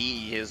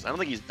 he is. I don't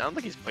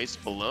think he's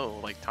placed below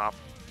like top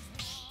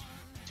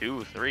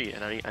 2, 3,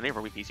 and I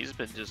never week. He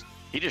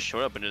just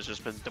showed up and has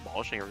just been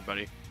demolishing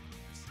everybody.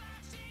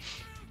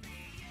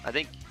 I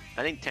think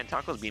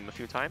Tentaco's beat him a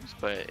few times,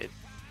 but it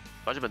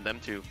might have been them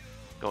two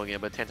going in.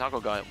 But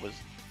Tentaco was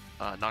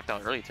knocked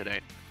out early today.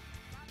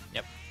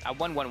 Yep, I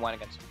won 1-1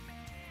 against him.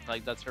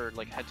 Like that's her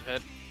like head to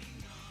head.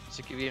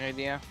 To give you an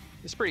idea,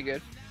 it's pretty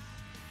good.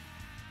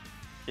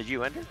 Did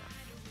you enter?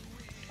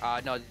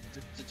 No,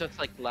 just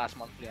like last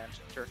month we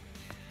answered her.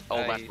 Oh,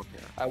 I- last month.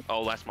 Yeah. I-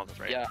 Last month was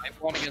right. Yeah, I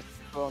won against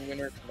the own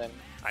winner, and then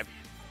I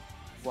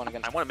won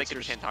against. I want to make it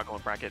losers. a Tentaco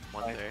in bracket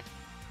one Right. day.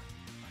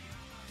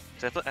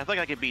 So I feel like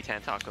I could beat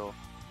Tentaco.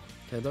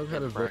 Tandog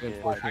had a very Bracket.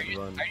 unfortunate Are you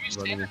run saying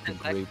running that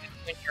into Tentac Grape.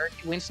 when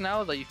Yerky wins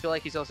now? That you feel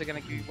like he's also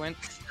gonna keep win?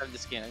 I'm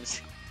just kidding.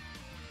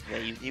 Yeah,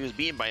 he was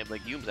beaten by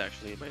Legumes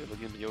actually, by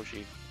Legumes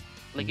Yoshi.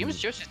 Legumes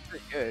Mhm. Josh is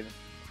pretty good.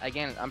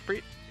 Again,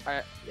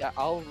 yeah,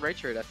 I'll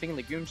rate it. I think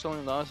Legumes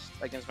only lost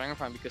against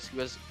VenomFang because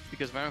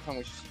VenomFang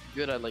was just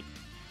good at like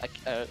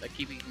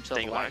keeping himself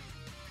Staying alive.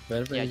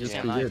 Benefit Yeah, is just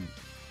just yeah, pretty live.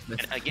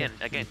 good. And again,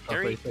 I'll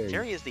Terry play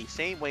Terry is the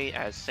same way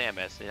as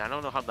Samus, and I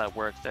don't know how that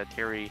works. That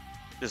Terry,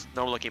 this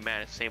normal-looking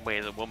man, is the same way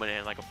as a woman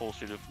in like a full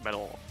suit of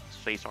metal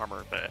space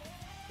armor, but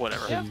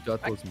whatever. Yeah, He's got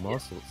I those can-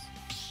 muscles.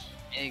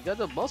 And he got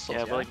the muscles.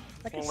 Yeah, but like,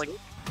 I can well, like see.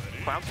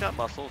 Cloud's got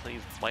muscles and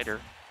he's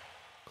lighter.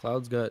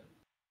 Cloud's got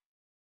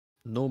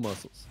no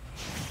muscles.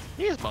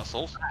 He has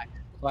muscles.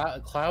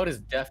 Cloud is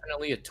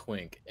definitely a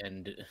twink,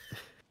 and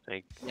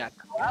Like, Yeah,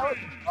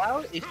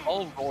 Cloud is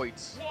all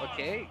roids.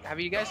 Okay, have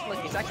you guys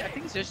like? It's actually I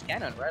think it's just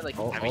canon, right? Like,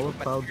 All, I mean, all of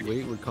but- Cloud's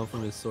weight would come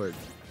from his sword,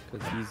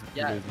 because he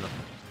Yeah. weighs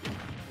nothing.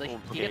 like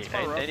well, he okay, gets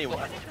power up.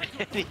 anyway,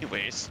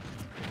 anyways,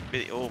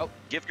 Oh,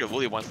 Gift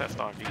really wants that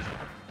stock.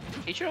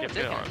 He should have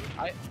Yeah, taken good it.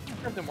 I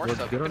have the more Well,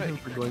 stuff. good on him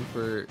for going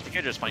for I think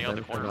you're just finding out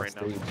the corner right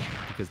now. stage,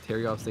 because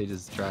Terry off stage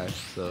is trash,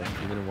 so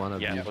you're gonna want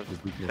to Yeah, use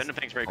his weakness.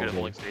 VenomFang's very good at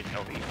holding stage.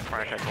 Oh, he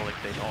trash at holding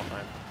stage all the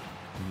time.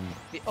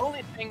 The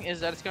only thing is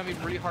that it's gonna be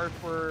really hard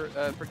for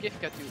Gifka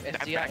to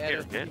SDI back air,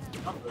 edit kid.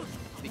 numbers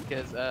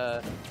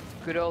because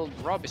good old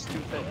Rob is too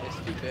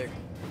big.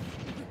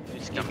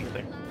 He's Yummy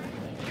thing.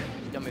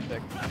 Yummy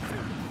thing.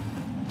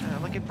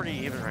 Looking pretty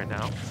even right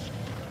now.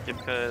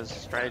 Gifka's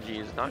strategy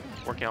is not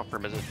working out for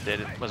him as it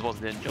did, as well as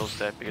it did in Joe's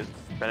set, because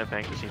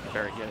VenomFang just seems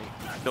better at getting.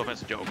 No offense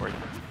to Joe, but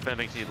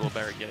VenomFang seems a little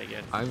better at getting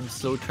it. I'm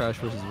so trash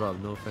versus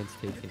Rob, no offense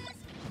taken.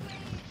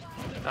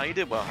 No, you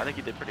did well. I think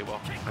you did pretty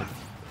well.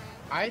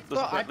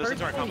 Listen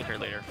to our commentary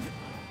later.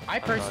 I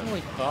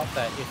personally thought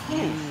that if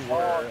you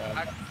were,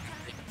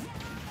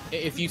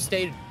 if you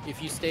stayed,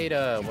 what's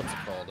it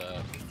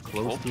called?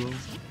 Close to him?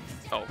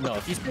 Oh, No,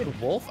 if you stayed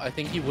Wolf, I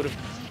think you would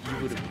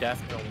have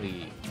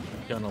definitely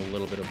done a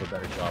little bit of a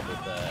better job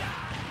with that.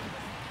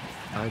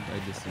 I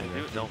disagree.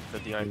 No,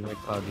 but the I like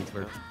how these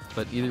work.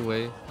 But either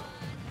way,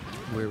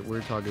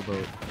 we're talking about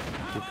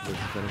Gift versus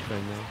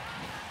VenomFang now.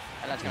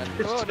 And that's gonna.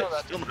 Oh, no,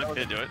 that's still not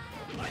gonna do it.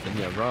 And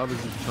yeah, Rob is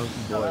a chunky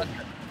boy,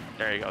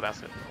 There you go.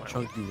 That's it.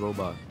 chunky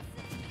robot.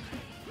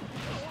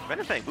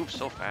 VenomFang moves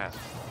so fast.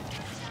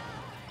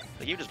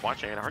 Like you just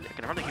watching it, I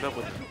can hardly keep up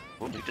with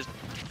Wolf. He just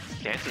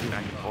dances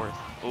back and forth.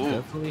 Ooh,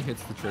 Definitely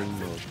hits the training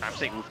mode. I'm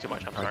saying move too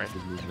much. I'm sorry.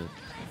 Active movement.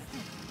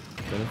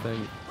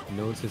 VenomFang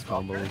knows his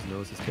combos,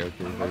 knows his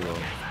character very well.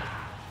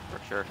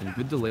 For sure. And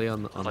good delay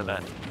on the Like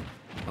that.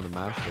 on the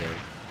mash there.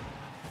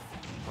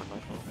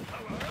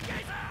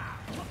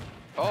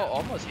 Oh,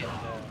 almost hit.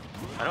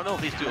 I don't know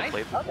if these two have Nice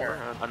played before.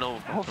 I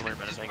know Oh, somewhere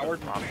VenomFang powered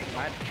is probably.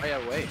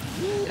 right away.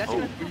 That's Oh.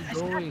 gonna, Where's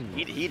he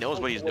going? He knows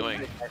what he's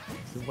doing.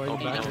 So why are Oh, you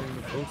he bashing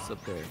the posts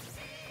up there?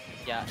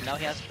 Yeah, now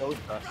he has Ghost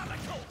Dust.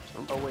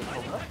 Oh wait,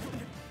 hold up.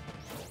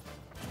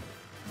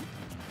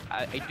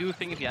 I do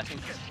think if you ask him,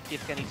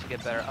 Gifka needs to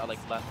get better at like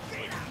left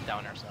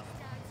down or so.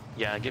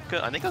 Yeah,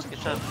 Gifka. I think Gifka should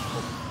have.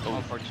 Oh,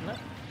 Unfortunate.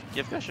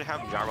 Gifka should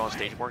have Gyro on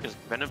stage more because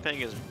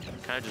VenomFang is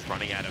kind of just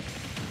running at him.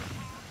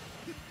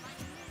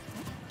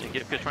 Yeah,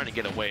 Gifka's trying to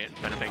get away, and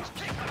VenomFang's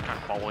kind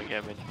of following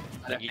him, and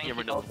And I you think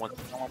never he know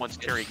also once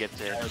Terry gets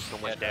in, so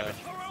much damage.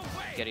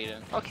 Get it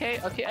in. Okay,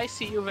 I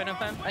see you,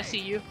 VenomFang. I see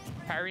you.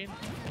 Parrying.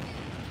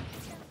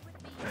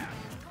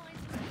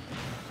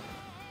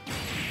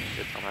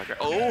 Good comeback there.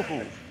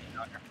 Oh!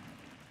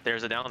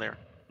 There's a down there.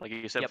 Like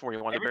you said before,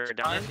 you wanted to bear it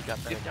down there, so you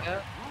got bear it down.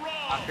 Gifka,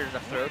 after the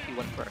throw, he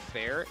went for a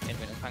fair, and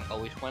VenomFang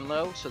always went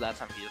low, so that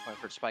time he just went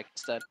for spike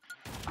instead.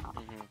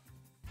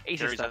 Ace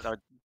Terry's stuff.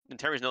 and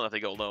Terry's know that if they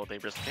go low, they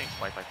just can't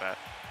spike like that.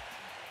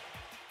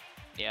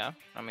 Yeah,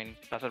 I mean,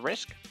 that's a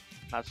risk.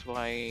 That's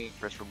why,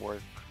 Risk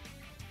reward.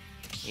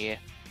 yeah.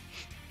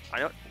 I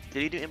don't.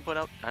 Did he do input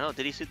out? I don't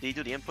know. Did he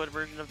do the input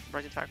version of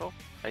Rising Tackle?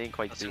 I didn't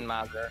quite Doesn't see.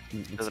 matter.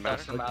 Doesn't matter.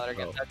 Doesn't matter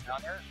against that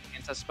downer,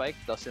 against that spike,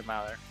 doesn't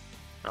matter.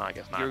 No, I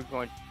guess not. You're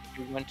going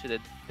to the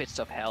pits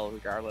of hell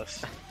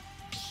regardless.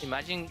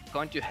 Imagine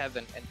going to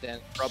heaven and then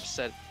Rob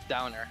said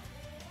downer,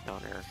 Down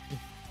there.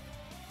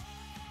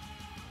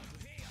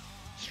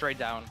 straight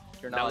down.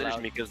 You're That not was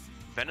allowed. interesting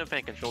because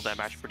VenomFang controlled that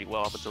match pretty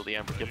well up until the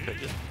end, but Gifka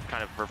just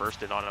kind of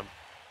reversed it on him.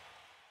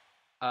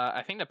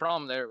 I think the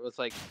problem there was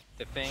like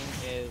the thing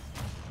is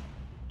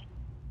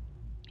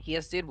he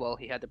has did well.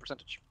 He had the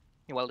percentage.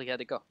 Well, he had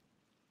to go.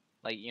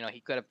 Like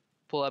he could have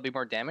pulled out a bit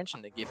more damage,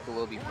 and the gift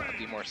will be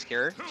more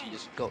scared to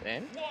just go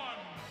in.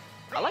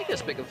 I like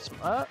this pick of.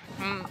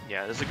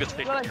 Yeah, this is a good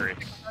space for Terry.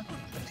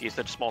 He's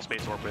such a small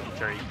space orb with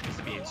Terry needs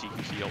to be in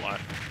CQC a lot.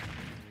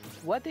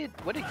 What did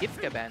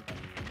Gifka ban?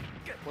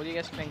 What do you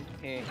guys think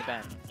he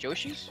banned?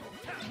 Joshi's?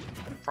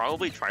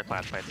 Probably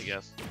triplat fight, I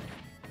guess.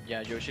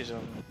 Yeah, Joshi's.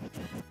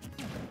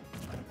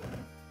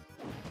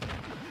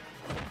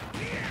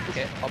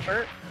 Okay,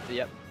 upper.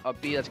 Yep,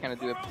 up B. That's gonna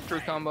do a true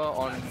combo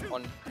on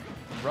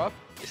Rob.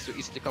 It's too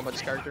easy to combo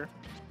this character.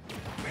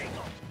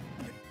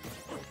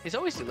 He's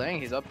always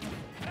delaying. He's up.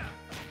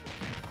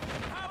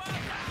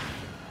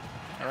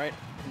 All right,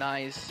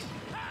 nice.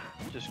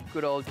 Just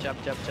good old jab,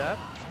 jab, jab.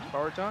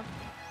 Power taunt.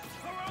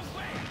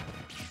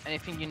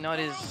 Anything you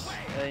notice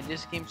in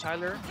this game,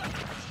 Tyler,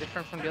 that's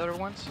different from the other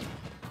ones?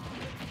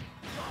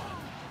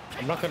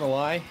 I'm not gonna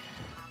lie.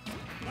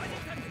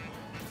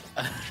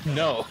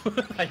 No,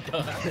 I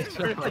don't.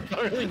 I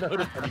don't really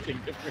notice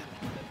anything different.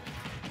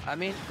 I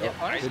mean, yeah,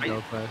 honestly, Good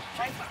no flash.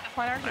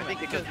 fine I argument.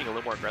 think it's just being a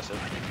little more aggressive.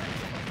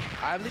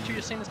 I'm literally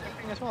just saying the same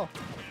thing as well.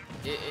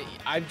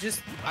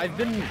 I've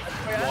been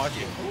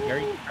watching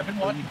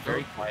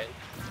very quiet,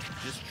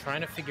 just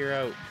trying to figure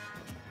out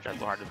Trying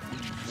so hard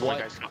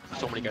to.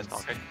 So many guys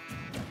talking.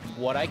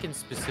 what I can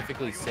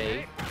specifically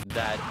say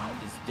that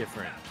is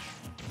different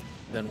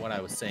than what I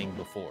was saying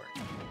before.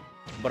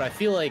 But I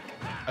feel like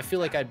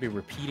I'd be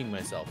repeating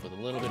myself with a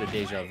little bit of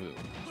deja vu.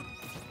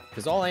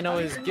 Because all I know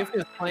is Gift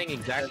is playing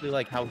exactly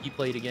like how he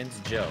played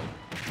against Joe,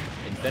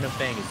 and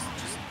VenomFang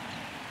is just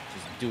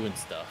doing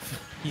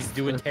stuff. He's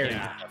doing Terry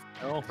stuff.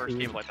 No, First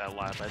game like that a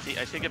lot. But I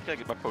see him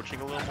like approaching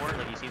a little more.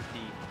 Like he seems to be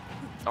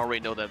already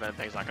know that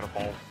VenomFang's not gonna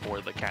fall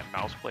for the cat and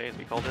mouse play as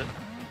we called it.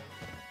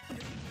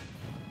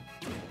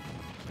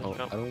 Oh, I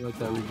don't like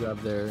that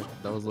regrab there.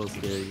 That was a little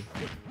scary.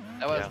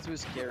 That was Yeah. too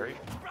scary.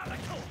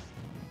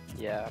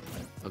 Yeah.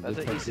 A That's good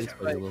an touch easy base,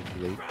 but a little too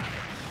late.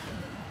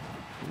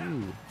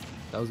 Ooh,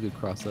 that was a good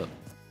cross up.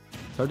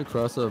 It's hard to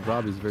cross up.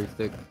 Robbie's very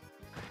thick.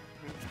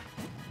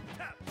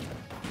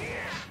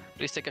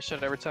 Please take a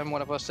shot every time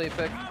one of us say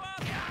pick.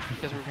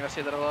 Because we're gonna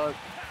say that a lot.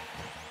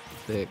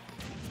 Thick.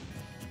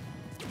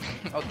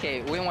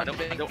 Okay, we don't want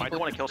to I don't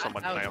want to kill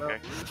someone tonight, okay?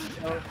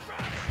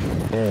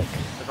 Thick.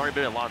 There's already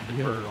been a lot of the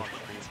murder on the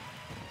stream.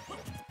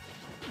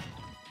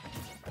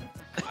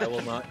 I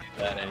will not do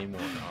that anymore.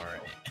 All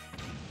right.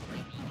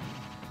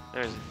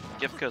 There's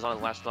Gifka's on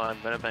his last line.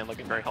 VenomFang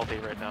looking very healthy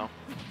right now.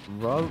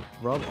 Rob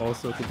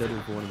also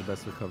contended for one of the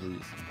best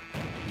recoveries.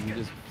 You can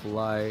just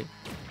fly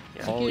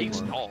Yeah, all he in can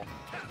one. stall.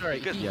 All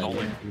right. Good he- Yeah, stall. you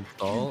can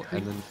stall,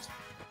 and then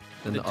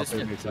The the upper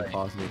distance, makes it right.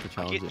 impossible to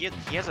challenge it.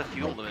 He has a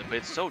fuel limit, but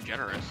it's so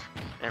generous.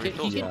 And it He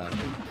feels, Yeah.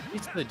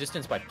 It's the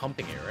distance by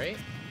pumping it, right?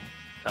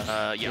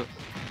 yeah.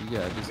 Yeah,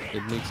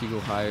 it makes you go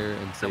higher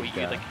and So save you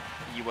gas. like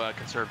you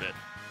conserve it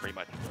pretty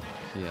much.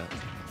 Yeah.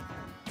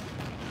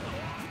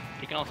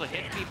 You can also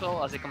hit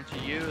people as they come to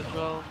you as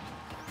well.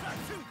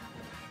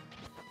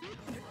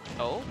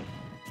 Oh?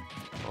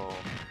 Oh.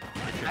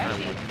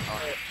 Actually,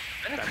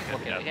 Back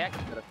okay, in, he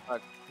actually could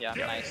have. Yeah,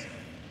 Yeah. nice.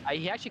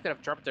 He actually could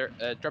have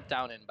dropped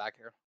down in back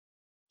here.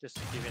 Just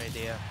to give you an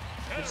idea.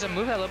 Which is a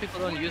move that a lot of people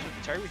don't use with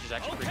Terry, which is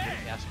actually pretty good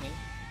if you ask me.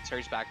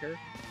 Terry's back here.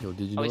 Yo,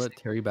 did you Oh, know he's- that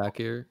Terry back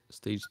air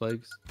stage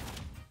spikes?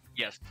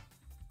 Yes.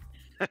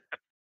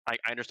 I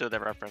understood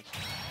that reference.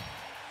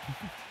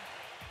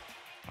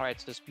 Alright,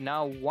 so it's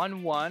now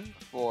 1-1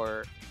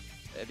 for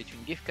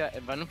between Gifka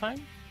and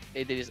VenomFang.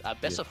 It is a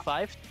best Yeah. of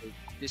 5. So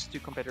these two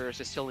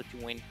competitors still need to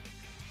win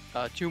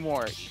 2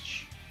 more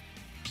each.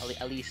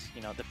 At least,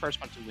 you know, the first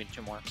one to win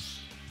 2 more.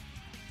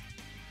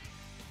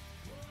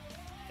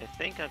 I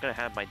think I'm gonna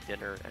have my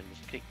dinner and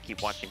just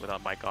keep watching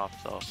without mic off,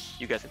 so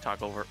you guys can talk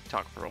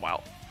for a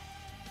while.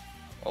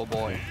 Oh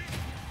boy.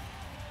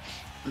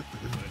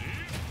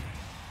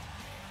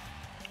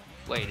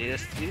 Wait, did I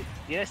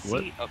see?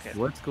 What? Okay.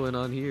 What's going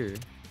on here?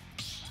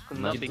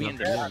 Nothing in nothing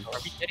there. in. Are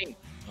we kidding?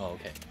 Oh,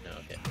 okay. No,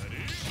 okay.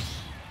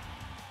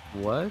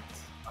 What?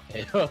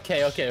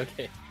 Okay.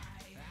 Okay.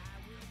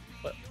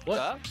 What? What?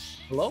 Huh?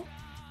 Hello?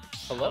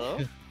 Hello?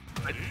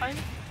 Fine.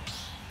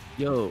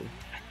 Yo,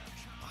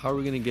 how are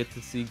we gonna get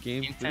to see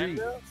game 3?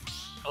 Nintendo?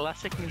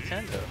 Classic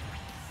Nintendo.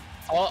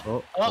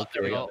 Oh, Oh,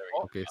 there we okay. go.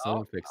 Okay,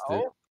 someone fixed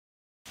it.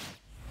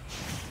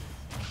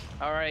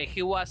 Alright,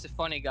 he was the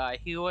funny guy.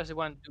 He was the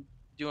one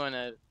doing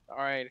it.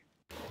 Alright.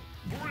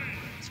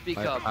 Speak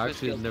I up.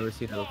 actually have never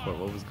seen it before.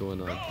 What was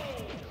going on?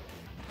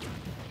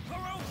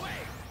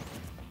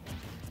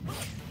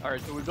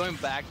 Alright, so we're going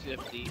back to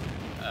the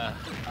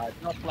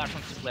not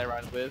platforms to play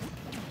around with.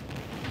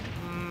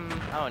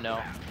 I don't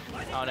know.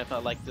 I don't know if I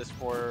like this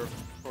for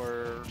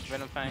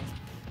VenomFang.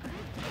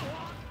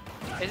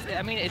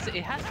 I mean, it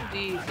has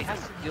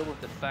to deal with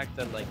the fact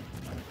that, like,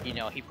 you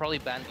know, he probably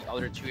banned the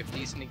other 2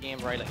 FDs in the game,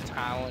 right? Like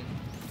Town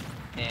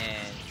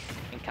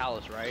and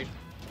Callus, right?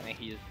 I think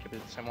he just kept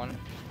it to someone,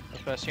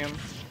 I assume.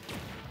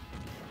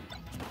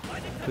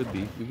 Could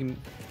be.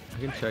 I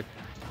can check.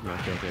 No,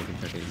 I don't think I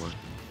can check anymore.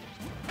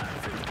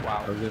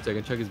 Wow. I was gonna say I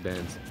can check his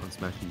bans on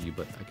Smash EU,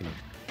 but I cannot.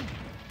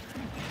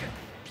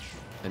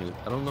 Anyway,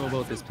 I don't know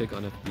about this pick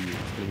on FD.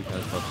 It's gonna be kind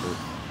of tough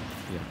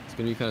for. Yeah, it's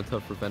gonna be kind of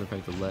tough for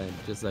VenomFang to land.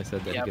 Just as I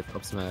said that Yep. he gets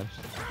up smashed.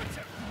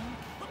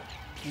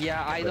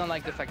 Yeah, I don't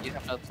like the fact you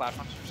have no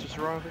platforms versus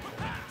Rogue.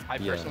 I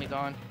Yeah. personally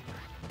don't.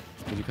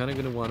 Because you're kind of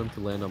gonna want him to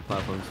land on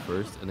platforms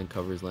first and then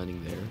cover his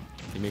landing there.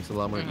 It makes it a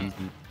lot more Mhm.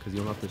 easy because you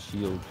don't have to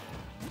shield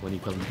when he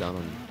comes down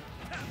on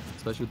you.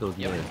 Especially with those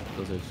Yep. mirrors.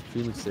 Those are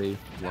extremely safe,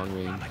 long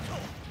range.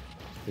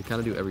 They kind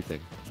of do everything.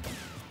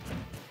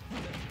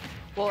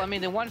 Well, I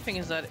mean, the one thing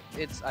is that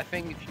I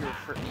think if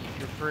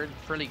you're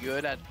fairly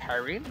good at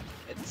parrying,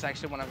 it's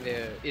actually one of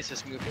the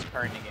easiest moves to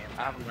parry in the game.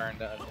 I have learned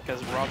that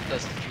because Rob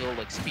does this little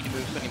like speed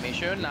move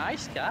animation.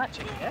 Nice catch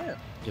again.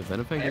 Yeah,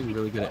 VenomFang is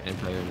really good at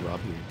anti-airing Rob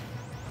here.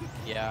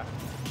 Yeah.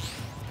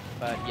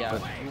 But yeah,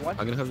 But you want,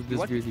 I'm gonna have to you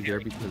want disagree with you there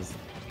parry because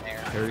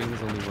there. parrying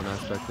is only one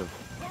aspect of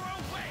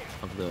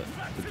the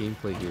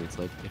gameplay here. It's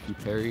like if you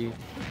parry and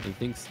he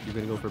thinks you're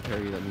gonna go for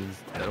parry, that means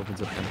that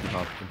opens up empty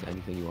hop into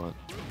anything you want.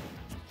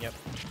 Yep.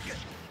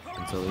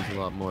 And so there's a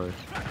lot more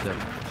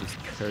that just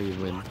parry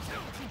and win.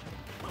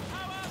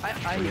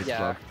 Against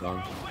Yeah. Rob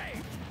strong.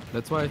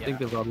 That's why I think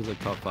Yeah. that Rob is like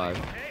top 5.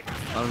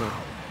 I don't know.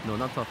 No,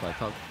 not top 5,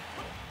 top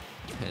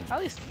 10. At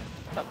least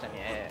top 10.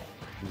 Yeah.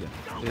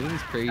 Yeah. It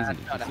is crazy. That's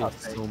He not a has hot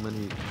take. so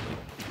many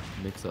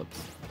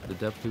mix-ups. The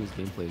depth to his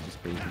gameplay is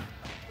just crazy.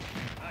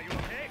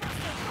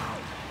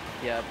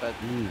 Yeah, but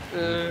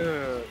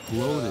Ooh,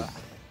 exploded.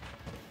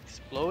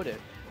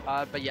 exploded.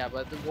 But yeah,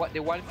 but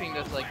the one thing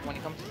that's like when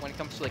it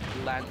comes to like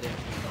landing.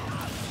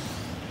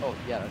 Oh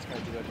yeah, that's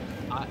gonna do it.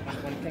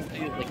 When it comes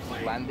to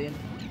like landing,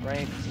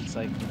 right? It's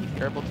like if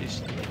you're able to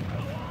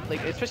like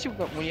like especially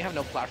when you have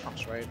no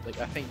platforms, right? Like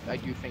I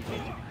do think you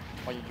need to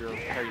on your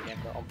parry game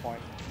on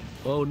point.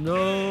 Oh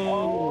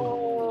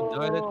no! He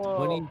died at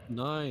Oh.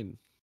 29.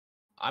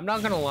 I'm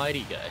not gonna lie to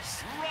you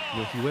guys.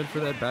 Yo, he went for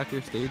that back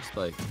air stage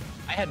spike.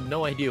 I had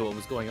no idea what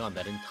was going on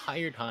that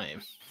entire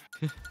time.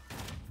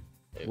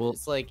 Well,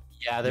 It's like,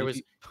 yeah, there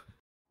was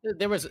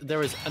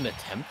an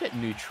attempt at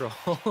neutral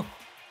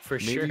for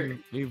sure.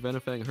 Maybe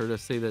VenomFang heard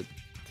us say that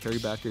Terry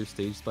back air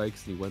stage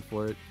spikes and he went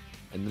for it,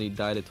 and then he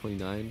died at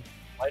 29.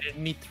 Why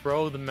didn't he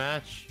throw the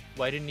match?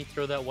 Why didn't he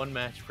throw that one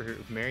match for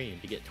Marion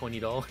to get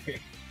 $20?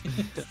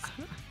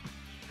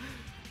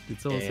 Did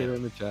someone say that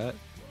in the chat?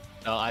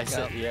 No, I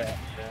said yeah.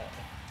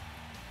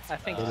 I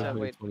think Would so. have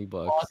made Wait. 20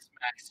 bucks.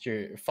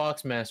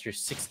 Foxmaster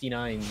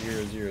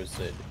 6900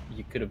 said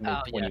you could have made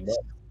Oh, 20 yes. bucks.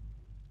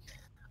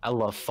 I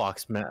love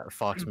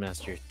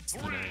Foxmaster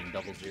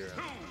 6900.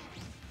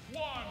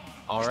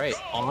 All right,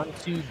 on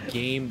to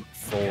game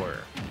 4.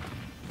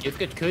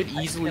 Gifka could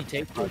easily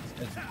take this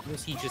as long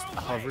as he just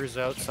hovers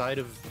outside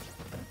of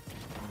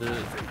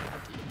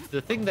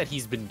the thing that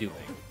he's been doing.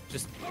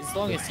 Just as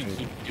long as he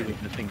keeps doing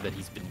the thing that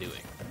he's been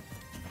doing.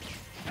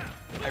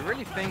 I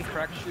really think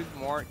Crack shoot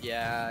more.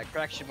 Yeah,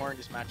 Crack shoot more in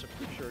this matchup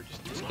for sure.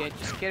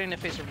 Just get in the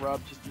face of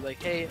Rob. Just be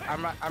like, hey,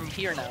 I'm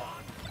here now.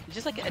 It's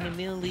just like an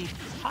immediately,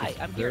 hi,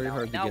 I'm here Very now.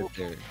 hard to Now get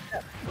there.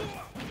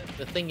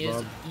 The thing is,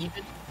 Rob.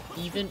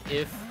 even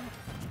if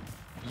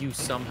you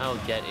somehow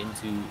get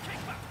into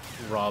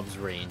Rob's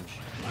range,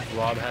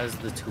 Rob has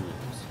the tools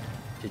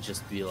to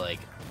just be like,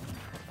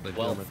 Like,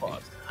 well, on my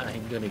fuck, face.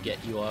 I'm gonna get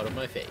you out of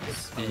my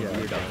face, and Yeah,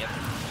 you're done.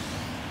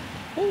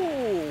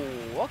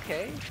 Ooh,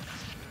 okay.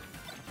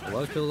 A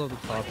lot of kills off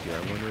the top here. I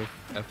wonder if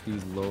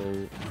FD's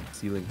low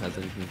ceiling has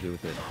anything to do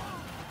with it.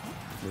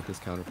 With this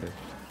counter pick.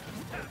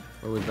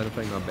 Or with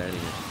VenomFang not banning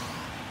it.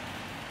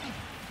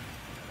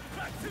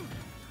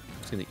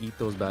 Just gonna eat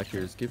those back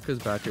airs. Gifka's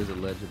back airs at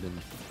ledge have been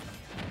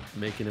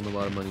making him a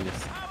lot of money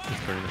this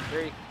tournament.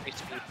 Very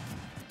crispy.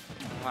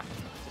 Wow,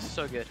 this is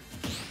so good.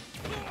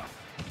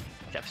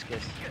 Chef's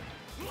kiss.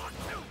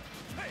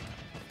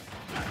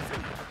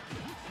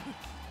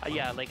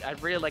 Yeah, like I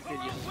really like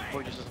that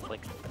you just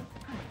like,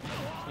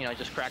 you know,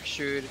 just crack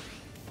shoot.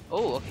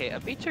 Oh, okay, a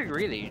bit too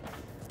greedy.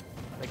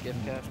 Like if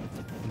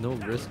No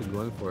risk of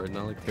going for it.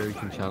 Not like Terry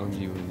can challenge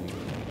you when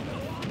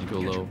you go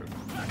low.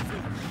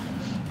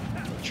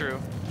 True.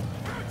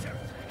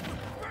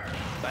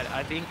 But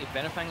I think if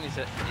VenomFang is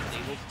able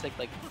to take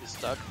like the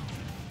stuck.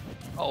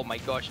 Oh my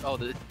gosh! Oh,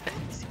 the The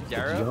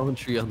Jaro.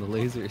 geometry on the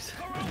lasers.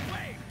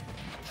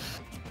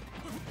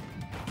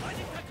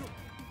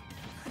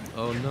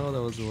 Oh no,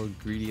 that was a little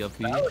greedy up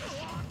here.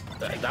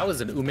 That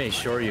was an Ume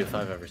Shoryu if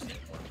I've ever seen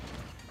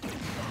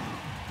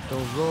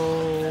Don't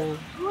roll.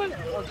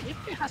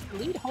 If he has the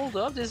lead, hold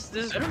up. This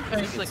is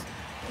like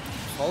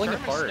falling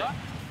permanent apart. stuck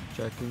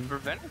Checking. for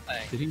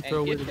VenomFang. Did he And throw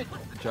away Gifka the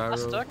just gyro?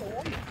 stuck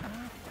away.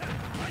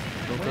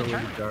 Don't throw away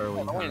the gyro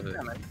when you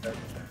have it.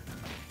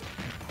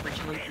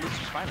 Reaching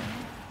Lucifer's final.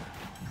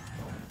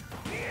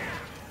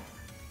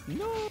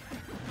 No.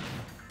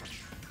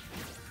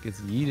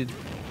 Gets yeeted.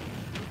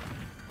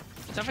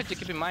 Something to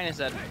keep in mind is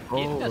that Oh,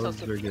 Gifka that is was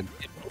also very good.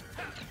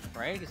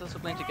 right? He's also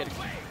playing to get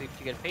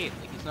paid.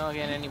 Like he's not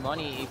getting any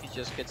money if he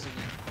just gets in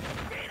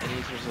and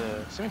he's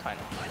a semifinal.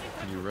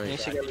 You're He right.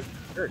 needs to get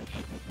hurt.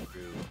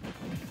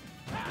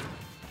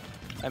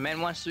 A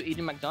man wants to eat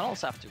in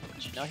McDonald's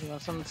afterwards. You know, he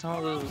wants some of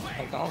those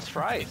McDonald's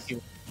fries. He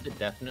wants to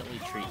definitely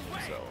treat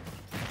himself.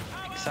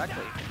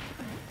 Exactly.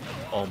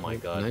 Oh my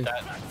god, Nice.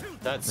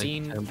 that Nice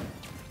scene. attempt.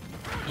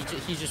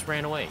 He just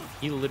ran away.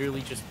 He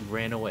literally just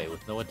ran away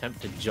with no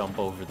attempt to jump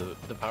over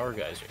the power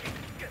geyser.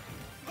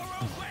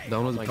 That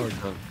one was a Like- power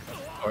dunk.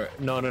 Or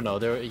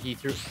no. He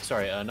threw.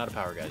 Sorry, not a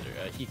power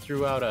geyser. He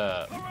threw out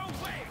a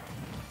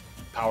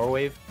power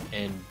wave,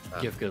 and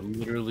Gifka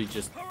literally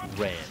just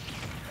ran.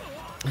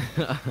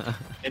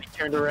 And he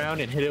turned around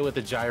and hit it with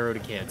a gyro to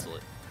cancel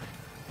it.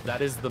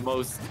 That is the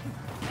most.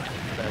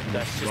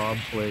 That's just. Rob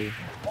play.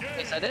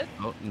 Is that it?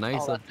 Oh,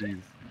 nice Oh, up these.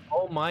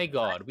 Oh my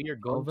god, we are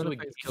Oh, going to a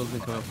VenomFang's kills been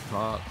coming up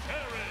top.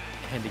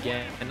 and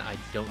again, I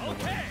don't know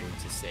what I'm going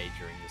to say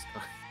during this.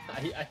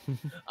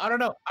 I don't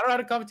know. I don't know how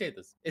to commentate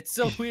this. It's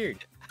so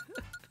weird.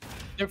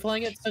 They're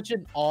playing at such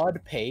an odd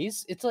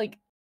pace. It's like,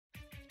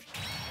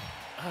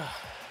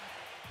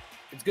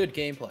 it's good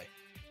gameplay.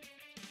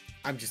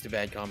 I'm just a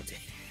bad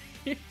commentator.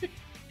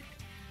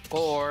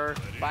 Or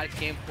bad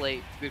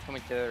gameplay, good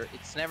commentator.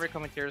 It's never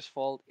commentator's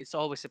fault. It's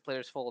always the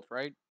player's fault,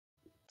 right?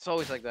 It's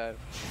always like that.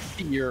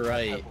 You're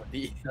right.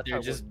 That's They're how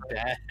it just works.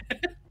 bad.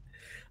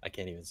 I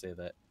can't even say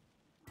that.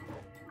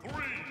 3,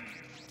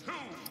 2,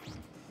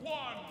 1,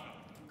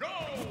 go!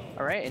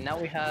 All right, and now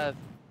we have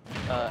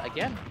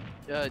again.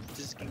 This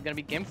is gonna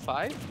be game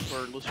 5 for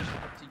losers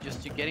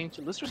to get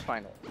into losers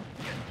final.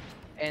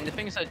 And the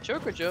thing is that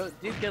Chocojo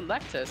did get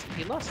lag test and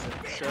he lost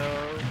it.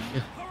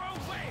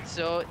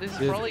 So this is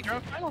Yes. probably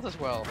grand finals as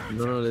well.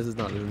 No, this is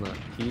not.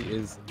 He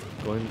is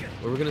going.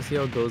 We're gonna see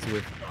how it goes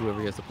with whoever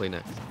he has to play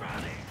next.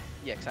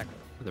 Yeah, exactly.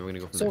 And then we're gonna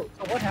go from So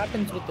what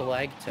happens with the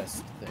lag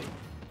test thing?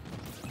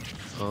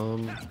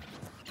 there.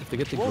 If they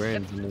get the Well,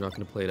 grands, then they're not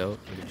going to play it out.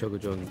 Like if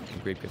Chocojo and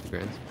Grape get the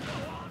grands.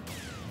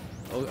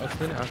 I'll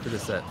explain it after the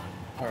set.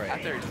 All right.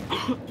 After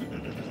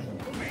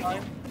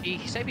he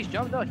saved his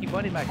jump though, he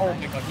bought it back. Oh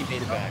my god, he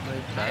made it back.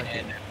 Back.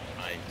 And never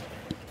mind.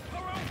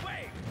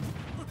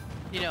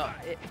 You know,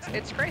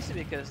 it's crazy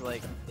because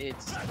like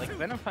it's like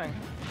VenomFang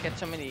gets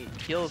so many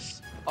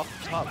kills off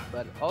the top,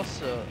 but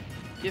also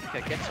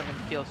Gifka gets so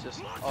many kills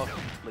just off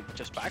like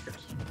just backers.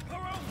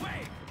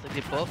 Like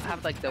they both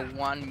have like the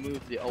one move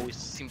they always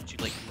seem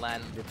to like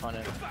land the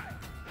opponent.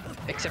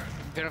 Except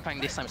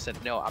VenomFang this time said,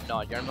 no, I'm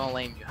not. You're not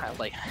lame. You have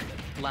like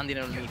landing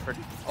on me for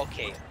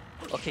okay,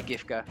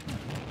 Gifka.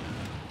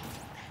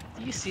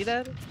 Do you see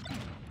that?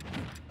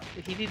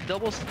 He did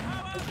double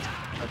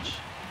touch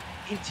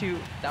into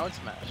down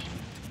smash.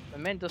 The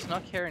man does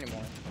not care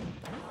anymore.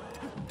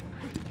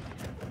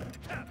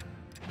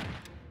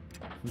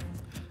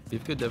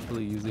 Gifka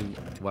definitely using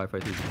Wi-Fi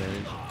to his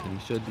advantage, and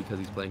he should because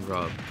he's playing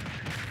Rob.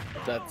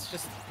 That's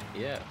just,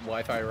 yeah,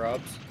 Wi-Fi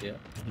robs, yeah.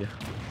 Yeah.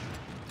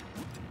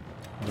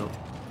 No,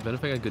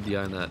 VenomFang had good DI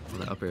on that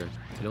up air.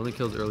 It only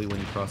kills early when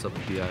you cross up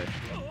the DI.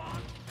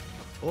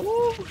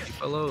 Oh, he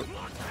fell out.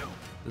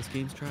 This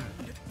game's trash.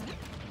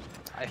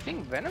 I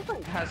think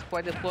VenomFang has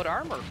quite a plot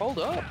armor. Hold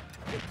up.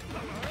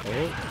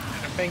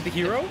 Oh, Bang the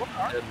hero?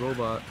 dead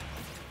robot.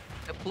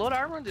 The plot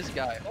armor on this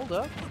guy. Hold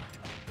up.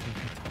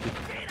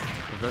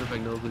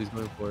 VenomFang knows what he's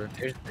going for.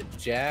 There's the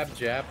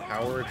jab,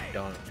 power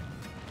dunk.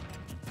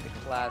 The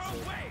classic.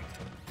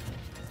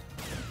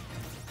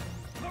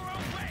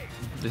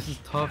 This is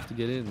tough to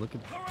get in. Look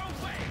at.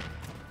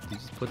 He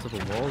just puts up a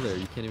wall there.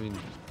 You can't even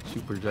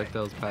shoot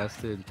projectiles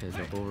past it. You can't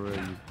jump over it.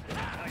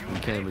 You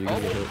can, but you're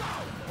gonna get hit.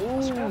 Ooh,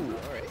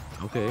 alright.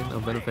 Okay, now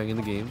VenomFang in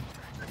the game.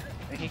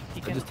 He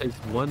It can. just takes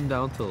one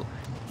down tilt.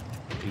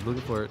 He's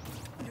looking for it.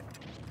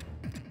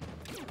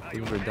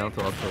 Looking for a down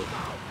tilt up tilt.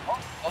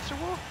 Ulcer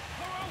wall?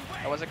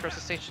 That was across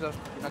the stage though.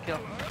 Did not kill.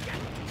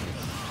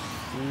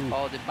 Ooh,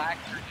 Oh, the back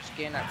just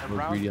getting I was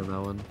around. greedy on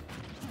that one.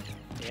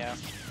 Yeah.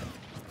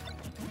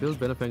 I feel like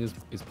VenomFang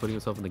is putting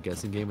himself in the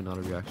guessing game and not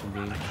a reaction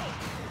game.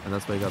 And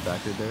that's why he got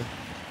backered there.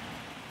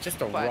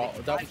 Just a raw,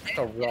 that was just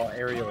a raw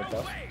aerial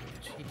buff.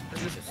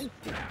 Jesus.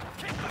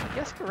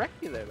 Guess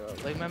correctly there though.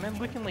 Like my man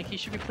looking like he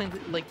should be playing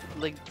like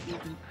the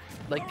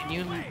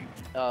new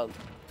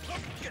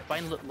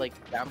fine like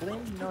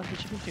gambling. You know, he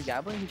should be into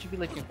gambling. He should be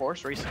like in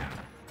horse racing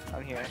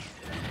out here.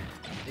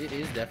 It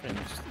is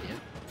definitely just,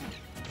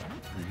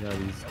 yeah. Yeah,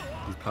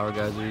 these power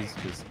geysers,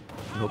 just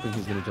I'm hoping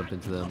he's gonna jump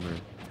into them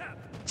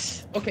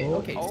or. Okay, Oh.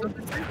 okay, so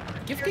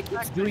Gifka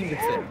keeps doing this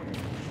thing.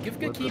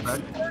 Gifka What's the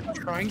keeps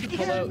trying to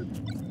pull out.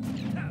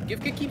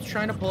 Gifka keeps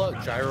trying to pull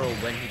out gyro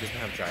when he doesn't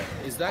have gyro.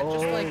 Is that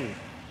just like,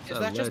 is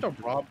that just a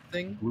Rob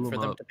thing Blew for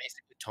him them up. to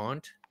basically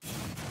taunt?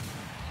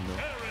 No.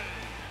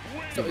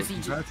 So is he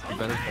just Congrats to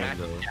VenomFang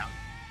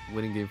though,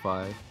 winning game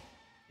 5.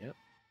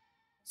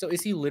 So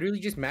is he literally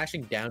just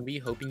mashing down B,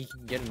 hoping he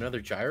can get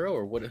another gyro,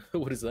 or what?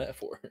 What is that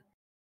for?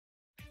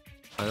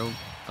 I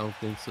don't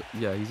think so.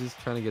 Yeah, he's just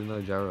trying to get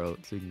another gyro out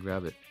so he can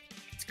grab it.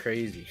 It's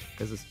crazy.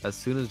 Because as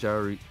soon as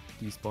gyro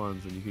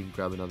despawns, then you can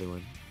grab another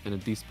one, and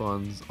it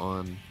despawns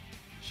on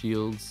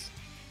shields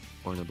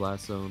or in a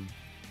blast zone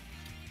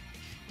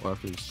or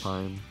after its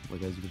time,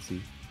 like as you can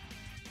see.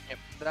 Yep.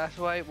 That's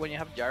why when you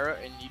have gyro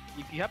and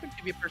if you happen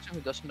to be a person who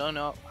does not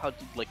know how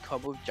to like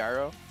combo with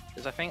gyro,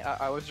 because I think I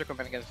always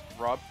recommend against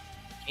Rob,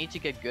 you need to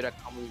get good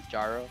at combo with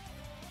gyro,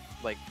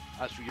 like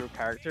as your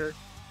character,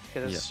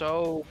 because it's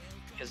so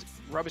because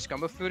Rob is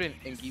combo food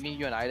and giving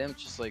you an item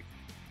just like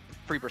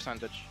free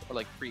percentage or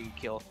like free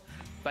kill.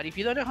 But if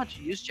you don't know how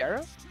to use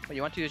gyro, what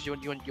you want to use you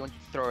want to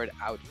throw it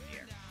out in the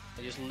air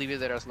and just leave it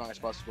there as long as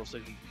possible so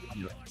you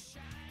You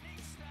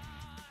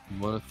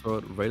want to throw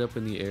it right up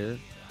in the air,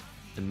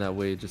 and that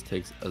way it just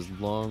takes as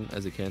long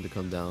as it can to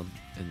come down,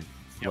 and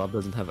Rob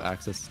doesn't have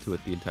access to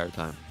it the entire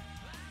time.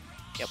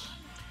 Yep.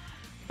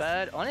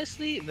 But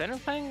honestly,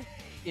 VenomFang,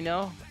 you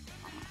know.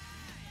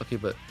 Okay,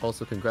 but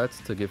also congrats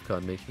to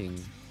GiftCon making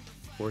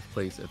 4th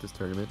place at this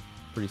tournament.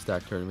 Pretty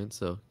stacked tournament,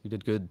 so you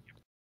did good.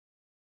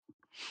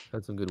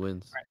 Had some good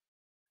wins.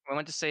 I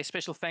want to say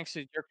special thanks to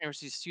York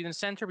University Student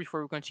Center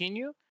before we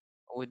continue.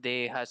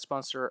 They had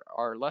sponsored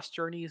our last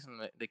journeys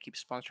and they keep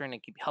sponsoring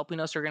and keep helping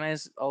us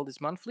organize all these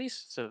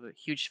monthlies. So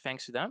huge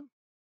thanks to them.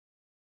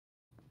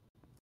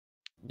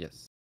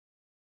 Yes.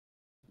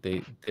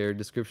 Their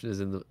description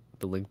is in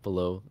the link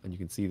below, and you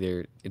can see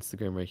their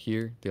Instagram right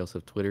here. They also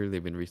have Twitter.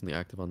 They've been recently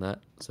active on that.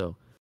 So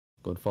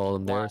go and follow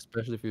them there, Wow.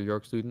 especially if you're a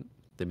York student.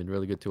 They've been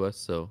really good to us,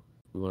 so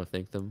we want to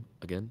thank them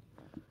again.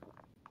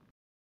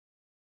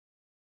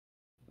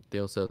 They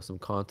also have some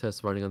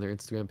contests running on their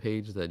Instagram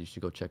page that you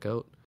should go check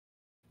out.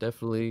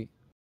 Definitely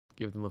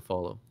give them a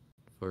follow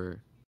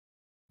for,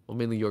 well,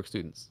 mainly York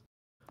students.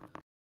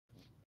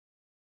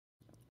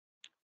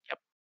 Yep.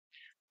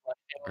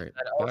 All right,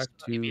 That back also, to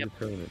if the you have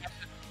tournament.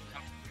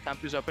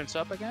 campus opens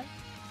up again,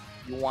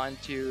 you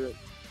want to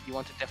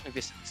definitely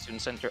visit the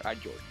student center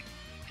at York.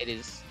 It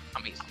is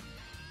amazing.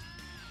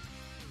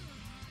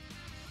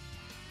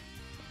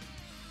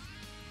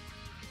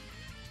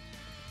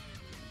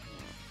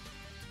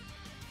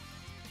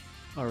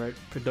 All right,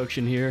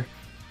 production here.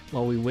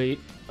 While we wait,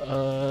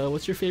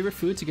 what's your favorite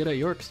food to get at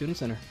York Student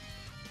Center?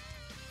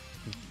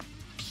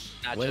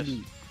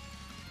 Nachos.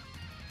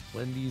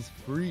 Wendy's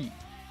free.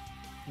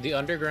 The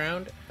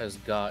Underground has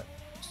got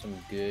some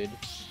good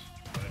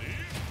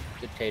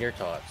tater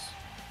tots.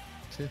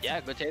 Yeah,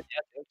 good taste.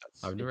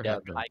 Yeah, I've never Yeah,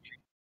 had them.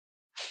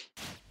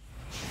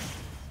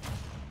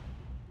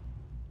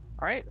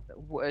 All right.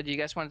 Do you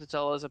guys want to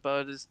tell us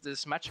about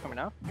this match coming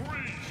up?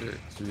 Sure.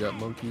 So we got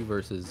Monkey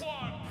versus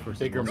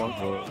Bigger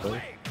Monkey.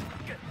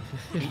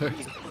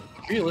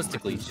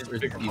 Realistically, he's just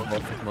Versus bigger monkey.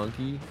 Evolved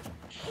Monkey.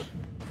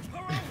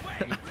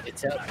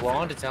 It's a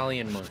blonde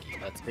Italian monkey.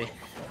 That's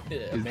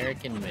the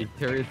American Is made.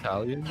 Terry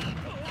Italian?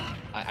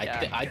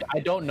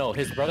 I don't know.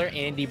 His brother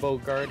Andy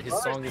Bogard. His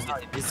song is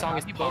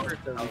Bogart,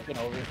 so we can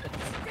over.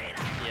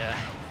 Yeah.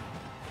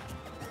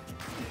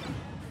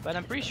 But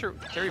I'm pretty sure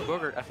Terry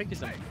Bogard. I think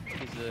he's American.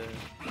 He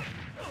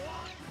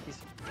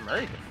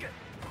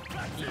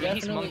He's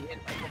definitely, monkey.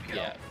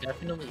 yeah,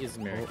 definitely is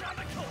American.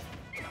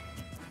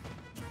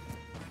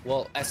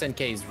 Well,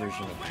 SNK's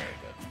version of America.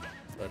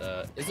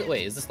 But is it?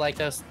 Wait, is this like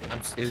us?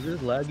 Is this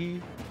laggy?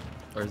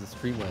 Or is it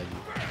stream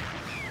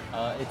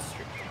laggy? It's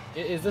true.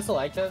 Is this a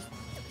lag test?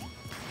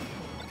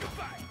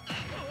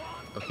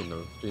 Okay,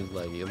 no, stream's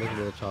laggy. It looks a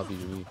little choppy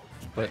to me.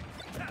 But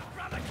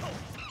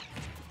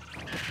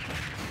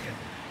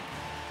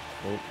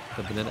well,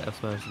 the banana F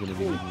smash is gonna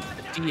be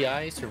The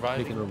DI taking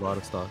surviving. a lot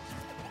of stocks.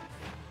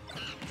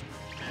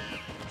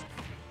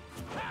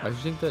 I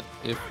think that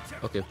if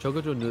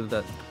Chocojo knew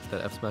that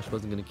F smash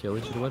wasn't gonna kill,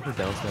 he should have went for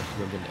down smash to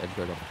go get an edge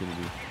guard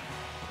opportunity.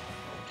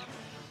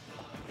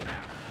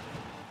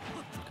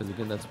 Because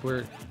again, that's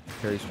where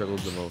Harry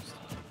struggles the most.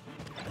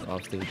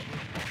 Off stage.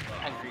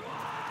 Angry.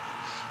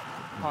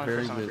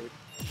 Very 100% good agree.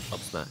 up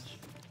smash.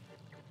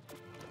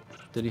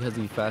 Diddy has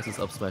the fastest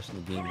up smash in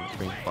the game,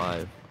 rank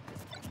 5.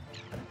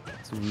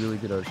 It's a really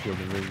good out shield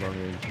and really long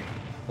range.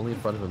 Only in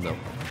front of him though.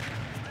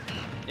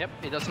 Yep,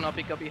 it does not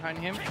pick up behind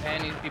him,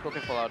 and people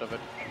can fall out of it.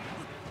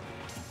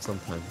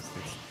 Sometimes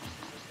it's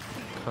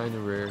kind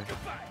of rare.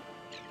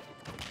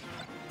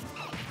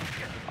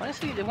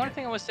 Honestly, the one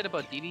thing I always said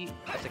about Didi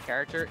as a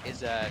character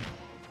is that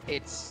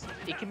it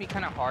can be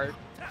kind of hard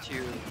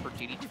for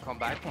Didi to come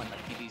back when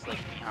like Didi's like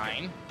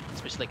behind,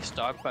 especially like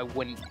stock. But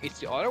when it's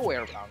the other way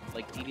around,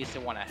 like Didi's the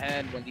one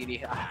ahead, when Didi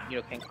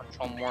can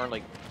control more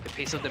like the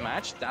pace of the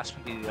match, that's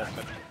when Didi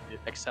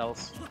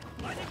excels.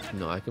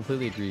 No, I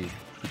completely agree.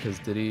 Because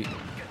Diddy,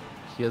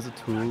 he has the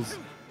tools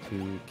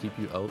to keep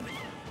you out,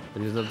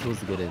 but he doesn't have the tools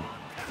to get in.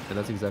 And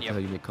that's exactly Yep. how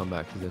you make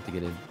comebacks, you have to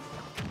get in.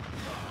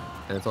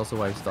 And it's also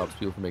why he stops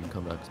people from making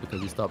comebacks,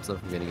 because he stops them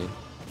from getting in.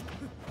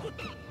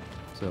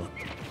 So,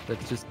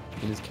 that's just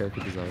in his character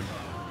design.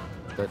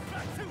 But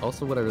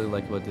also what I really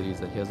like about Diddy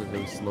is that he has a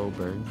really slow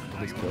burn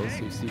with his kills.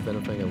 So you see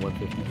VenomFang at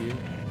 150 here.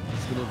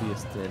 It's gonna be a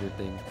standard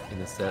thing in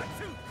the set.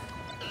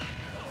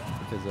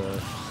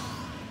 Because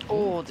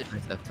Oh, the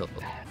nice F tilt.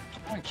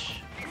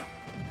 punch.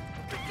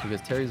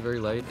 Because Terry's very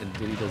light and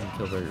Diddy doesn't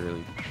kill very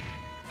early.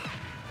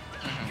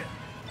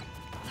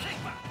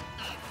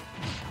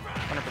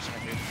 100%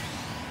 agree.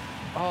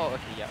 Oh,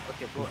 okay, yeah,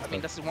 okay. Well, I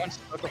mean, that's the one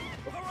stroke of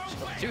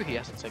two he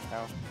has to take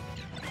now.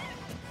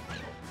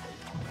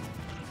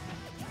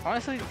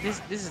 Honestly,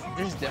 this is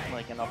definitely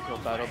like an uphill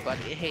battle. But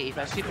hey, if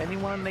I see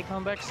anyone make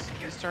comebacks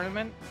in this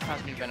tournament, it has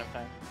to be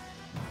VenomFang.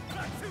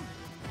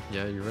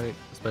 Yeah, you're right.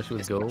 Especially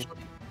with Go.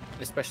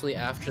 Especially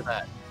after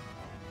that.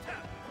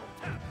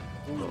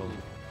 Oh,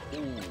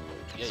 Ooh,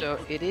 yeah. So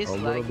it is a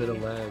like little bit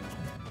of lag.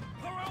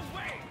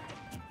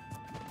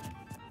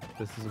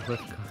 This is what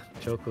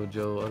got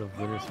Chocojo out of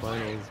winners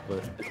finals,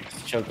 but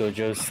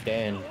Chocojo's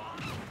stand.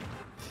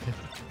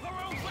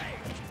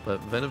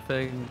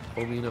 VenomFang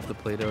told me enough to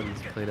play it out.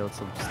 He's played out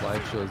some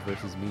slideshows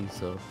versus me,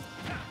 so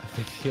I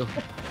think he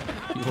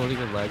won't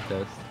even lag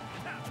test.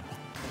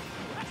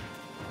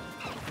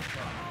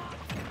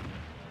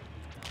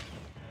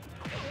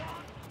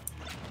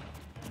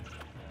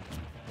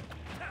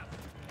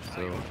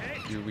 So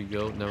here we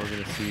go. Now we're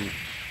gonna see.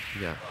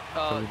 Yeah.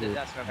 Oh, Chocojo,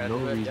 that's not bad. no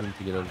Yep. reason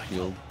to get out of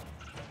shield.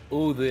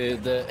 Ooh,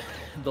 the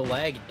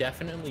lag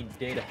definitely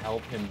did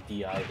help him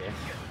DI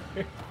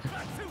there.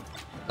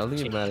 I don't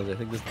think it matters. I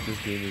think this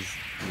game is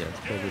it's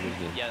probably a good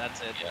game. Yeah,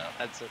 that's it. Yeah.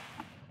 That's it.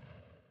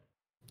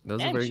 That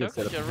was a And very good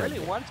setup. Chocojo to really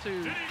have. want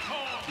to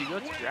go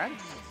to Grand.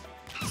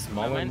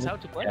 Smaller man's Mook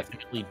out to play.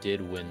 definitely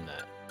did win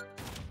that.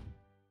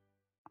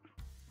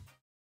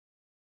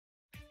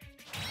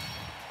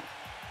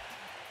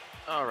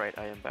 Alright,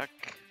 I am back.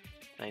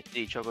 I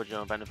see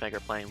Chocojo and VenomFang are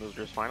playing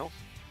losers finals.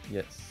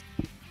 Yes,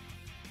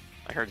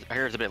 I heard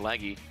it's a bit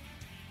laggy.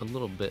 a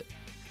little bit,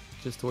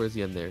 just towards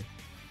the end there.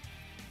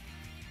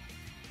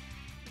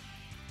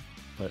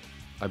 But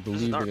I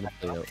This is believe not- they're gonna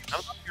play I out. don't know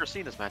if you've ever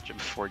seen this matchup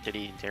before,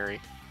 Diddy and Terry.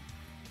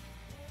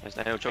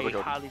 I know I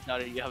Chocojo, highly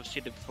doubt it. You have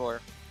seen it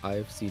before.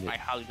 I've seen it. I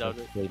highly doubt I've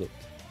it. played it.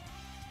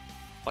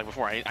 like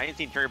before, I ain't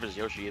seen Terry versus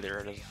Yoshi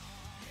either. There's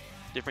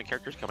different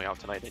characters coming out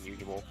tonight than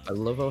usual. I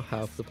love how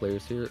half the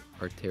players here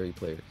are Terry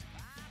players.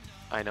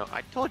 I know.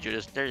 I told you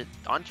this.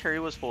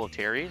 Ontario was full of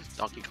Terrys,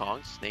 Donkey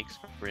Kongs, Snakes,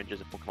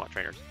 Rangers, and Pokemon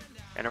trainers,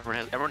 and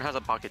everyone has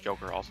a pocket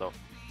Joker also.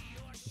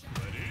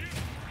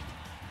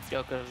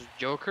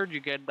 Joker, you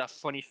get that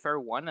funny fair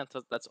one, and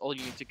that's all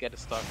you need to get is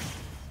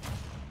stuff.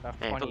 That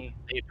Man, funny.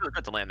 it feels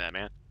good to land that,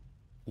 man.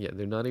 Yeah,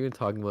 they're not even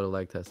talking about a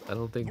lag test. I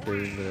don't think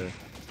they're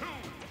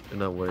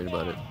not worried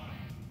about it.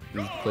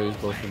 These players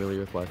both familiar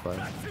with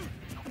Wi-Fi.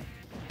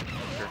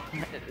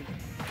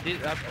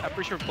 I'm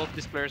pretty sure both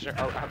these players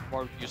are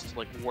more used to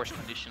like worse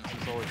conditions.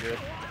 It's all good.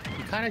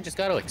 You kind of just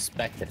got to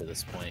expect it at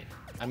this point.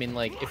 I mean,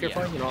 like, if you're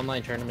playing in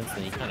online tournaments,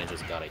 then you kind of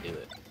just got to do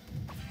it.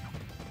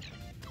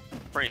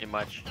 Pretty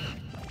much.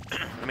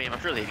 I mean, I'm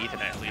sure they've eaten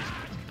it at least.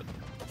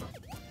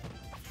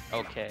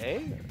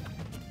 Okay.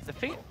 The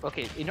thing,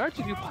 okay, in order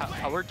to do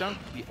power dunk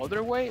the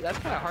other way, that's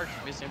kind of hard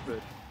to misinput.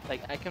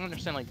 Like, I can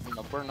understand, like, you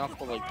know, burn off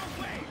for, like,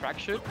 crack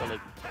shit, but, like,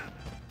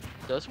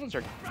 those ones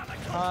are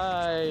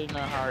kind of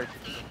hard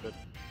to misinput.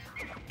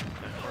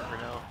 For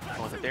now,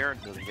 going to there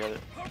and doesn't get it.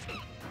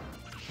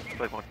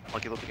 Like,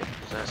 monkey look to get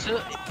possessed.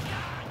 So,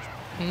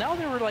 now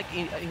they were, like,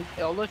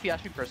 although if you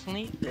ask me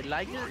personally, the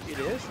lighter it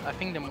is, I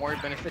think the more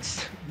it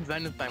benefits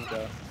VenomFang,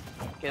 though.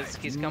 Because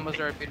his combos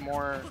are a bit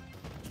more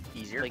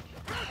Easier. like,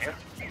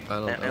 I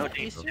don't know.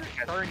 easier,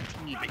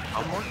 guaranteed.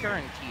 They're more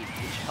guaranteed,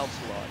 which helps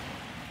a lot.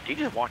 He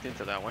just walked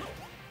into that one.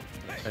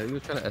 I think he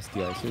was trying to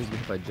SDI. As soon as you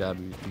hit by jab,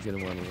 you get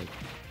him on to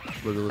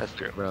like wiggle That's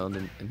true. around,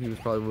 and he was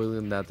probably wiggling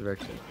in that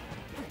direction.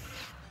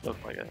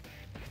 Looked like it.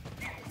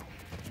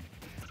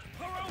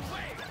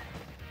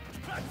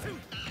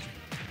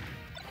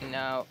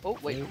 Now, oh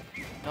wait,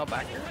 no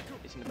backer.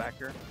 He's in the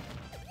backer.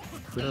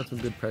 Put on some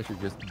good pressure,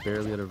 just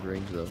barely out of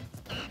range though.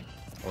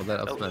 All that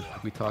up smash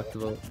we talked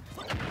about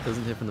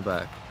doesn't hit from the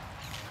back.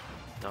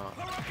 No,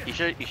 he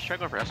should try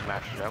going for S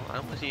smash. I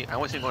want to see him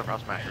going for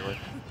S smash really.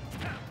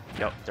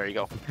 Yep, there you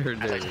go. There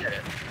As I it is. said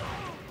it.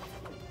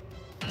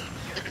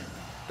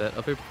 That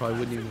up air probably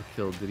wouldn't even have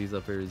killed. Diddy's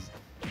up air is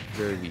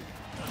very weak.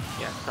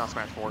 Yeah, it's not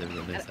smash forward. There we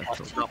go, nice It's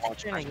actual. not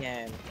launch smash.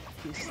 Again.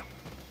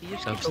 He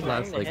just Now keeps the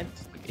last slamming like,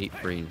 the like 8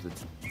 frames.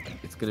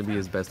 It's gonna be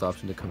his best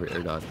option to cover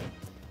air dodge.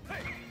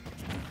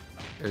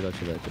 Air dodge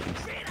to that Jones.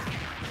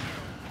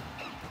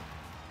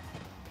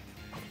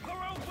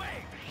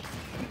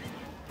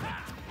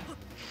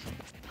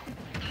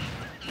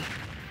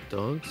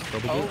 Dunks,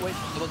 double Oh dip. wait,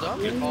 double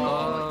dunk?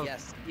 Oh Uh,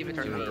 yes, give it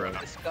to you're me.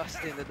 right.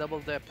 Disgusting, the double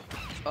dip.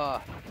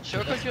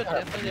 Chocojo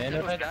definitely banana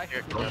double back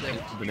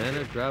back.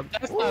 Banana grab.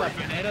 That's not a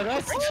banana,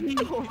 that's cheap!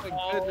 Oh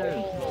my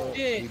goodness. Oh, He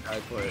shit!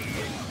 died for it.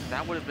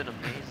 That would have been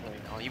amazing.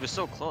 Oh, he was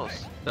so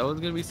close. That was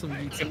gonna be some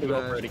He's gonna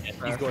go for it again.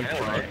 He's going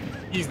for it.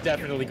 He's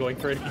definitely going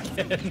for it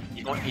again.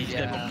 He's gonna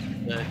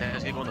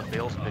go in the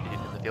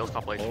fails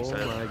compilation Oh instead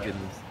of my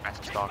goodness.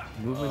 massive stock.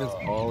 Movement is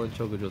all in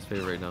Chocojo's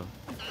favor right now.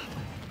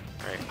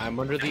 Right. I'm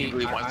under the. He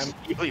really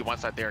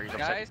wants that there. He's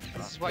Guys, upset.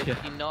 this is why Yeah. you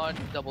cannot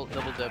double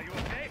dip.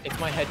 It's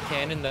my head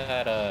cannon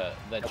that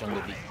that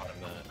jungle beat on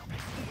him.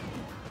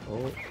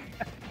 Oh,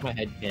 My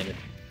head cannon.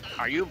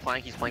 Are you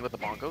implying he's playing with the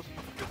Broncos?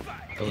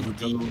 that was a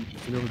jungle.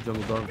 You know the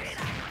jungle dunks.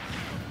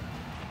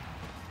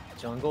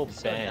 Jungle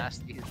So ban.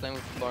 nasty. He's playing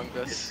with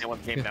Longus. They won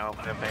the game now.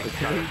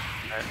 Okay.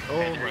 Oh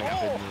my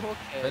goodness.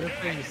 Okay.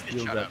 VenomFang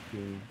steals shut that up.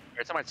 game.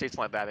 Every time I say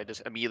something like that, it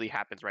just immediately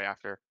happens right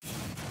after.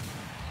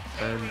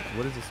 And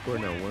what is the score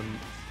now?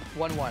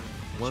 1-1.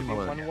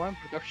 1-1. 1-1.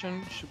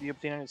 Production should be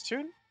updated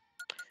soon.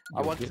 I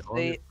Yo, want to get on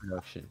say your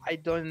production. I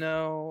don't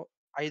know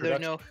who.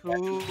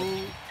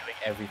 Doing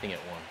everything at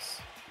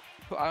once.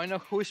 I don't know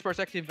who is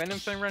protecting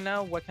VenomFang right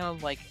now. What kind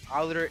of like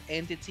other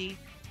entity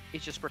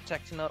is just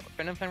protecting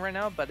VenomFang right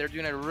now? But they're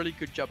doing a really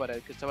good job at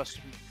it because that was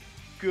some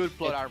good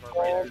blood armor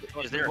right there. That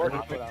was Is there good a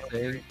blood good armor.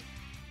 Saying,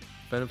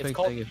 It's VenomFang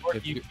called saying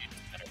if you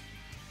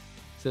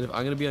said if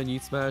I'm gonna be on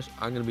Yeet Smash,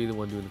 I'm gonna be the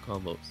one doing the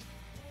combos.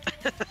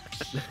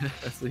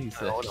 That's what he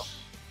said. Oh, no.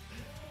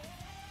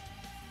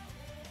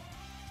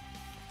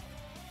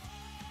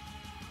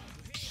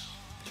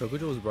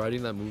 Chocojo was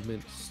riding that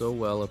movement so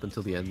well up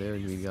until the end there,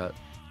 and he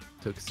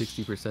took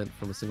 60%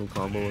 from a single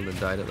combo and then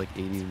died at like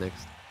 80 the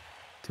next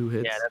 2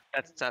 hits.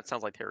 Yeah, that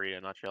sounds like Terry in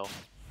a nutshell.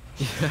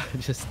 Yeah,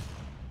 just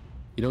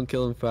you don't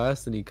kill him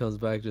fast, and he comes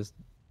back just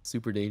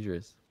super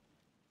dangerous,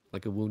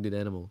 like a wounded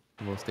animal,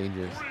 the most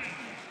dangerous. 3,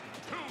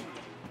 2,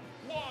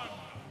 1,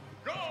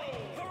 go!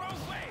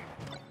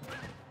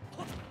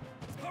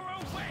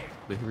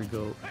 But here we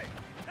go.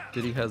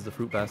 Diddy has the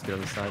fruit basket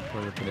on the side,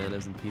 playing with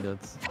bananas and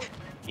peanuts.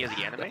 He has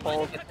the anime. The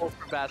whole for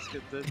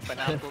basket, the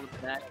pineapple, the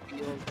banana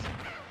peels.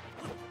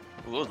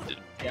 Who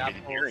Yeah,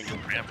 Terry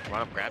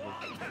run up, grab him,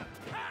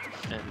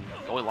 and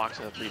only locks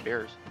in the 3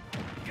 bears.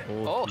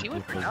 Oh, he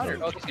went for tweaked down air.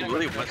 down Oh, this He guy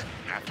really went wants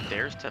after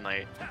theirs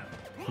tonight.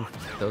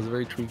 That was a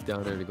very tweaked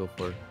down there to go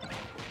for.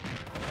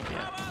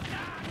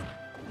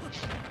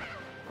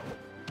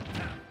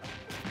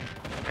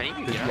 Can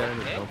he be Good guy on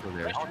the okay. counter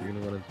there. You're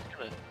gonna wanna.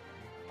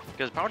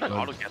 Because power dunk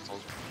auto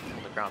cancels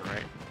on the ground,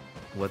 right?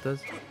 What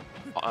does?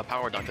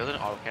 Power dunk doesn't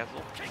auto cancel.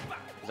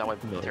 Is that why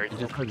No, Terry he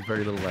just has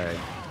very little lag.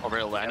 over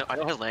a lag? I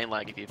know his lane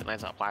lag if he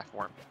lands on a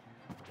platform,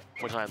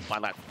 which I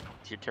that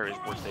Terry's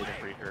worst stage, I'm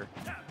pretty sure.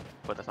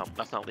 but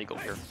that's not legal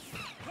here.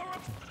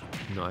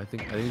 No, I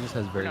think it just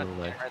has very little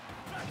lag.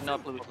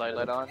 Not blue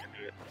light on.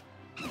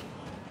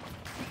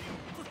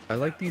 I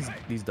like these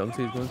dunks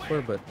he's going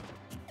for, but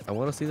I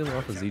want to see them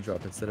off a Z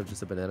drop instead of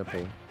just a banana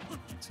pull.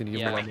 It's gonna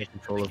give me a lot more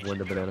control of when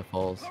the banana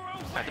falls.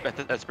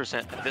 At this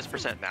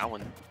percent now,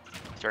 when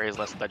Terry has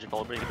less ledge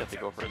vulnerability, you can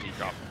definitely go for a Z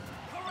drop.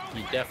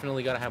 You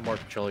definitely gotta have more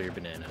control of your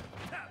banana.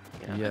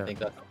 Yeah. I think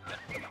that's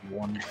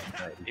one thing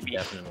that you Maybe-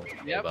 definitely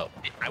know Yep. about.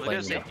 I was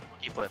gonna say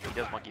monkey flip. He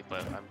does monkey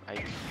flip.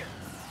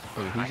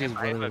 Oh, he's just I have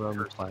running a around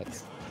the curse.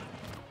 flats.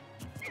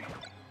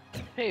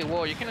 Hey,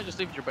 whoa, you cannot just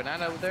leave your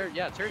banana over there?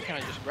 Yeah, Terry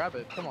cannot just grab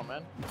it. Come on,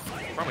 man.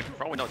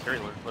 Probably no Terry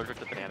allergic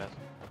to bananas.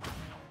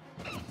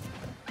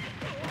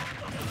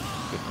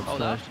 Oh,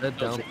 Smash that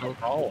down Just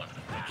tilt. raw one.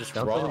 Just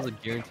Down raw. tilt is a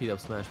guaranteed up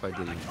smash by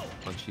Diddy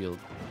on shield.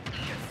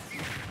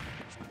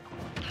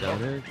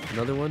 Down there,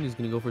 another one. He's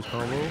gonna go for his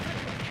combo.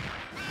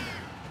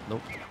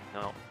 Nope.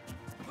 No.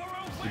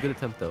 It's a good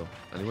attempt though.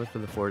 And he went for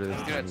the forward. Good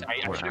attempt. I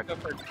I should should go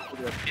for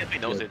He definitely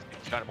knows it.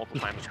 He's got it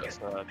multiple times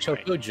against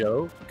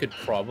Chocojo could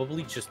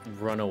probably just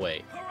run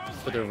away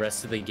for the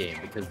rest of the game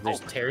because there's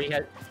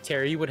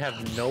Terry would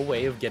have no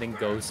way of getting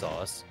go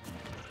sauce.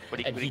 But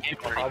he And he can't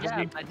could go probably-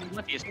 Yeah, but he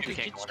wants PS2 to can't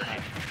get go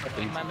strike.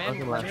 He's My man,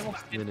 talking my last man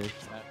wants to minute.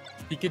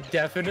 He could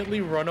definitely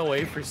run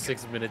away for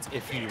 6 minutes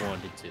if he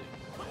wanted to.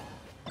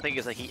 The thing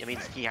is, like,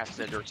 he has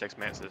to endure 6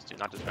 manses too,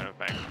 not just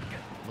VenomFang.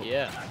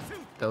 Yeah.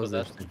 That was So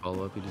the that's- interesting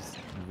follow up. He just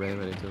ran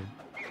right into him.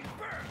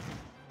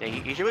 Yeah,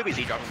 he should maybe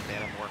Z dropping the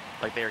banana more.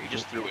 Like there, he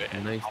just threw it.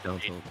 And Nice down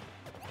tilt.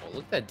 Oh,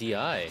 look at that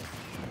DI.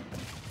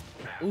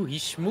 Ooh,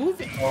 he's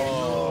schmoving.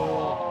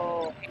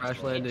 Oh.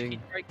 Crash landing.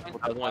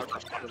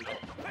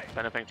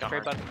 VenomFang Straight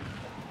counter. button.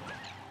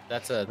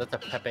 That's a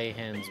Pepe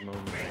hands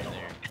moment right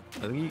there.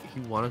 I think he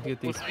wanted to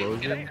get the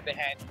explosion.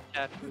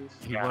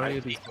 He Yeah, wanted to I-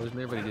 get the explosion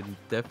there, but he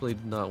definitely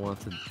did not want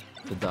to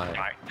die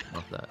Die.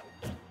 off that.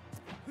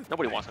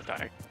 Nobody wants to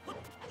die.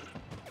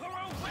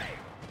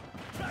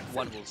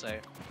 One will say.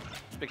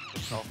 Speak for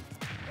yourself.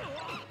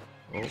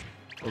 Oh,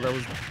 well that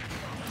was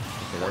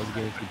okay. That was a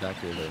guaranteed back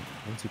here though.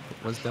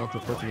 Once down to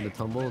puts him in the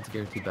tumble, it's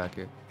guaranteed back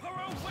here.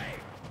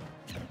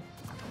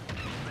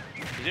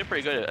 He's doing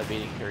pretty good at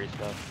beating Terry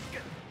stuff.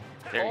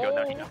 There you go.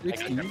 Now you know.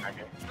 60.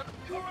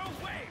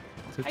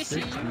 Took I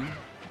see 60,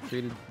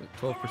 traded like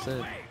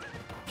 12%.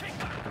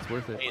 That's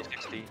worth it.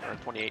 60 or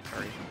 28.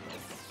 Sorry.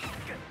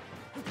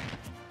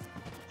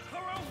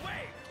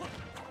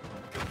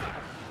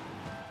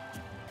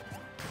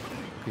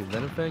 Okay,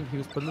 VenomFang, he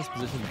was put in this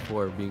position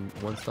before, being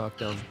one stock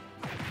down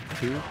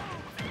 2,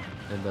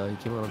 and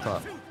he came out on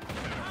top.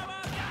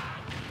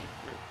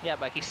 Yeah,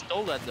 but he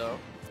stole that though.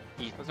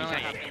 I What's not gonna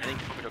happen? think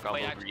Chocojo got a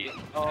Wait, little actually,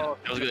 greedy. oh,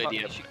 That was a good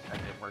idea. Should That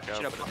didn't work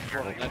have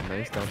out. put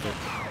Nice down tilt.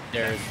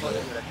 There's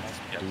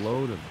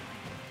Load him.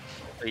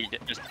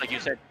 But just like you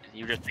said,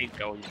 you just need to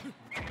go.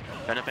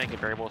 VenomFang can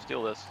very well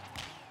steal this.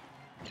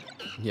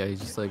 Yeah, he's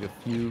just like a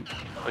few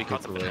Oh, he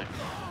caught hits the away. banana.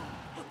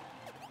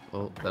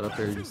 Oh, that up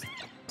there just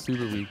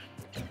super weak.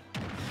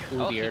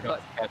 Ooh, Oh, the he air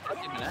got the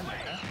banana,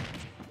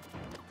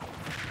 huh?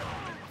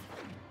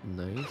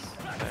 Nice.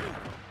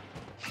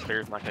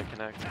 Spear's not gonna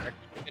connect.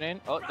 Get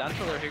in. Oh, down to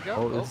here you go.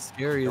 Oh, this is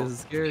scary. This is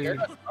scary.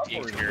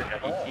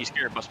 He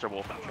scared Buster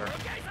Wolf, I'm sure.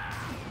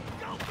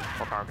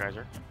 Or Power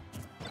Geyser.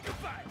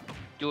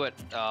 Do it.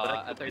 But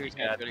I thought you were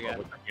gonna do it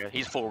again. Yeah,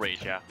 he's full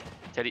rage, yeah.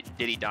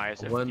 Diddy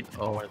dies if One- he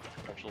oh. one of the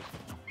specials.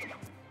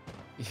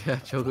 Yeah,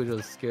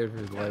 Chocojo's scared for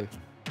his life.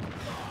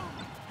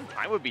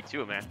 I would be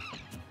too, man.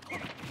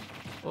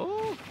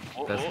 Oh,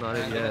 Oh, that's oh, not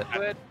it and yet.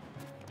 Do it.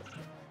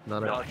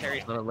 Not No, a,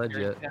 Terry. not a ledge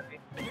yet.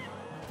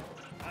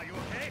 Are you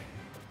okay?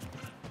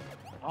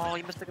 Oh,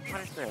 he must take a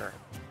punish there.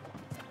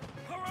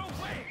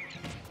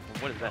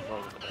 What is that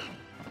logo?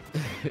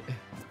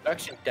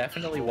 Production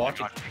definitely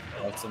watching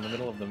TikToks in the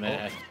middle of the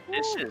match.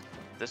 This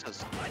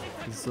is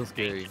He's so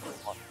scary.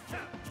 I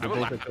They're would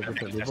both laugh at at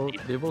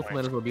 12%. They both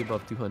might as well be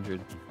above 200.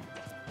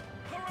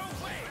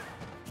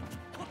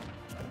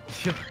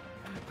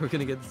 We're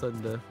gonna get the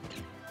sudden death.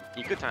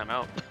 You could time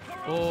out.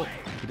 Oh,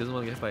 he doesn't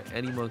want to get hit by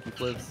any monkey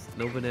flips.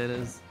 No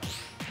bananas.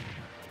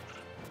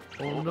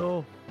 Oh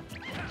no.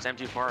 Sam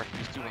too far.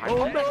 He's too high.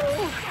 Oh no!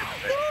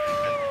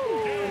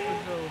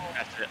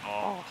 That's it.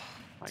 Oh.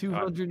 My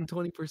God.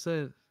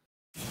 220%.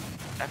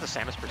 That's the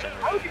Samus percent.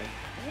 Right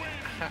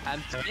there.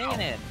 I'm saying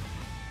it.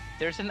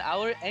 There's an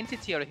our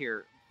entity out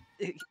here.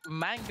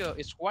 Mango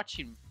is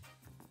watching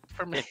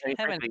from Yeah,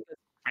 heaven.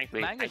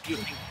 Frankly, Mango I do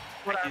think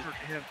whatever.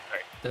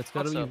 That's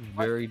gotta Also, be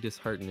very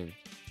disheartening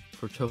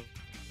for Chocojo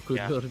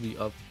Yeah. to be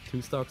up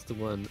 2 stocks to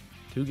 1,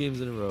 2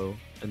 games in a row,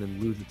 and then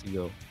lose it to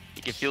go.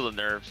 you can feel the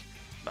nerves.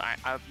 But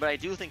I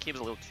do think he was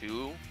a little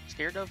too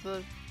scared of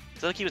the.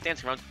 So like he was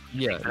dancing around.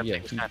 Yeah, Thinking yeah.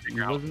 he was trying to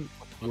figure out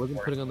He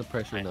wasn't putting on the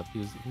pressure enough. He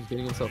was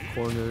getting himself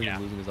cornered Yeah.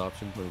 and losing his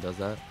options when he does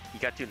that. He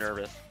got too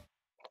nervous.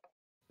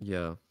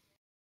 Yeah.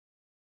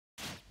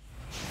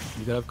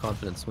 You gotta have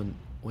confidence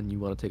when you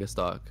want to take a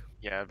stock.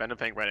 Yeah,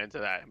 VenomFang ran into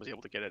that and was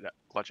able to get it,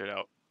 clutch it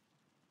out.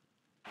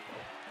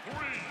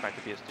 Back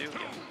to PS2.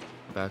 Yeah.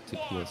 Back to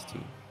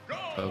PS2.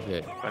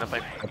 Okay.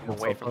 VenomFang Up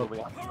away himself from up.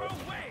 moving on.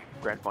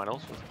 grand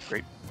finals was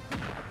great.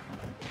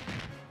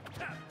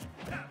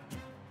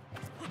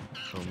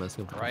 Oh,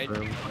 messing up. Right.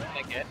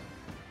 Again,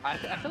 I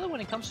feel like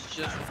when it comes to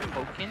just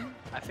poking,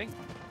 I think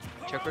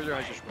Chocojo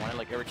has just won it.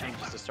 Like every time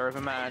just the start of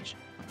a match,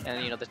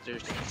 and you know they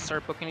just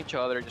start poking each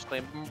other, just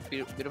playing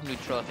a bit of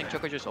neutral. I think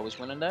Chocojo's always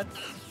winning that.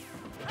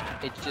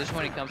 It's just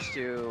when it comes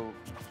to,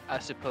 I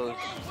suppose,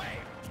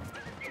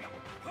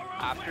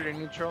 after the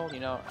neutral, you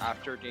know,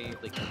 after the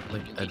like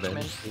engagement,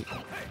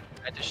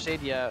 advantage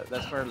state, yeah,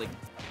 that's where like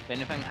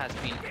VenomFang has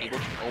been able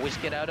to always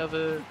get out of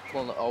a,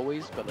 well, not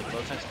always, but like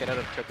most times get out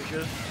of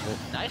Chocojo. Well,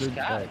 Nice good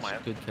catch.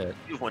 catch. Good catch.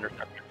 You've won.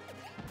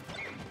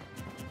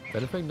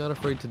 VenomFang not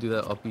afraid to do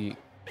that uppy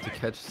to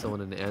catch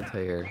someone in the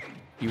anti-air,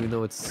 even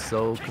though it's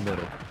so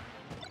committal.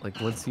 Like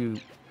once you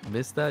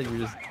miss that, you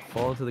just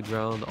fall to the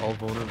ground, all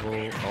vulnerable,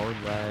 all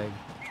in lag.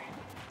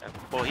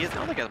 Well, he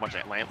doesn't get as much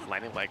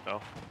landing leg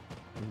though.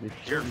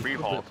 You're free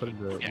fall. Yeah, put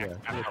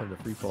him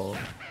to free fall.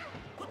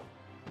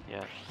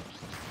 Yeah.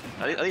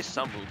 At least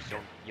some moves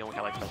you don't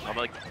have like special.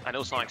 Like I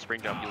know Sonic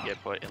Spring Jump you'll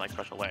get put in like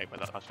special leg, but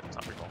that's not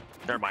free fall.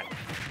 Never mind.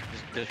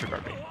 Just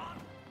disregard me.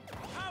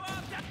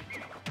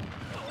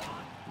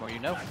 More you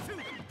know.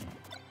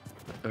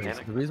 Okay,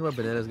 so the reason why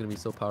Banana is going to be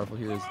so powerful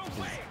here is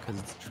because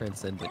it's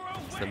transcendent.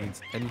 So that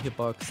means any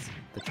hitbox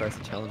that tries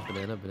to challenge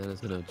Banana,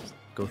 Banana's going to just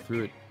go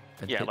through it.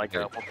 And Yeah, hit like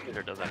it.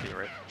 Peter does that too,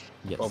 right?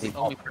 Yes. Well, we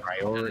call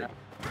priority.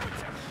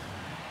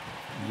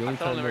 The only I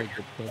thought time they that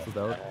gets cancelled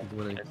out is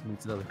when it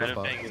meets another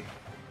VenomFang hitbox. is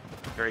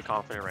very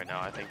confident right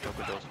now. I think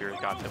Chocojo's here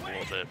got him a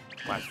little bit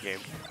last game.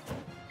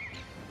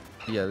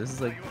 Yeah, this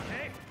is like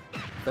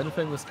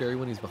VenomFang was scary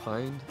when he's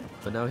behind,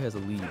 but now he has a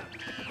lead,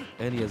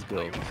 and he has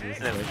go. So this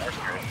is And like, then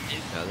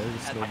yeah, there's a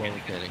snowball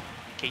mechanic.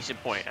 case in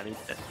point, I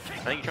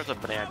think he tries a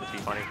banana to be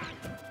funny.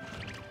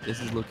 This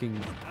is looking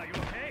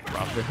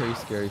very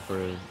scary for,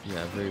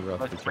 yeah, very rough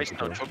But for twice now,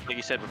 Chocojo. like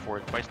you said before,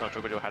 twice now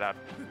Chocojo had a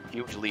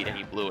huge lead and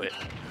he blew it.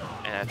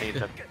 And I think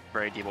that's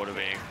very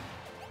demotivating.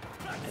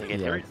 And again,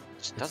 Yeah, Harry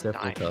it's just doesn't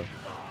die. definitely tough.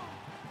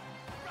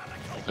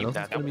 Like, And also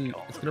that would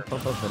kill. it's gonna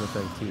pump up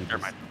VenomFang too. Never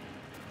Just mind.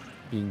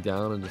 being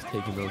down and just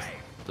taking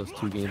those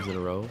 2 games in a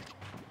row.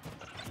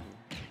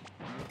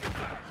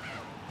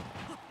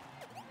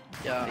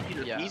 Yeah,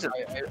 He's a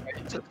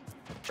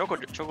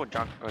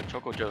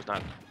Chocojo's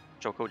not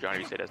Chocojo.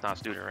 You said it's not a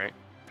student, right?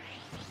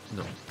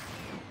 No.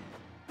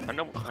 I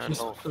know. I Just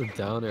know. put a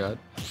downer.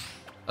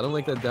 I don't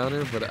like that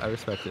downer, but I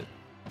respect it.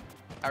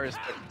 I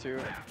respect it too.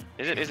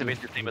 Is it basically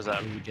the same as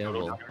You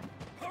gamble.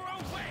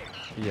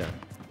 Yeah.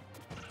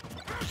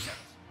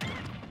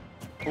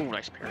 Ooh,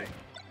 nice parry.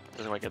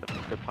 Doesn't quite get the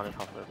good punish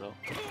off of it though.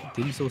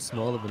 Did he so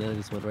small the banana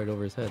just went right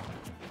over his head?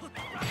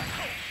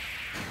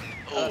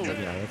 Oh, Yeah,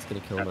 that's gonna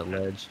kill him at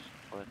ledge.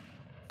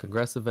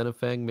 Congrats to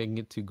VenomFang making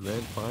it to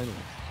grand finals.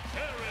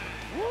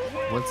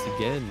 Once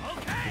again,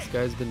 this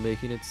guy's been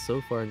making it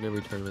so far in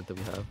every tournament that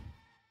we have.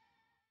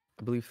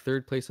 I believe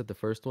 3rd place at the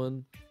first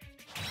one.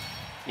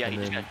 yeah, and he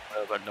just then-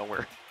 got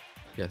nowhere.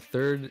 Yeah,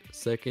 3rd,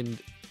 2nd,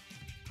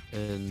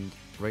 and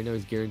right now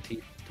he's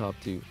guaranteed top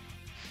 2.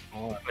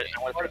 Oh, But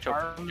I want to say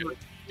Chocojo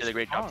did a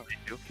great job today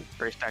too.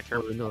 Very stacked here.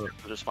 Oh, no.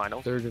 Just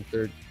finals. 3rd and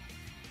 3rd.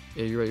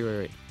 Yeah, you're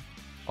right.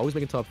 Always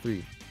making top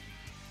 3.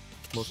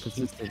 Most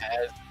consistent.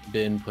 has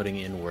been putting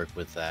in work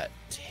with that,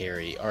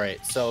 Terry. All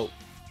right, so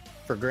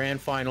for grand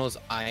finals,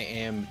 I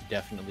am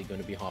definitely going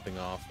to be hopping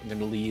off. I'm going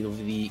to leave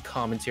the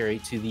commentary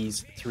to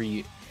these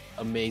 3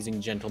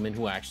 amazing gentlemen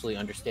who actually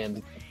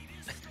understand.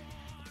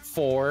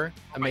 4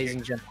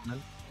 amazing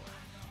gentlemen,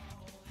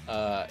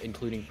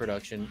 including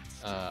production.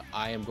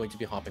 I am going to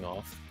be hopping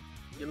off.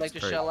 You'd like to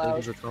Alright, shell thank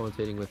out? you for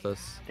commentating with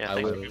us. Yeah, I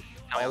thank will. you.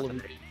 All of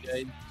you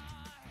guys.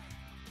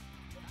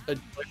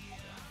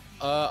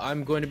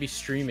 I'm going to be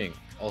streaming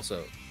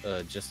also,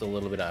 just a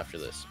little bit after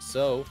this.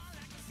 So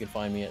you can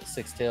find me at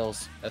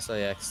Sixtails,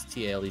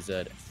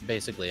 SIXTALEZ,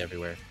 basically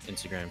everywhere.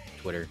 Instagram,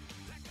 Twitter,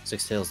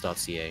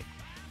 sixtails.ca.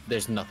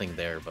 There's nothing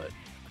there, but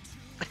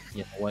you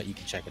know what? You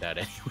can check it out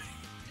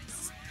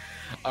anyways.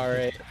 All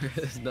right.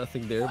 There's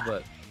nothing there,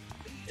 but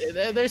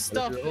There's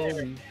stuff if there. you're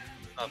a homie,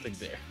 Nothing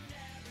there.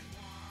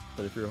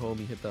 but if you're a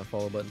homie, hit that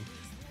follow button.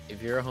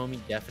 If you're a homie,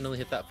 definitely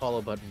hit that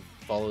follow button.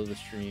 Follow the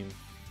stream.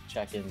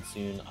 Check in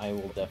soon. I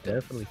will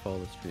Definitely follow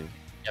the stream.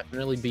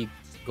 definitely be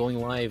going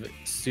live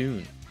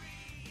soon.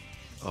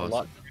 Awesome. A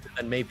lot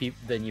sooner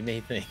than you may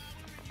think.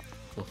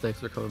 Well, thanks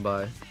for coming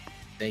by.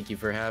 Thank you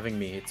for having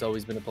me. It's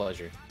always been a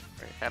pleasure.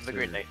 All right, have a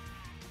great night.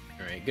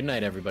 All right. Good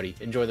night, everybody.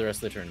 Enjoy the rest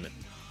of the tournament.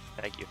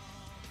 Thank you.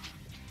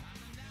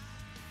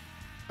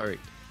 Alright,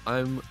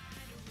 I'm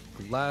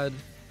glad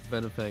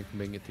VenomFang for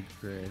making it to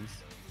Grands,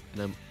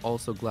 and I'm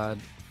also glad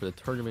for the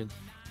tournament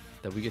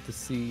that we get to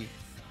see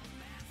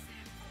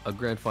a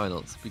Grand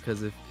Finals,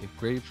 because if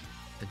Grape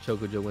and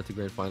Chocojo went to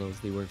Grand Finals,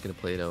 they weren't going to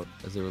play it out,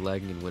 as they were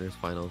lagging in Winners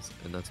Finals,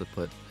 and that's what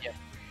put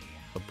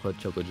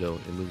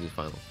Chocojo in Losers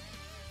Finals.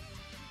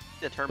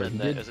 Determined he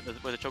that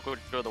did- was it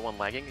Chocojo the one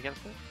lagging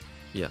against it?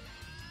 Yeah.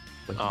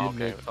 But he Oh,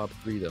 did okay. make top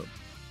 3 though.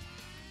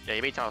 Yeah,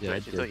 he made top Yeah, three.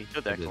 he did. He did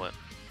He did. excellent.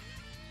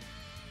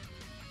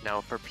 Now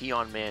for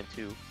Peon Man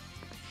 2,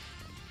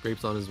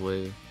 Grape's on his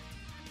way.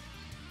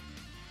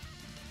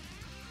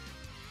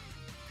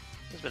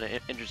 It's been an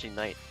interesting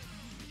night.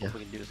 Yeah. Hope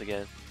we can do this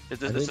again.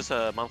 Is I this think-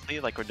 a monthly,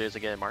 like, or do this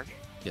again in March?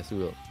 Yes, we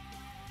will.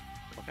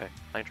 Okay.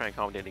 I can try and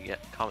commentate again.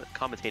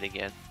 Commentate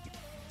again.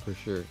 For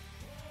sure.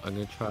 I'm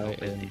gonna try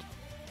Okay. and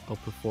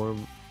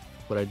outperform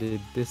what I did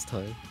this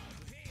time.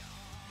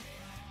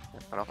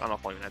 I don't know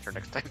if I'll even enter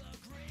next time.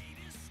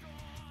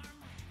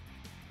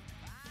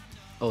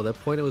 Oh, that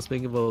point I was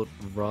making about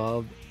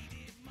Rob,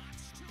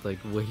 like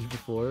way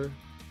before,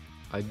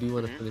 I do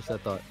want to finish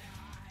that thought.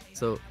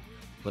 So,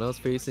 when I was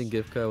facing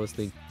Gifka, I was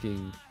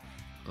thinking,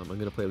 I'm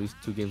gonna play at least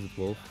 2 games with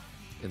Wolf,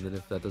 and then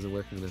if that doesn't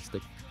work, I'm gonna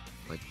stick,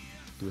 like,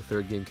 do a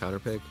 3rd game counter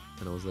pick,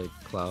 and I was like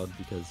Cloud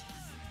because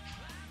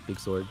big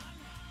sword.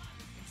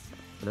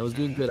 And I was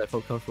doing good. I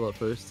felt comfortable at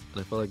first, and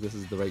I felt like this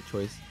is the right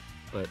choice,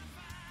 but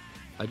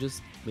I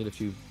just made a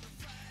few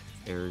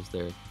errors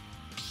there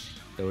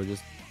that were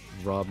just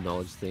Rob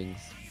knowledge things.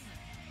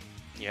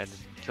 Yeah,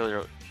 just kill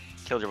your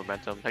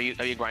momentum. Have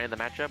you grinded the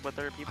matchup with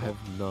other I people?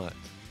 have not,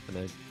 and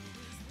I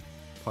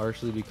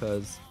partially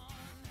because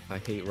I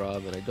hate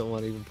Rob and I don't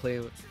want to even play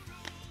him.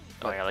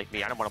 Oh yeah, like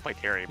me, I don't want to play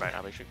Terry, but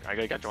I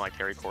gotta join like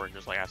Terry Court and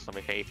just like ask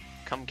somebody, hey,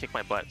 come kick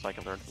my butt so I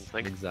can learn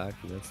something.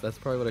 Exactly. That's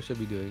probably what I should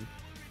be doing.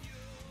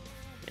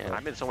 Yeah,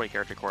 I've been so many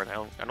character court. I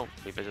don't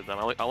revisit them.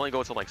 I only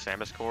go to like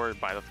Samus Court,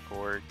 Byleth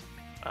Court,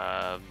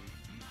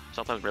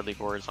 sometimes Ridley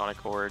Court, Sonic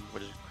Court,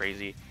 which is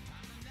crazy.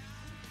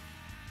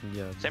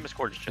 Yeah. Samus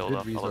Court is a chill good though. I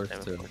love resource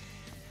Samus to, Court.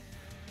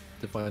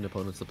 to find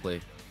opponents to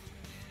play.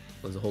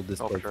 There's a whole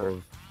Discord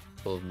sure.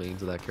 full of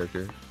mains of that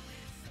character.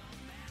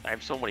 I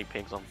have so many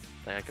pings on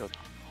that I could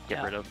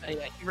get rid of.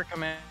 I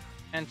recommend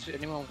to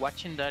anyone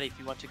watching that if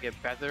you want to get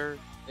better,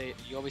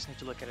 you always need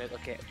to look at it.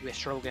 Okay, do I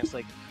struggle against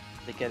like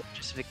a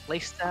specific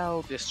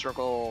playstyle? Do I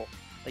struggle?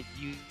 Like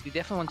you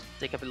definitely want to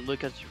take a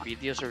look at your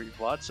videos or your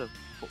VODs of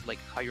like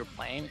how you're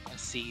playing and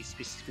see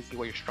specifically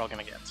what you're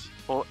struggling against.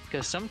 Well,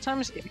 because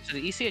sometimes if it's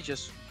easy, I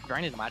just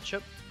grind the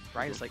matchup,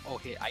 right? It's like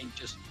okay, I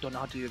just don't know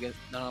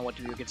what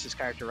to do against this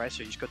character, right? So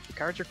you just go to the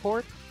character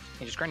court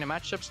and just grind the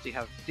matchups. They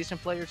have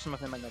decent players. Some of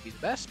them might not be the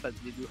best, but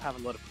they do have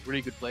a lot of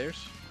really good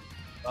players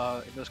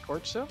in those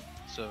courts. So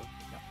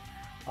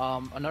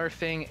yeah. Another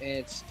thing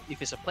is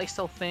if it's a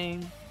playstyle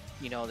thing,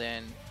 you know,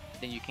 then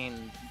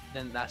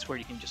that's where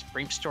you can just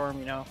brainstorm,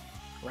 you know,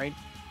 right?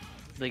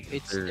 Like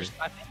Sure.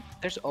 I think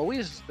there's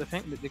always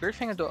the great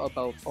thing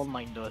about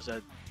online though is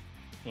that,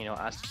 you know,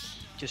 as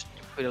just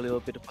to put a little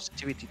bit of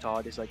positivity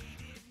thought is like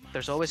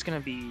there's always gonna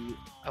be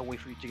a way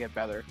for you to get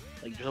better.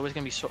 Like there's always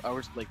gonna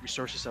be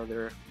resources out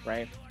there,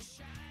 right?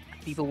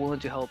 People willing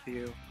to help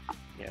you.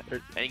 yeah,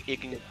 and you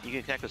can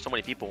connect with so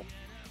many people.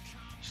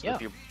 Just Yeah.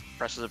 if you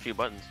presses a few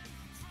buttons.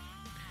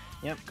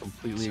 Yep.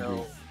 Completely agree.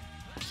 So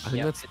I think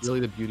yeah, that's it's- really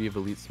the beauty of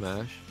Elite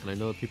Smash, and I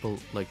know that people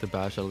like to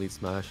bash on Elite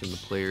Smash and the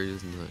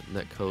players and the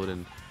netcode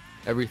and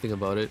everything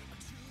about it,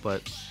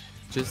 but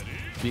just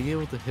being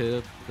able to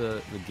hit up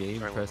the game,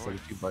 Sorry, press what like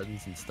a few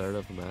buttons and start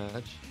up a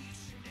match,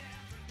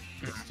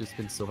 it's just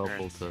been so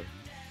helpful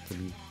to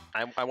me.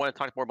 I want to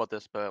talk more about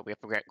this, but we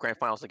have grand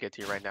finals to get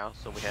to right now.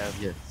 So we have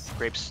Yes.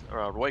 Grapes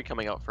Roy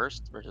coming out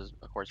first versus,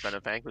 of course,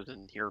 VenomFang, who's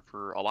been here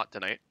for a lot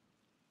tonight.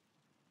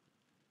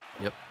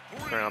 Yep.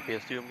 Starting on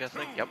PS2, I'm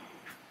guessing. Yep.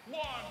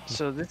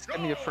 So this is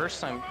gonna be the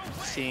first time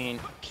seeing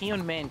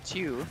Keon Man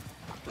 2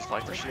 Just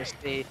like this. versus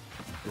a This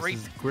great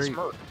is great.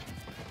 Smurf.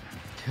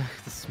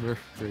 The Smurf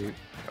grape.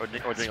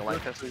 Or doing a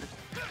live test.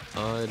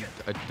 I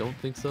don't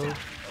think so.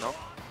 No?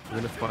 We're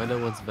gonna find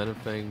out once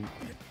VenomFang.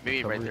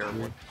 Maybe right there.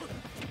 covers here.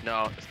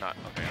 No, it's not.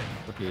 Okay.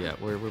 Okay, yeah,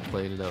 we're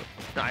playing it out.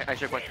 No, I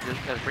should question.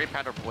 Has Grape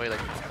had a boy like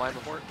fly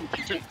before?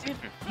 Dude,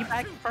 he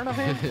back in front of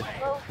him.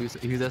 Who's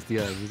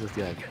SDI? Who's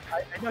SDI?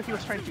 I know he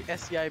was trying to do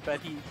SCI, but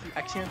he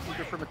accidentally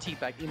performed a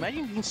teabag.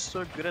 Imagine being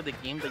so good at the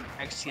game that you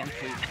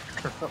accidentally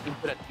perform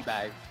a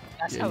teabag.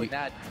 That's Yeah, how you-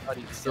 that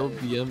buddy. So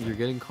BM, you're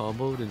getting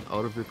comboed, and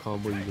out of your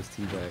combo, you just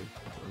teabag.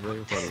 Right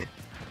in front of it.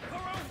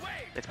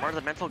 It's part of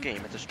the mental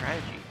game. It's a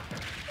strategy.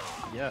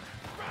 Yeah.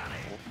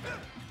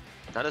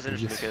 That is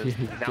interesting just- because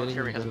you're now getting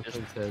Terry has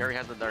VenomFang's head. Terry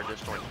has another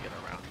disjoint to get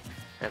around.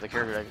 As a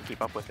character that can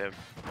keep up with him.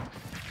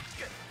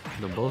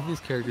 No, both these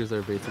characters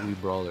are basically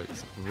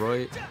brawlers.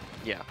 Roy,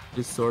 Yeah.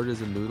 his sword is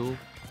a noodle,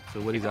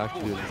 so what he's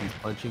actually doing is he's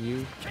punching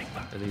you,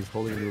 and then he's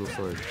holding a noodle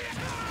sword.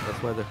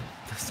 That's why the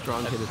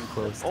strong hit is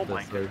close Oh to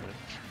my the sword. goodness.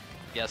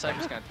 Yeah,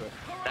 Cypher's gonna do it.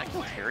 That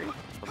killed Terry?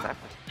 From that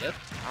Yep.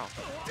 Wow.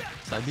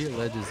 Side at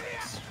ledge is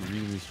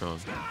extremely strong.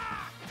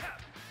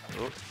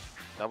 Oh,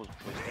 that was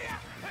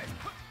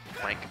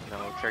clank.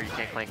 No, Terry, you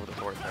can't clank with a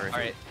sword. Terry. All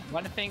right.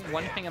 One thing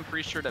I'm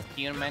pretty sure that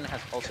Peon Man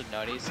has also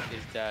noticed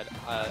is that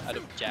out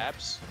of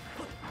jabs,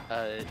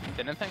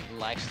 VenomFang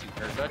likes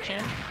to air dodge in,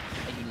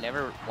 and you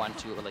never want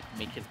to like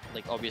make it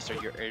like obvious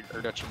that you're air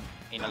dodging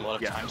in a lot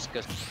of Yeah. times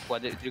because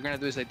what they're gonna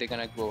do is like they're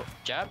gonna go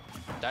jab,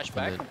 dash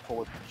back, then- and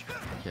forward punch.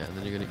 Yeah, and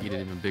then you're gonna eat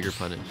an even bigger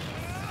punish.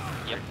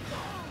 Yep.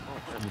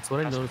 It's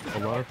what I noticed a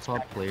lot of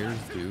top players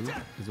do,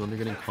 is when they're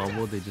getting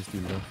comboed, they just do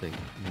nothing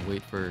and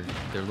wait for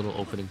their little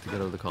opening to get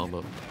out of the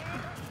combo.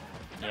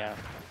 Yeah.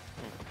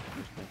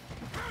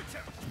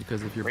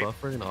 Because if you're Wait.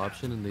 buffering an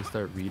option and they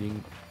start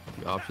reading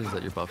the options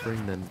that you're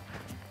buffering, then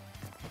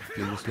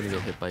you're just gonna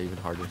get hit by even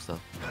harder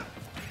stuff.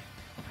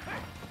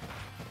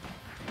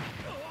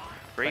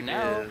 Great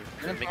now, is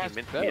Venom making has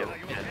mint to go. be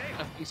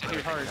Nothing's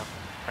too hard.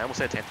 I almost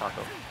said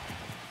Tantaco.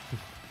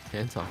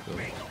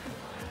 Tantaco.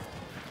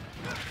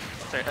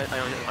 Sorry,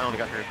 I only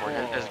got her before.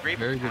 Has Grape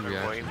Very good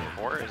encountered Roy reaction.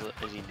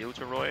 before? Is he new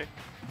to Roy?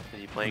 Is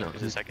he playing? No,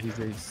 Is it second? he's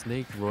a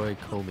Snake Roy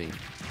co-main.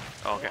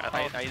 Oh, okay,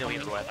 I know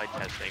he's Roy. I thought he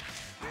had Snake.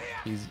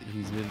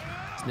 He's been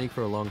Snake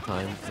for a long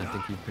time. I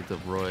think he picked up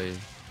Roy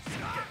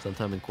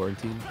sometime in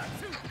quarantine.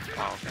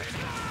 Oh, okay.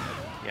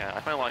 Yeah,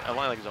 I find a lot of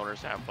like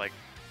zoners have like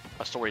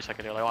a story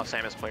secondary. Like a lot of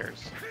Samus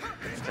players.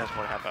 Samus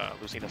want to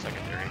have Lucina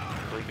secondary.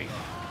 Believe me.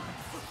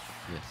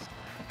 Yes.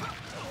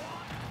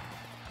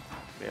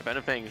 Yeah,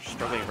 VenomFang is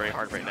struggling very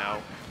hard right now.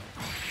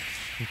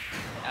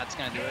 That's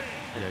gonna do it.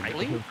 Yeah, I get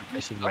believe- him for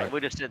pushing I that.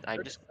 would just did. I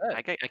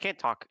can't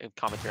talk in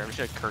commentary. I'm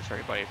just gonna curse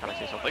everybody if I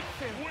say something.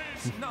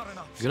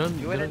 Good on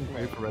Do it anyway.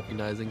 Grape for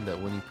recognizing that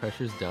when he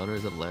pressures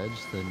downers at ledge,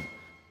 then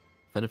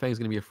VenomFang is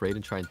gonna be afraid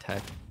and try and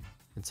tech.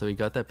 And so he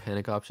got that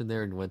panic option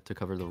there and went to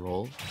cover the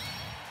roll.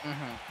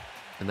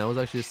 And that was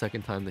actually the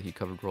second time that he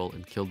covered roll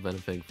and killed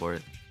VenomFang for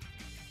it.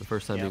 The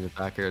first time being with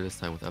back air, this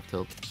time with F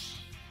tilt.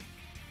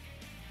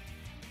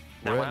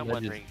 Now Roy at I'm ledge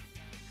wondering.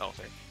 Oh,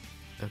 sorry.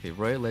 Okay,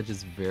 Roy at ledge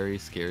is very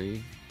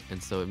scary,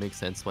 and so it makes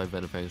sense why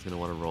VenomFang is going to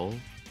want to roll.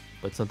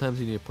 But sometimes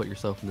you need to put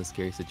yourself in this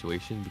scary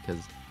situation, because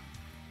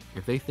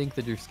if they think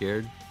that you're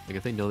scared, like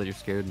if they know that you're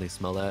scared and they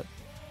smell that,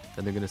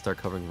 then they're going to start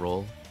covering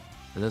roll,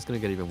 and that's going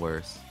to get even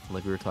worse. And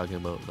like we were talking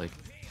about, like,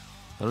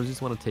 I don't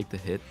just want to take the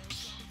hit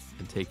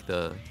and take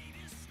the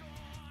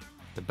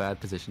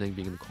bad positioning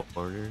being in the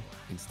corner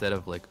instead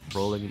of like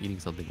rolling and eating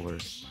something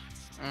worse.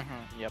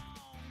 Yep.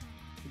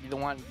 You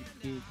don't want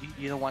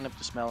you don't want them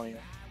to smell you.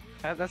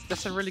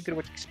 That's a really good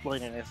way to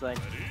explain it. It's like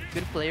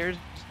good players,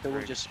 they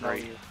will just smell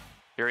you.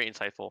 Very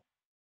insightful.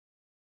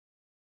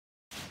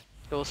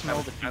 They'll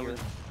smell the fear.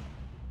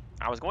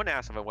 I was going to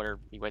ask him about whether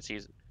he went to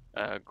use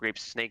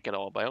Grape's Snake at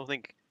all, but I don't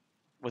think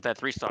with that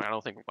 3-star, I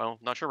don't think. Well,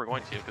 not sure we're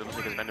going to because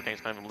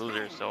VenomFang's kind of a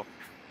loser. So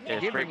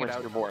if Grape wins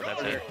to more,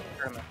 that's it.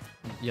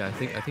 Yeah, I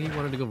think he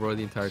wanted to go Roy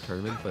the entire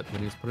tournament, but when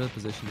he was put in a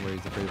position where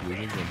he's afraid of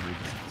losing, then he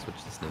just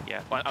switched to Snake.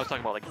 Yeah, but I was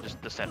talking about like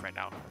just the set right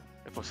now.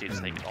 If we'll see the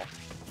Snake at all.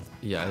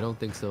 Yeah, I don't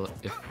think so.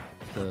 If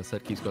the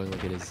set keeps going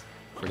like it is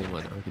for game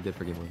 1, or like it did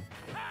for game 1.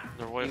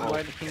 The Roy He Hall.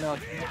 went, you know,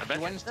 he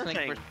went they're Snake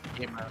saying- versus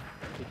Gamer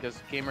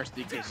because Gamer's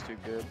DK is too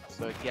good,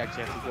 so he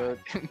actually has to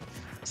go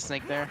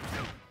Snake there.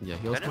 Yeah,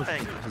 he also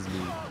VenomFang- wants his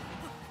lead.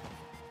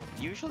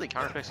 Usually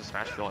counterpicks a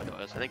Smash Bill, I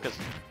notice. I think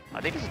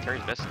it's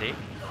Terry's best state.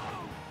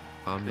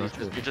 I'm not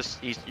sure.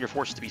 You're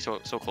forced to be so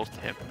close to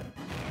him.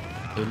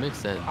 It would make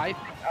sense. I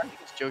think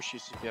it's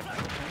Joshi's CPF.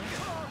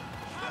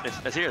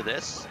 It's either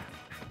this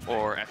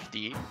or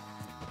FD.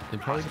 It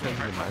probably depends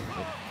on the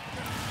matchup.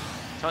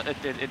 So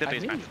it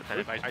debates I match mean,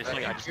 dependent. I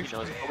just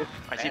know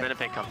I see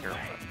VenomFang come here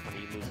when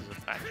he loses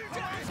a match.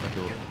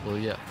 Okay, well,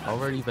 yeah,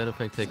 already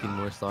VenomFang taking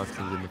more stocks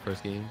than he did in the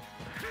first game.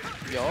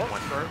 Yo,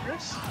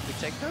 burgers? We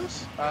take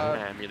those?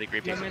 And really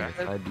great I takes it mean, back.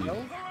 I'd be-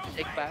 no,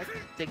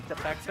 take the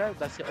back grab.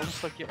 That's the only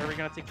stock you're ever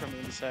gonna take from me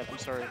in the set. I'm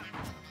sorry.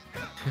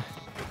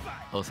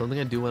 Oh, something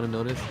I do want to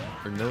note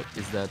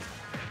is that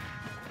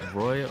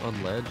Roy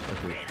on ledge,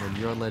 okay, when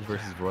you're on ledge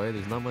versus Roy,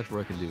 there's not much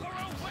Roy can do.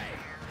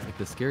 Like,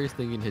 the scariest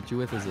thing he can hit you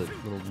with is a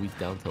little weak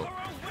down tilt.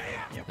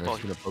 Yeah, And well,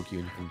 it's gonna poke you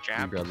and you can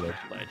jab grab ledge.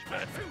 ledge,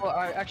 but Well,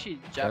 I actually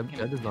jab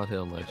Jab does not hit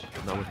on ledge,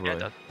 not with yeah, Roy.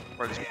 that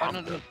or this Oh,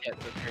 prompt. no, yet.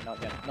 Okay,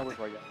 not yet. No, with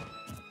Roy yet.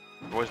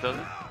 Roy's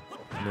doesn't.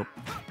 Nope.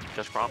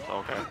 Just prompts. Oh,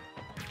 okay.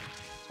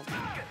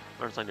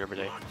 Learn something every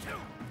day.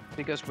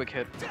 Because quick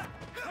hit.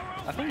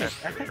 I think like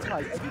everything it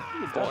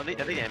Well, does. I think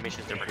the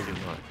animation is different too.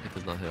 It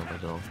does not hit on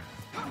ledge at all.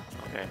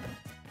 Okay.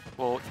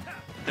 Well,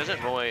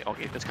 doesn't Roy?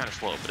 Okay, it's kind of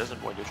slow, but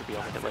doesn't Roy neutral be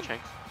on the ledge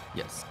hangs?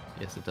 Yes.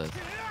 Yes, it does.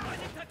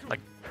 Like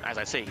as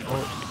I say,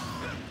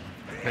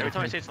 Oh. every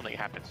time I say something, it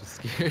happens.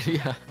 Scared,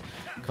 yeah.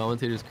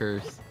 Commentator's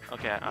curse.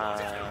 Okay.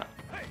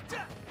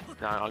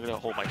 No, I'm gonna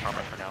hold my karma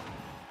for now.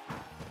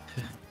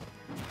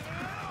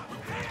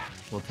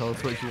 Well, tell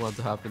us what you want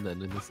to happen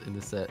then in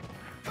this set.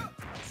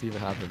 See if it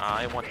happens.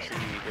 I want to see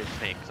Great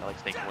Snake because I like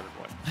Snake more than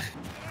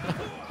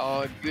Roy.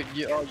 Oh, good.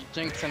 You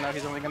jinxed and now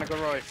he's only gonna go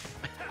Roy.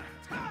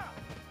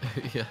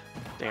 Yeah.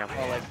 Damn.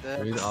 Oh, like that.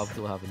 Maybe the opposite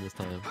will happen this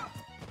time.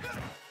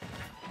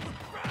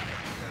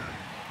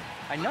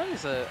 I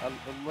noticed a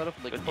lot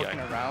of like Good poking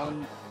DI.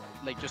 around,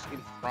 like just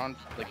in front,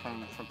 like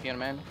from Piano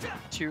Man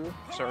 2.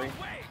 Sorry,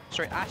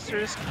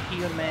 asterisk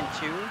Piano Man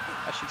 2.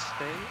 I should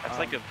say.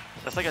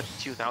 That's like a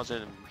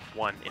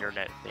 2001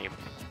 internet name.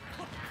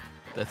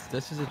 That's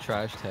just a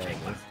trash tag.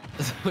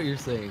 That's what you're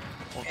saying.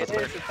 Well, It that's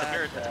better. is a That's bad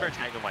better. That's tag. better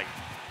tag than like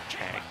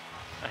Chag.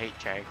 I hate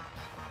Chag.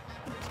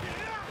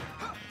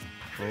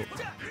 Well,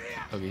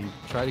 okay, you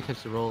try to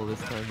catch the roll this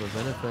time, but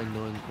VenomFang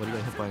knowing what he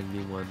got hit by in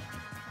game 1.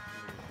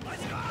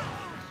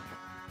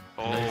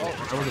 Oh.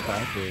 Nice. That was a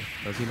back air.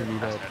 That was gonna be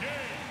that.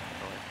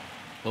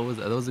 What was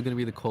that? That was gonna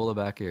be the cola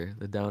back air,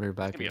 the downer It's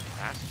back gonna be air. a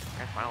fast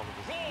grand final.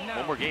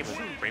 One more game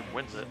and Brave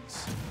wins it.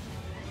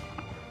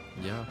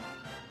 Yeah.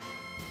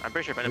 I'm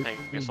pretty sure Brave VenomFang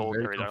is gets sold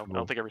very every though. I comfortable.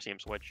 don't think I ever see him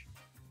switch.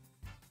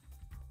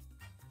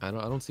 I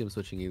don't see him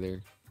switching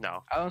either.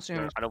 No. I don't see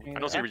him. I don't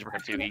see a reason for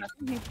him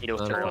to. He knows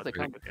No, Terry no, will they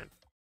take with him.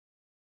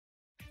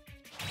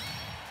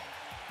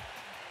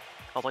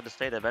 I'd like to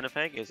say that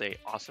VenomFang is a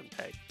awesome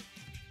tag.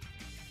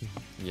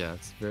 Yeah,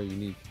 it's very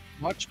unique.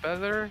 Much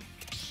better.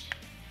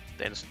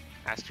 Then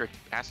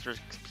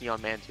asterisk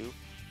Peon Man 2.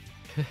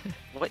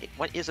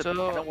 What is it? So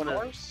I don't want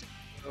to.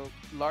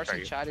 Lars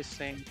Sorry. in chat is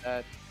saying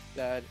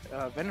that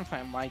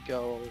VenomFang might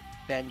go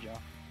Banjo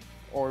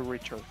or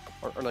Richter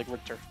or like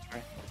Richter.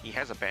 Right? He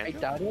has a I banjo.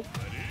 doubt it.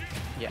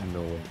 Yeah.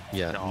 No way.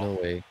 Yeah, No.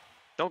 no way.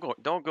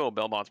 Don't go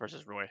Belmonts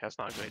versus Roy. That's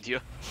not a good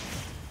idea.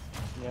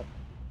 Yep.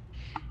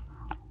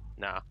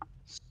 Nah.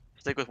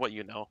 Stick with what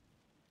you know.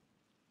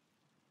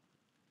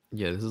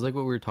 Yeah, this is like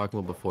what we were talking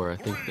about before. I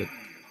think that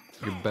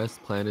your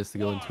best plan is to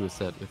go into a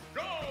set with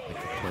like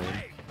a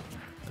plan.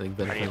 I think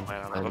How do you VenomFang's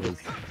plan on plan that? was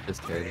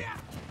just Terry.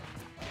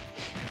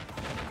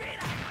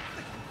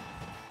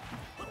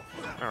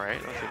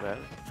 Alright, not too bad.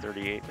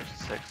 38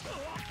 versus 6.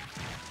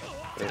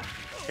 But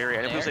Terry,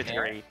 I never say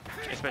Terry,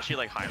 especially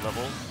like high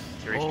level.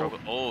 Terry Oh. struggle.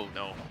 Oh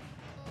no.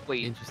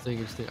 Wait.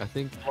 Interesting. I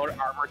think Lord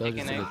armor Doug taking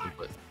is it. in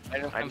input. I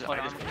don't I know just- what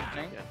I just- armor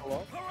taking it. yeah.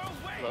 Hello.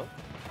 Hello.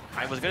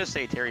 I was gonna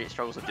say Terry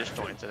struggles with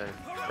disjoints and then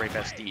great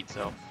best steed,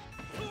 so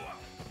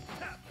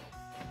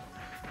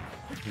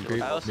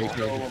Great, I also great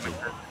know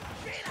character.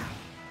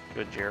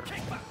 good Jer.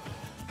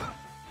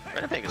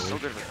 VenomFang is so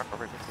good with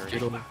recovery for Terry.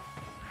 Skittle.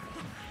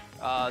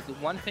 The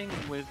one thing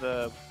with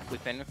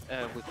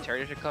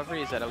Terry's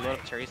recovery is that a lot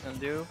of Terry's don't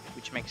do,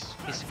 which makes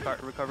his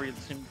recovery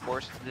seem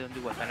worse than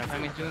do what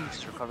VenomFang is doing, which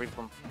is recovery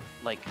from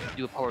like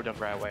do a power dump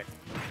right away.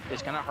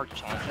 It's kind of hard to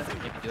challenge it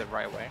if you do it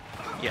right away.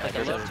 Yeah, Like a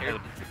there's lot of Terry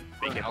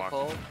big burn hitbox.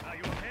 alcohol.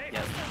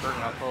 Yeah, burn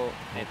alcohol.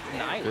 It's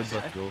nice.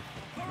 Good buff duel.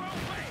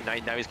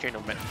 Now he's carrying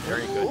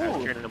very good. Now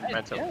he's carrying the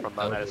momentum yeah. from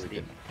That that was SD.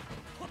 good.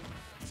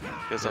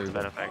 Good stuff to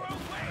Very VenomFang.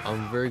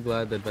 I'm very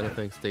glad that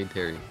VenomFang stayed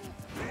Terry. Me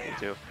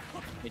too.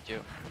 Me too.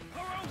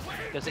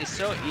 Because it's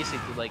so easy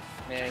to like,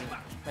 man,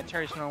 my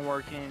Terry's not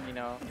working, you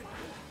know.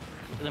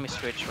 Let me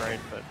switch, right?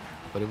 But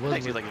But it I wasn't.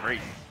 think he's like very.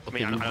 I Okay,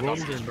 mean, I these don't know.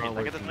 rolls If are he's not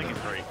like, I just working think he's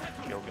now. very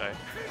kill guy.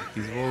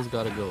 These rolls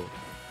gotta go.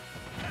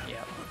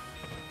 yeah.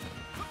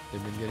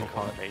 They've been getting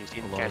caught Okay, you see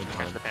a him lot catch of the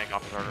time. panic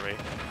off his hard away.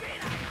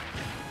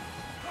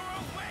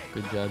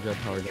 Good jab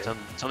power down.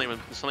 Suddenly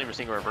we're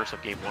seeing a reverse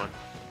of game 1.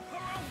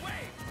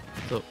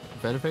 So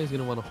VenomFang's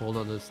gonna want to hold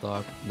on to the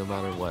stock no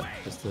matter what,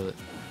 just to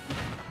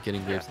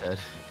getting Graves head.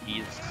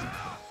 He's.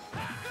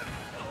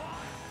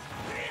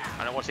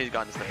 I don't want to say he's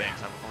gotten this to the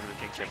banks. I'm going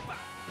to jinx him.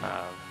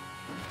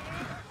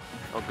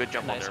 Oh, good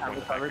jump Nice on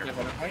hand there.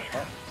 recovery.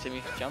 Oh, see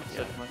me jump. Yeah.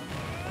 So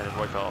And then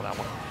Roy fell on that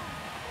one.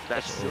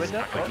 That's do it now?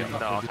 not good. Oh, No,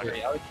 it's not good.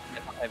 good.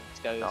 this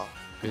guy is. No,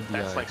 Good DI.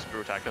 that's like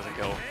screw attack doesn't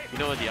kill. You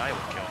know the DI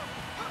would kill.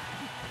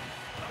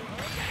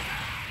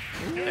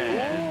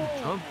 And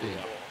Jumping.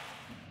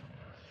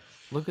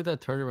 Look at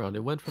that turnaround. It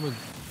went from a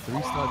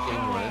 3-stock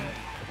game 1,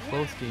 a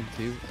close game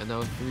 2, and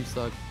now a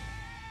 3-stock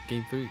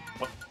game 3.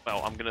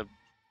 well, I'm gonna.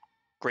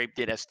 Grape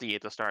did SD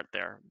at the start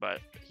there, but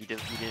he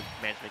didn't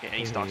manage to make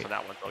any stocks on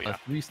that one. So yeah.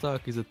 A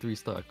 3-stock is a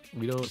 3-stock.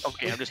 We don't.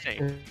 Okay, I'm just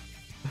saying.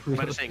 I'm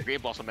just saying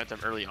Grape lost momentum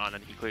early on,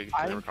 and he clearly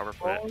couldn't I'm recover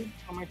from it. falling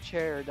from my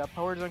chair. That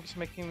power dunk is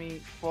making me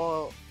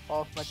fall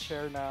off my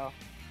chair now.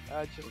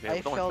 Okay, I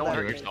don't- fell don't down.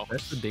 hurt yourself.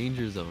 That's the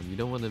danger zone. You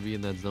don't want to be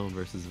in that zone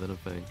versus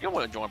VenomFang. You don't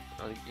want to jump.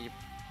 You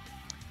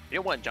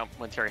don't want to jump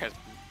when Terry has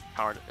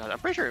power. I'm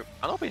pretty sure.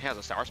 I don't know if he has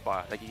a sour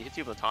spot. Like he hits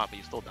you from the top, but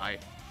you still die.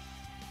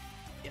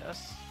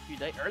 Yes, you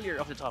died earlier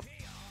off the top.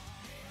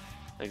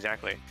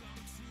 Exactly.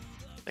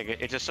 Like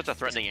it's just such a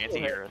threatening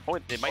anti-hero.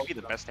 It might be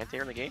the best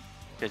anti-hero in the game.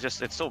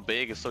 It's so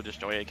big. It's so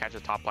disjointed. It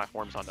catches top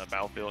platforms on the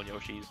battlefield and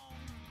Yoshi's.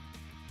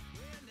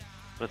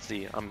 Let's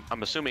see.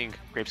 I'm assuming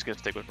Grape's gonna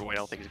stick with Roy. I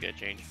don't think he's gonna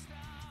change.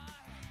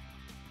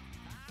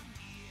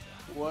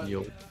 What?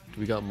 Yo,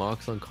 we got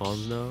Mox on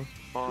comms now.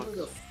 Bonk. What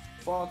the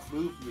fuck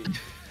moved me?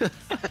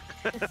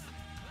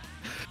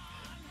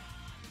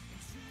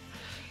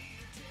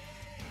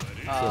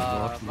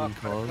 Mox is in Mark,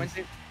 comms.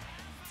 Wednesday-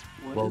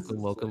 What Welcome, is this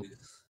welcome.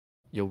 place?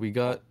 Yo, we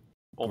got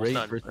Almost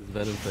Great done.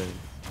 versus VenomFang.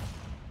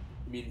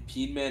 You mean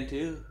Peen Man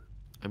too?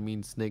 I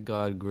mean, Snake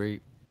God,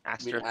 Great.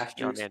 You mean Asterisk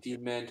Peon Asterix Man.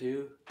 Peen Man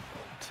too?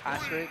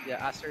 Asterisk, yeah,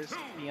 Asterisk,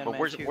 Peon But Man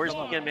where's 2. where's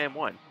Come on. Peon Man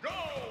 1?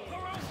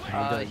 We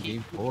got he-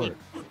 game 4.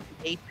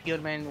 8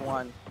 Peon Man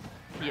 1.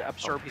 He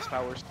absorbed his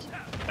powers.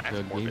 That's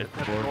No, morbid.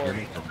 game 4. I'm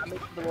making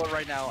the lore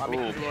right now. I'm Ooh,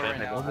 making the lore right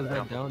man, now. What was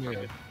that down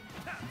there?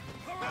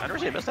 I've never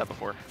seen him miss that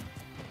before.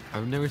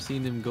 I've never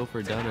seen him go for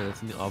a downer.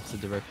 That's in the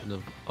opposite direction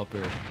of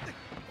upper.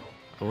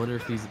 I wonder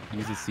if he's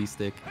uses C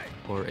stick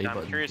or A Yeah,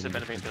 button. I'm curious if to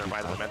anything's gonna keep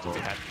ride the fast momentum we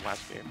rolls. had from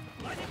last game.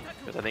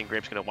 Because I think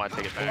Grape's gonna want to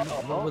take it back.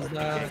 What was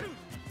that?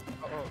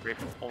 Oh, Grape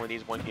only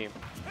needs one game.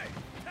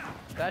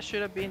 that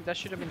should have been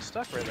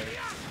stuck right there.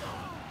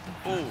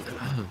 Ooh.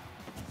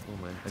 Oh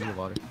man, I need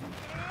water.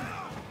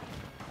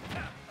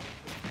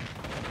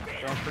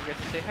 Don't forget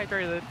to stay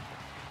hydrated.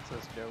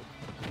 Says Joe.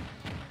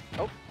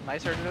 Oh,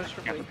 nice air dodge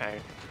for Got the Blake.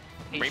 panic.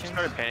 Grape Patience.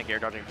 started panic air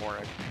dodging more.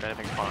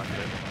 Benefit spawned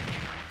it.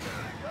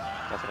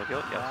 That's gonna kill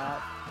it?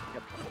 Yes.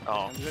 Yep.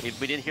 Oh,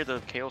 we didn't hear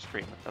the KO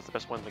scream. That's the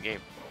best one in the game.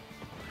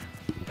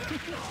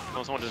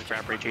 Someone just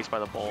grab Ray chased by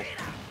the balls.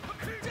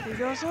 He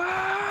goes,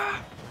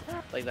 ah!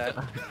 Like that.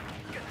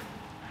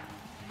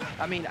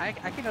 I mean, I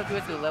cannot do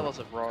it to the levels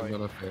of Roy.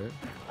 Not fair.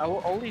 I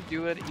will only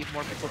do it if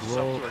more people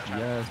Roll, sub to our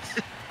channel. yes.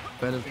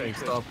 VenomFang,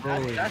 stop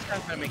rolling. That's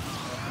not gonna make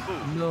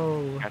sense.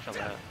 No. Catch on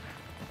that.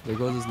 There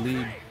goes his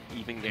lead.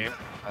 Even game.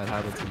 Bad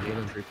habits of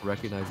VenomFang for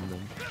recognizing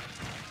them.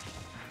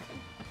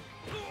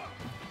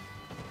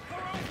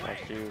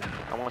 Nice, dude.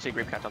 I want to see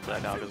Grape catch onto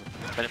that now because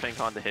VenomFang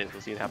on the hit.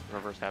 Let's see it happen.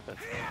 Reverse happen.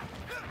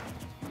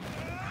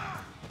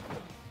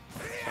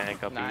 And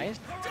Guppy. Nice.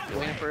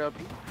 Waiting for up.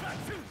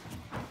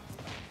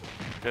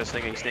 Just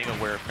thinking, staying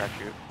aware of catch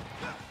you.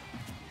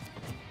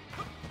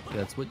 Yeah,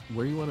 that's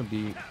where you want to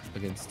be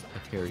against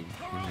a carry.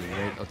 Usually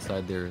right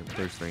outside their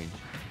burst range.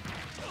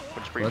 Which is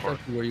Well, pretty that's far.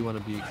 actually where you want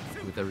to be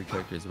with every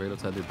character, is right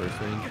outside their burst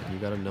range, and you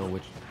gotta know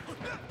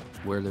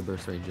where their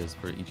burst range is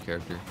for each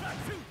character.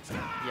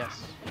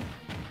 Yes.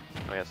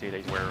 Oh yeah, see,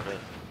 he's aware of it.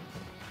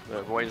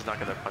 The Roy is not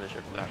going to punish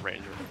it from that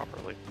range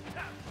properly.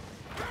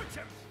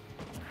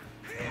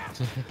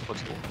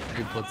 Looks cool.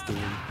 Good puts to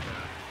win.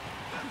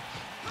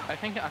 I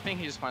think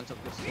he just wants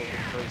up this little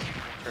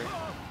choice.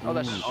 Oh,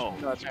 that's Oh.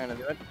 no, that's not gonna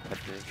do it.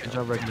 That's it. Good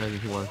job recognizing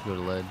he wants to go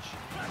to ledge.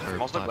 Or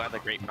I'm also not. glad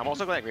that Grape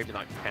did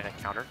not panic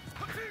counter.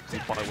 Because he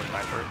probably went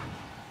back for it.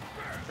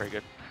 Very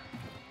good.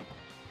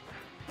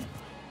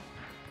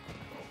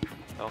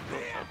 Oh,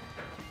 good.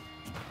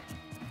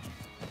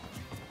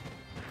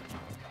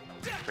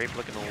 Grape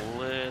looking a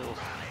little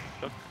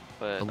shook,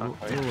 but A not little,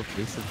 quite. little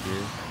evasive here.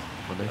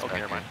 Well, nice Okay,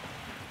 never back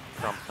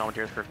mind.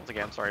 Commentator's curse once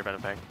again. Sorry,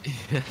 VenomFang.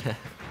 end.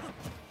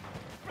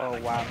 Oh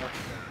wow.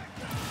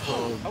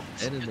 Oh,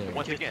 and in there.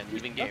 Once again,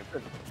 even game.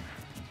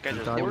 Guys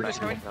You are thought They were back just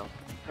to going- it now.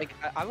 Like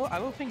I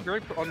don't think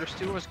Gerd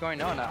understood what was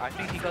going on. I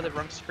think he got the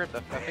wrong script. I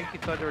think he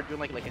thought they were doing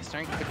like a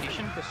strength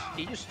competition because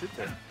he just stood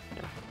there.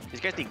 These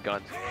guys need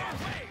guns.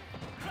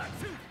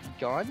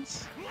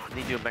 Guns? They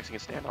need to do a Mexican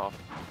standoff.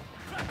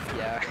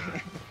 Yeah.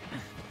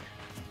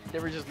 They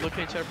were just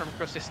looking at each other from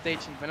across the stage,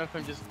 and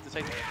VenomFang just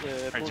decided to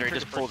Right, pull Jerry the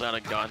just trigger pulls out a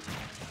gun.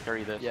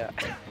 Carry this. Yeah.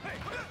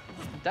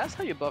 That's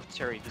how you buff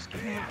Terry. Just give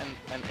him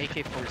an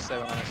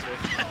AK-47,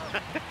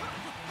 honestly.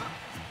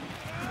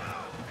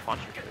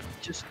 Punch your kid.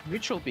 Just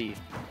neutral B.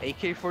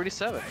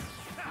 AK-47.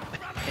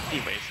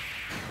 Anyways.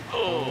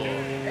 Oh.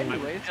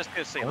 Anyways, Just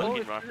gonna say, pull let's the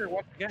get rough trigger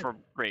once again. for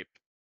Grape.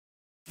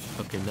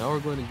 Okay, now we're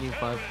going to game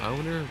 5. I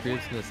wonder if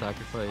Grape's gonna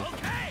sacrifice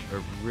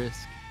or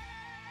risk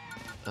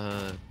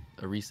a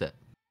reset.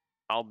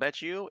 I'll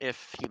bet you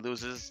if he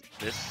loses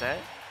this set,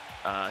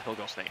 he'll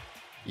go Snake.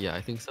 Yeah,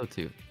 I think so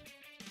too.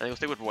 I think he'll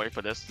stay with Roy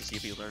for this to see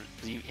if he learns.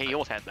 He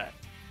almost had that.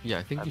 Yeah,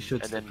 I think he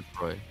should and stick then with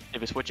Troy.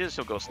 If he switches,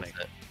 he'll go Snake.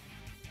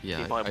 Yeah,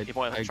 he probably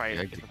has to try I and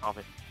agree. get the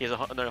confidence. He has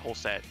another whole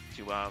set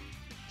to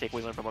take what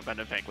he learned from a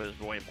VenomFang with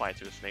Roy and apply it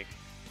to a Snake.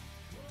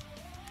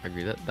 I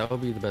agree. That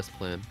would be the best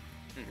plan.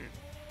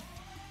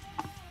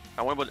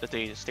 I wonder if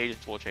the stages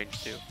will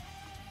change too.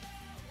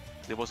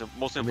 They wasn't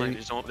most of them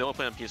Maybe- they only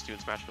play on PS2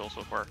 and Smash Bros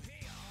so far.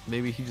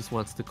 Maybe he just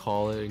wants to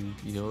call it and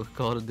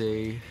call it a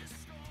day. Yeah,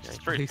 he's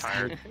Just pretty play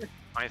tired. Snake.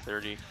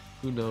 9:30.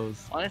 Who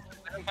knows? Honestly,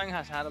 VenomFang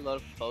has had a lot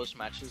of close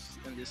matches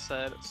in this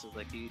set, so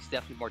like he's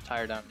definitely more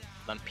tired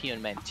than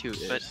Peon Man 2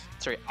 is. But-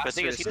 Sorry, But the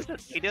thing is, Aster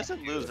he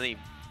doesn't lose any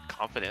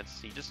confidence.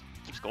 He just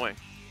keeps going.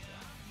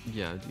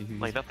 Yeah,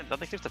 Like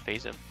nothing seems to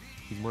phase him.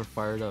 he's more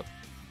fired up.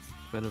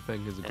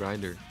 VenomFang is a Yeah.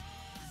 grinder.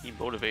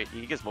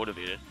 He gets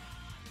motivated.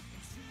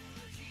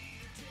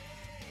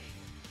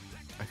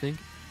 I think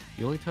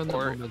the only time that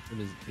Or-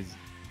 momentum is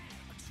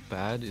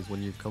bad is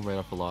when you come right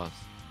off a loss.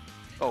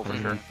 Oh, I for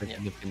think sure. it's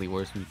significantly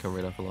worse when you come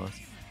right off a loss.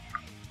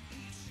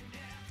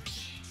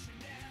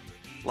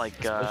 Like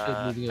Especially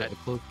if losing a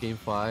close game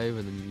 5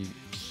 and then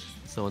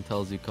someone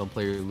tells you come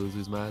play your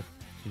losers match.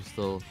 You're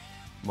still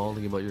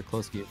mulling about your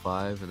close game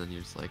 5 and then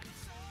you're just like,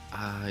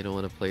 I don't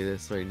want to play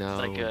this right now.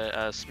 like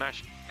a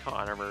Smash Con.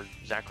 I remember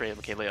Zachary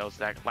and McKayla.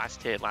 Zach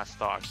last hit, last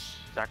stock.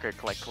 Zachary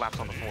like collapsed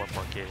on the floor,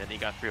 poor kid, and he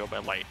got 3-0 by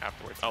light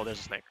afterwards. Oh, there's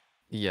a Snake.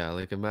 Yeah,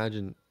 like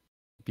imagine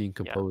being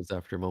composed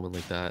after a moment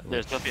like that.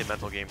 There's Like, definitely a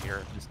mental game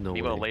here. just no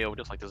Meanwhile, way. Leo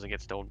just like doesn't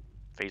get stone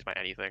phased by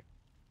anything.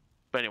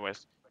 But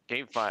anyways,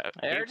 game 5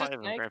 There's a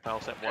of Snake. Grand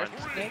Final set There's 1.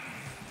 a Snake.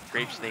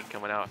 Grape Snake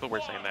coming out. I feel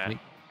weird saying that. Snake.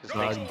 Because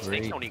God, snakes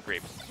grape. don't eat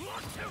grapes.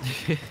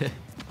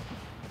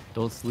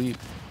 Don't sleep.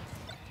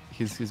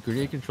 His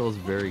grenade control is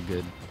very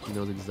good. He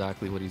knows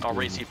exactly what he's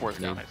Already doing. C4's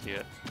down, I see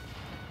it.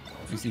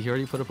 You see, he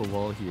already put up a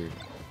wall here.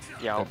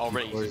 Yeah, That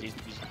already. C4 He's,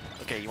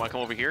 okay, you want to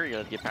come over here? You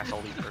gotta get past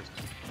all these first.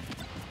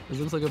 This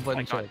looks like a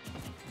button God.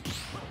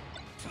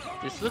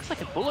 check. This looks like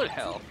a bullet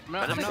hell. I'm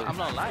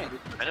not lying.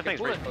 VenomFang's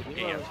bullet right.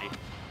 hell. Yeah, see.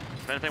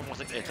 VenomFang wants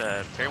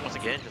to, Terry once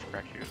again just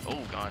wreck you. Oh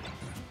god.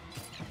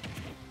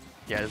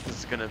 Yeah, this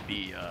is gonna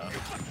be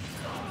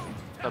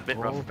a bit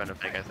rough for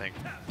VenomFang, I think.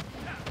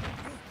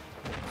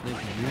 Snake Well,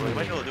 he might really-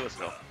 be able to do it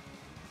still.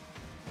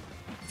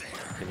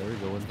 Okay, there we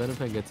go. When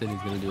VenomFang gets in, he's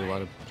gonna do a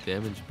lot of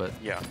damage, but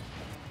Yeah.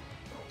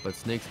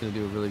 Snake's gonna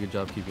do a really good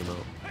job keeping him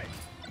out.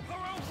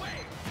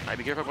 I'd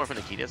be careful going for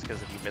Nikitas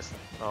because if you miss,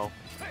 oh,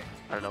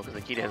 I don't know, because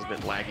Nikita has been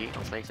laggy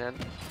on Snake's end.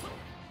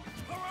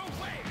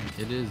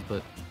 It is,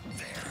 but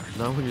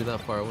not when you're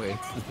that far away.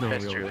 It's no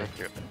That's real true. way. That's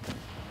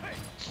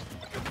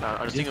true.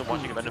 I was thinking of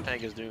watching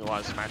VenomFang is doing a lot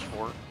of Smash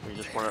 4, where you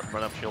just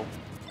run up shield.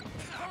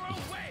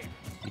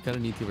 You kind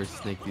of need to versus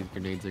Snake. These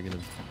grenades are gonna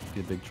be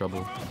a big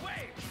trouble.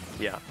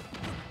 Yeah.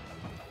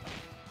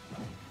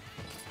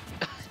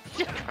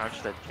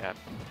 Crouch that cat.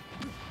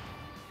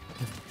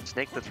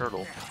 Snake the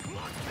turtle.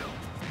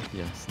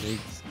 Yeah,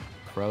 Snake's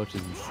crouch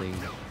is insane.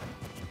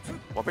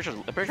 Well, I'm pretty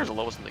sure it's the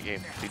lowest in the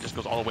game. He just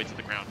goes all the way to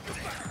the ground.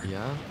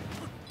 Yeah.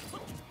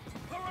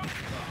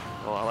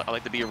 Well, I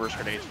like the B reverse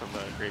grenades from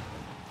Grape.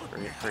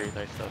 Very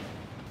nice stuff.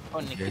 Oh,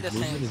 Yeah, Nikita's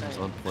his saying movement is just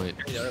on point.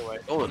 the other way.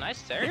 Oh, Oh,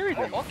 nice there.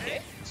 Oh,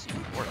 okay.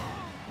 Oh,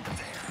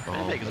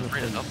 VenomFang is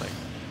afraid of nothing.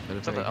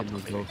 Better Something try up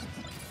hitting to those maybe. ghosts.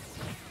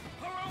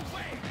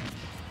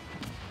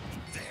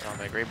 Oh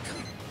man, Grape.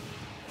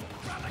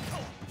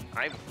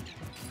 I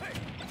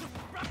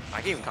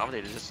can't even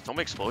commentate. It's just so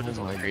many explosions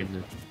Oh on my the Grape.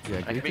 goodness. Yeah,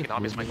 I can Grape make is an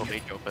obvious Michael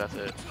moving. Bay joke, but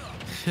that's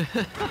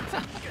it.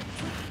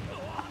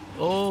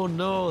 Oh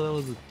no, that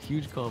was a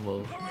huge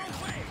combo.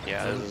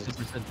 Yeah, That this was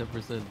is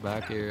 10%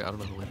 back air. I don't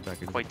know how much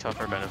back air. quite tough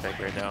for VenomFang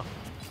right now.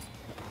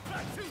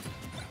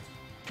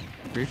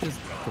 Grape has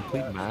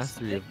complete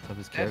mastery of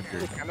his character.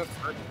 It's kind of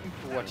hurting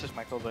to watch this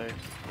Michael Bay.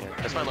 Yeah,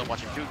 that's why I love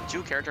watching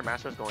two character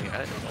masters going at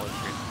it. It's always a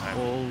great time.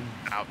 Oh,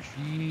 Ouch.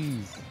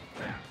 jeez.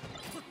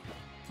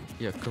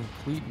 Yeah,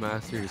 complete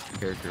mastery of his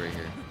character right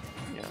here.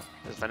 Yeah,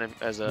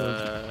 as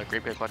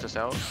Grape can clutch us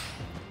out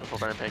before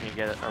VenomFang can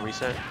get a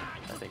reset.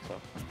 I think so.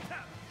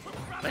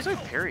 Nice way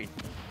parried.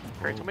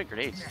 Parried too many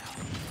grenades.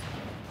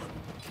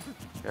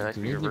 Yeah, nice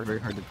B Grenades are reverse. very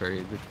hard to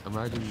parry.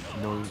 Imagine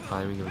knowing the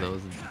timing of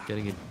those and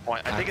getting it.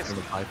 Well, I think it's. on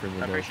the 5-frame I'm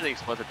window. pretty sure they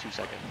explode for 2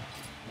 seconds.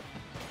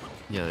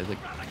 Yeah, it's like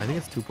I think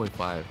it's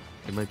 2.5.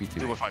 It might be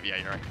 2. 2.5. Yeah,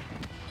 you're right.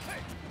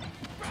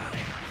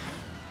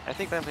 I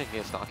think VenomFang can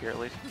get stock here at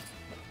least.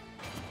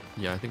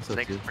 Yeah, I think so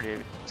Snake too. is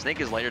pretty. Snake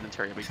is lighter than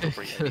Terry, but he's still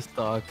pretty. Get a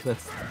stock.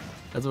 That's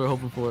what we're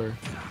hoping for. We're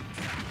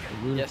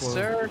rooting Yes, for him.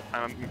 sir.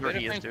 I'm sure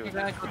he is VenomFang's too.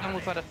 gonna go down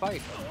without a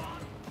fight.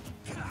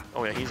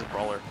 Oh yeah, he's a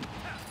brawler.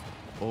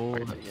 Oh,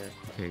 Right, that- yeah.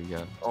 okay,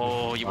 yeah.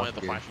 Oh, you wanted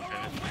the Here. flash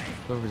and finish.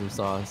 Going for some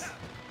sauce.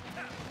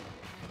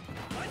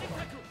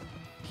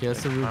 He has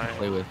some room to Alright.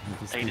 play with.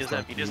 And he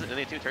doesn't, and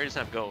they do, Terry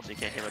doesn't have go, so he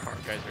can't hit the power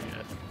guys are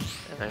yet.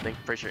 And I think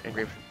pretty sure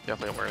Ingrave's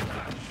definitely aware of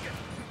that.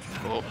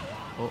 Oh,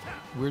 Oh,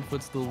 weird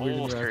footstool, weird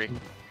Oh, scary. interaction.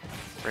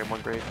 frame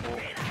 1 grade. Oh,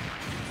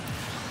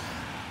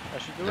 I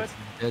should do it. That's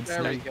dead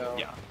There we snake. go.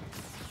 yeah.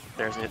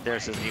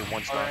 There's his new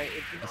 1 star. Alright,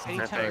 This is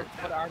anytime fair.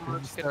 what armor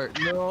Good is gonna start.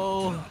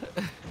 No.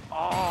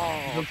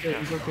 Oh, He's okay. yeah.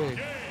 He's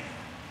okay.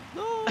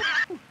 No.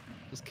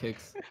 Just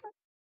kicks.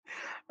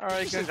 Alright,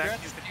 This is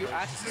congrats actually- to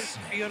Astros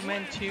Field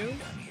Man 2.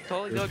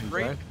 Totally Here's got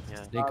great. congrats.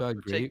 Yeah. Snake got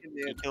for great. taking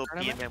He the killed P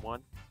and tournament. Man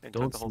 1 and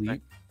Don't took the whole sleep.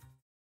 thing.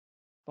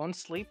 Don't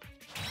sleep.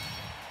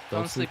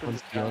 Don't sleep in on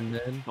this Beyond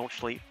Man. Don't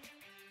sleep.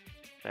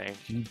 Dang.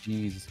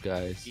 GG's,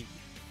 guys.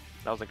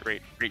 That was a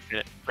great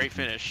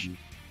finish.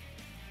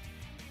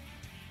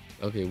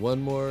 Okay,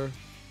 one more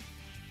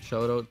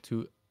shout out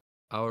to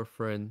our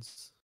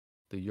friends,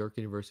 the York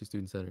University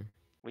Student Center.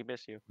 We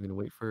miss you. I'm gonna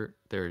wait for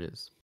there it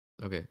is.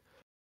 Okay.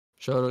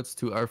 Shout outs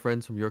to our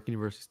friends from York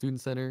University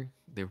Student Center.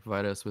 They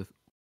provide us with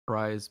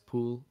prize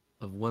pool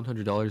of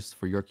 $100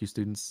 for York U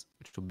students,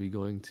 which will be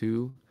going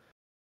to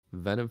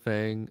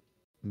VenomFang,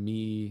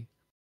 me,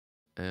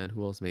 and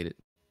who else made it?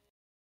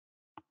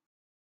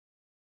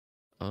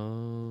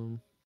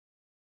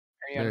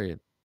 Marion.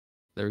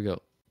 There we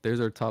go. There's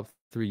our top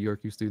 3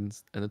 York U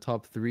students, and the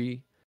top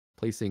 3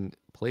 placing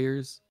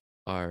players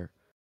are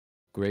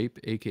Grape,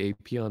 aka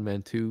Peon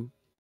Man 2,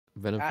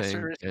 VenomFang,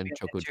 Asterisk and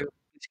Field Man Chocojo. 2.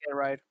 Let's get it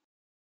right.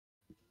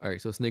 All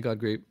right, so Snake God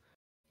Grape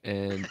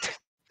and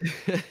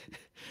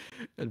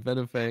and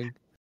VenomFang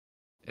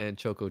and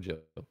Chocojo.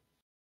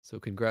 So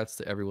congrats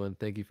to everyone.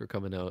 Thank you for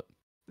coming out.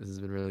 This has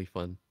been really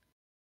fun.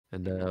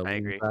 And we'll be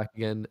agree. back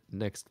again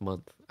next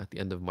month at the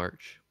end of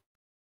March.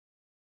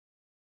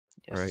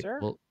 Yes, All right. sir.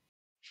 Well,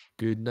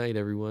 good night,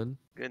 everyone.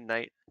 Good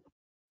night.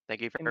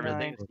 Thank you for Good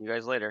everything. night. See you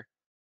guys later.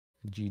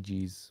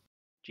 GG's.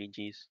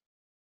 GG's.